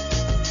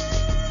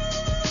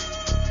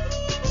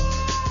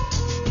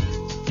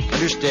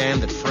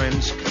 Understand that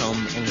friends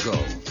come and go,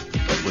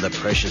 but with a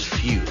precious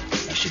few,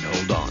 you should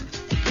hold on.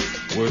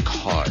 Work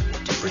hard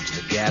to bridge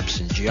the gaps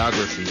in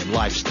geography and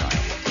lifestyle,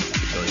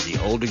 because the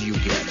older you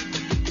get,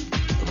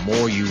 the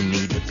more you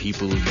need the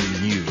people you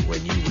knew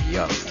when you were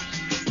young.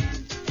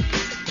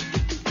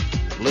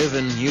 Live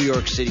in New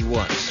York City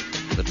once,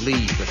 but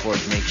leave before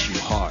it makes you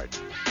hard.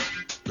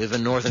 Live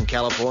in Northern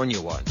California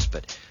once,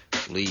 but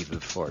leave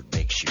before it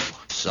makes you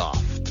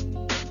soft.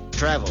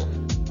 Travel.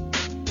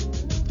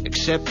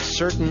 Accept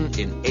certain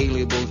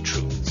inalienable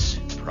truths.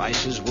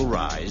 Prices will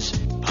rise,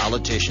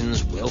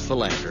 politicians will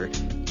philander,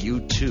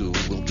 you too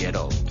will get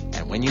old.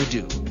 And when you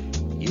do,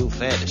 you'll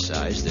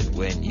fantasize that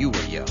when you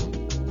were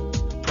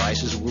young,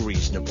 prices were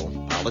reasonable,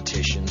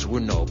 politicians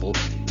were noble,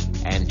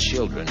 and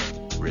children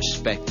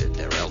respected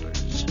their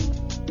elders.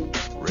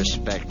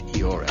 Respect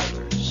your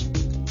elders.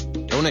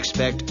 Don't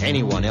expect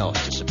anyone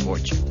else to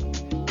support you.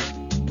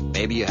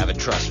 Maybe you have a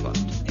trust fund.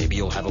 Maybe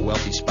you'll have a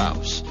wealthy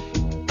spouse.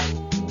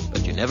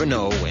 But you never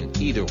know when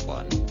either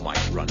one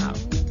might run out.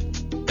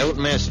 Don't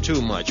mess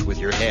too much with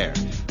your hair,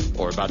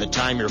 or by the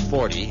time you're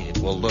 40, it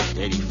will look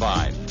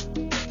 85.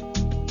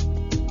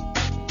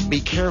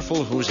 Be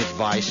careful whose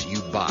advice you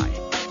buy,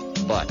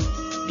 but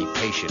be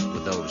patient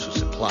with those who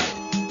supply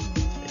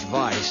it.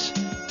 Advice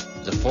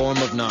is a form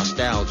of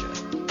nostalgia.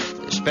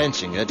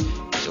 Dispensing it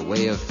is a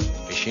way of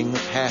fishing the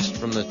past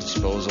from the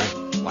disposal,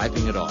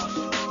 wiping it off,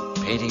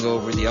 painting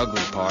over the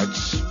ugly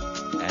parts,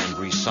 and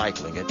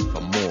recycling it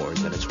for more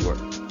than it's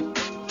worth.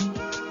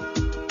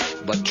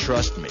 But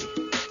trust me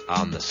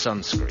on the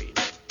sunscreen.